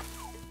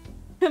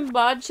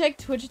 Bod check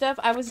Twitch stuff.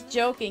 I was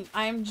joking.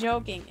 I am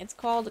joking. It's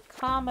called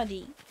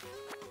comedy.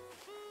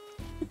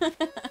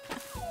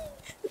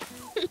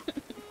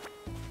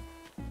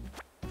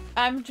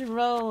 I'm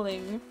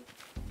trolling.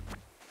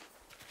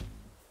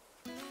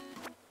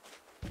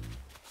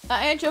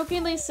 I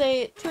jokingly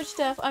say Twitch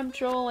staff, I'm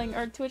trolling,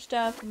 or Twitch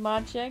staff,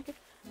 mod check.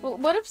 Well,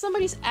 what if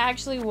somebody's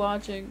actually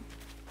watching?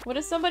 What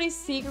if somebody's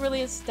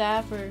secretly a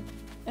staffer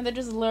and they're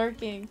just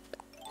lurking?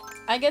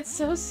 I get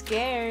so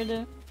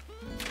scared.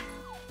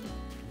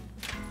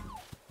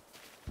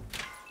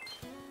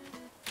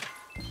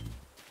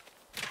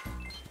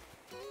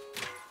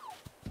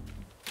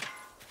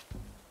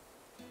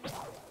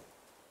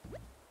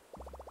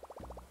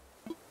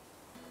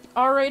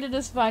 R-rated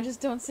is fine,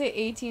 just don't say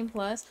 18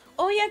 plus.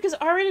 Oh yeah, because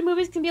R-rated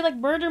movies can be like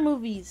murder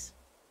movies.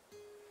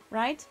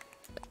 Right?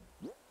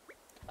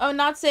 Oh,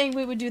 not saying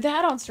we would do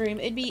that on stream.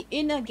 It'd be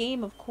in a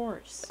game, of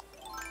course.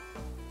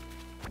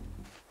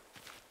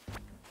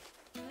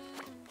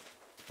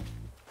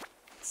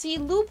 See,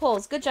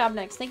 loopholes. Good job,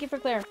 Next. Thank you for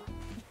clarifying.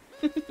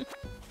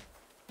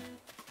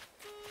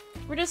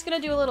 We're just gonna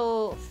do a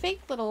little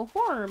fake little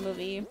horror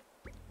movie.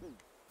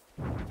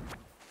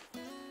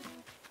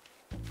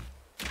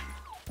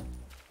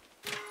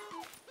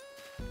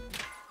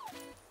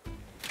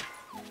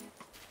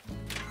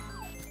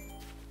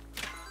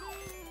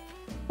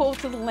 Pull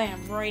to the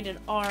Lamb, rated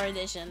R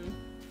edition.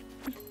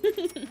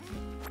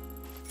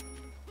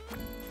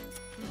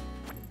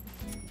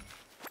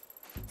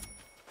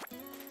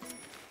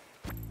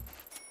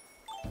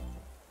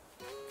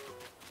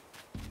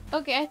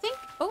 Okay, I think...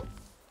 Oh,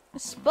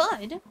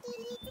 Spud?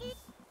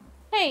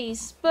 Hey,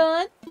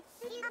 Spud.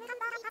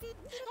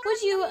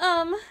 Would you,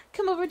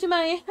 come over to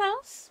my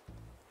house?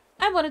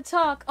 I want to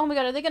talk. Oh my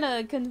god, are they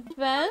gonna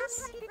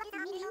confess?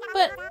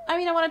 But, I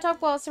mean, I want to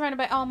talk while surrounded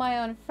by all my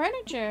own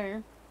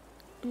furniture.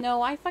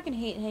 No, I fucking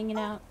hate hanging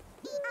out.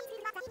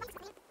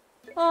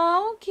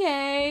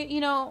 Okay,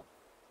 you know,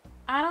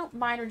 I don't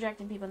mind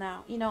rejecting people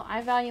now. You know,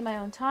 I value my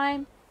own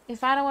time.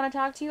 If I don't want to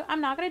talk to you,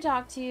 I'm not going to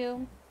talk to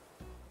you.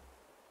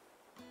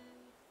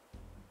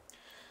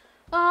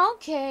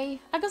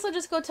 Okay, I guess I'll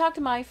just go talk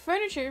to my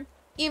furniture,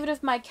 even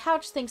if my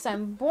couch thinks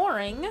I'm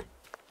boring.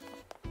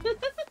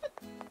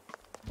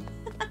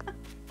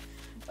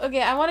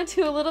 Okay, I want to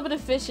do a little bit of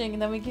fishing,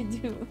 and then we can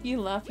do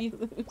You Laugh, You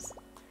Lose.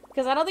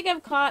 Because I don't think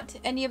I've caught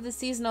any of the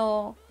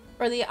seasonal,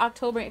 or the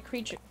October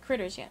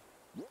critters yet.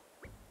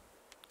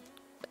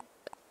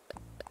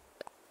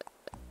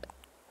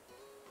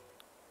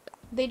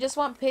 They just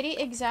want pity?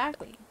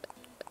 Exactly.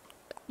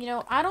 You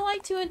know, I don't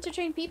like to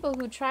entertain people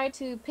who try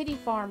to pity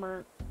farm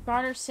or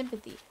garner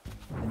sympathy.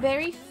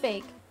 Very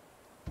fake.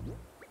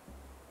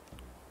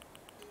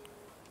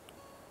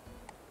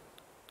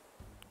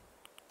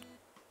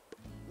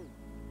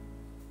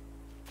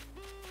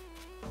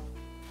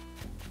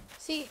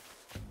 See...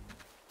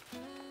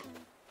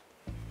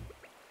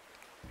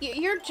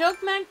 Your joke,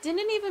 Mac,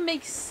 didn't even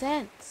make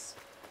sense.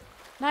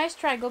 Nice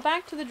try. Go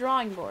back to the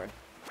drawing board.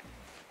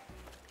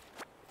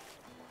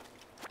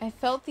 I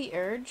felt the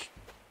urge.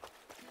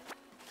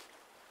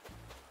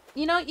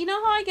 You know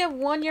how I get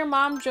one your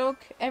mom joke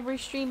every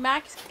stream?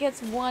 Max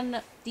gets one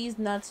these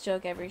nuts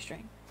joke every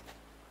stream.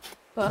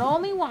 But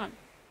only one.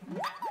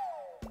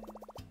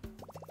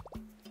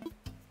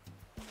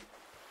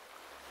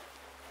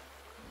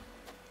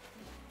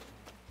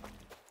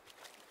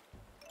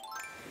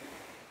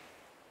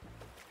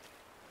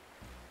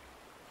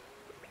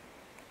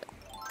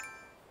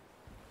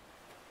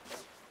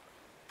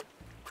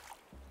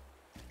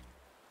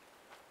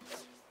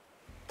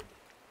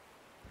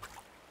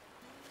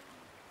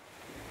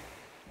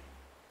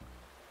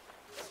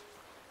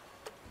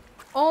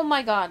 Oh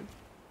my god.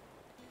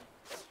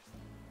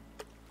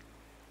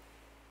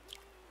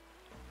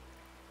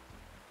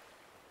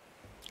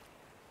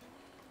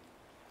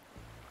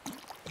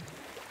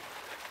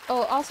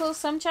 Oh, also,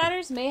 some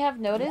chatters may have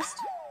noticed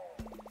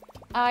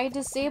I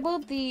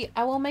disabled the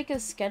I will make a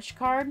sketch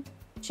card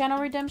channel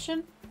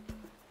redemption.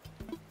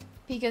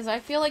 Because I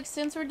feel like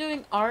since we're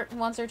doing art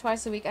once or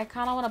twice a week, I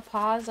kind of want to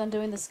pause on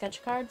doing the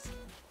sketch cards.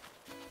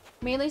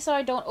 Mainly so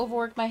I don't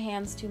overwork my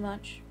hands too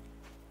much.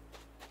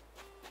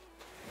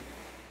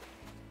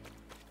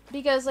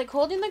 Because, like,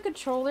 holding the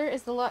controller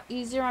is a lot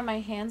easier on my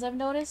hands, I've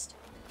noticed.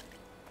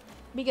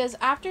 Because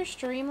after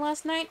stream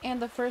last night and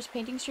the first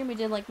painting stream we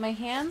did, like, my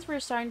hands were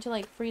starting to,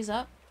 like, freeze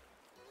up.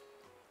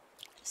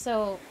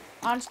 So,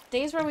 on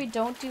days where we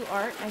don't do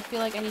art, I feel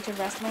like I need to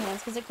rest my hands.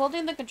 Because, like,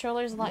 holding the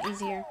controller is a lot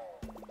easier.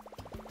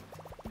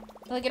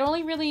 Like, it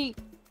only really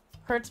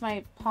hurts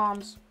my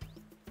palms.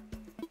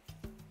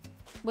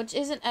 Which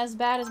isn't as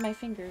bad as my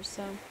fingers,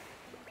 so...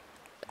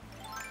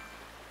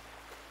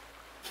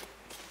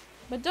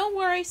 But don't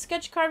worry,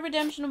 sketch card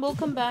redemption will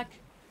come back.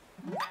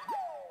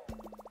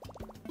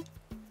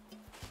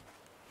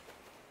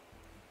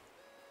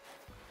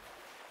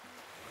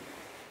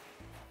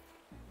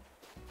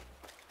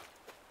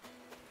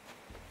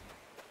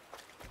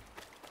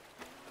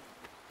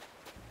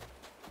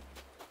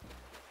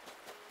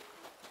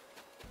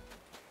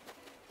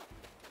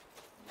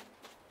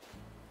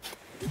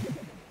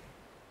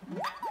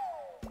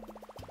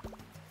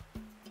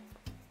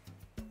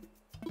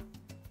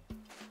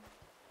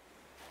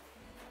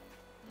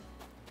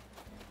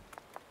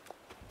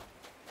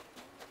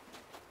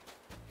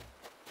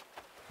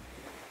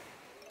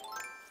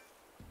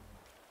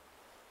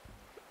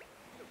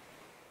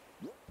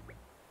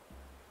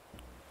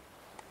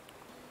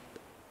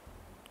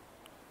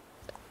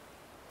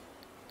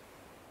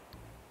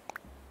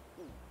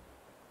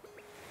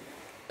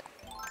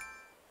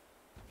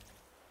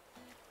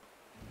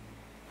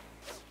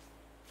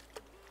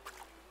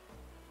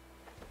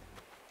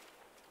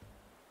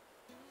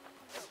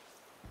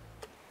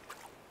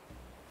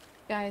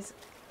 Guys,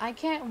 I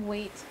can't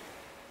wait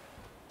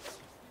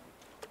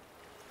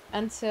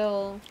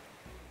until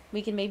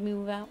we can maybe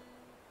move out.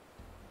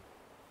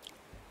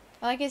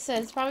 Like I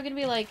said, it's probably gonna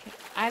be like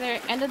either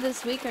end of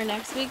this week or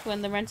next week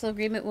when the rental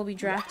agreement will be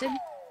drafted.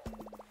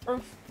 Or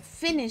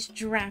finished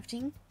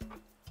drafting.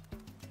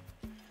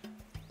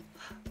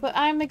 But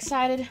I'm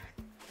excited.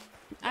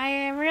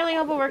 I really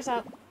hope it works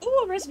out.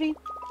 Ooh, a recipe!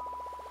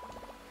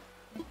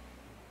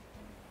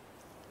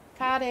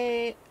 Caught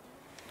it.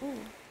 Ooh.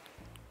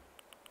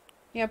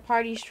 Yeah,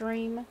 party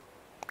stream.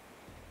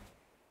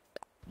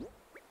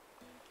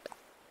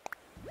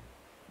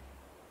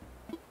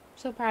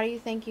 So proud of you,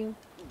 thank you.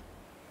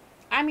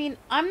 I mean,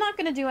 I'm not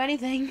gonna do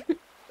anything.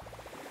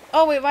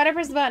 Oh wait, why did I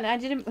press the button? I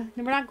didn't.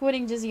 We're not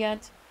quitting just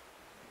yet.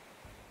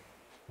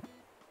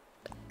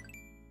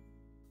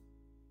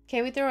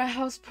 Okay, we throw a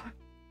house party.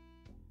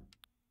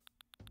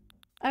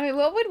 I mean,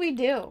 what would we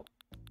do?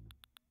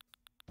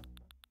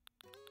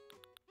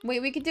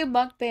 Wait, we could do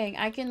mukbang.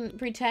 I can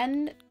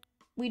pretend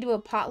we do a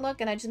potluck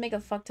and I just make a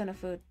fuck ton of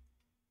food.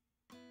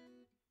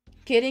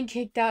 Getting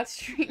kicked out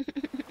stream.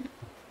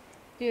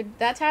 Dude,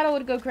 that title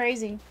would go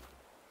crazy.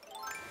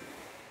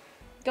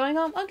 Going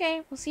home?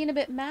 Okay, we'll see you in a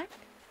bit, Mac.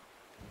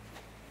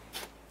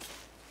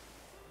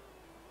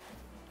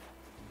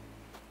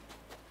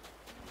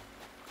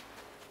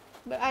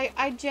 But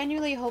I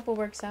genuinely hope it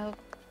works out.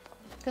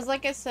 Because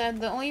like I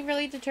said, the only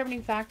really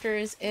determining factor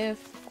is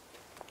if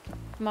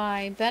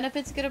my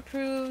benefits get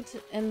approved,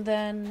 and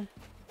then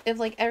if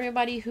like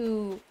everybody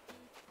who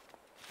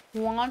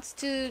wants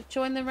to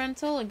join the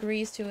rental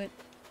agrees to it.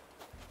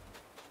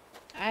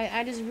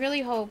 I just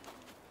really hope.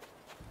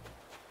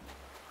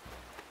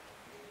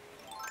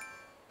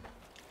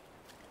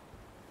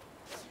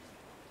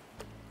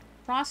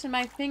 Crossing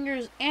my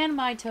fingers and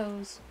my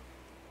toes.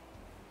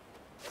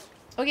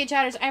 Okay,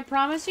 chatters, I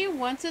promise you,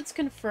 once it's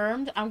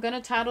confirmed, I'm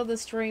gonna title the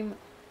stream,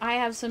 I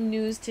have some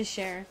news to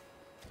share.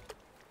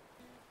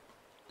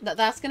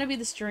 That's gonna be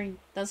the stream.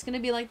 That's gonna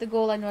be like the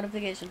goal line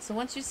notification. So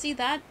once you see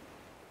that,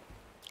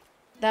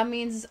 that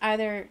means it's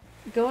either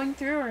going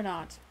through or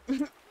not.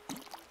 It's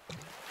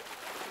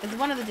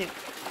one of the two.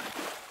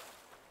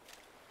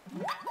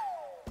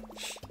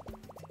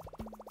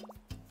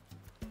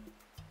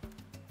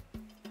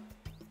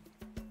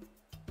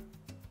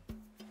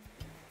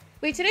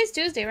 Wait, today's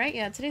Tuesday, right?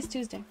 Yeah, today's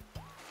Tuesday.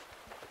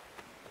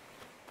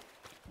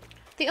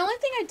 The only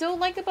thing I don't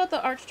like about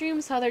the art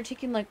streams, how they're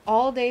taking like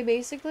all day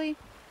basically,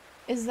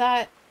 is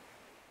that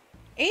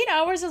 8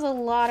 hours is a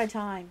lot of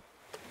time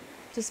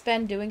to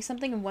spend doing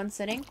something in one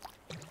sitting.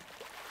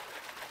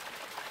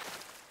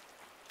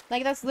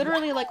 Like, that's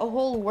literally like a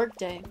whole work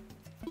day.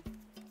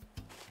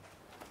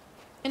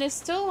 And it's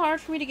still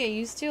hard for me to get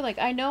used to. Like,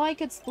 I know I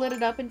could split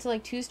it up into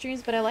like 2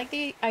 streams, but I like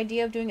the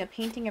idea of doing a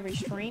painting every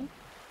stream.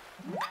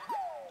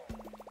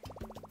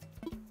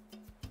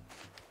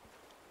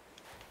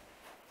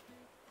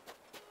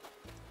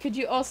 Could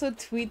you also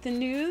tweet the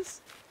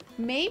news?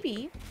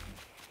 Maybe.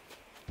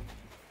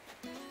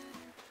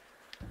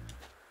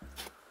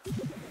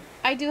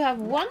 I do have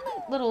one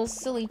little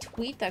silly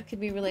tweet that could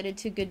be related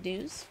to good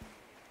news.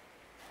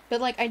 But,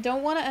 like, I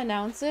don't want to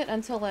announce it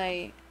until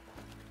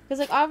because,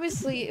 like,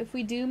 obviously, if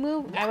we do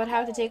move, I would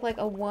have to take, like,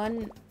 a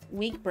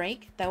 1-week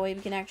break. That way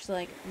we can actually,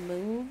 like,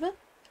 move.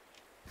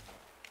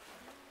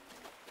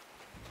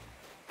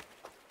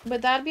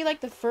 But that'd be, like,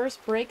 the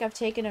first break I've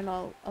taken in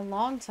a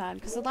long time.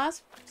 Because the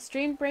last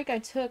stream break I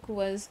took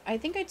was, I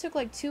think I took,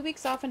 like, 2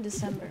 weeks off in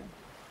December.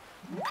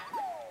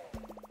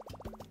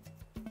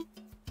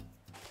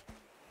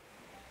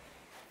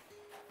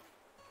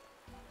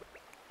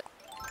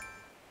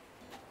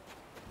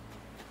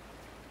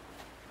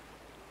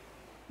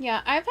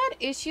 Yeah, I've had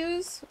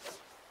issues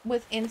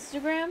with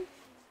Instagram.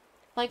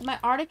 Like, my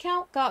art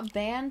account got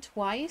banned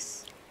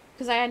twice.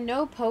 Because I had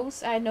no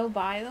posts, I had no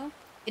bio.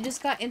 It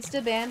just got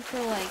insta-banned for,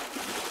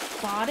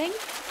 like, botting.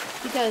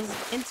 Because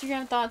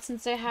Instagram thought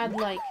since I had,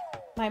 like,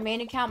 my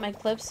main account, my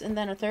clips, and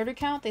then a third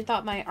account, they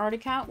thought my art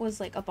account was,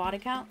 like, a bot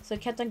account. So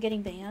it kept on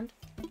getting banned.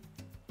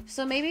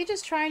 So maybe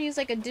just try and use,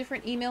 like, a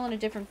different email and a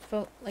different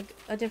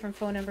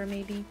phone number,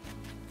 maybe.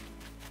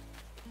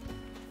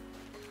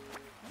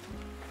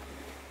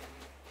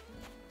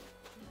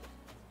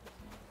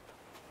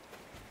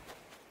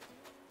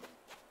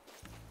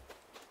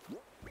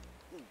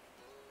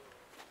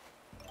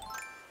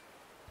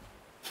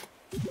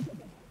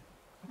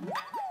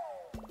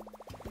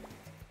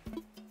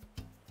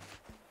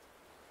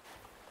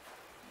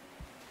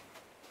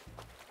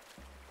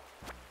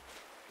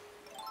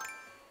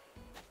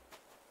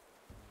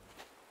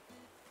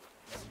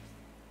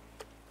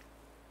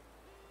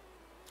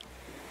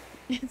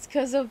 It's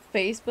because of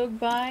Facebook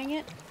buying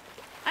it.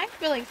 I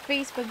feel like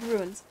Facebook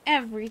ruins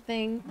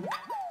everything.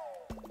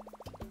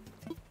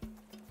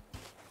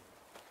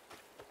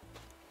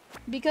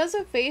 Because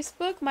of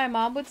Facebook, my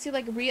mom would see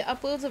like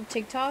re-uploads of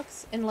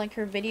TikToks in like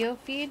her video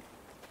feed.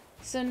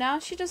 So now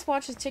she just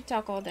watches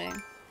TikTok all day.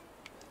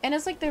 And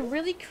it's like the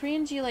really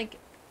cringy, like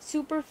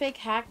super fake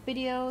hack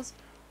videos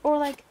or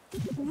like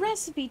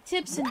recipe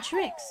tips and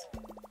tricks.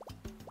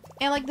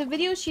 And like the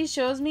videos she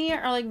shows me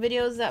are like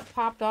videos that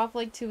popped off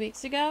like 2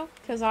 weeks ago.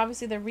 Because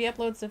obviously they're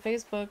re-uploads to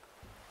Facebook.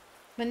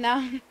 But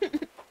now...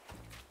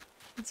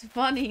 it's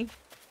funny.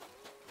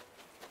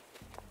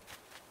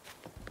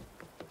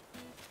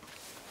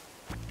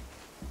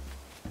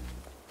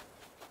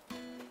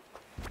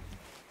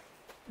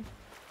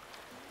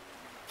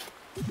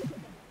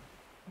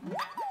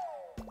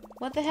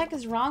 What the heck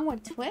is wrong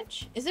with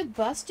Twitch? Is it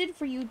busted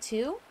for you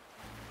too?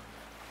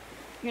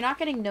 You're not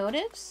getting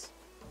notice?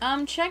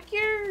 Check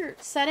your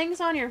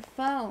settings on your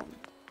phone.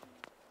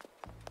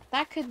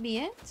 That could be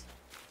it.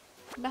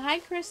 But hi,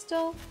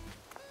 Crystal.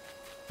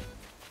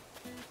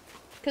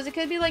 Because it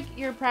could be like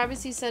your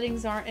privacy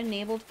settings aren't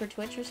enabled for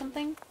Twitch or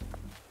something.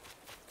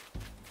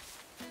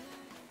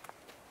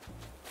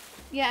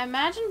 Yeah,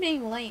 imagine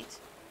being late.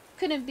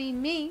 Couldn't be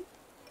me.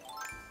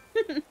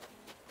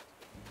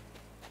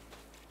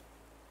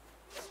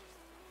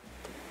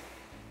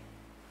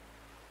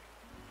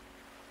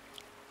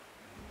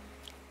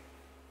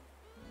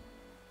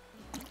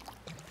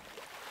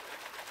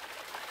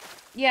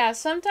 Yeah,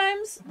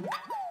 sometimes,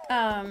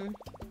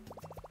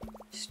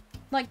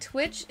 like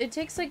Twitch, it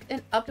takes like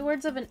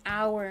upwards of an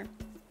hour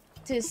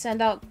to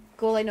send out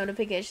goal light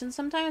notifications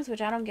sometimes,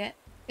 which I don't get.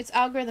 It's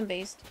algorithm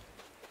based.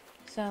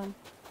 So,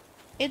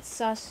 it's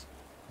sus.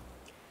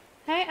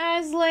 Hi,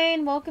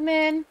 Aslane, welcome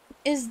in.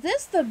 Is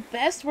this the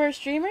best worst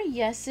streamer?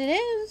 Yes, it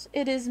is.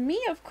 It is me,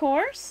 of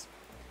course.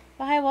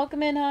 But hi,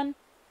 welcome in, hon.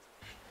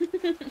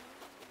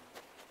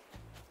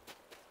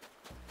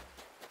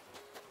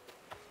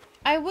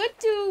 I would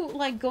do,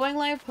 like, going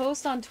live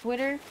posts on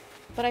Twitter,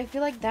 but I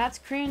feel like that's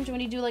cringe when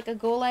you do, like, a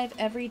go live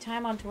every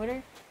time on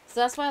Twitter. So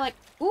that's why, like,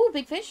 ooh,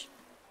 big fish.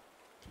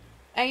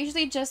 I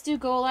usually just do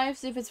go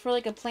lives if it's for,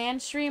 like, a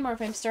planned stream or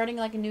if I'm starting,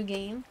 like, a new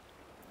game.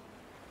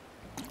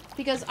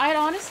 Because I'd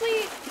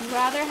honestly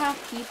rather have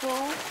people,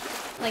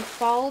 like,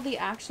 follow the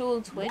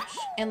actual Twitch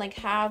and, like,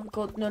 have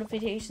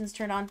notifications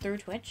turned on through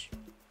Twitch.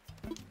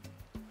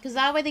 Because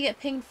that way they get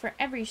pinged for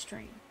every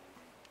stream.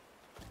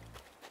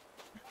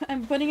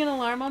 I'm putting an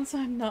alarm on so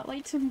I'm not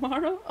late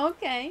tomorrow.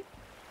 Okay.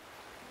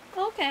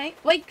 Okay.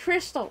 Wait,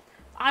 Crystal.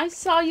 I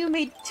saw you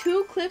made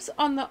 2 clips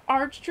on the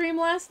art stream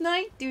last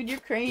night. Dude, you're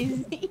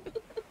crazy.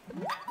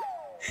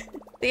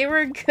 They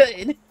were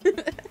good.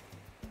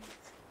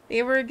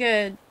 They were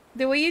good.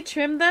 The way you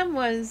trimmed them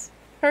was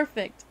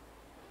perfect.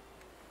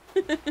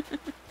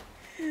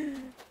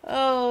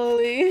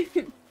 Holy.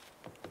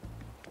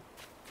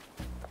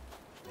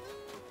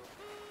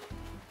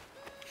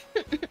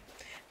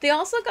 They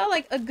also got,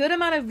 like, a good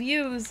amount of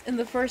views in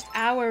the first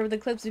hour of the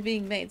clips are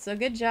being made. So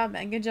good job,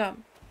 man. Good job.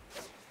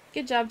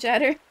 Good job,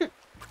 chatter.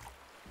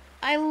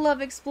 I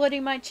love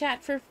exploiting my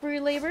chat for free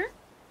labor.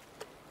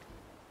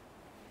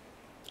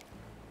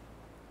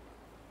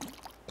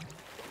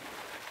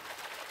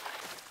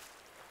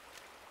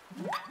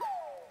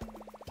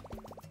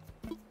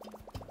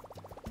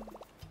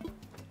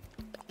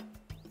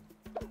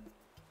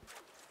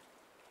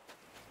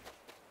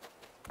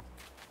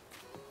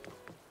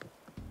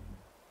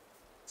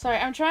 Sorry,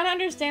 I'm trying to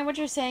understand what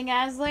you're saying,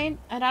 Aslane,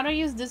 and I don't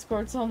use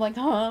Discord, so I'm like,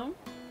 huh?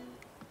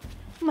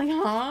 I'm like,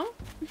 huh?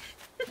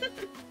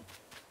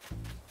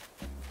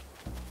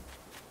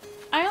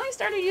 I only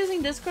started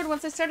using Discord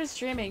once I started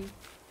streaming.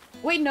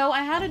 Wait, no,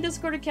 I had a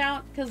Discord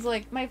account because,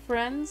 like, my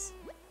friends,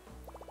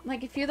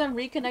 like, a few of them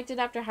reconnected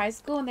after high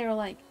school, and they were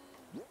like,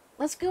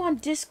 let's go on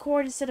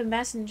Discord instead of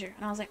Messenger.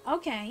 And I was like,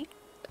 okay.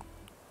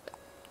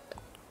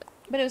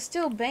 But it was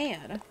still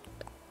bad.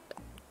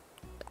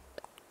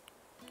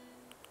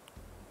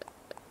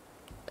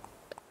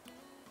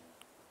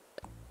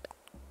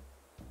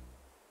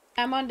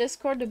 I'm on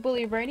Discord to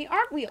bully Rainy.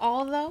 Aren't we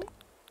all, though?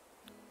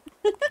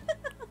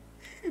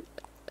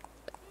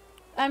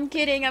 I'm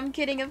kidding,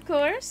 of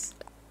course.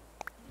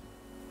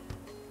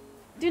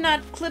 Do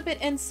not clip it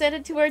and send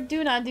it to her.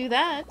 Do not do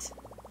that.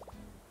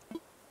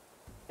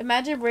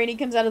 Imagine if Rainy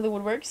comes out of the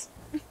woodworks.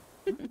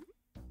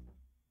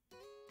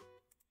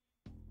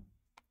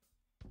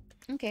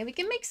 Okay, we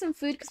can make some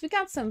food because we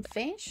got some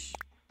fish.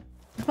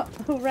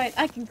 Oh, right,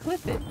 I can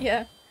clip it,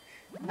 yeah.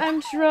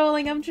 I'm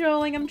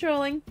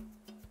trolling.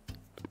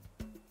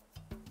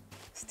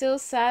 Still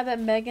sad that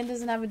Megan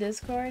doesn't have a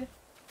Discord.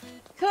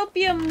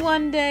 Copium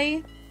one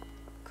day.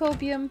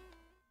 Copium.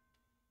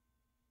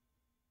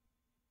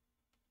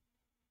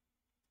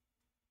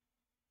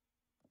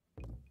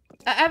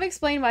 I've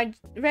explained why.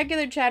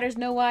 Regular chatters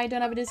know why I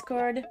don't have a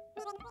Discord.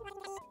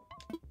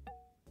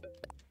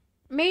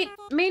 Main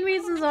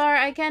reasons are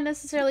I can't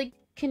necessarily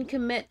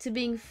commit to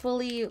being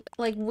fully,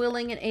 like,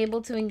 willing and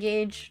able to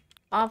engage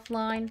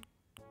offline.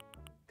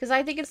 Because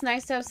I think it's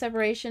nice to have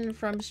separation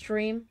from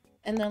stream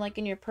and then, like,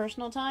 in your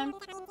personal time.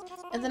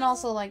 And then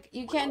also, like,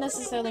 you can't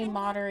necessarily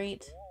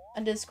moderate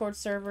a Discord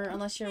server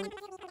unless you're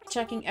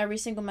checking every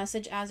single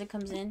message as it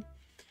comes in.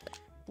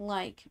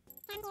 Like,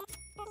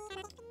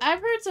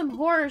 I've heard some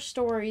horror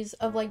stories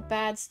of, like,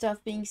 bad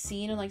stuff being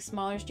seen in, like,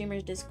 smaller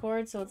streamers'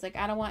 Discord, so it's like,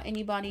 I don't want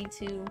anybody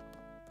to,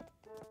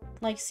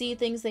 like, see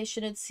things they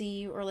shouldn't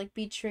see or, like,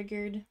 be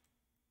triggered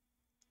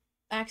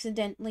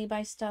accidentally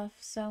by stuff,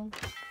 so...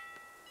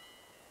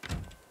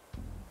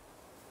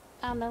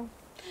 I don't know.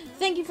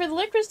 Thank you for the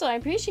lit crystal. I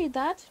appreciate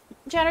that.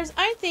 Chatters,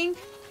 I think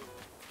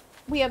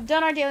we have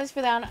done our dailies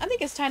for that. I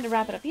think it's time to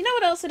wrap it up. You know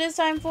what else it is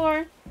time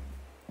for?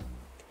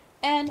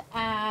 An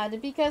ad,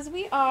 because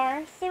we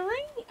are 3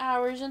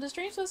 hours into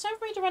stream, so it's time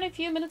for me to run a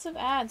few minutes of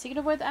ads. You can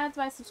avoid the ads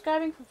by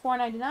subscribing for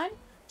 $4.99,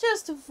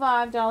 just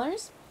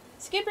 $5.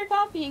 Skip your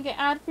coffee and get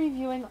ad-free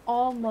viewing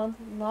all month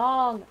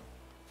long.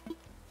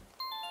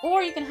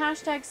 Or you can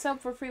hashtag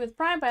sub for free with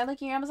Prime by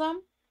linking your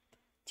Amazon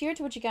tier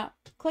to what you got.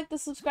 Click the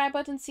subscribe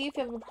button and see if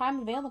you have a Prime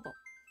available.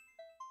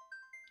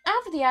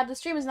 After the ad, the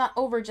stream is not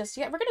over just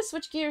yet. We're going to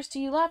switch gears to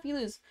You Laugh, You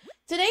Lose.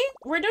 Today,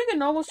 we're doing a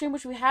normal stream,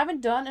 which we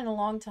haven't done in a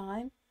long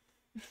time.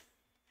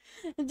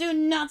 Do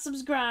not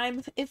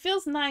subscribe. It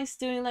feels nice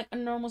doing like a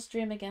normal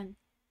stream again.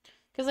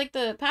 Because like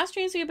the past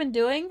streams we've been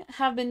doing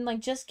have been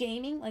like just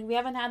gaming. Like we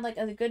haven't had like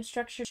a good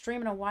structured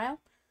stream in a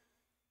while.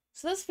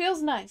 So this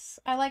feels nice.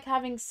 I like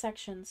having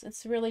sections.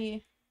 It's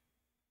really...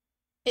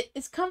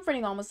 It's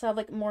comforting almost to have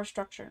like more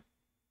structure.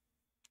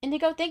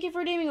 Indigo, thank you for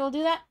redeeming. We'll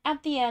do that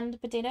at the end.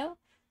 Potato.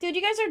 Dude,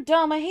 you guys are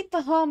dumb. I hate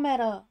the home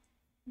meta.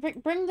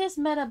 Bring this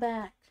meta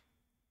back.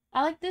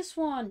 I like this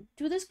one.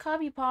 Do this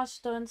copy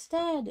pasta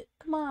instead.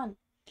 Come on.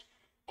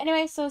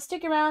 Anyway, so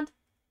stick around.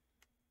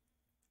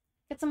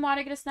 Get some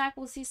water, get a snack.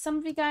 We'll see some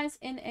of you guys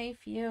in a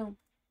few.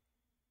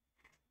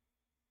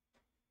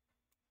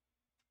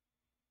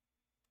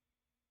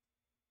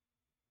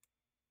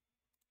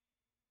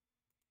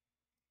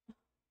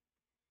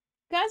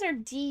 You guys are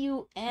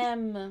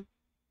DUM.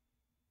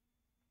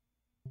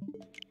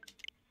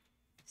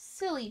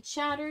 Silly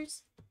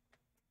chatters.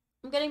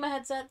 I'm getting my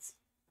headsets.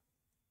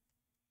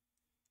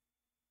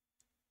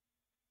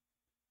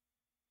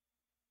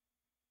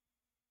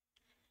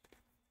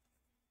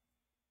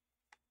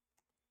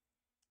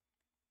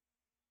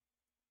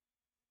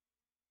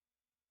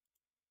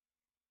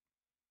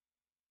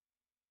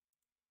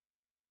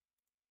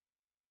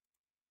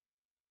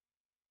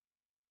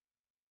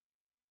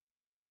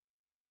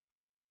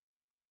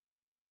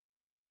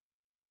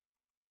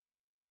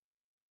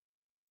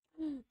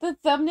 The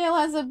thumbnail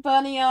has a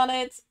bunny on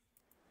it.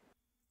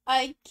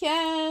 I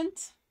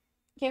can't.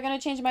 Okay, we're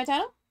gonna change my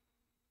title.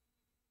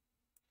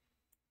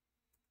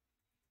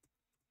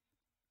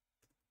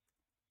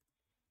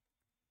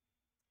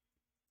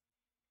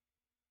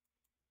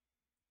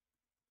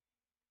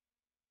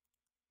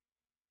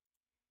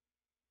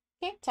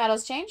 Okay,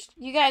 title's changed.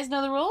 You guys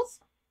know the rules.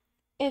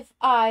 If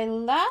I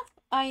laugh,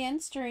 I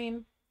end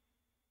stream.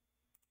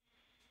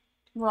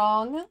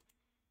 Wrong.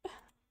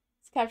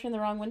 It's capturing the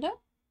wrong window.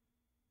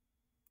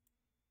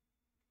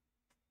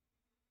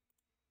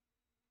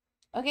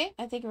 Okay,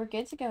 I think we're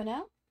good to go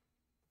now.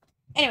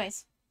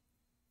 Anyways.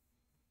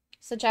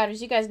 So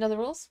chatters, you guys know the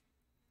rules.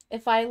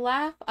 If I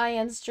laugh, I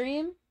end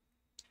stream.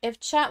 If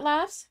chat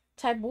laughs,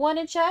 type 1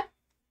 in chat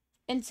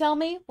and tell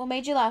me what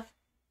made you laugh.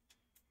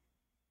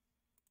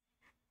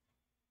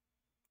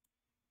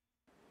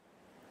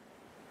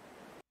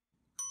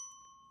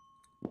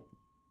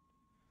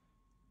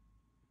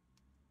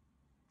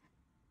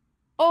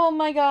 Oh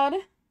my god.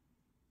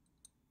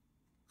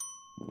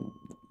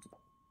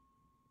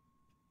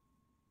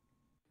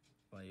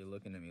 Why are you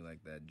looking at me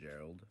like that,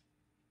 Gerald?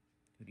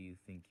 Who do you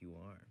think you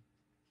are?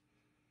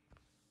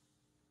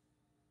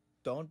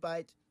 Don't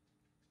bite.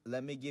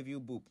 Let me give you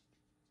boop.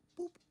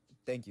 Boop.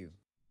 Thank you.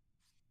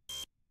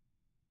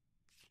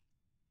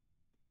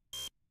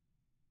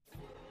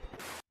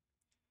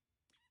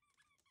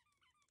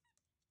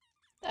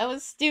 That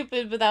was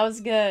stupid, but that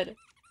was good.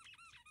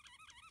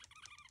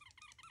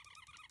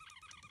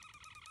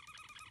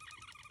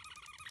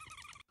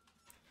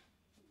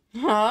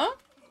 Huh?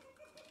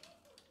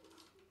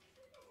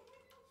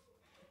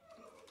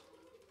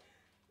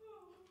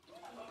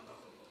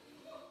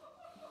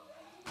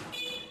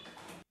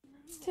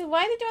 Dude,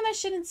 why are they doing that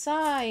shit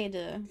inside?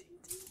 It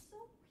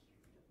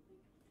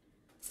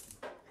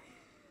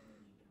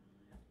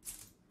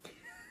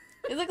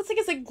looks like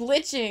it's like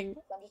glitching.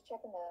 So I'm just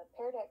checking the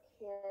pear deck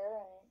here,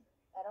 and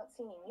I don't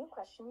see any new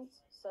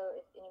questions. So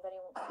if anybody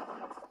wants to...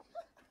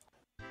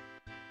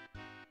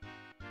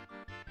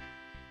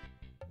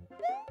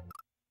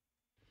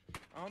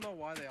 I don't know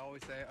why they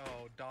always say,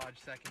 oh, Dodge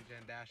second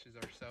gen dashes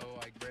are so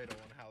like brittle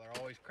and how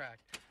they're always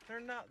cracked. They're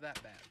not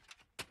that bad.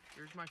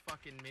 Here's my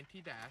fucking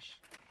minty dash.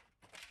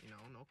 You know,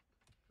 no.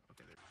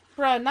 Okay, there.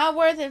 Bro, not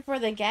worth it for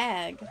the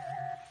gag.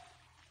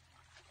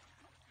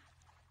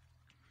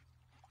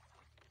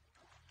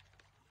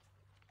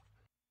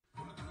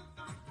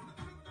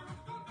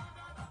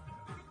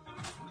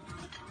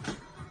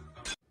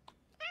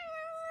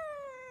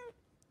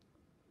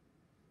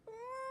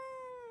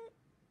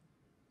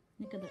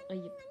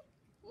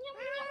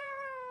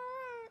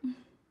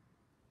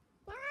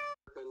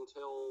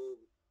 Until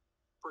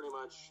pretty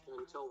much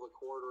until the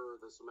quarter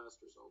of the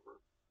semester's over.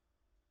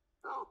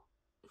 Oh,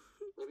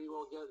 maybe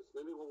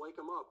we'll wake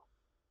him up.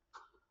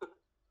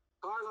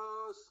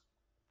 Carlos!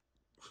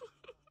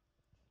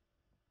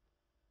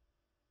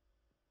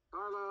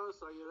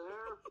 Carlos, are you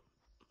there?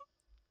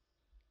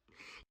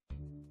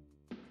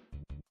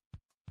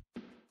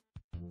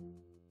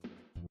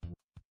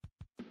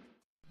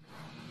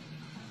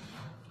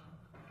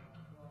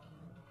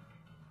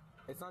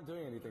 It's not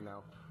doing anything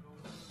now.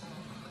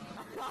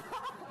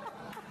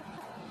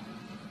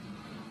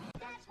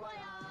 That's why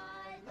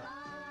I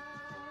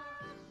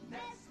love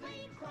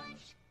Nestle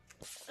Crunch.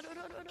 No.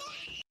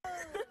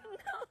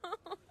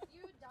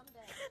 You dumb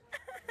bitch.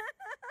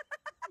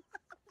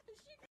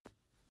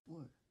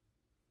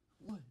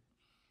 What?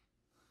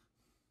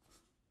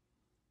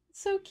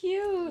 So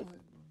cute.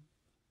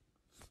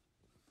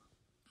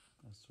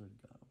 I swear to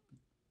God.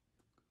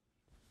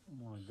 Oh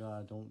my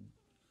God, don't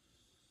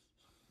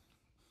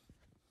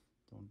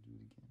do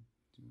it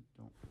again.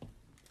 Don't.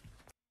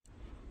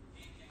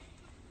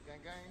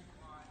 Gang.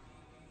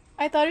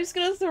 I thought he was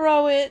gonna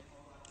throw it.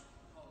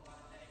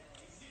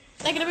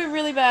 That's gonna be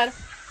really bad.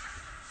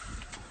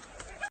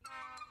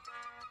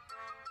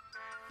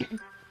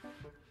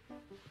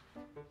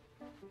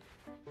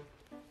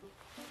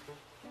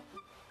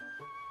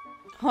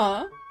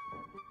 Huh?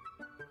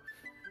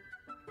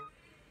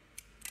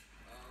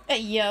 Hey,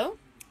 yo.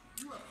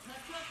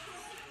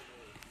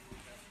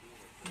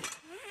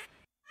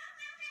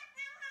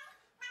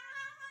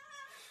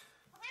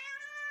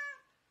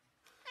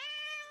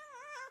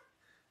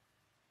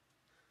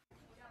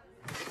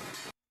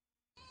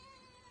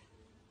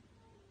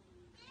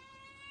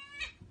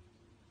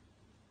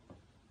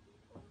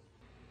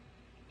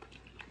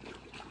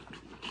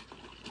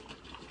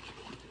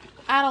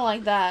 I don't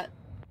like that.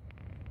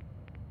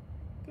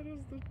 That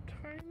is the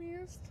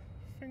tiniest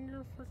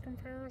finger for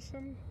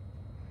comparison.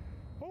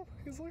 Oh,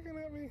 he's looking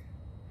at me.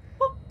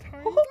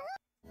 Tiny.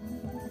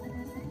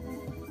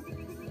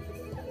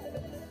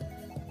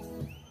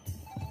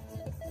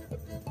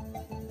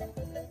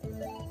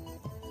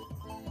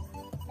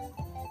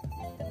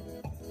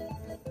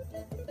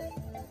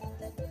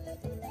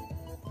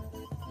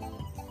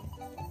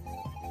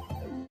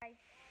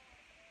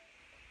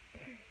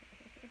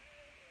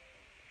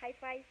 High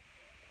five.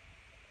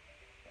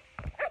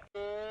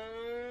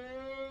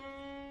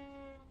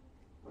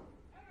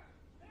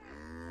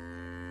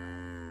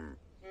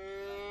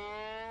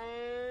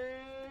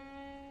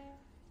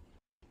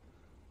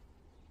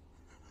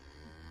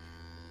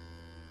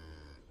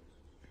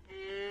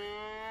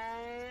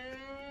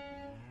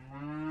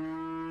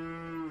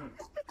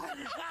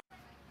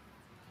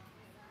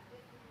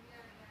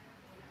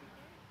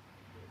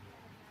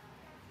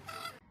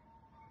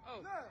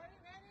 Oh.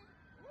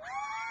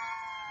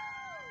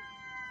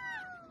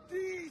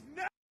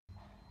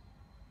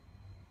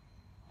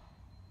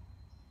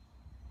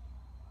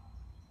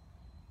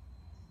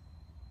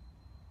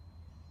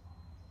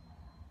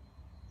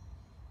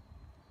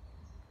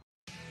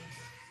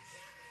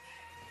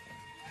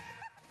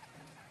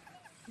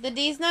 The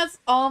D's nuts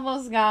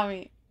almost got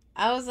me.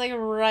 I was like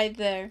right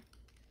there.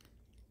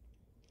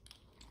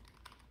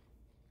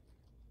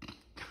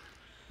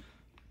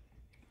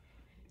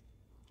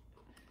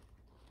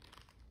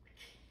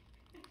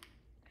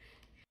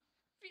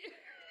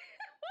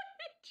 What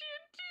did you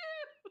do?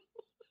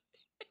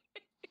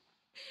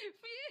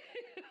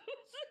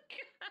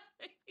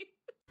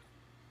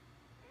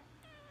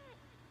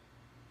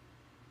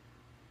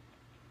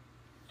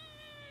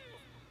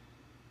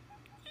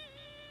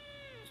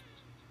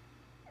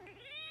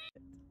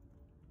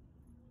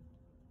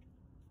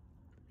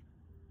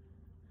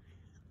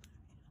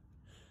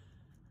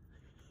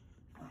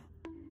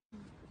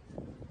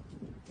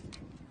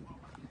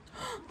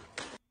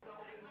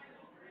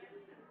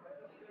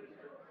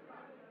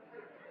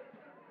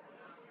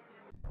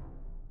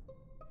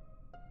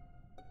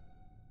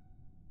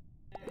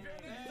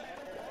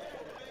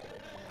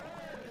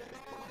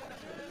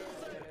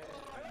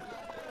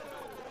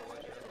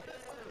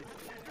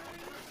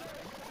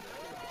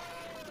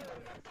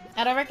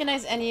 I don't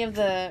recognize any of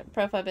the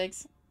profile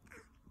pics.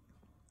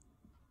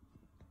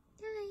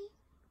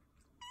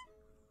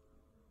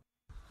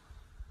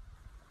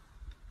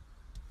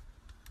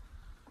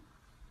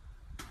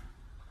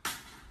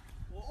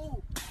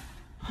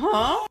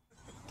 Huh? What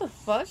the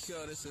fuck?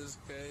 Yo, this is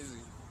crazy.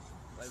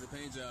 Like the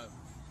paint job.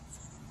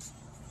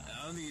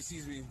 I don't think he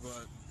sees me,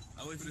 but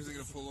I wait for this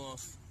nigga to pull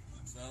off.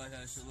 So I like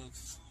how that shit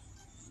looks.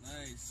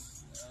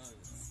 Nice.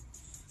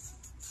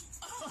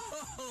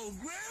 Oh,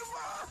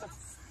 Grandma!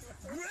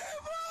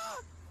 Grandma!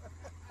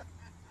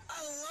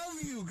 I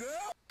love you,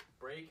 girl!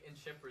 Break and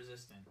chip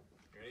resistant.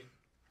 Ready?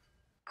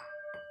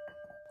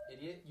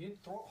 Idiot, you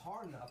didn't throw it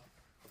hard enough.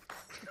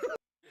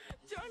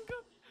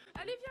 Django,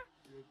 allez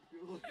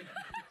viens.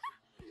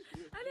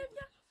 Allez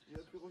viens.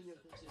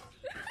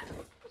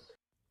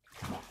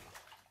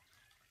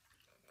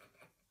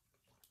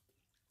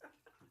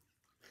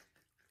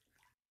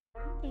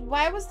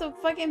 Why was the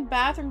fucking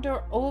bathroom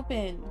door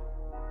open?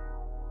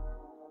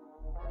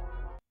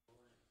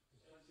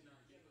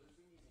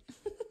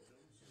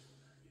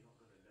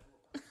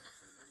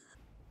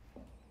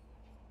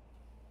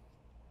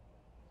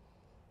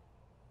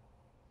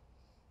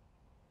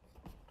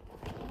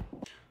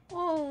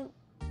 Oh.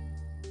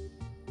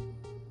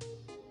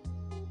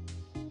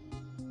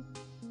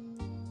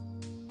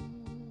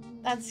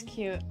 That's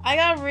cute. I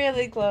got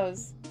really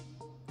close.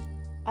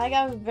 I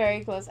got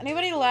very close.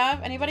 Anybody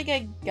laugh? Anybody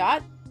get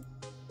got?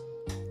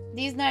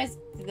 These nuts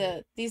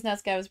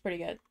guy was pretty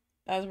good.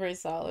 That was very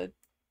solid.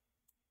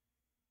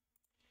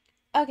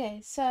 Okay,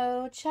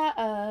 so chat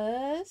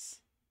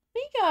us.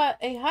 We got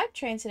a hype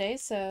train today,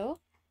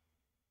 so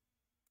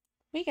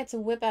we get to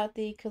whip out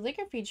the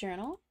calligraphy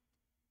journal.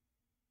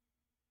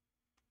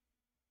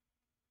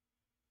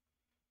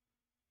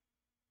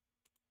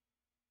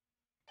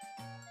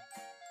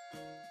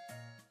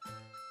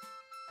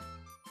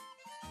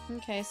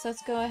 Okay, so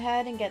let's go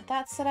ahead and get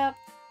that set up.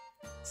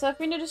 So if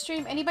you're new to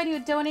stream, anybody who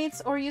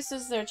donates or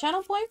uses their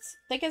channel points,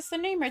 that gets their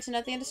name written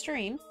at the end of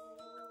stream.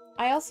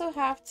 I also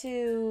have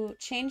to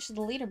change the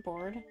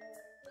leaderboard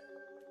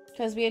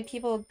because we had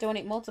people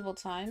donate multiple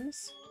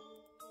times.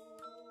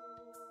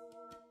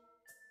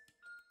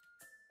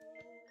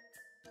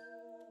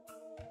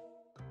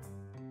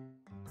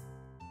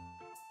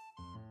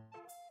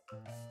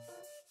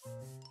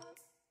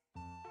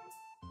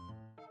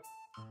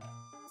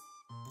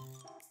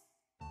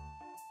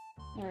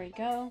 There we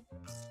go.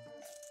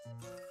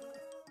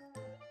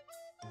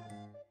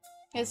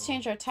 Let's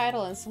change our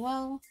title as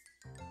well.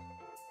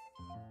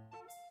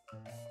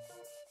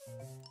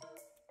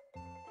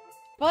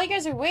 While you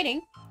guys are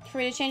waiting for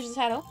me to change the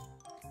title,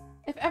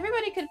 if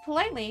everybody could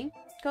politely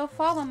go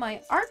follow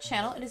my art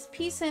channel, it is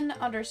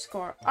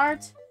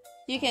peacin_art.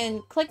 You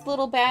can click the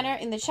little banner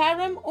in the chat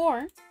room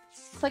or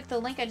click the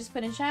link I just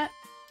put in chat.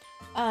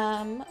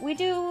 We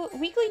do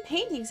weekly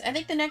paintings. I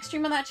think the next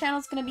stream on that channel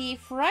is going to be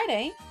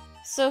Friday.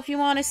 So if you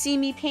want to see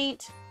me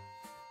paint,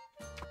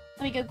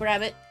 let me go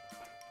grab it.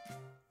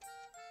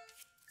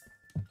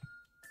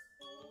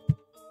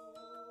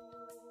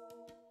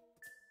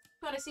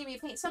 If you want to see me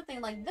paint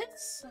something like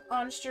this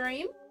on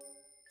stream,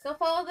 go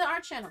follow the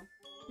art channel.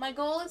 My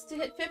goal is to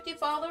hit 50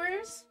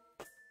 followers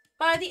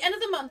by the end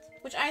of the month,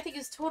 which I think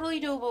is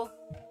totally doable.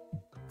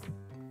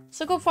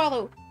 So go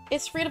follow.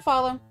 It's free to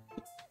follow.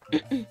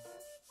 So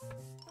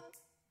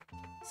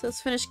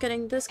let's finish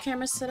getting this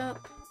camera set up.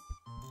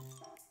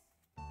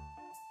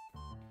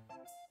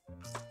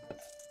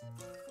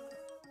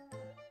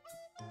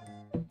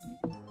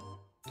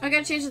 I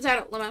gotta change the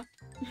title, Lama.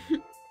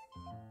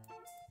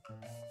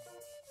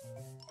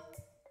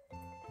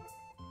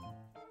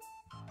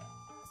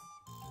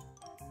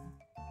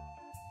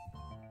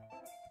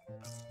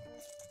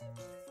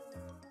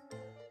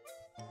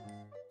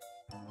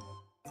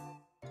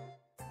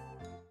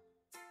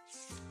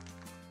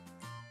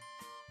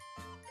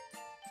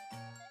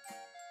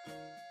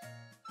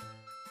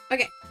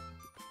 Okay.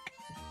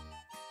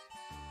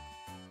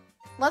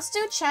 Let's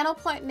do channel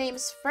point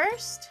names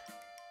first.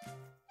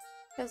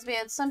 Because we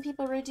had some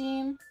people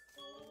redeem.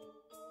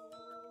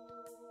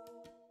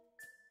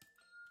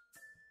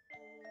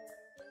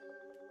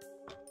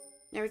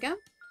 There we go.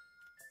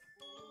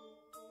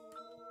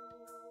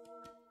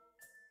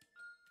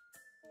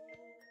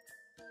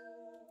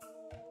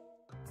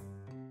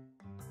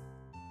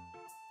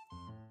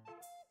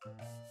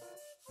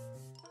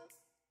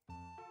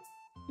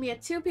 We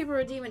had 2 people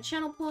redeeming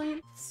channel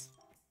points.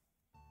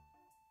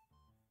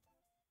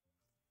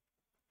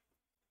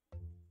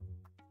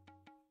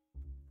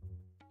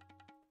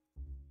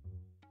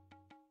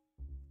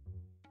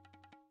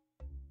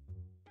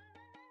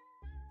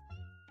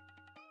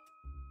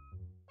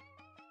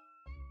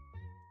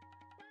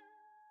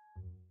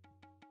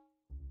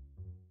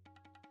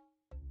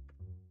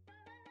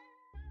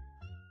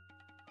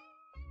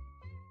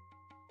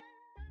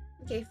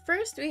 Okay,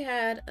 first we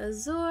had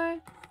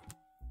Azure.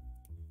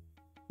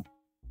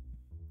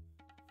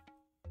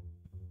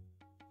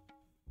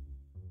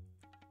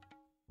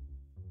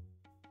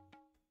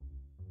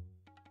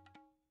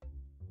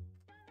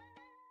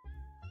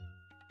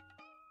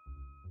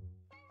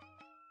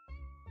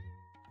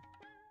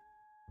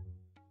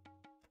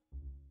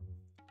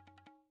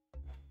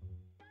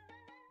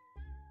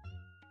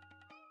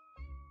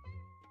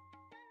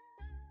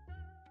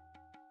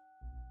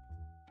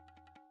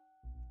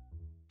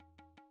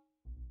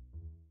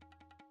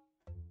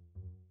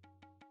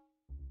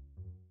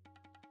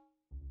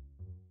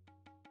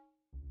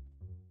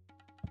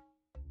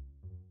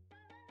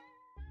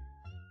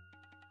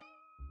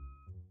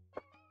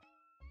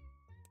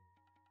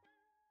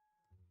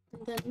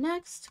 And then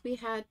next we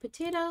had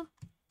Potato.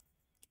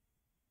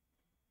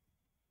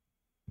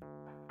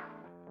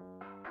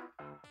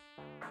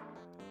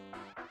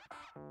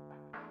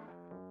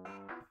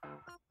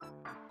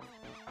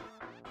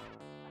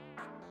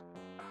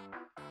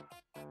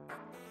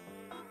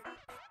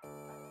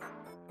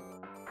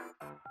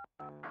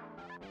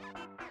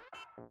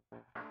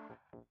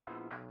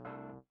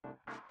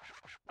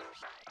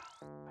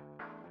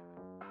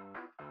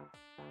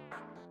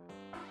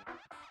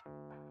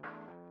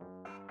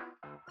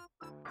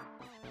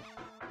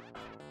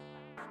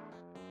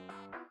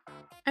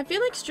 I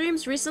feel like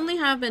streams recently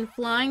have been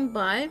flying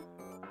by.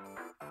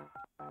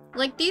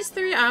 Like, these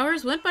 3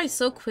 hours went by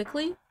so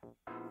quickly.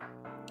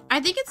 I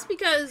think it's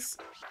because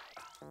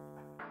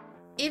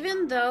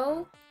even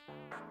though,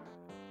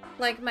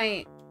 like,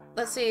 my,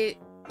 let's say,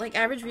 like,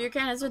 average viewer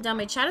count has been down,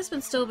 my chat has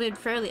been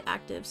fairly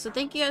active. So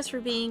thank you guys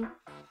for being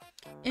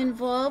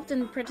involved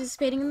and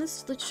participating in the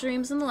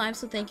streams and the live,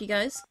 so thank you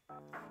guys.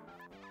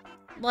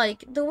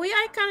 like, the way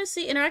I kind of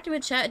see interacting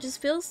with chat, it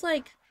just feels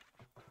like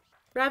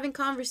we're having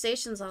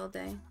conversations all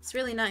day. It's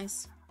really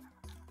nice.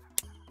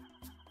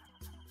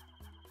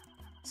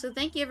 So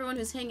thank you everyone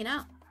who's hanging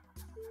out.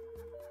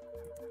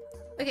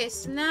 Okay,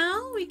 so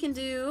now we can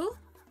do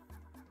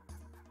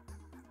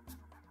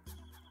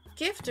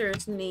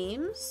gifters'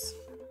 names.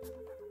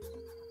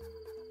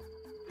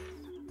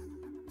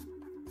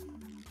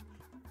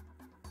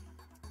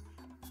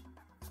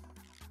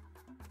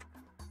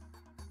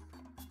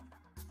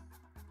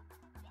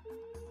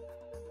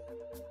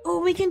 Oh,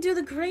 we can do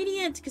the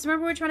gradient, because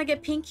remember we were trying to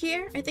get pink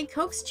here? I think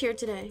Coke's cheered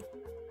today.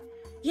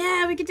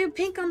 Yeah, we can do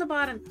pink on the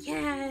bottom.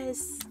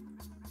 Yes.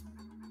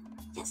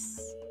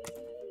 Yes.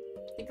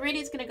 The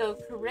gradient's gonna go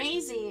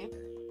crazy.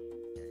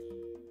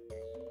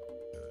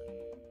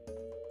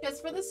 Because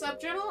for the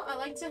subjournal, I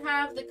like to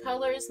have the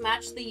colors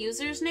match the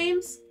users'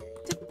 names,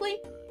 typically.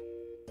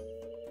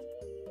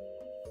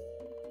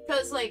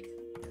 Because, like,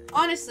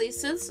 honestly,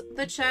 since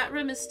the chat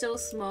room is still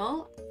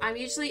small, I'm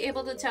usually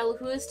able to tell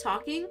who is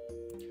talking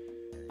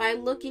by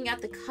looking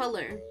at the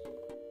color.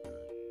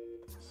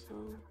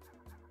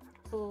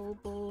 So,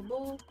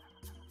 bowl.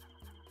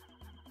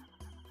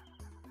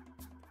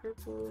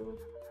 Purple.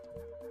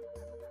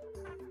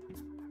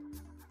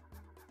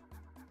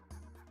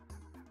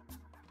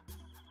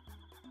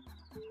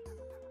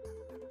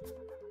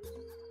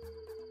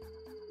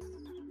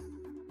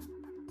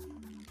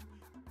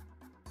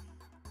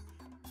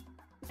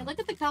 And look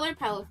at the color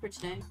palette for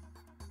today.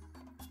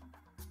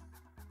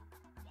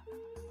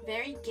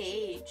 Very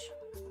gauge.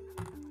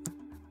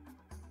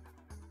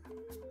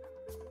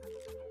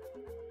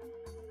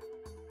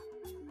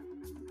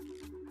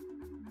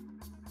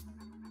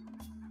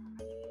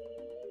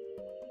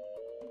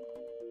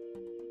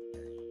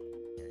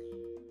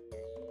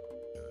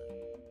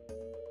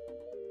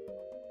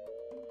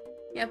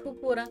 Yeah,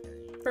 purpura.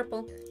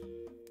 Purple.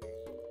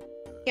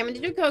 Okay, I'm gonna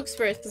do Cokes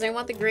first because I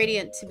want the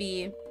gradient to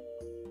be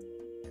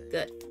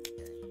good.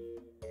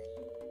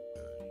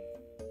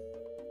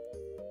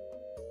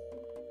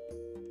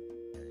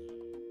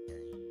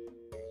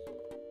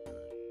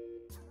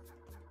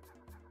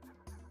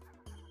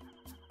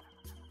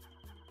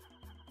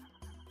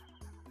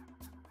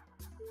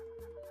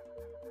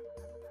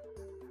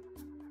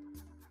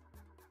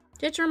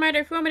 Just a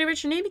reminder, if you want me to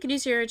reach your name, you can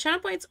use your channel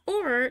points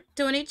or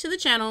donate to the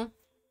channel.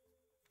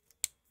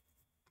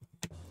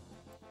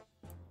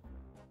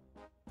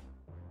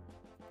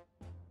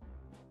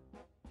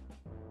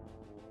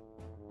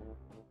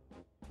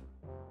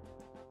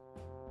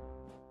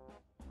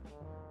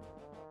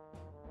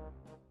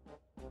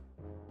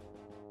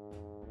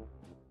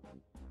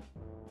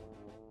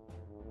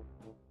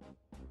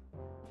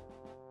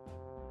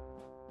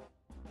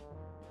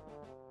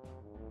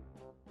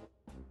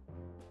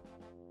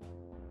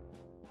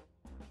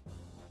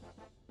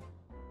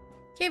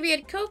 Okay, we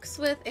had Cokes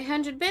with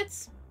 100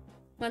 bits.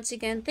 Once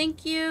again,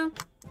 thank you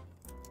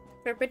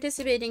for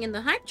participating in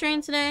the hype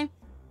train today.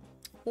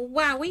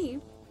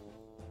 Wowee.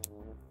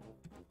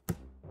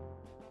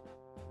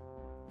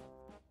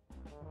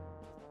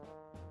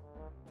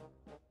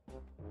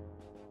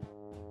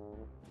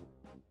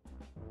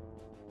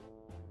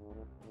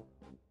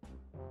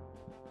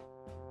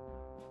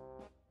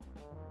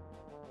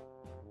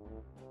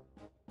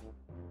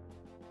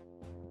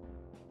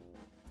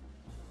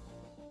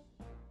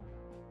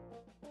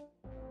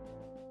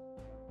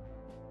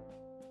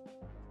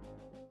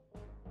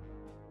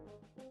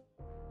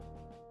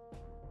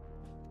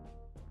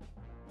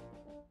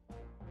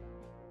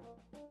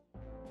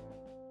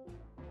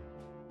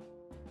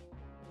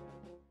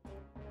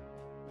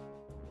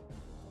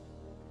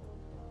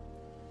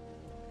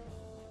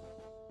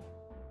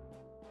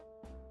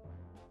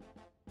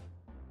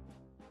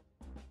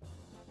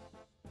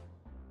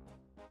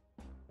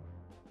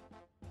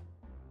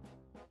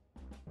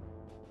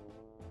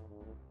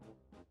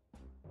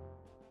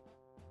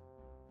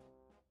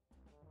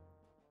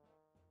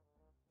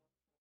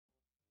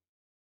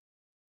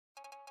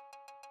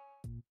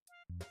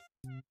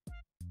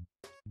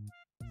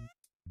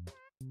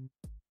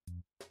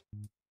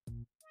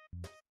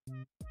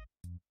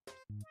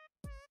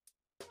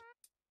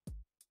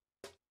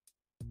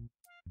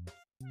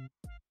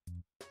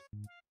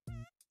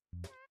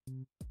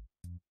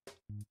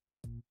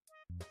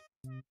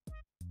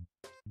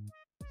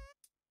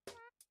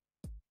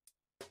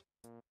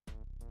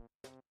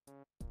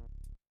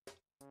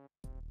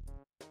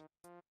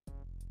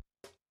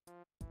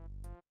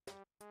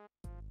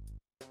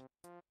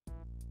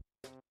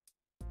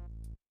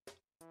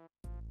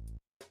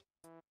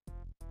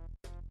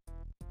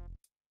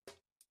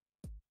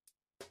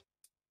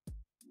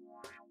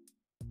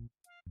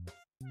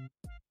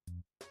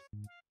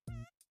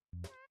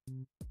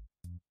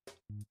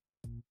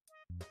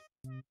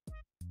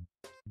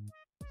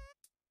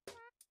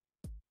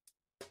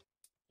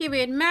 Here we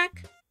had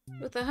Mac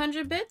with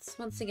 100 bits.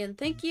 Once again,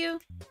 thank you.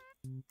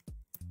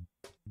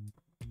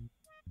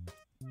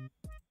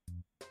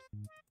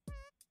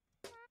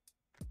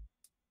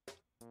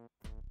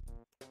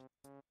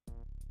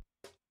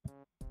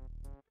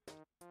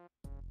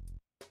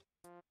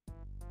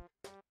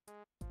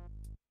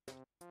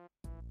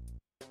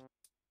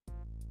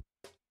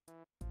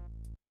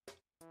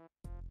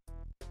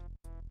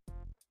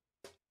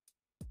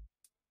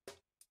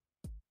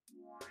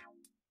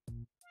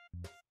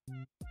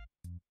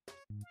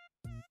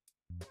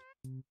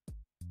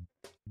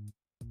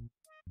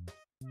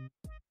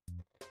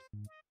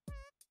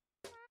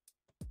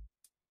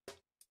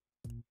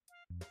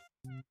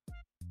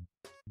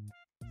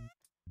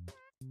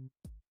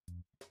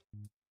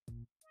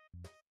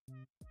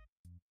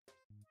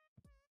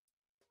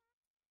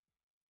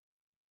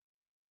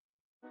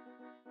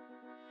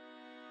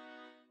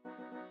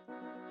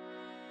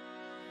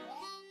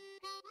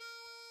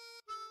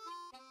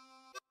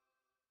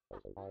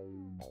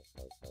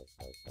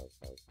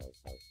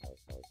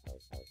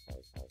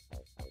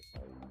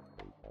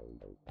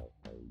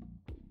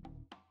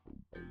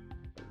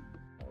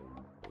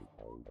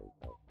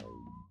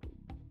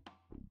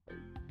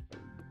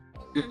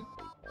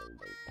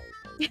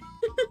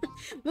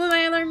 When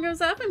my alarm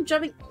goes off, I'm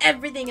dropping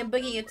everything and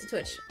boogieing it to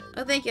Twitch.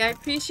 Oh, thank you. I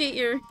appreciate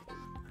your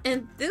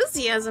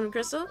enthusiasm,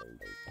 Crystal.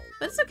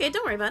 But it's okay.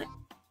 Don't worry about it.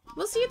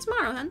 We'll see you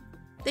tomorrow, hun.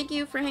 Thank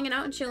you for hanging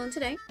out and chilling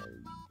today.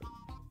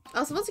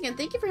 Also, once again,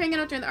 thank you for hanging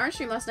out during the art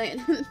stream last night.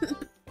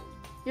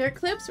 Your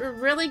clips were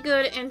really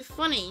good and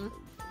funny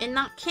and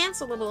not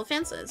cancelable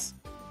offenses.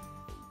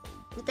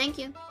 Thank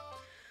you.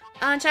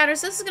 Chatter,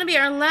 so this is going to be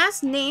our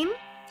last name.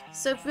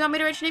 So if you want me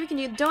to write your name, you can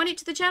either donate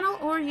to the channel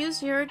or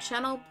use your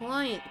channel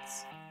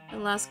points. The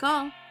last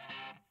call.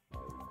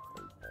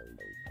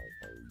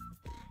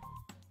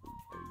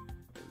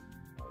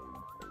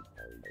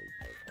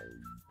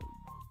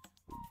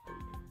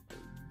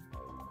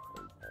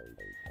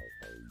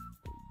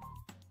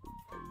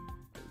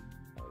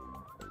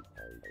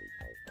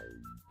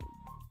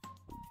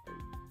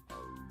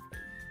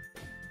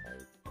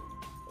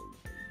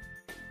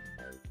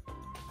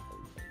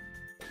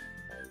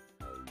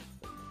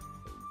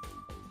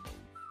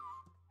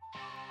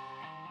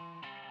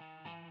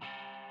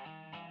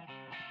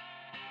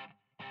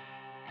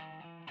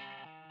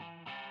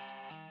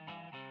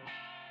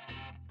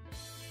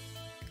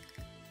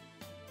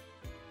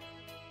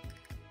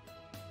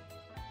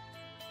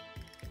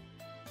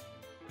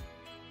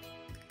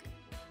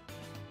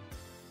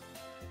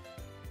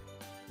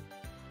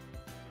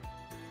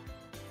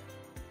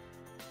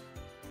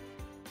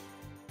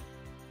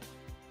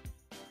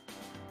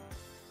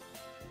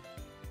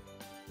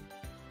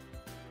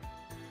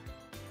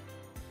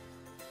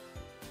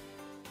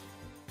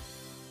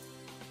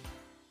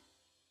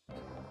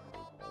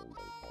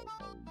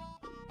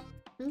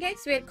 Okay,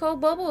 so we had Cole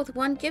Bobo with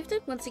 1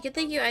 gifted. Once again,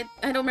 thank you. I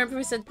don't remember if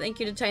I said thank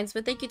you to Titans,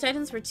 but thank you,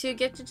 Titans, for 2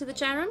 gifted to the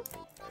chat room.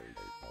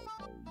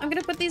 I'm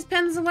gonna put these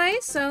pens away,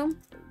 so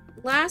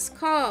last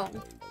call.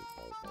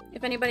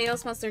 If anybody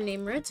else wants their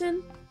name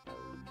written.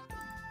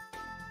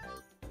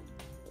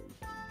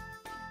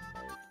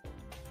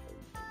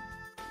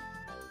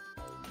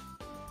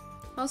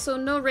 Also,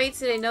 no rates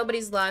today.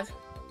 Nobody's live.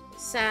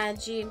 Sad,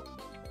 G.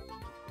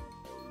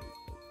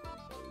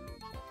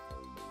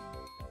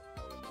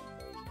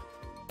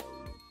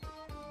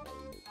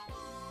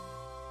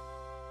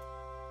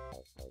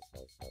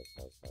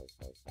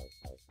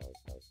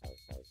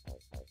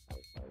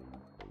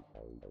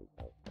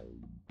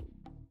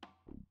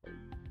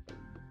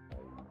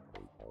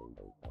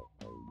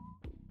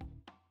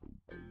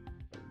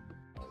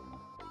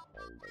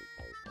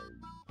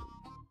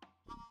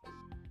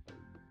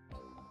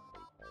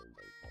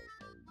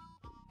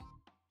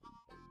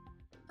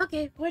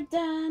 Okay, we're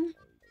done.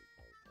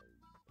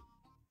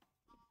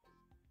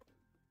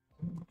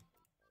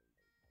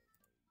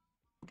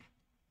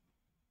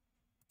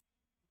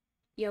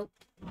 Yo.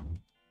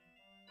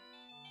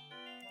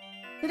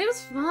 But it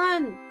was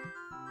fun.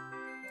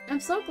 I'm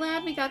so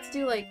glad we got to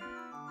do, like...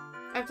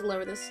 I have to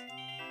lower this.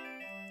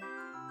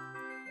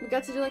 We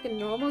got to do, like, a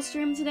normal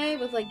stream today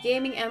with, like,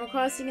 gaming, Animal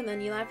Crossing, and then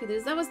You Laugh, You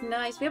Lose. That was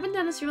nice. We haven't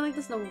done a stream like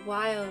this in a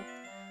while.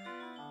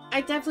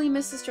 I definitely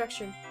missed the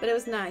structure, but it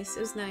was nice.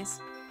 It was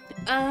nice.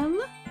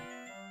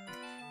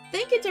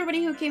 Thank you to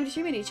everybody who came to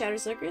stream, any chatter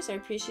suckers. I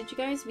appreciate you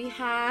guys. We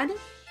had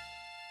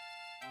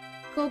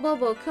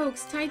Colbobo,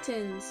 Cokes,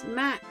 Titans,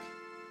 Mac,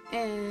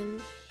 and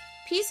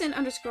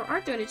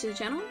Peacein_art donated to the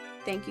channel.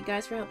 Thank you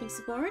guys for helping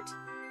support.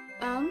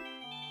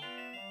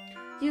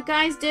 You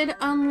guys did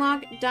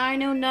unlock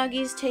Dino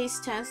Nuggies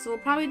taste test. So we'll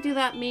probably do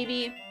that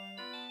maybe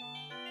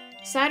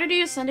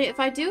Saturday or Sunday. If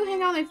I do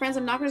hang out with my friends,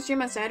 I'm not going to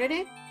stream on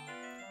Saturday.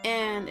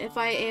 And if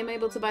I am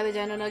able to buy the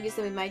Dino Nuggies,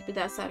 then we might do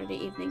that Saturday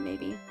evening,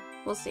 maybe.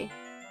 We'll see.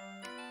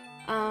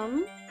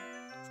 But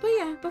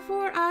yeah,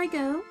 before I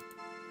go,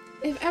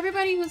 if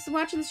everybody who's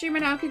watching the stream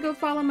right now could go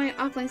follow my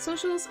offline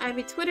socials, I have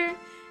a Twitter,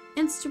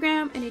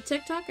 Instagram, and a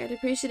TikTok. I'd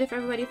appreciate if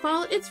everybody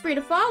followed. It's free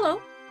to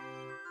follow.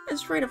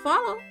 It's free to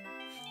follow.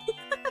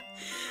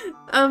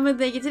 But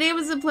thank you. Today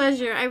was a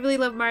pleasure. I really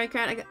love Mario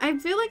Kart. I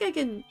feel like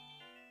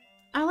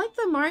I like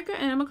the Mario Kart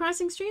and Animal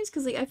Crossing streams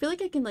because like I feel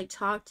like I can like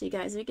talk to you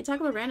guys and we can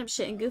talk about random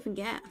shit and goof and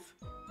gaff.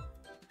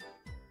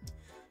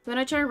 When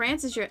I try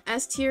rants, is your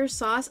S tier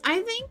sauce?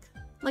 I think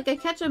like a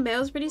ketchup mayo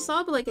is pretty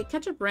solid, but like a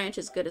ketchup ranch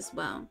is good as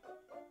well.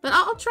 But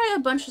I'll try a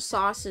bunch of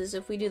sauces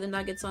if we do the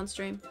nuggets on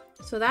stream,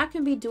 so that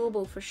can be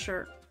doable for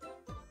sure.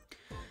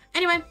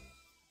 Anyway,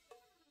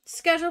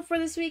 schedule for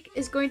this week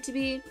is going to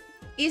be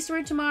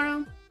Eastward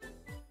tomorrow,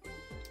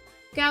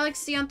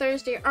 Galaxy on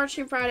Thursday, Art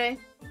Stream Friday.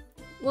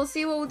 We'll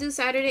see what we'll do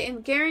Saturday,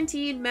 and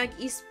guaranteed Meg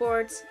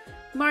Esports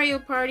Mario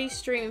Party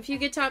stream. If you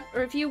get top,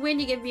 or if you win,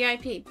 you get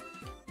VIP.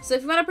 So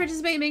if you want to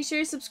participate, make sure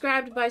you're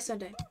subscribed by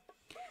Sunday.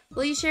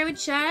 Will you share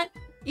with chat?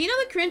 You know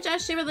the cringe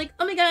ass shit with like,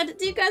 oh my god,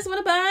 do you guys want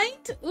to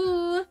bite?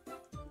 Ooh.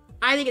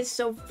 I think it's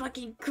so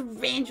fucking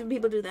cringe when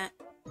people do that.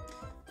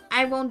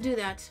 I won't do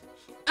that.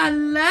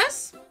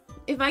 Unless,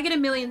 if I get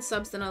 1 million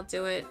subs, then I'll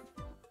do it.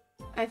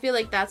 I feel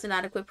like that's an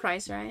adequate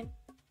price, right?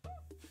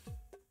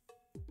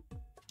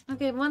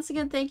 Okay, once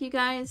again, thank you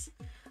guys.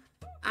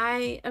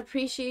 I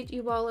appreciate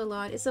you all a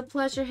lot. It's a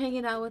pleasure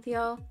hanging out with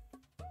y'all.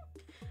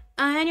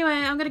 Anyway,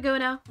 I'm gonna go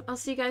now. I'll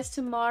see you guys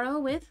tomorrow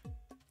with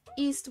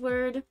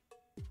Eastward.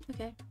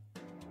 Okay.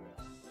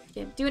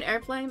 Okay, do an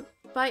airplane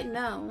fight?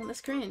 No,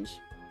 that's cringe.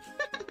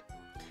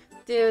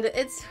 Dude,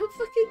 it's so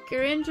fucking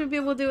cringe when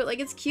people do it. Like,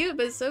 it's cute,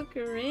 but it's so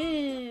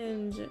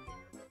cringe.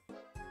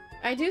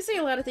 I do say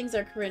a lot of things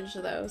are cringe,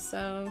 though,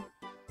 so...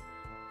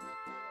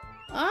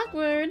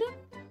 Awkward!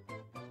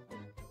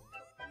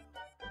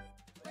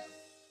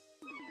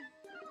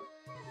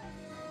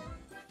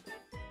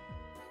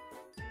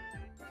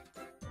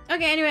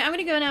 Okay, anyway, I'm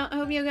gonna go now. I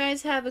hope you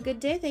guys have a good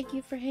day. Thank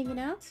you for hanging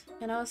out.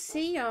 And I'll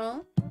see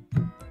y'all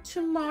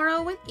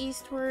tomorrow with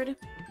Eastward.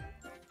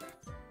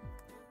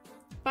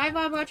 Bye,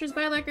 VOD watchers.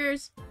 Bye,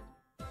 Lickers.